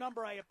catch the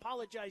number. I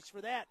apologize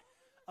for that,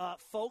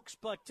 folks,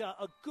 but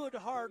a good,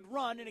 hard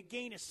run and a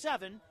gain of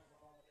 7,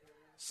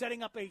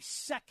 setting up a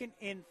 2nd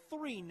and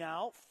 3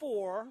 now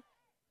for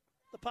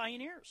the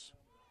Pioneers.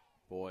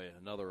 Boy,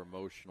 another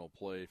emotional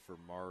play for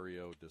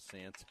Mario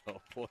DeSanto.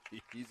 Boy,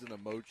 he's an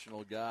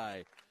emotional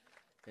guy,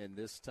 and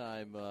this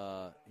time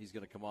he's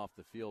going to come off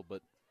the field.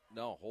 But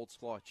No,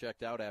 Holtzclaw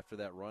checked out after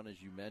that run,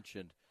 as you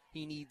mentioned.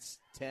 He needs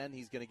 10.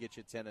 He's going to get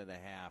you 10.5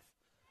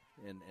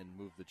 and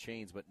move the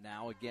chains. But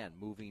now, again,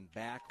 moving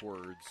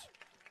backwards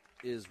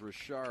is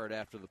Richard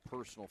after the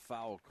personal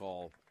foul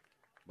call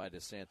by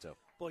DeSanto.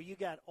 Boy, you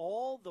got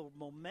all the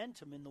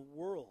momentum in the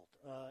world.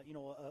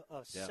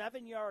 A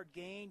 7-yard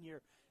gain,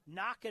 you're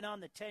knocking on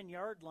the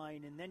 10-yard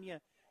line, and then you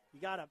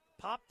got to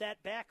pop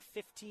that back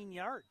 15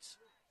 yards.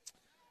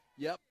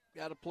 Yep,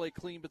 got to play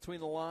clean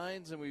between the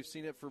lines, and we've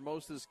seen it for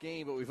most of this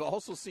game, but we've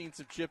also seen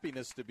some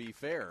chippiness, to be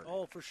fair.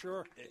 Oh, for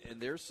sure. And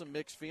there's some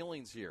mixed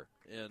feelings here,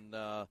 and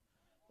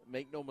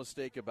make no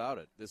mistake about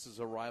it. This is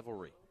a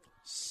rivalry.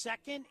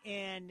 Second,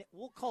 and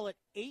we'll call it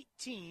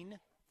 18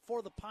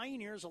 for the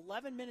Pioneers.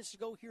 11 minutes to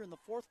go here in the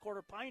fourth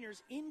quarter.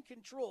 Pioneers in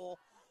control,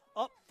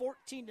 up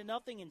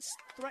 14-0, and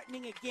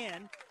threatening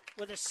again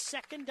with a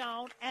second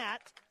down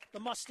at the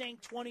Mustang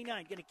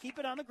 29. Going to keep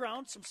it on the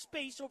ground, some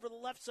space over the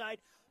left side,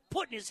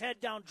 putting his head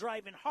down,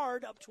 driving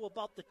hard up to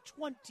about the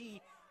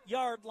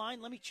 20-yard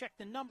line. Let me check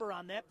the number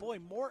on that. Boy,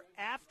 more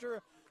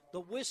after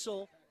the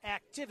whistle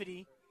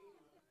activity.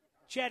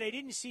 Chad, I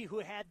didn't see who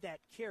had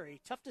that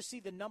carry. Tough to see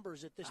the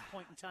numbers at this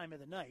point in time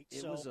of the night.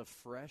 It was a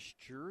fresh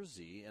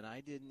jersey, and I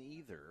didn't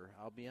either.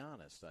 I'll be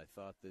honest. I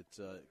thought that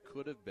it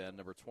could have been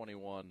number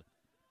 21,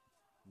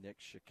 Nick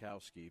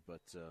Schakowsky, but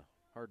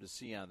hard to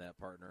see on that,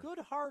 partner. Good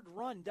hard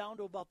run down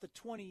to about the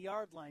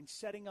 20-yard line,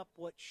 setting up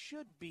what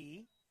should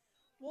be,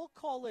 we'll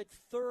call it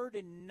 3rd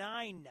and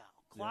 9 now.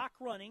 Clock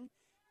running,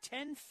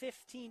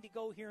 10:15 to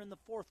go here in the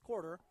fourth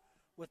quarter,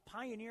 with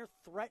Pioneer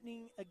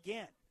threatening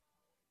again.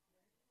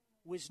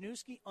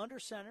 Wisniewski under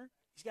center.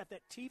 He's got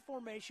that T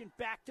formation,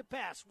 back to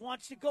pass.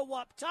 Wants to go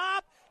up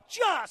top,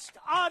 just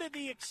out of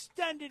the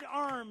extended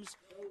arms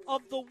of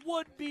the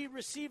would-be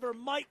receiver,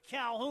 Mike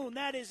Calhoun.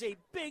 That is a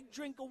big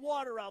drink of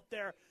water out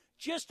there.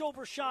 Just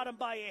overshot him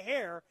by a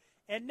hair.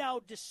 And now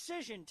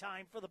decision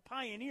time for the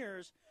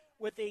Pioneers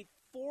with a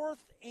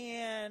 4th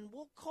and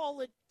we'll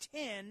call it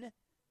 10,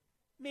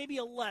 maybe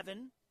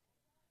 11.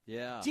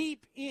 Yeah.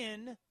 Deep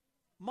in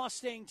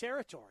Mustang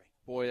territory.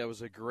 Boy, that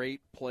was a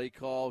great play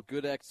call,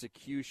 good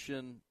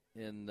execution,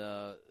 and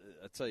I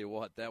tell you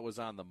what, that was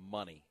on the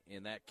money.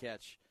 And that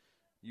catch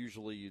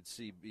usually you'd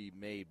see be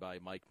made by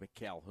Mike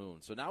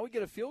McCalhoun. So now we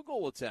get a field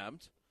goal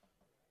attempt,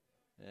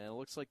 and it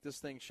looks like this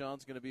thing,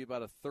 Sean's going to be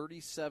about a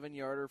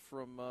 37-yarder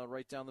from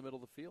right down the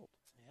middle of the field.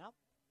 Yep,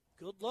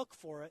 good look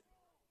for it.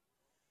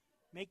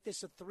 Make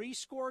this a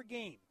 3-score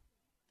game.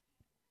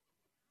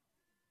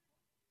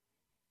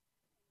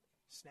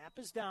 Snap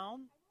is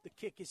down. The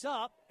kick is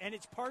up, and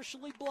it's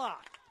partially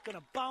blocked. Going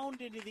to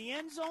bound into the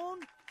end zone,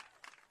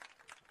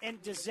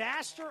 and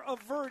disaster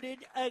averted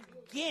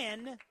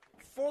again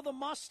for the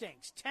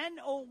Mustangs.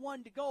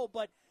 10:01 to go,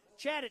 but,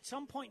 Chad, at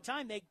some point in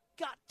time, they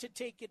got to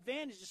take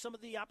advantage of some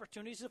of the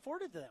opportunities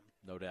afforded to them.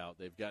 No doubt.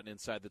 They've gotten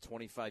inside the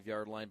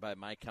 25-yard line by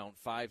my count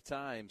 5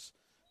 times.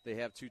 They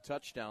have 2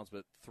 touchdowns,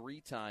 but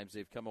 3 times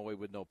they've come away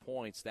with no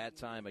points. That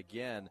time,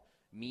 again,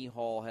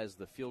 Mehall has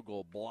the field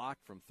goal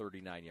blocked from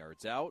 39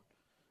 yards out.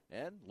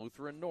 And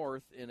Lutheran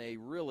North in a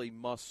really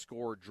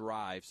must-score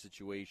drive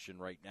situation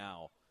right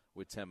now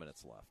with 10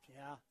 minutes left.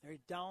 Yeah, they're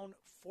down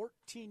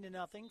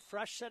 14-0.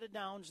 Fresh set of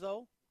downs,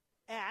 though,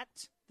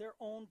 at their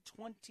own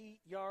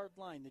 20-yard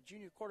line. The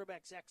junior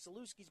quarterback, Zach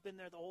Saluski's been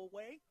there the whole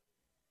way.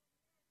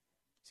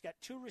 He's got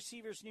 2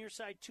 receivers near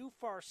side, 2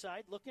 far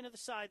side, looking at the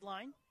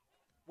sideline,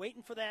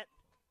 waiting for that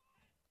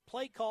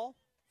play call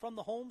from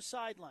the home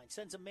sideline.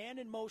 Sends a man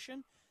in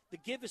motion. The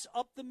give is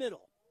up the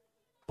middle.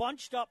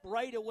 Bunched up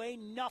right away,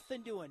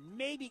 nothing doing.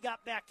 Maybe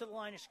got back to the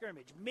line of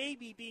scrimmage.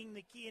 Maybe being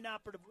the key and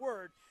operative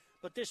word.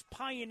 But this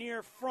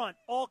Pioneer front,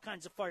 all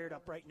kinds of fired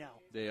up right now.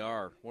 They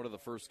are. One of the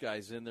first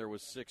guys in there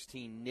was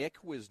 16, Nick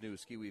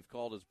Wisniewski. We've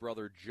called his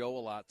brother Joe a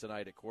lot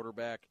tonight at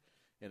quarterback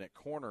and at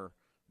corner.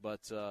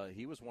 But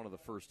he was one of the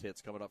first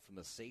hits coming up from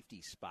the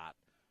safety spot.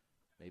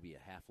 Maybe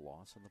a half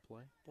loss on the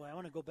play. Boy, I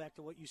want to go back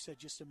to what you said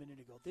just a minute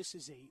ago. This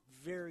is a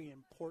very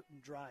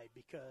important drive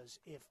because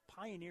if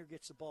Pioneer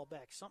gets the ball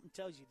back, something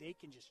tells you they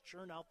can just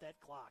churn out that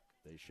clock.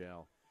 They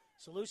shall.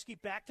 Saluski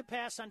back to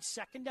pass on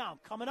second down.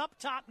 Coming up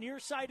top, near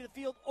side of the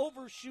field,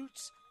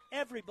 overshoots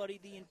everybody.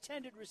 The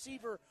intended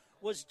receiver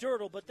was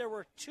Dirtle, but there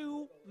were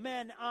 2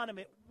 men on him.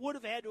 It would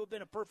have had to have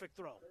been a perfect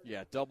throw.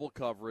 Yeah, double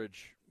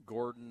coverage.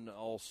 Gordon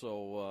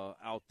also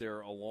out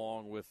there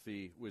along with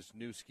the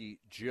Wisniewski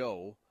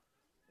Joe.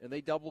 And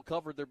they double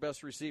covered their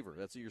best receiver.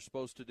 That's what you're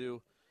supposed to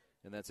do,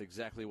 and that's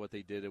exactly what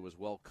they did. It was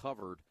well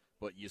covered,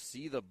 but you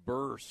see the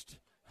burst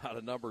out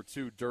of number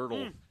 2,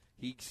 Dirtle.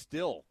 He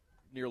still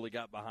nearly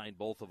got behind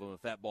both of them.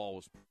 If that ball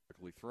was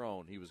perfectly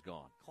thrown, he was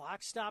gone.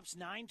 Clock stops,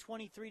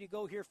 9:23 to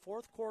go here,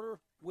 fourth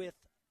quarter, with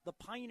the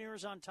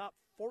Pioneers on top,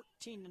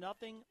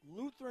 14-0.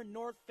 Lutheran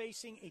North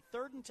facing a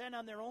 3rd and 10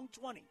 on their own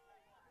 20.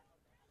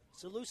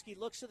 Saluski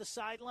looks to the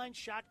sideline,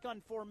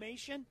 shotgun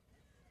formation,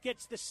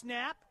 gets the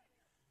snap,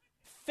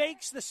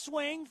 fakes the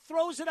swing,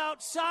 throws it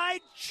outside,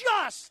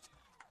 just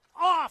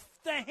off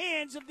the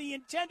hands of the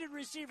intended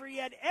receiver. He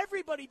had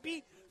everybody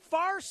beat,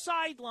 far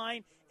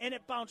sideline, and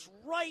it bounced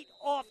right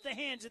off the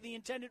hands of the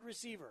intended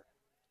receiver.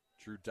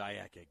 Drew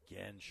Dyack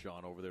again,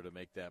 Sean, over there to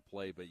make that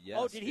play. But yes.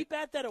 Oh, did he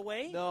bat that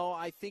away? No,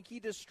 I think he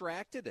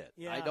distracted it.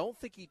 Yeah. I don't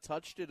think he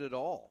touched it at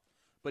all.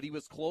 But he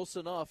was close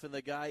enough, and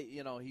the guy,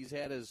 he's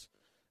had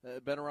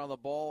been around the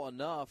ball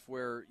enough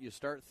where you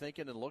start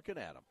thinking and looking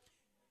at him.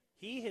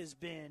 He has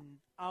been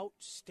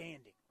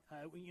outstanding.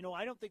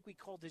 I don't think we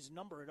called his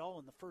number at all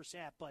in the first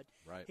half, but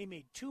right. He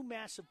made 2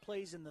 massive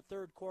plays in the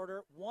third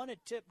quarter, 1 a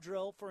tip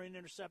drill for an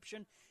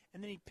interception,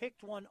 and then he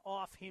picked one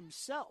off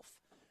himself.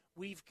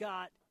 We've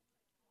got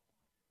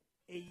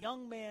a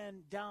young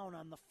man down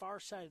on the far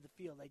side of the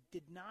field. I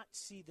did not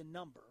see the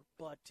number,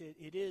 but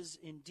it is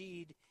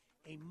indeed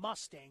a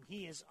Mustang.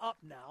 He is up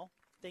now.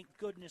 Thank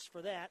goodness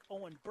for that.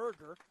 Owen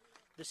Berger,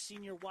 the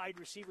senior wide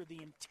receiver,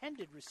 the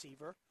intended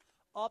receiver,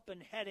 up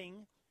and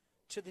heading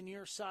to the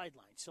near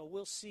sideline. So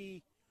we'll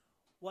see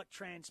what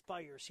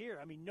transpires here.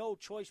 I mean, no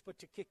choice but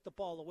to kick the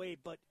ball away.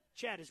 But,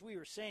 Chad, as we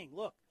were saying,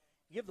 look,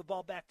 give the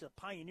ball back to the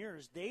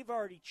Pioneers. They've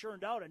already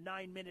churned out a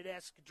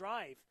 9-minute-esque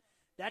drive.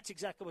 That's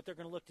exactly what they're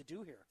going to look to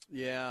do here.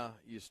 Yeah,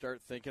 you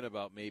start thinking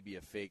about maybe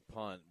a fake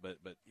punt, but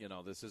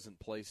this isn't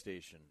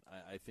PlayStation.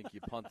 I think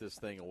you punt this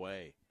thing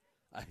away.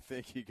 I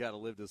think you got to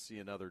live to see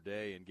another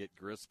day and get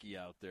Grisky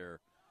out there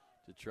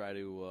to try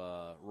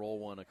to roll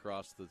one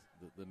across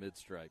the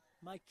mid-stripe.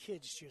 My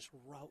kids just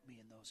rout me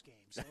in those games.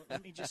 So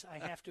let me I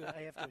have to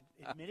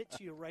admit it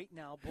to you right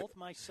now. Both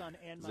my son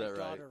and my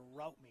daughter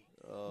rout me.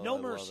 Oh, no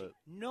I mercy. love it.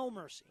 No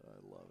mercy. I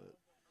love it.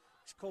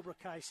 As Cobra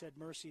Kai said,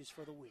 mercy is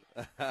for the weak.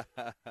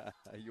 Are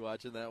you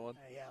watching that one?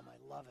 I am. I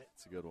love it.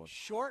 It's a good one.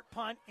 Short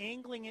punt,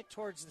 angling it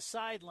towards the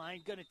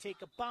sideline, going to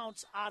take a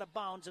bounce out of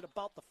bounds at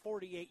about the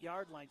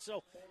 48-yard line.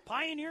 So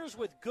Pioneers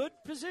with good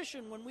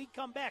position when we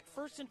come back.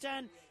 1st and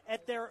 10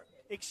 at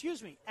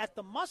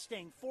the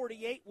Mustang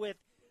 48 with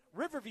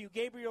Riverview.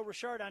 Gabriel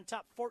Richard on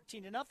top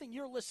 14-0.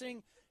 You're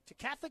listening to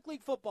Catholic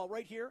League football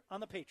right here on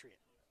the Patriot.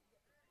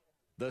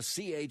 The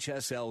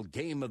CHSL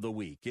Game of the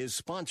Week is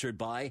sponsored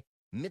by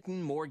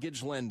Mitten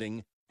Mortgage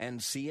Lending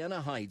and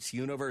Siena Heights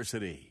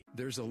University.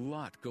 There's a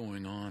lot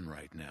going on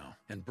right now,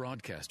 and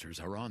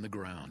broadcasters are on the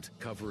ground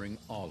covering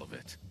all of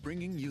it,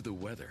 bringing you the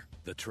weather,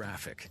 the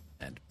traffic,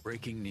 and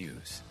breaking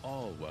news,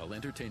 all while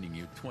entertaining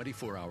you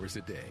 24 hours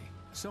a day.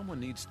 Someone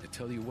needs to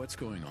tell you what's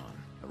going on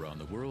around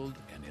the world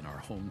and in our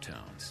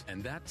hometowns.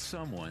 And that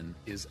someone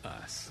is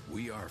us.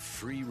 We are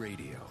free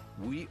radio.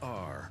 We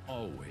are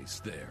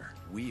always there.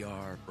 We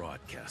are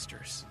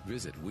broadcasters.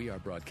 Visit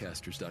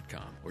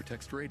wearebroadcasters.com or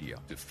text radio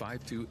to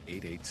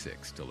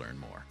 52886 to learn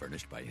more.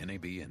 Furnished by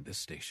NAB and this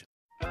station.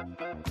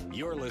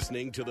 You're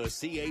listening to the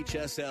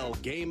CHSL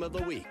Game of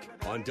the Week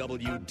on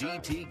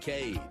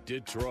WDTK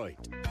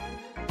Detroit.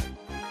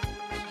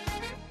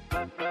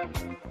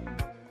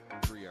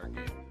 3-yard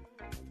game.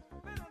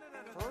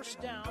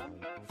 First down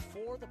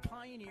for the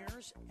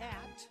Pioneers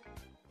at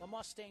the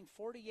Mustang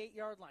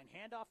 48-yard line.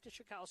 Handoff to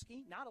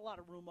Schakowsky. Not a lot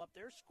of room up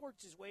there.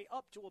 Squirts his way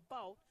up to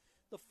about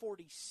the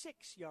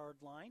 46-yard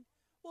line.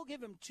 We'll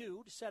give him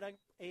 2 to set up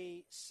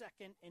a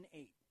 2nd and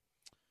 8.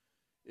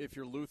 If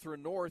you're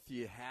Lutheran North,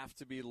 you have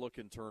to be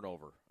looking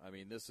turnover. I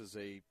mean, this is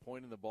a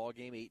point in the ball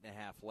game,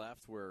 8.5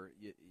 left, where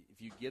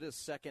if you get a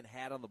second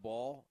hat on the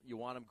ball, you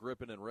want him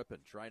gripping and ripping,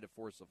 trying to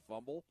force a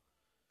fumble.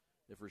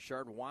 If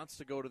Richard wants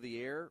to go to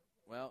the air,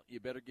 well,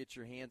 you better get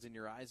your hands and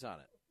your eyes on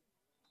it.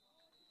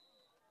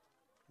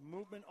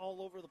 Movement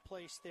all over the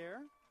place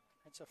there.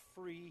 That's a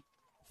free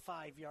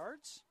 5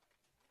 yards.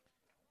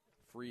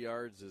 3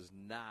 yards is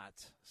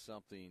not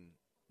something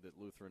that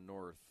Lutheran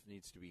North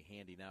needs to be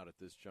handing out at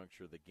this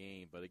juncture of the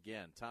game. But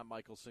again, Tom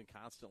Michelson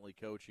constantly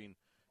coaching,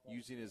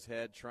 using his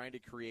head, trying to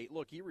create.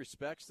 Look, he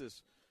respects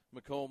this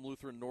Macomb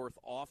Lutheran North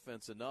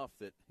offense enough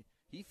that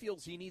he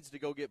feels he needs to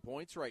go get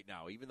points right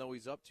now, even though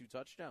he's up 2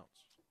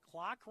 touchdowns.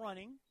 Clock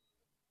running.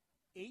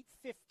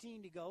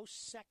 8:15 to go.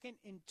 2nd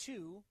and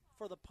 2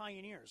 for the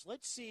Pioneers.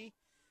 Let's see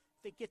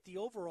if they get the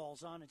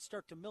overalls on and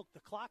start to milk the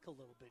clock a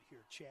little bit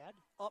here, Chad.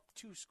 Up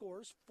 2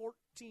 scores,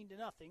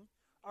 14-0,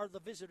 are the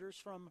visitors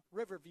from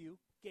Riverview,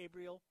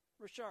 Gabriel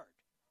Richard.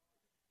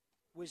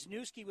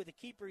 Wisniewski with the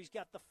keeper. He's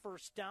got the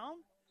first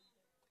down.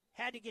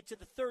 Had to get to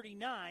the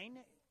 39.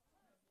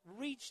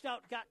 Reached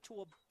out, got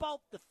to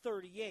about the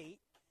 38.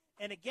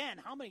 And again,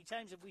 how many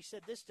times have we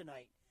said this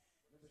tonight?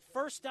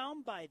 First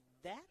down by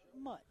that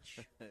much.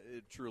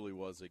 It truly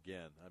was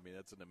again. I mean,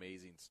 that's an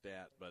amazing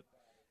stat, but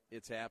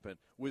it's happened.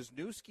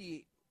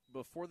 Wisniewski,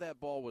 before that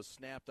ball was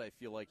snapped, I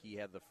feel like he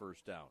had the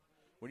first down.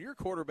 When you're a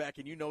quarterback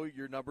and you know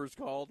your number's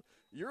called,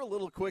 you're a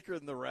little quicker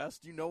than the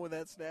rest. You know when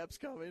that snap's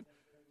coming.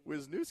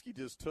 Wisniewski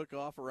just took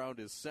off around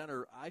his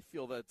center. I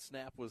feel that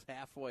snap was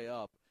halfway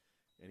up,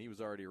 and he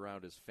was already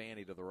around his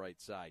fanny to the right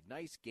side.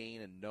 Nice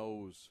gain and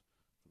nose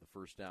for the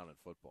first down in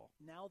football.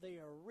 Now they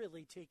are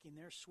really taking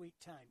their sweet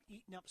time,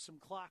 eating up some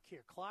clock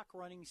here. Clock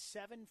running,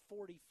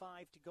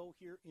 7:45 to go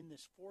here in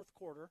this fourth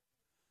quarter.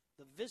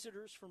 The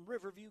visitors from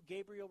Riverview,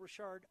 Gabriel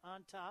Richard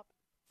on top,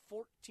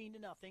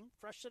 14-0.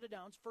 Fresh set of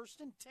downs, 1st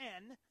and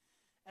 10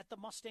 at the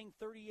Mustang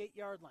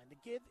 38-yard line. The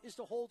give is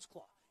to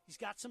Holdsclaw. He's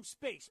got some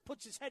space,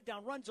 puts his head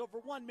down, runs over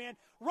one man,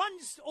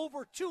 runs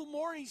over two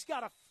more, and he's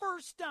got a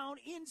first down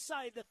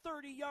inside the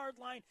 30-yard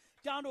line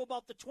down to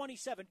about the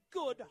 27.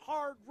 Good,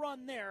 hard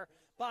run there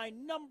by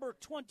number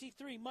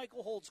 23,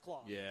 Michael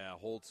Holtzclaw. Yeah,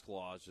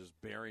 Holtzclaw is just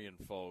burying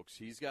folks.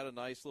 He's got a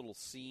nice little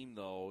seam,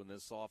 though, and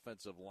this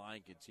offensive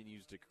line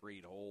continues to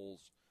create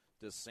holes.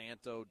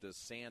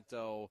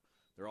 DeSanto.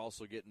 They're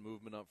also getting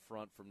movement up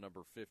front from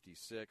number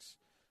 56.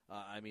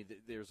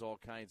 There's all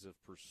kinds of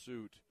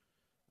pursuit.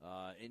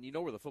 And you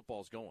know where the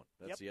football's going.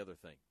 That's the other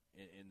thing.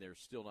 And they're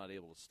still not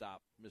able to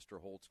stop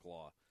Mr.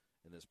 Holtzclaw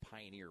and this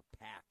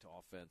Pioneer-packed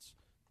offense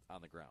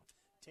on the ground.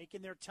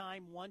 Taking their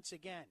time once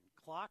again.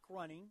 Clock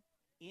running.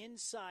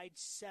 Inside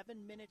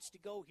 7 minutes to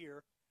go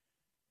here.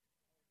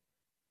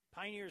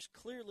 Pioneers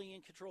clearly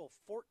in control.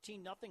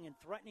 14-0 and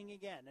threatening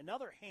again.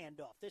 Another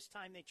handoff. This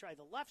time they try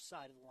the left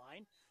side of the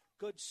line.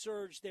 Good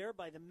surge there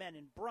by the men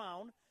in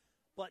brown,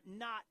 but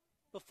not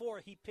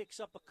before he picks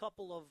up a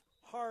couple of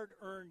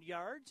hard-earned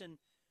yards, and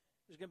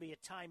there's going to be a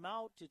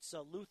timeout. It's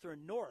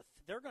Lutheran North.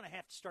 They're going to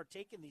have to start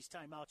taking these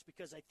timeouts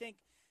because I think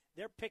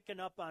they're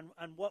picking up on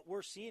what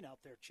we're seeing out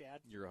there,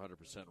 Chad. You're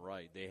 100%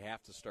 right. They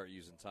have to start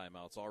using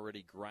timeouts.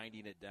 Already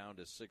grinding it down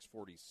to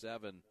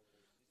 6:47.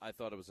 I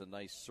thought it was a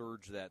nice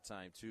surge that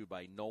time, too,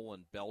 by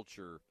Nolan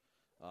Belcher,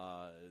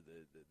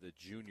 the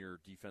junior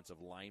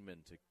defensive lineman,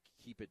 to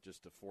keep it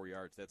just to 4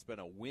 yards. That's been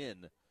a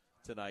win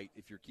tonight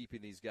if you're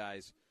keeping these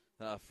guys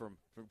from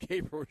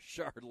Gabriel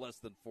Richard less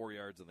than 4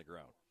 yards on the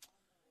ground.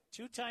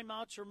 2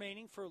 timeouts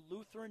remaining for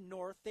Lutheran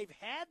North. They've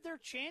had their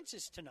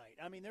chances tonight.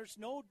 I mean, there's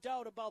no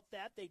doubt about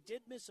that. They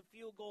did miss a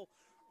field goal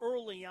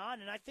early on,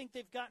 and I think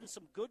they've gotten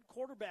some good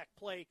quarterback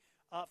play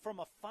from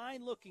a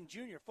fine-looking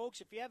junior.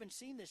 Folks, if you haven't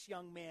seen this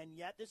young man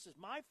yet, this is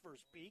my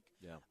first peek.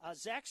 Yeah.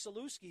 Zach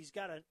Saluski's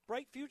got a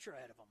bright future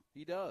ahead of him.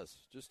 He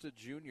does. Just a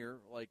junior,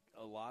 like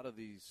a lot of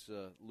these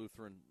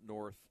Lutheran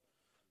North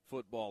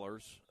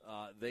footballers.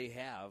 They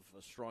have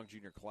a strong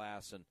junior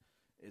class, and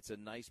it's a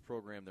nice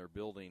program they're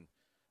building.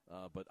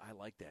 But I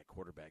like that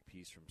quarterback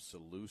piece from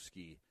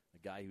Saluski, a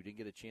guy who didn't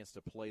get a chance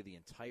to play the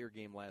entire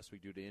game last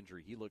week due to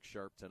injury. He looked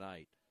sharp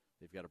tonight.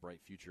 They've got a bright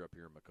future up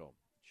here in Macomb.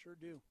 Sure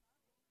do.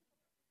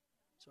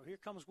 So here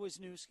comes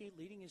Wisniewski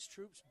leading his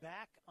troops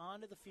back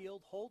onto the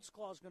field.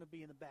 Holtzclaw is going to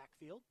be in the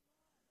backfield.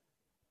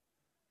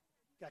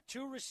 Got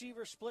 2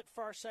 receivers split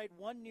far side,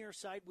 1 near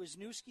side.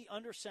 Wisniewski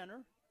under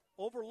center,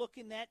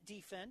 overlooking that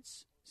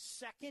defense.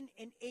 2nd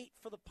and 8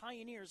 for the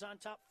Pioneers on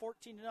top,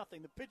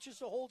 14-0. The pitch is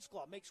to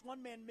Holtzclaw. Makes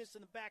one man miss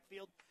in the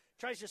backfield.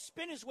 Tries to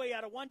spin his way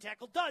out of one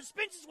tackle.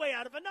 Spins his way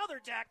out of another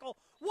tackle.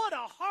 What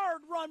a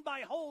hard run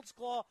by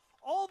Holtzclaw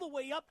all the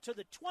way up to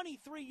the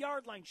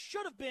 23-yard line.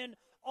 Should have been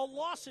a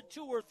loss of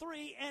 2 or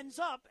 3. Ends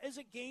up as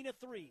a gain of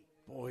 3.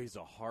 Boy, he's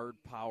a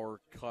hard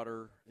power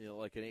cutter,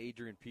 like an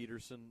Adrian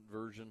Peterson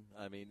version.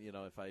 I mean,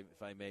 if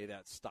I may,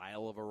 that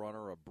style of a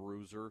runner, a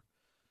bruiser.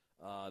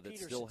 That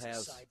Peterson's still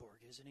has a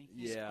cyborg, isn't he?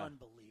 He's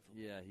unbelievable.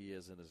 Yeah, he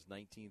is in his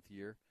 19th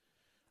year.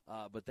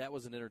 But that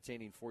was an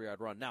entertaining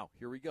 4-yard run. Now,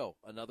 here we go.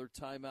 Another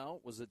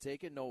timeout. Was it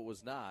taken? No, it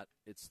was not.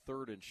 It's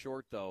 3rd and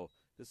short, though.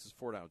 This is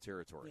 4-down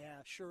territory.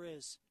 Yeah, sure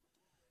is.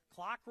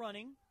 Clock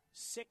running.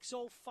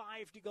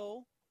 6:05 to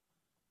go.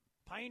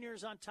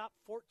 Pioneers on top,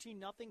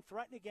 14-0.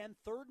 Threaten again.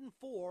 3rd and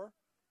 4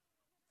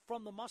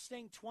 from the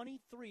Mustang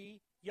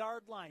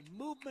 23-yard line.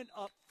 Movement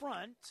up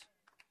front.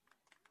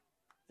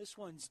 This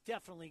one's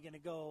definitely going to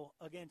go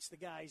against the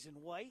guys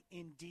in white,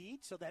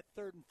 indeed. So that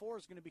 3rd and 4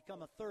 is going to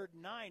become a 3rd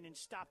and 9 and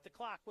stop the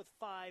clock with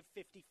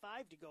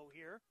 5:55 to go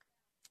here.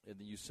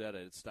 And you said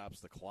it stops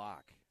the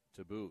clock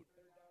to boot.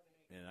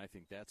 And I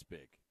think that's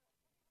big.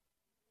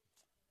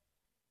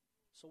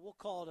 So we'll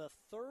call it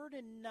a 3rd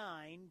and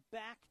 9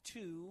 back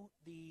to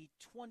the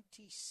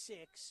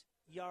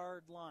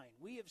 26-yard line.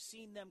 We have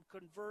seen them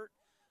convert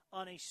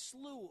on a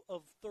slew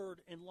of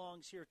 3rd and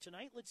longs here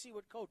tonight. Let's see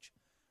what Coach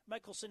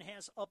Michelson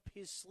has up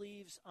his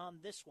sleeves on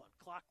this one.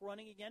 Clock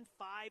running again,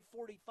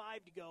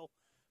 5:45 to go.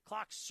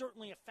 Clock's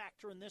certainly a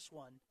factor in this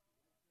one.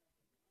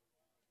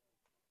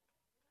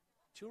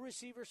 2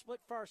 receivers split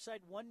far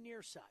side, 1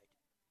 near side.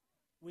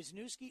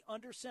 Wisniewski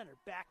under center,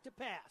 back to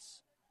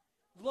pass.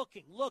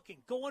 Looking,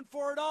 going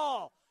for it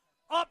all.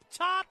 Up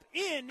top,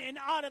 in and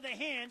out of the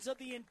hands of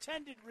the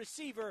intended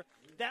receiver.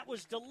 That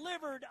was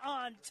delivered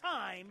on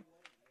time.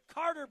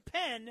 Carter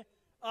Penn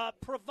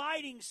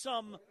providing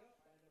some,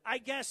 I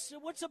guess,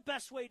 what's the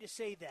best way to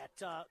say that?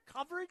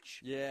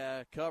 Coverage?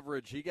 Yeah,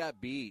 coverage. He got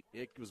beat.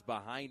 It was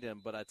behind him.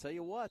 But I tell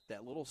you what,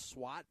 that little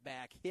swat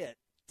back hit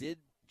did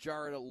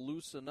jar it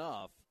loose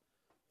enough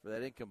for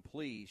that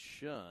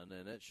incompletion,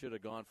 and it should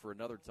have gone for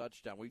another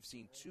touchdown. We've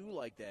seen 2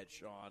 like that,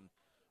 Sean,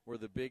 where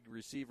the big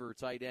receiver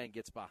tight end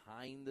gets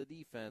behind the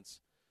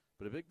defense.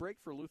 But a big break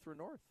for Lutheran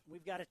North.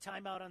 We've got a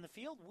timeout on the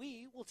field.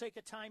 We will take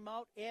a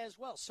timeout as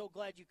well. So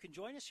glad you can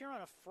join us here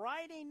on a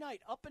Friday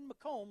night up in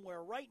Macomb,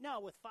 where right now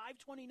with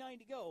 5:29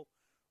 to go,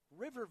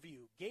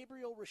 Riverview,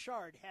 Gabriele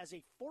Richard has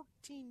a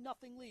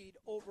 14-0 lead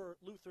over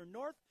Lutheran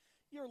North.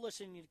 You're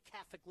listening to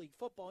Catholic League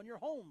football, and you're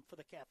home for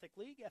the Catholic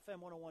League,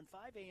 FM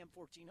 101.5, AM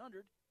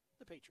 1400,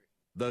 The Patriot.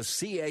 The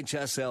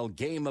CHSL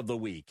Game of the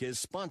Week is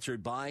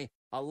sponsored by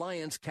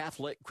Alliance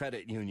Catholic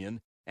Credit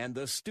Union and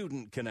the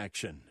Student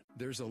Connection.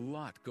 There's a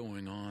lot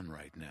going on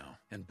right now,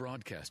 and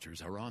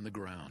broadcasters are on the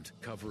ground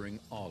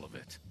covering all of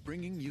it,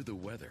 bringing you the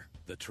weather,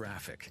 the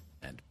traffic,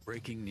 and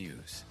breaking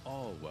news,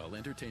 all while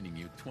entertaining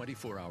you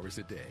 24 hours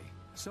a day.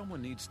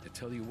 Someone needs to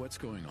tell you what's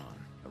going on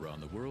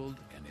around the world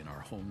and in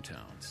our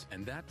hometowns.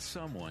 And that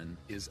someone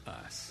is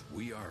us.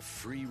 We are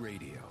free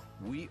radio.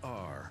 We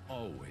are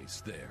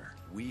always there.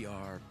 We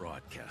are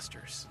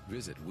broadcasters.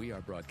 Visit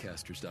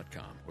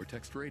wearebroadcasters.com or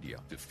text radio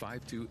to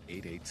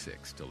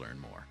 52886 to learn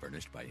more.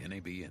 Furnished by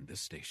NAB and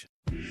this station.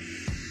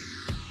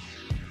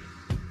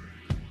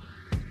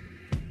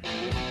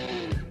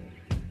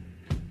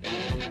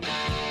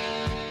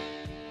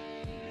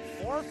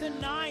 Fourth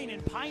and 9,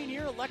 and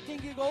Pioneer electing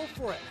to go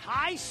for it.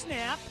 High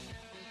snap.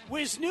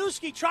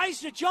 Wisniewski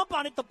tries to jump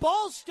on it. The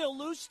ball's still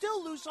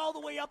loose all the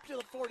way up to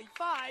the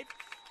 45.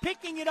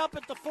 Picking it up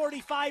at the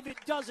 45, it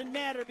doesn't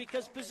matter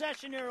because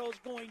possession arrow is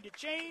going to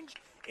change.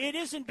 It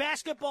isn't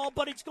basketball,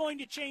 but it's going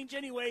to change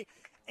anyway.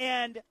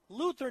 And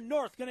Lutheran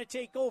North going to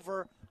take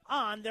over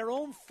on their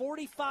own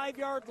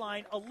 45-yard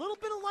line. A little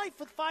bit of life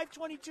with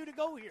 5:22 to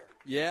go here.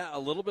 Yeah, a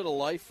little bit of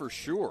life for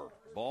sure.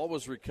 Ball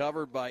was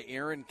recovered by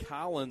Aaron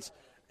Collins.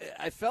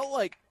 I felt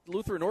like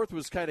Lutheran North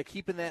was kind of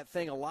keeping that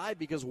thing alive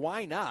because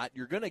why not?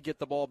 You're going to get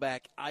the ball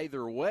back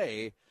either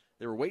way.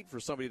 They were waiting for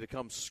somebody to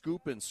come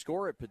scoop and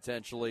score it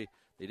potentially.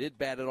 They did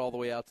bat it all the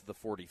way out to the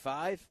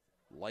 45.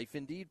 Life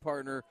indeed,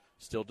 partner.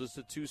 Still just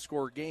a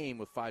two-score game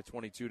with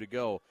 5:22 to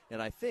go,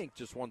 and I think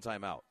just one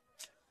timeout.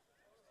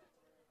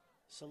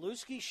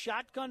 Saluski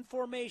shotgun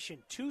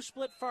formation. 2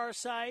 split far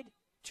side,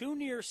 2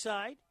 near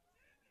side.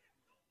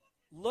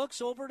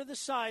 Looks over to the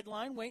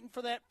sideline, waiting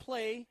for that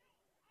play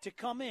to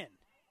come in.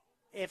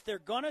 If they're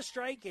going to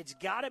strike, it's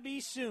got to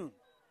be soon.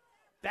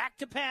 Back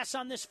to pass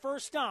on this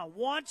first down.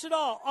 Wants it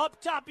all.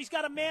 Up top, he's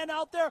got a man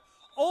out there.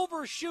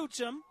 Overshoots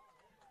him.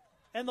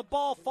 And the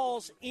ball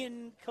falls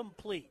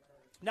incomplete.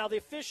 Now the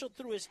official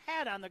threw his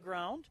hat on the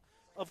ground.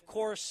 Of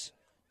course,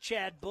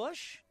 Chad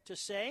Bush to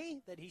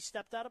say that he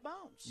stepped out of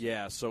bounds.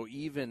 Yeah, so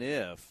even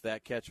if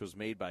that catch was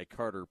made by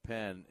Carter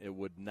Penn, it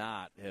would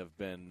not have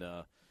been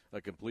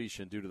a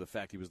completion due to the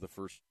fact he was the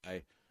first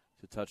guy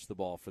to touch the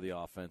ball for the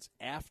offense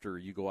after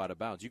you go out of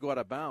bounds. You go out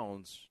of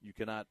bounds, you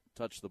cannot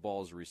touch the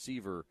ball as a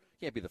receiver.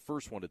 You can't be the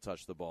first one to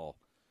touch the ball.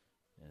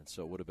 And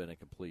so it would have been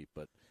incomplete.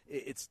 But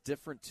it's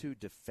different, too,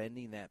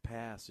 defending that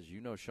pass. As you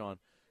know, Sean,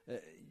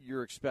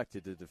 you're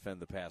expected to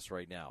defend the pass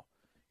right now.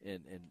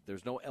 And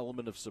there's no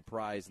element of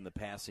surprise in the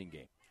passing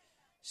game.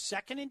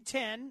 2nd and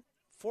 10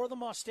 for the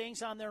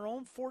Mustangs on their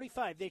own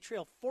 45. They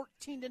trail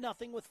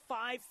 14-0 with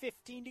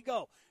 5:15 to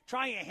go.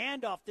 Trying a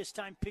handoff this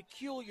time,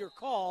 peculiar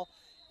call.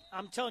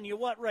 I'm telling you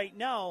what, right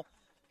now,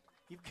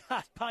 you've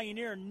got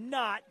Pioneer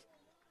not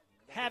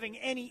having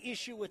any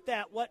issue with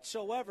that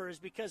whatsoever is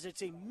because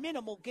it's a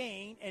minimal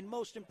gain and,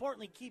 most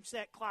importantly, keeps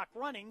that clock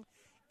running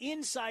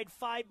inside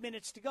 5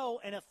 minutes to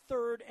go and a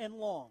 3rd and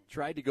long.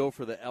 Tried to go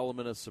for the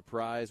element of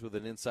surprise with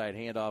an inside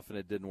handoff, and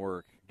it didn't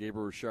work.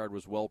 Gabriel Richard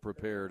was well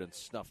prepared and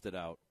snuffed it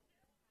out.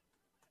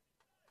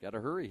 Got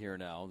to hurry here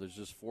now. There's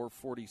just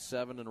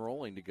 4:47 and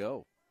rolling to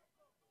go.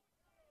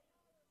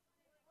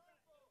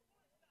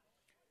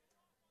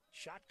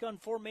 Shotgun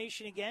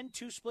formation again,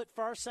 2 split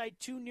far side,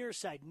 2 near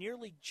side,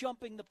 nearly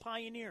jumping the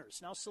Pioneers.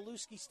 Now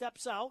Saluski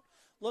steps out,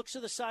 looks to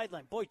the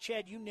sideline. Boy,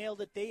 Chad, you nailed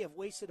it. They have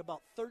wasted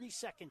about 30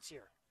 seconds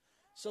here.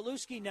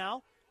 Saluski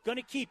now going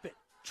to keep it.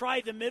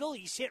 Try the middle.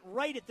 He's hit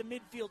right at the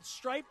midfield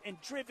stripe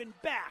and driven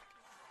back.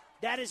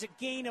 That is a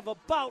gain of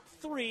about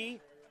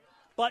 3,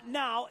 but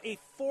now a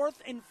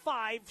 4th and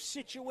 5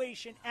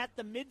 situation at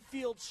the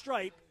midfield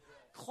stripe.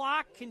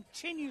 Clock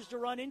continues to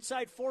run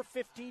inside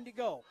 4:15 to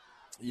go.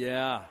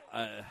 Yeah,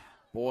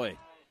 boy,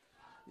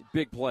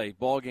 big play.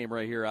 Ball game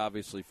right here,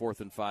 obviously, 4th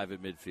and 5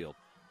 at midfield.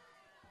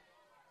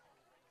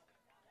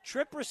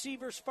 Trip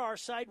receivers far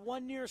side,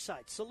 1 near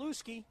side.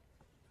 Saluski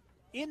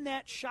in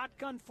that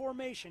shotgun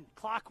formation.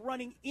 Clock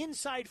running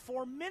inside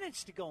 4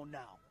 minutes to go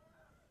now.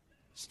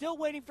 Still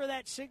waiting for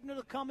that signal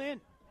to come in.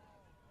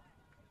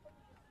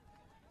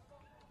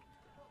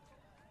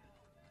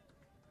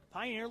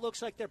 Pioneer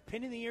looks like they're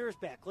pinning the ears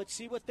back. Let's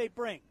see what they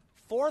bring.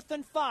 4th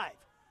and 5.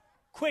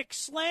 Quick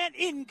slant,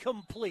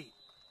 incomplete.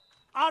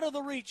 Out of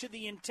the reach of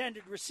the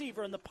intended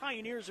receiver, and the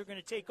Pioneers are going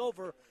to take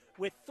over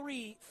with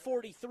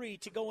 3:43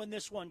 to go in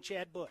this one,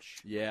 Chad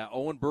Bush. Yeah,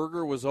 Owen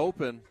Berger was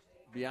open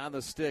beyond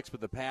the sticks,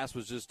 but the pass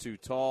was just too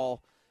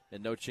tall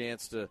and no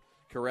chance to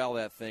corral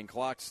that thing.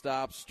 Clock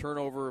stops,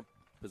 turnover,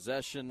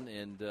 possession,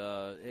 and,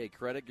 hey,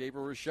 credit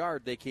Gabriel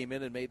Richard. They came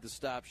in and made the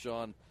stop,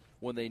 Sean,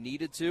 when they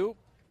needed to,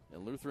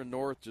 and Lutheran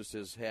North just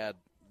has had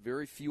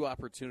very few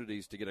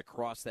opportunities to get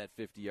across that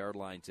 50-yard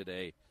line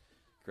today.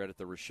 Credit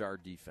the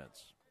Richard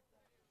defense.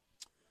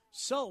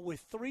 So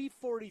with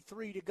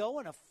 3:43 to go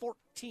and a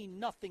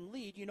 14-0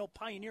 lead, you know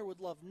Pioneer would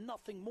love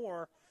nothing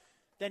more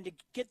than to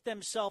get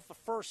themselves a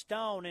first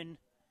down and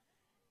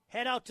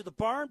head out to the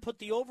barn, put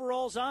the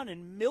overalls on,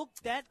 and milk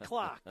that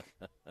clock.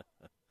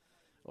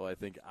 Oh, I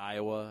think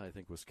Iowa. I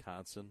think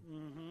Wisconsin.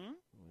 Mm-hmm.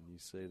 When you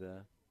say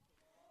that.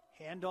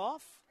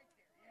 Handoff.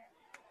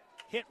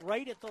 Hit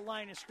right at the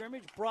line of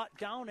scrimmage. Brought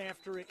down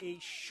after a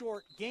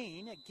short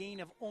gain. A gain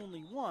of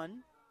only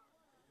 1.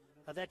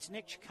 That's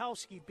Nick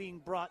Chakowski being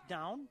brought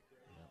down.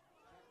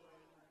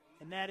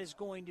 And that is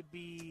going to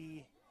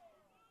be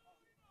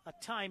a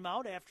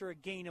timeout after a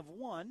gain of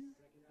 1.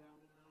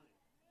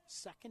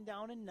 2nd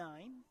down and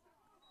 9.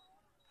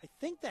 I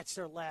think that's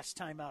their last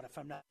timeout, if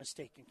I'm not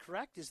mistaken.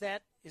 Correct? Is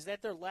that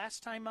their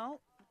last timeout,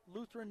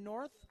 Lutheran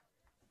North?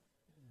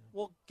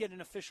 We'll get an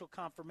official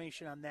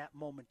confirmation on that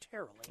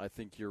momentarily. I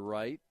think you're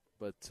right,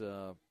 but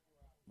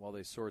while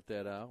they sort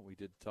that out, we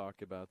did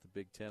talk about the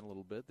Big Ten a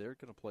little bit. They're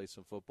going to play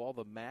some football.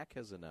 The MAC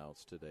has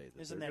announced today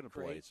that they're going to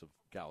play some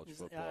college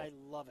football. I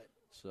love it.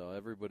 So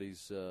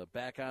everybody's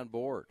back on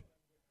board.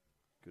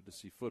 Good to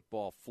see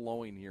football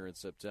flowing here in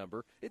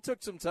September. It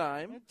took some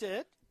time. It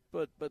did.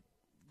 But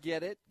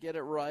get it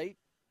right.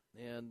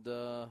 And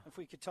if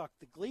we could talk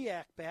the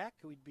GLIAC back,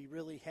 we'd be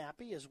really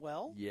happy as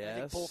well. Yes.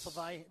 I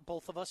think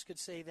both of us could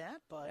say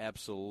that, but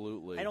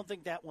absolutely. I don't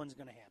think that one's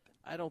going to happen.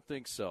 I don't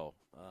think so,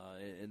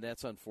 and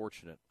that's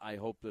unfortunate. I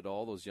hope that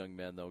all those young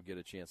men, though, get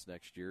a chance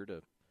next year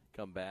to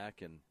come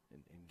back and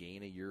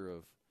gain a year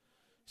of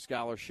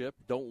scholarship.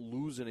 Don't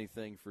lose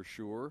anything for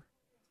sure,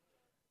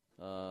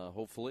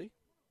 hopefully,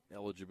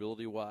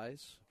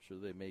 eligibility-wise. I'm sure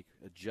they make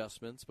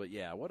adjustments. But,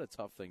 yeah, what a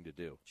tough thing to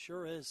do.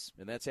 Sure is.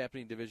 And that's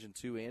happening in Division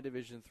II and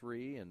Division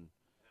III and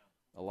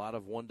a lot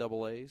of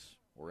 1AAs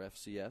or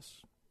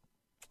FCS.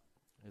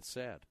 It's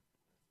sad.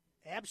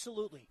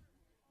 Absolutely.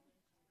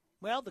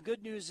 Well, the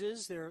good news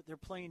is they're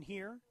playing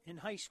here in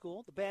high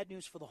school. The bad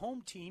news for the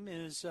home team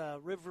is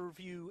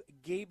Riverview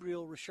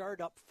Gabriele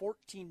Richard up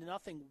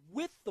 14-0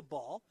 with the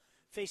ball,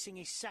 facing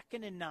a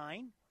 2nd and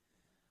 9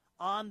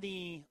 on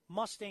the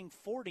Mustang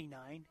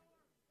 49.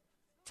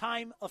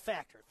 Time a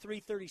factor.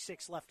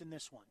 3:36 left in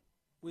this one.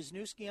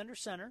 Wisniewski under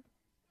center.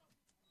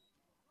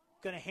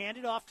 Going to hand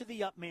it off to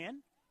the up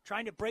man.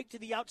 Trying to break to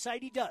the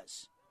outside. He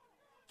does.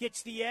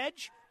 Gets the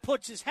edge.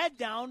 Puts his head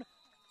down.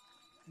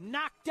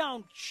 Knocked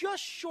down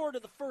just short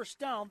of the first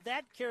down.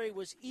 That carry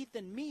was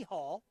Ethan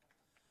Mihal,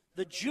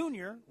 the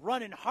junior,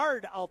 running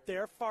hard out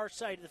there, far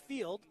side of the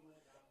field.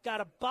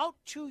 Got about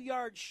 2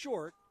 yards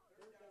short,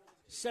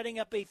 setting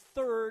up a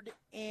 3rd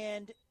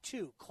and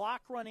 2.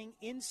 Clock running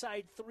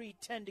inside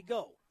 3:10 to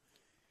go.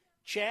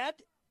 Chad,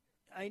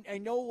 I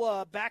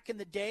know back in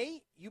the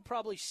day you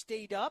probably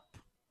stayed up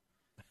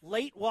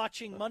late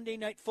watching Monday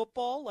Night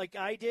Football like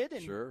I did,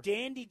 and sure.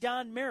 Dandy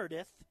Don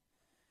Meredith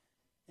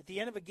at the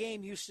end of a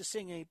game used to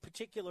sing a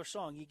particular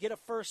song. You get a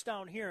first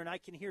down here, and I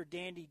can hear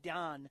Dandy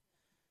Don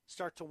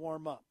start to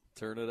warm up.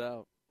 Turn it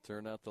out.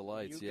 Turn out the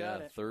lights. You yeah,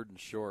 got it. 3rd and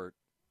short,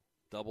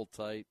 double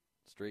tight,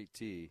 straight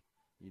T.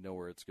 You know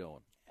where it's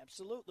going.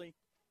 Absolutely.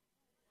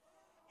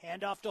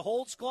 Handoff to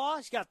Holtzclaw.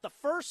 He's got the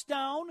first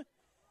down,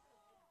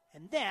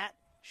 and that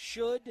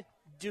should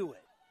do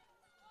it.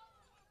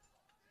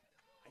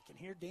 I can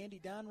hear Dandy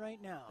Don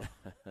right now.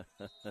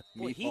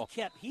 Boy, he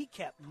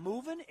kept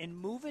moving and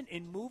moving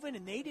and moving,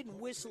 and they didn't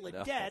whistle it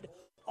dead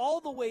all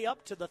the way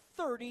up to the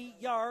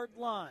 30-yard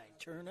line.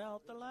 Turn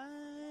out the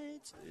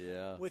lights.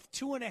 Yeah. With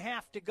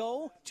 2.5 to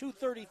go,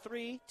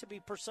 2:33 to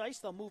be precise,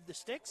 they'll move the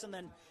sticks and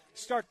then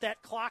start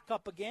that clock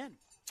up again.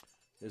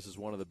 This is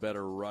one of the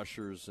better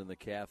rushers in the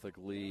Catholic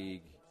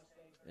League.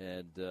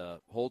 And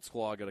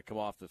Holtzclaw got to come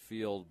off the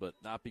field, but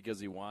not because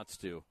he wants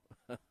to.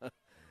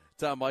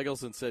 Tom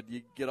Michelson said,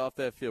 you get off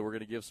that field. We're going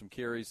to give some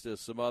carries to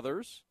some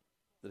others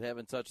that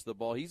haven't touched the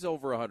ball. He's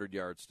over 100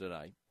 yards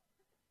tonight.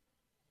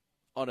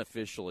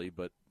 Unofficially,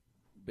 but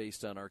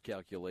based on our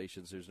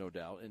calculations, there's no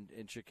doubt.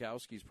 And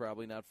Chakowski's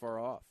probably not far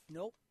off.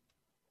 Nope.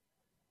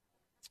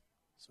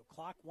 So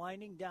clock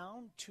winding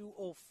down,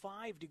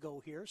 2:05 to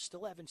go here.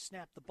 Still haven't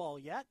snapped the ball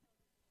yet.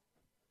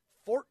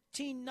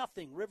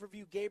 14-0,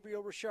 Riverview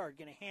Gabriele Richard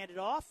going to hand it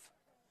off.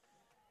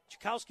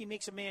 Chakowski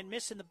makes a man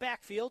miss in the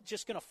backfield,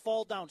 just going to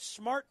fall down.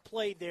 Smart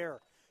play there.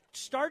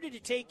 Started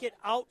to take it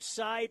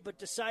outside, but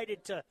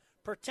decided to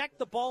protect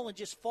the ball and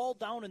just fall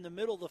down in the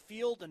middle of the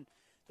field, and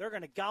they're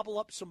going to gobble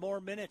up some more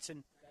minutes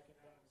and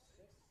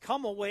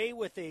come away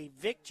with a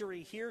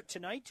victory here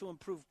tonight to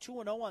improve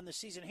 2-0 on the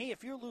season. Hey,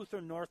 if you're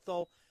Lutheran North,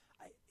 though,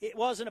 it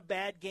wasn't a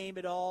bad game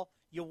at all.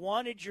 You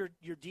wanted your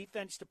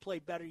defense to play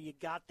better. You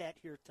got that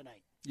here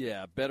tonight.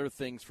 Yeah, better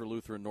things for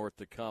Lutheran North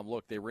to come.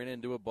 Look, they ran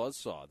into a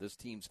buzzsaw. This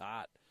team's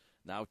hot.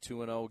 Now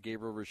 2-0,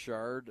 Gabriele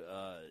Richard,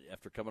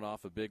 after coming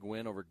off a big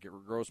win over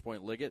Grosse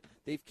Pointe Liggett.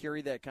 They've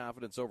carried that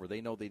confidence over. They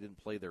know they didn't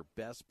play their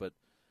best, but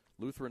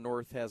Lutheran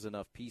North has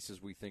enough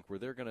pieces, we think, where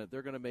they're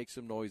gonna make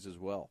some noise as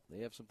well. They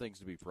have some things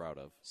to be proud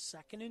of.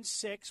 2nd and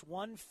 6,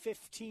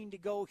 1:15 to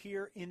go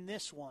here in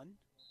this one.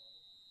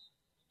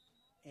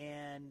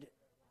 And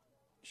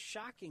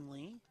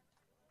shockingly,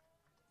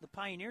 the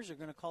Pioneers are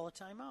going to call a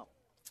timeout.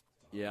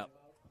 Yeah,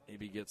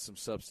 maybe get some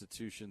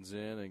substitutions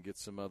in and get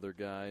some other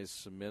guys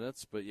some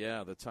minutes. But,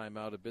 yeah, the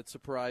timeout a bit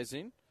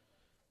surprising.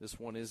 This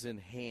one is in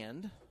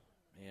hand.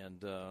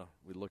 And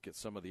we look at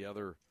some of the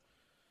other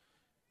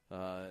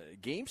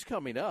games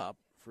coming up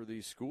for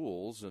these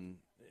schools. And,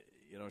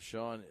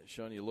 Sean,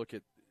 you look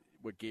at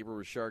what Gabriel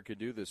Richard could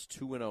do, this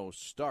 2-0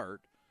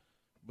 start,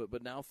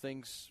 but now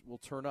things will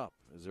turn up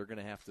as they're going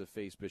to have to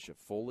face Bishop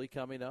Foley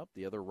coming up,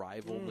 the other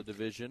rival in the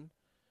division.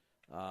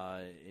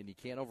 And you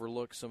can't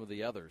overlook some of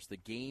the others. The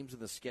games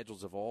and the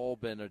schedules have all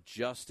been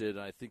adjusted,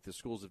 and I think the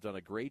schools have done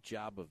a great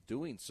job of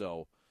doing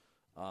so.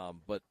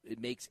 But it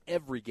makes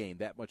every game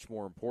that much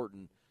more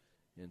important.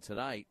 And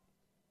tonight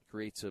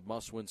creates a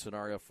must-win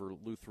scenario for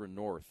Lutheran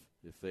North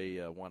if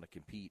they want to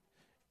compete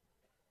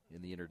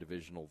in the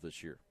interdivisional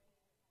this year.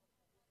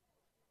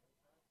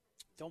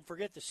 Don't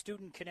forget the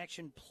Student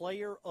Connection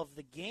Player of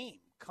the Game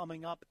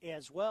coming up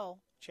as well.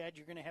 Chad,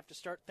 you're going to have to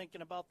start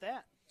thinking about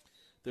that.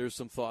 There's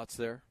some thoughts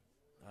there,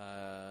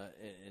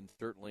 and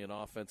certainly an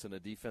offense and a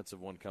defensive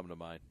one come to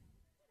mind.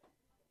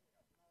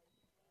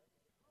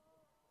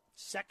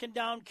 Second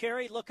down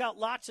carry, look out,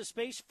 lots of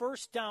space.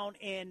 First down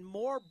and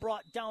more,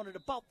 brought down at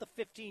about the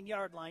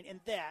 15-yard line, and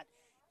that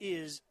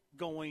is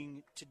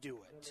going to do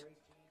it.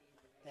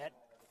 That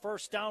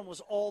first down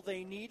was all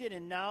they needed,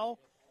 and now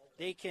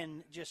they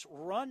can just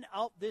run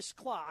out this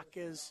clock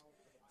as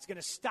it's going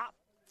to stop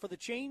for the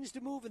chains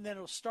to move, and then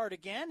it'll start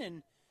again.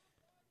 And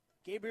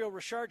Gabriel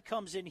Richard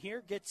comes in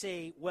here, gets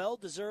a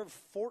well-deserved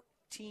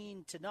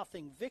 14-0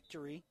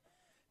 victory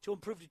to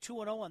improve to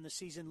 2-0 on the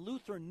season.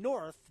 Lutheran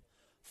North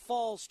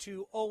falls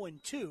to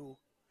 0-2,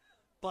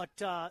 but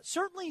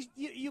certainly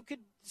you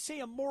could say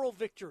a moral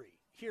victory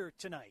here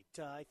tonight.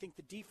 I think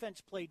the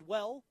defense played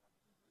well,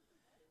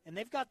 and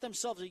they've got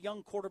themselves a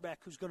young quarterback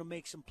who's going to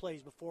make some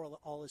plays before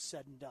all is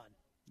said and done.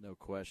 No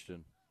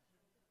question.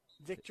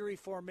 Victory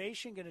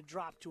formation going to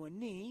drop to a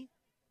knee.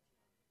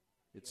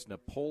 It's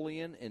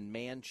Napoleon and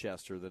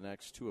Manchester, the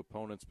next two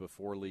opponents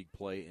before league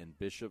play, and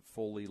Bishop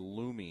Foley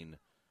looming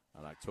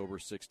on October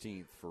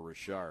 16th for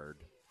Richard.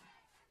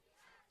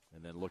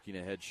 And then looking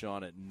ahead,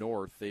 Sean, at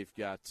North, they've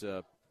got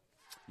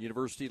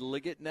University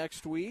Liggett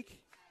next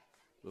week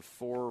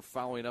before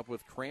following up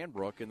with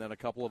Cranbrook and then a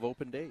couple of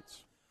open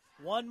dates.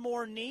 One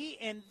more knee,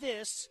 and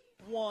this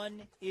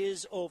one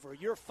is over.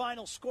 Your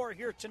final score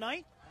here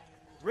tonight,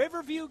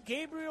 Riverview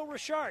Gabriel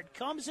Richard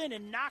comes in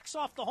and knocks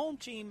off the home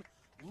team,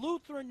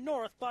 Lutheran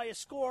North, by a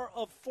score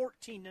of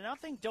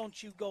 14-0.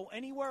 Don't you go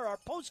anywhere. Our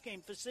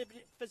postgame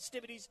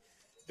festivities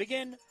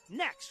begin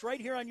next,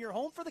 right here on your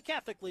home for the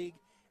Catholic League,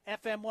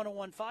 FM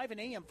 101.5 and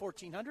AM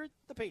 1400,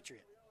 The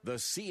Patriot. The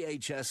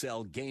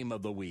CHSL Game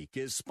of the Week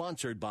is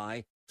sponsored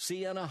by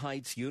Siena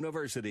Heights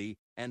University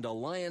and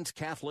Alliance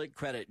Catholic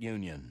Credit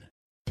Union.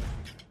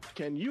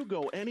 Can you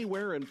go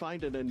anywhere and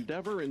find an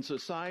endeavor in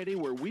society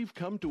where we've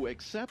come to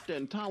accept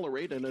and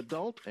tolerate an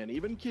adult, and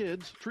even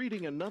kids,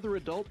 treating another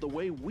adult the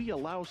way we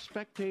allow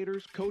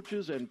spectators,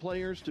 coaches, and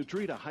players to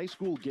treat a high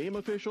school game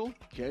official?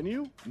 Can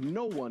you?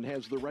 No one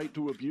has the right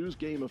to abuse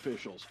game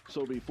officials.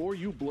 So before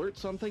you blurt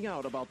something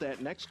out about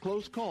that next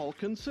close call,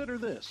 consider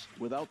this.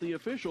 Without the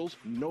officials,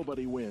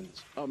 nobody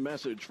wins. A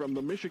message from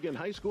the Michigan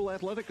High School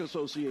Athletic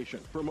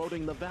Association,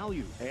 promoting the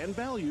value and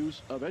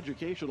values of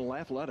educational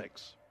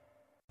athletics.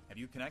 Have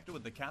you connected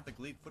with the Catholic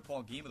League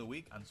Football Game of the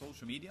Week on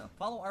social media?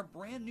 Follow our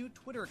brand new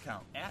Twitter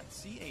account at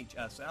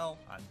CHSL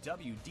on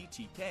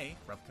WDTK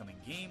for upcoming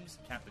games,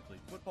 Catholic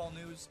League football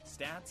news,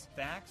 stats,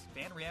 facts,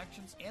 fan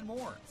reactions, and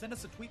more. Send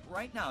us a tweet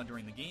right now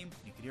during the game.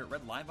 You can hear it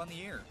read live on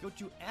the air. Go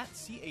to at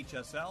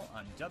CHSL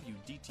on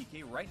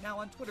WDTK right now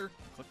on Twitter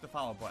and click the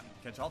follow button.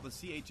 Catch all the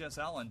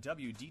CHSL on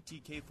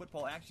WDTK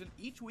football action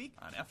each week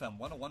on FM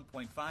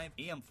 101.5,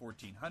 AM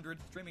 1400,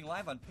 streaming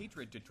live on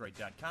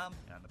PatriotDetroit.com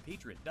and on the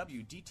Patriot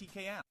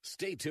WDTK app.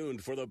 Stay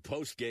tuned for the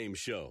post-game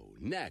show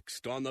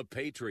next on The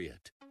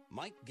Patriot.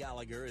 Mike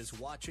Gallagher is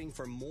watching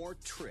for more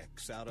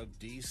tricks out of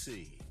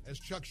D.C. As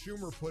Chuck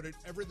Schumer put it,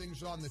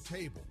 everything's on the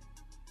table.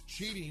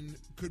 Cheating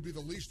could be the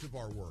least of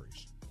our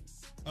worries.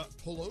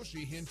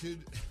 Pelosi hinted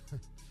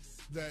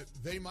that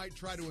they might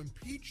try to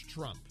impeach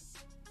Trump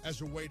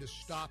as a way to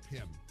stop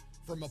him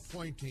from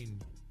appointing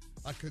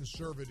a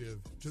conservative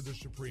to the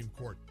Supreme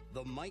Court.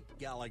 The Mike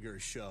Gallagher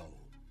Show,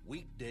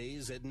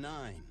 weekdays at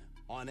 9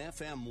 on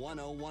FM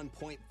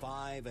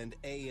 101.5 and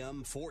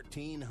AM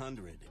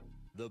 1400.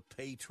 The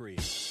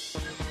Patriot.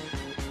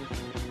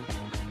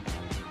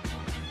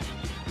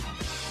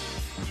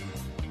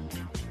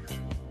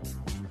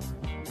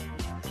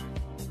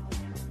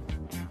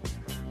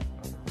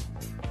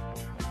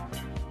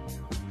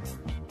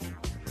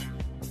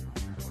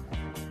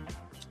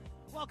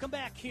 Welcome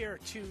back here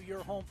to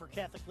your home for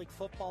Catholic League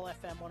football,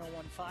 FM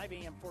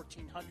 101.5, AM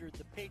 1400,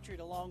 The Patriot,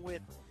 along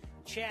with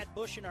Chad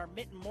Bush in our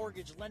Mitten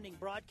Mortgage Lending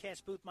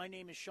broadcast booth. My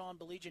name is Sean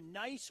Belegian.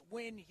 Nice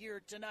win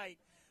here tonight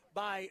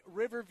by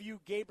Riverview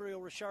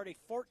Gabriel Richard,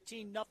 a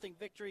 14-0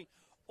 victory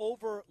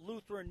over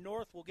Lutheran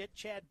North. We'll get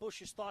Chad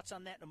Bush's thoughts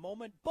on that in a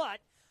moment, but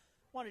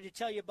wanted to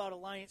tell you about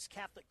Alliance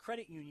Catholic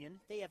Credit Union.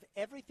 They have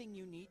everything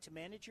you need to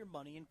manage your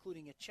money,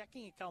 including a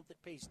checking account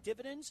that pays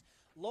dividends,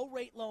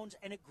 low-rate loans,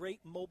 and a great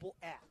mobile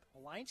app.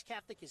 Alliance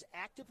Catholic is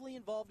actively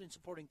involved in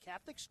supporting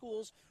Catholic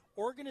schools,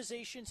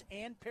 organizations,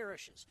 and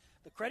parishes.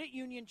 The credit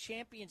union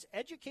champions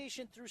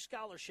education through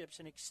scholarships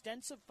and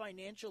extensive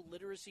financial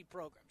literacy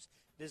programs.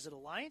 Visit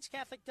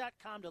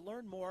AllianceCatholic.com to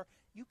learn more.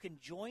 You can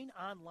join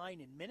online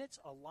in minutes.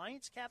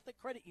 Alliance Catholic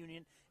Credit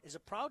Union is a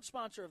proud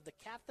sponsor of the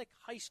Catholic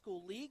High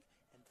School League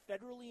and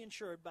federally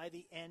insured by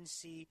the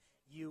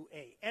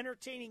NCUA.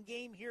 Entertaining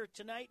game here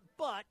tonight,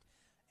 but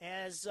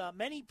as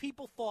many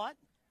people thought,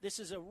 this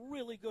is a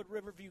really good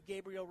Riverview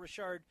Gabriel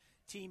Richard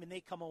team, and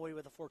they come away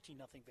with a 14-0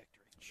 victory.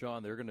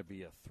 Sean, they're going to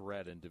be a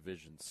threat in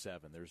Division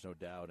 7. There's no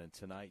doubt, and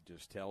tonight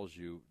just tells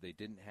you they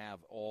didn't have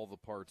all the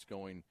parts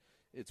going.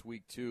 It's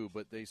week 2,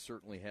 but they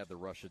certainly had the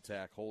rush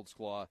attack.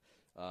 Holdsclaw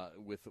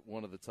with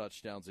one of the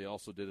touchdowns. They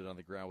also did it on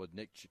the ground with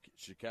Nick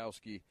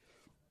Schikowski.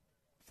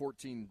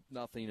 14-0,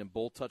 and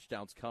both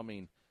touchdowns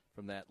coming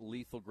from that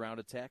lethal ground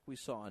attack. We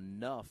saw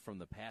enough from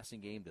the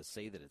passing game to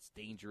say that it's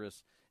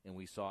dangerous, and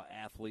we saw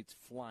athletes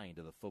flying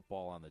to the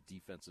football on the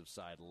defensive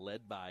side,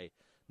 led by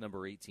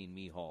number 18,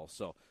 Mihal.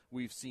 So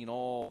we've seen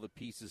all the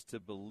pieces to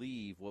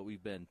believe what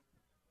we've been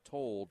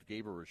told.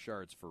 Gabriel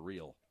Richard's for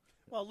real.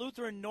 Well,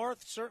 Lutheran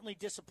North certainly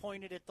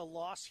disappointed at the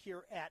loss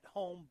here at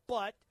home,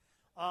 but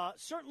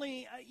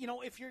certainly,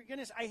 if you're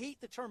going to – I hate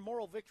the term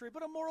moral victory,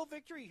 but a moral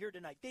victory here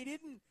tonight. They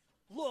didn't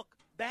look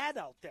bad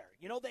out there.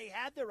 They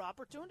had their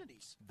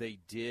opportunities. They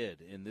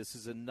did, and this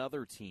is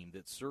another team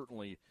that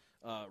certainly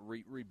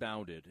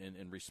rebounded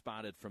and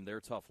responded from their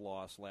tough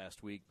loss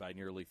last week by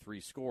nearly 3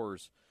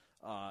 scores.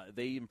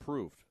 They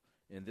improved,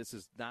 and this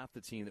is not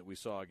the team that we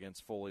saw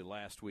against Foley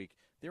last week.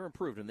 They're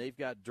improved, and they've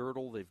got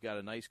Dirtle. They've got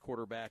a nice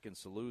quarterback in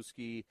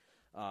Salewski.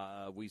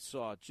 We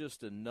saw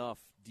just enough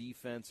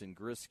defense in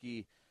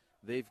Grisky.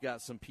 They've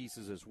got some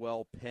pieces as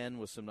well. Penn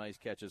with some nice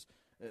catches.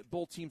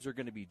 Both teams are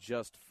going to be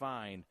just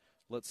fine.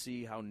 Let's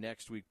see how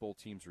next week both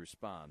teams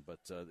respond. But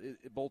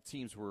both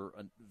teams were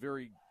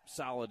very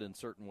solid in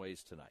certain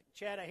ways tonight.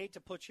 Chad, I hate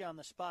to put you on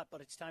the spot, but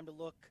it's time to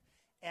look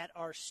at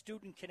our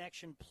Student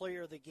Connection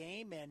Player of the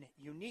Game, and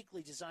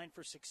uniquely designed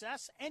for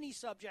success. Any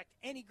subject,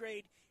 any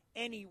grade,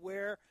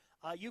 anywhere.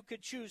 You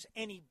could choose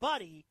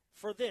anybody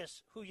for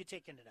this. Who you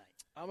taking tonight?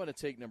 I'm going to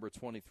take number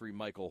 23,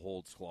 Michael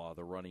Holdsclaw,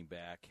 the running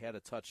back. Had a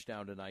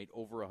touchdown tonight,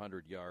 over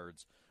 100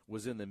 yards.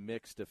 Was in the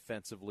mix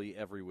defensively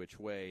every which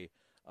way.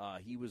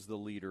 He was the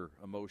leader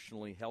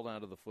emotionally, held on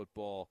to the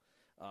football.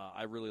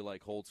 I really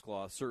like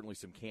Holdsclaw. Certainly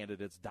some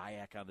candidates.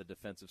 Dyack on the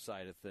defensive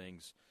side of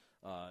things.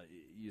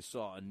 You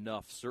saw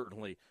enough,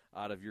 certainly,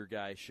 out of your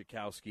guy,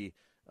 Schikowski,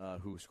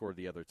 who scored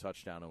the other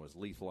touchdown and was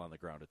lethal on the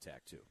ground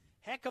attack, too.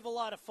 Heck of a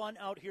lot of fun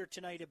out here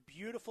tonight. A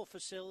beautiful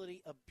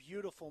facility, a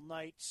beautiful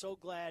night. So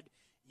glad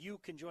you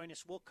can join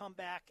us. We'll come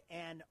back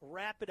and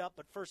wrap it up.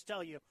 But first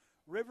tell you,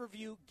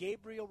 Riverview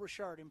Gabriel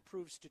Richard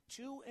improves to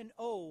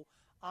 2-0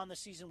 on the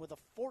season with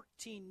a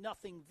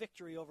 14-0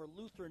 victory over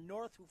Lutheran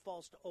North, who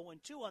falls to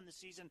 0-2 on the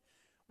season.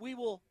 We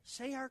will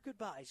say our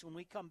goodbyes when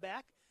we come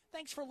back.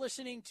 Thanks for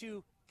listening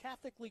to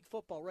Catholic League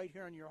football right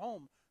here on your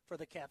home for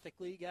the Catholic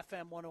League,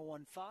 FM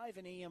 101.5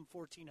 and AM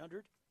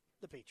 1400,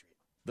 The Patriot.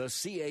 The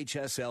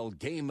CHSL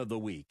Game of the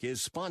Week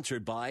is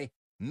sponsored by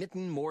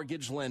Mitten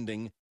Mortgage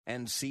Lending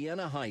and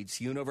Siena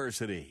Heights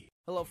University.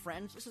 Hello,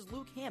 friends. This is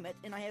Luke Hammett,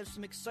 and I have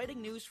some exciting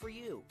news for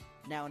you.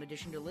 Now, in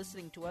addition to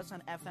listening to us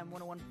on FM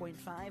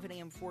 101.5 and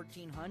AM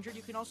 1400,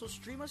 you can also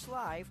stream us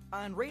live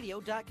on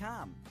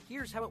radio.com.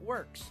 Here's how it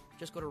works.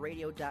 Just go to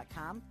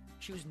radio.com,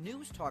 choose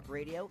News Talk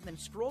Radio, then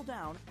scroll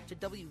down to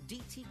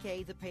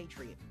WDTK The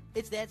Patriot.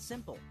 It's that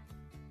simple.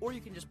 Or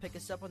you can just pick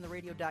us up on the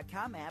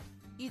radio.com app.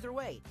 Either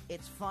way,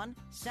 it's fun,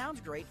 sounds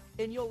great,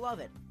 and you'll love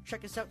it.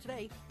 Check us out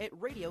today at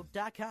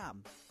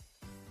radio.com.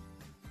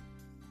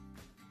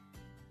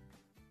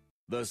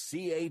 The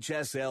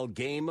CHSL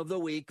Game of the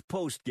Week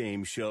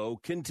post-game show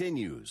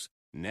continues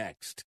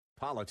next.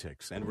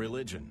 Politics and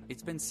religion.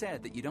 It's been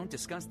said that you don't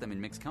discuss them in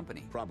mixed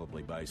company.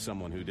 Probably by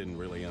someone who didn't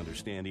really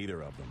understand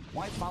either of them.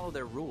 Why follow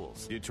their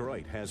rules?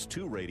 Detroit has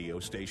 2 radio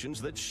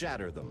stations that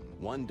shatter them.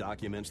 One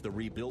documents the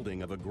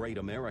rebuilding of a great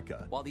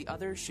America, while the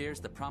other shares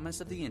the promise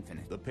of the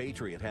infinite. The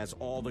Patriot has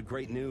all the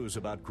great news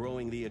about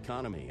growing the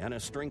economy and a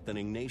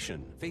strengthening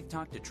nation. Faith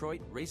Talk Detroit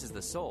raises the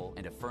soul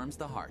and affirms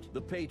the heart. The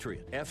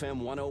Patriot,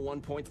 FM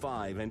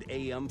 101.5 and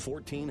AM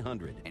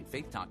 1400. And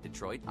Faith Talk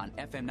Detroit on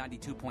FM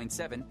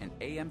 92.7 and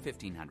AM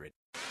 1500.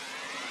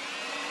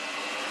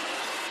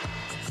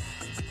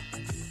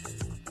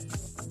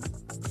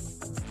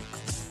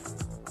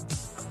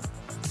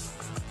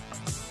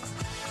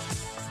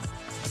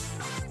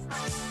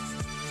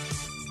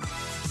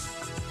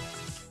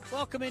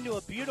 Welcome into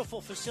a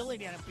beautiful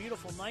facility and a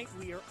beautiful night.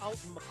 We are out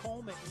in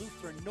Macomb at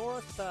Lutheran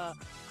North.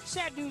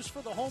 Sad news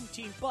for the home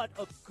team, but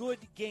a good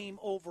game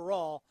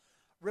overall.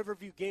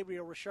 Riverview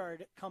Gabriel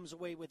Richard comes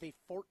away with a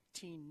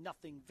 14-0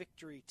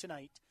 victory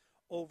tonight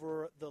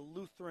over the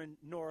Lutheran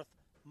North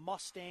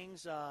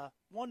Mustangs.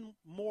 One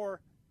more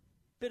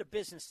bit of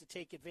business to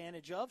take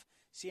advantage of.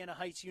 Siena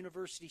Heights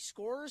University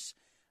scores.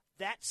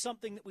 That's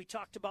something that we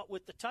talked about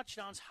with the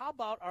touchdowns. How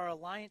about our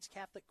Alliance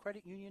Catholic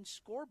Credit Union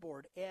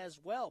scoreboard as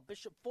well?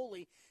 Bishop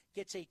Foley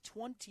gets a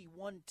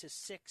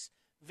 21-6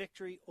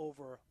 victory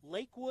over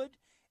Lakewood.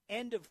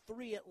 End of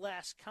 3 at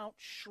last count.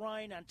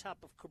 Shrine on top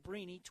of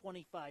Cabrini,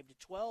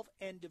 25-12.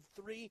 End of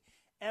 3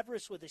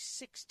 Everest with a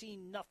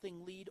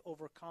 16-0 lead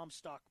over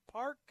Comstock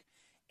Park.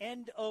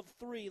 End of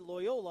 3,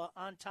 Loyola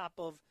on top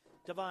of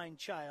Divine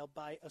Child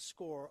by a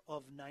score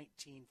of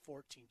 19-14.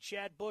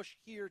 Chad Bush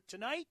here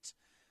tonight.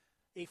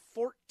 A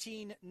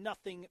 14-0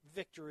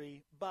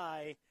 victory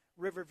by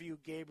Riverview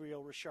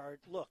Gabriel Richard.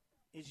 Look,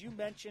 as you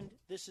mentioned,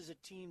 this is a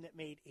team that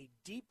made a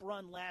deep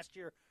run last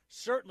year,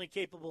 certainly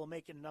capable of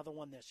making another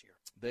one this year.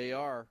 They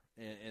are,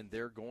 and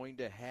they're going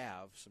to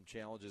have some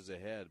challenges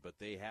ahead, but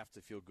they have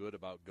to feel good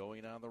about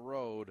going on the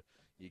road.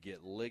 You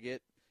get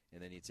Liggett,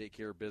 and then you take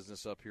care of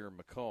business up here in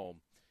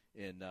Macomb.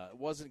 And it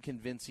wasn't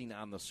convincing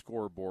on the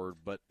scoreboard,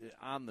 but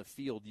on the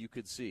field you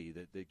could see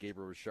that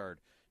Gabriel Richard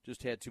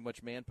just had too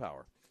much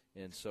manpower.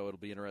 And so it'll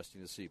be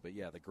interesting to see. But,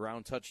 yeah, the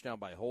ground touchdown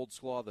by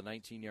Holdsclaw, the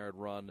 19-yard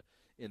run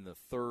in the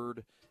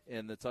third,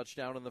 and the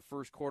touchdown in the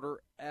first quarter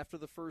after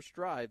the first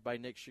drive by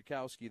Nick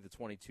Schakowsky, the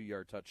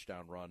 22-yard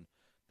touchdown run.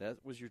 That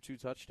was your 2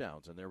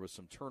 touchdowns. And there was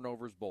some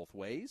turnovers both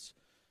ways,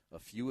 a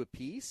few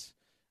apiece,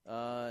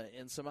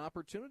 and some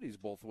opportunities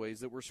both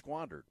ways that were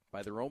squandered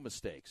by their own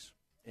mistakes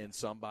and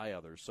some by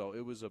others. So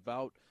it was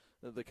about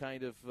the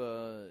kind of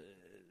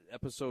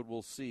episode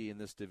we'll see in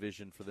this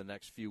division for the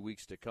next few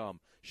weeks to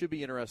come. Should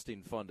be interesting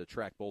and fun to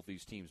track both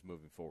these teams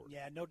moving forward.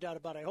 Yeah, no doubt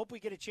about it. I hope we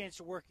get a chance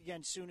to work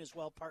again soon as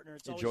well, partner.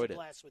 It's Enjoyed always a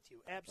blast with you.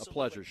 Absolutely. A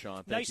pleasure,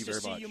 Sean. Thank you very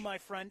much. Nice to see you, my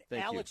friend.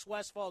 Thank Alex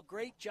Westfall,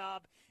 great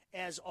job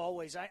as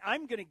always.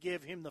 I'm going to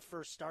give him the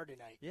first star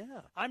tonight.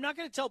 Yeah. I'm not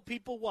going to tell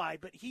people why,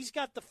 but he's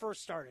got the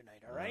first star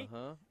tonight, all right?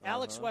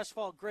 Alex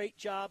Westfall, great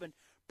job. And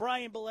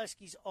Brian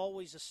Bileski's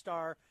always a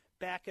star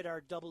back at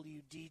our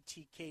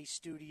WDTK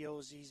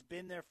studios. He's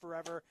been there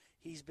forever.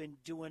 He's been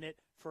doing it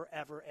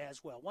forever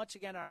as well. Once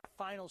again, our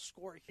final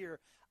score here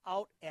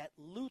out at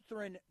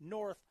Lutheran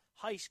North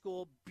High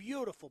School.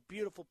 Beautiful,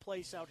 beautiful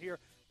place out here.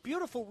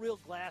 Beautiful real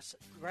grass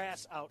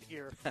out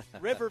here.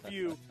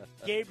 Riverview,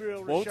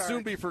 Gabriel Richard. Won't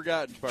soon be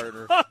forgotten,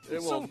 partner.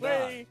 It will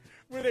away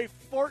with a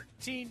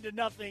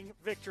 14-0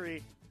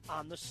 victory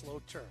on the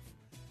slow turf.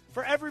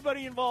 For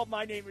everybody involved,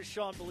 my name is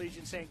Sean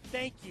Belegian saying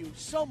thank you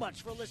so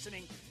much for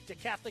listening to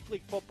Catholic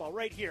League Football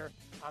right here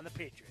on The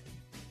Patriot.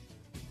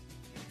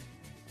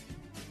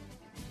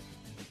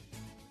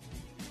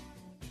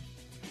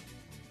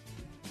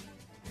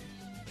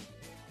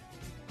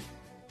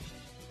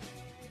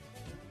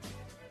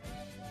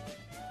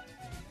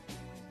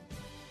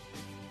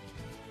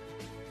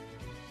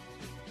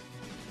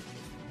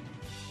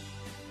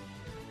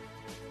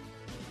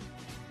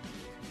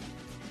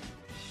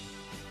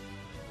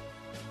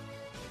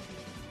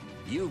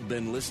 You've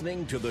been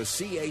listening to the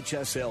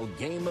CHSL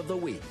Game of the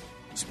Week,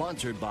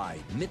 sponsored by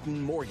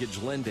Mitten Mortgage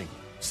Lending,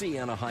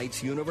 Siena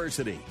Heights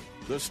University,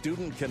 The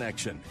Student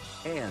Connection,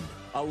 and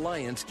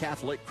Alliance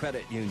Catholic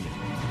Credit Union.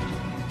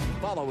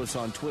 Follow us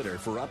on Twitter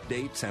for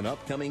updates and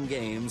upcoming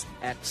games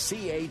at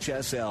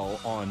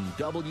CHSL on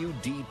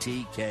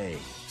WDTK.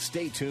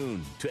 Stay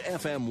tuned to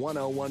FM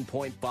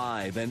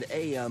 101.5 and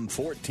AM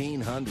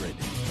 1400.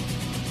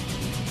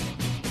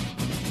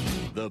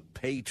 The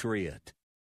Patriot.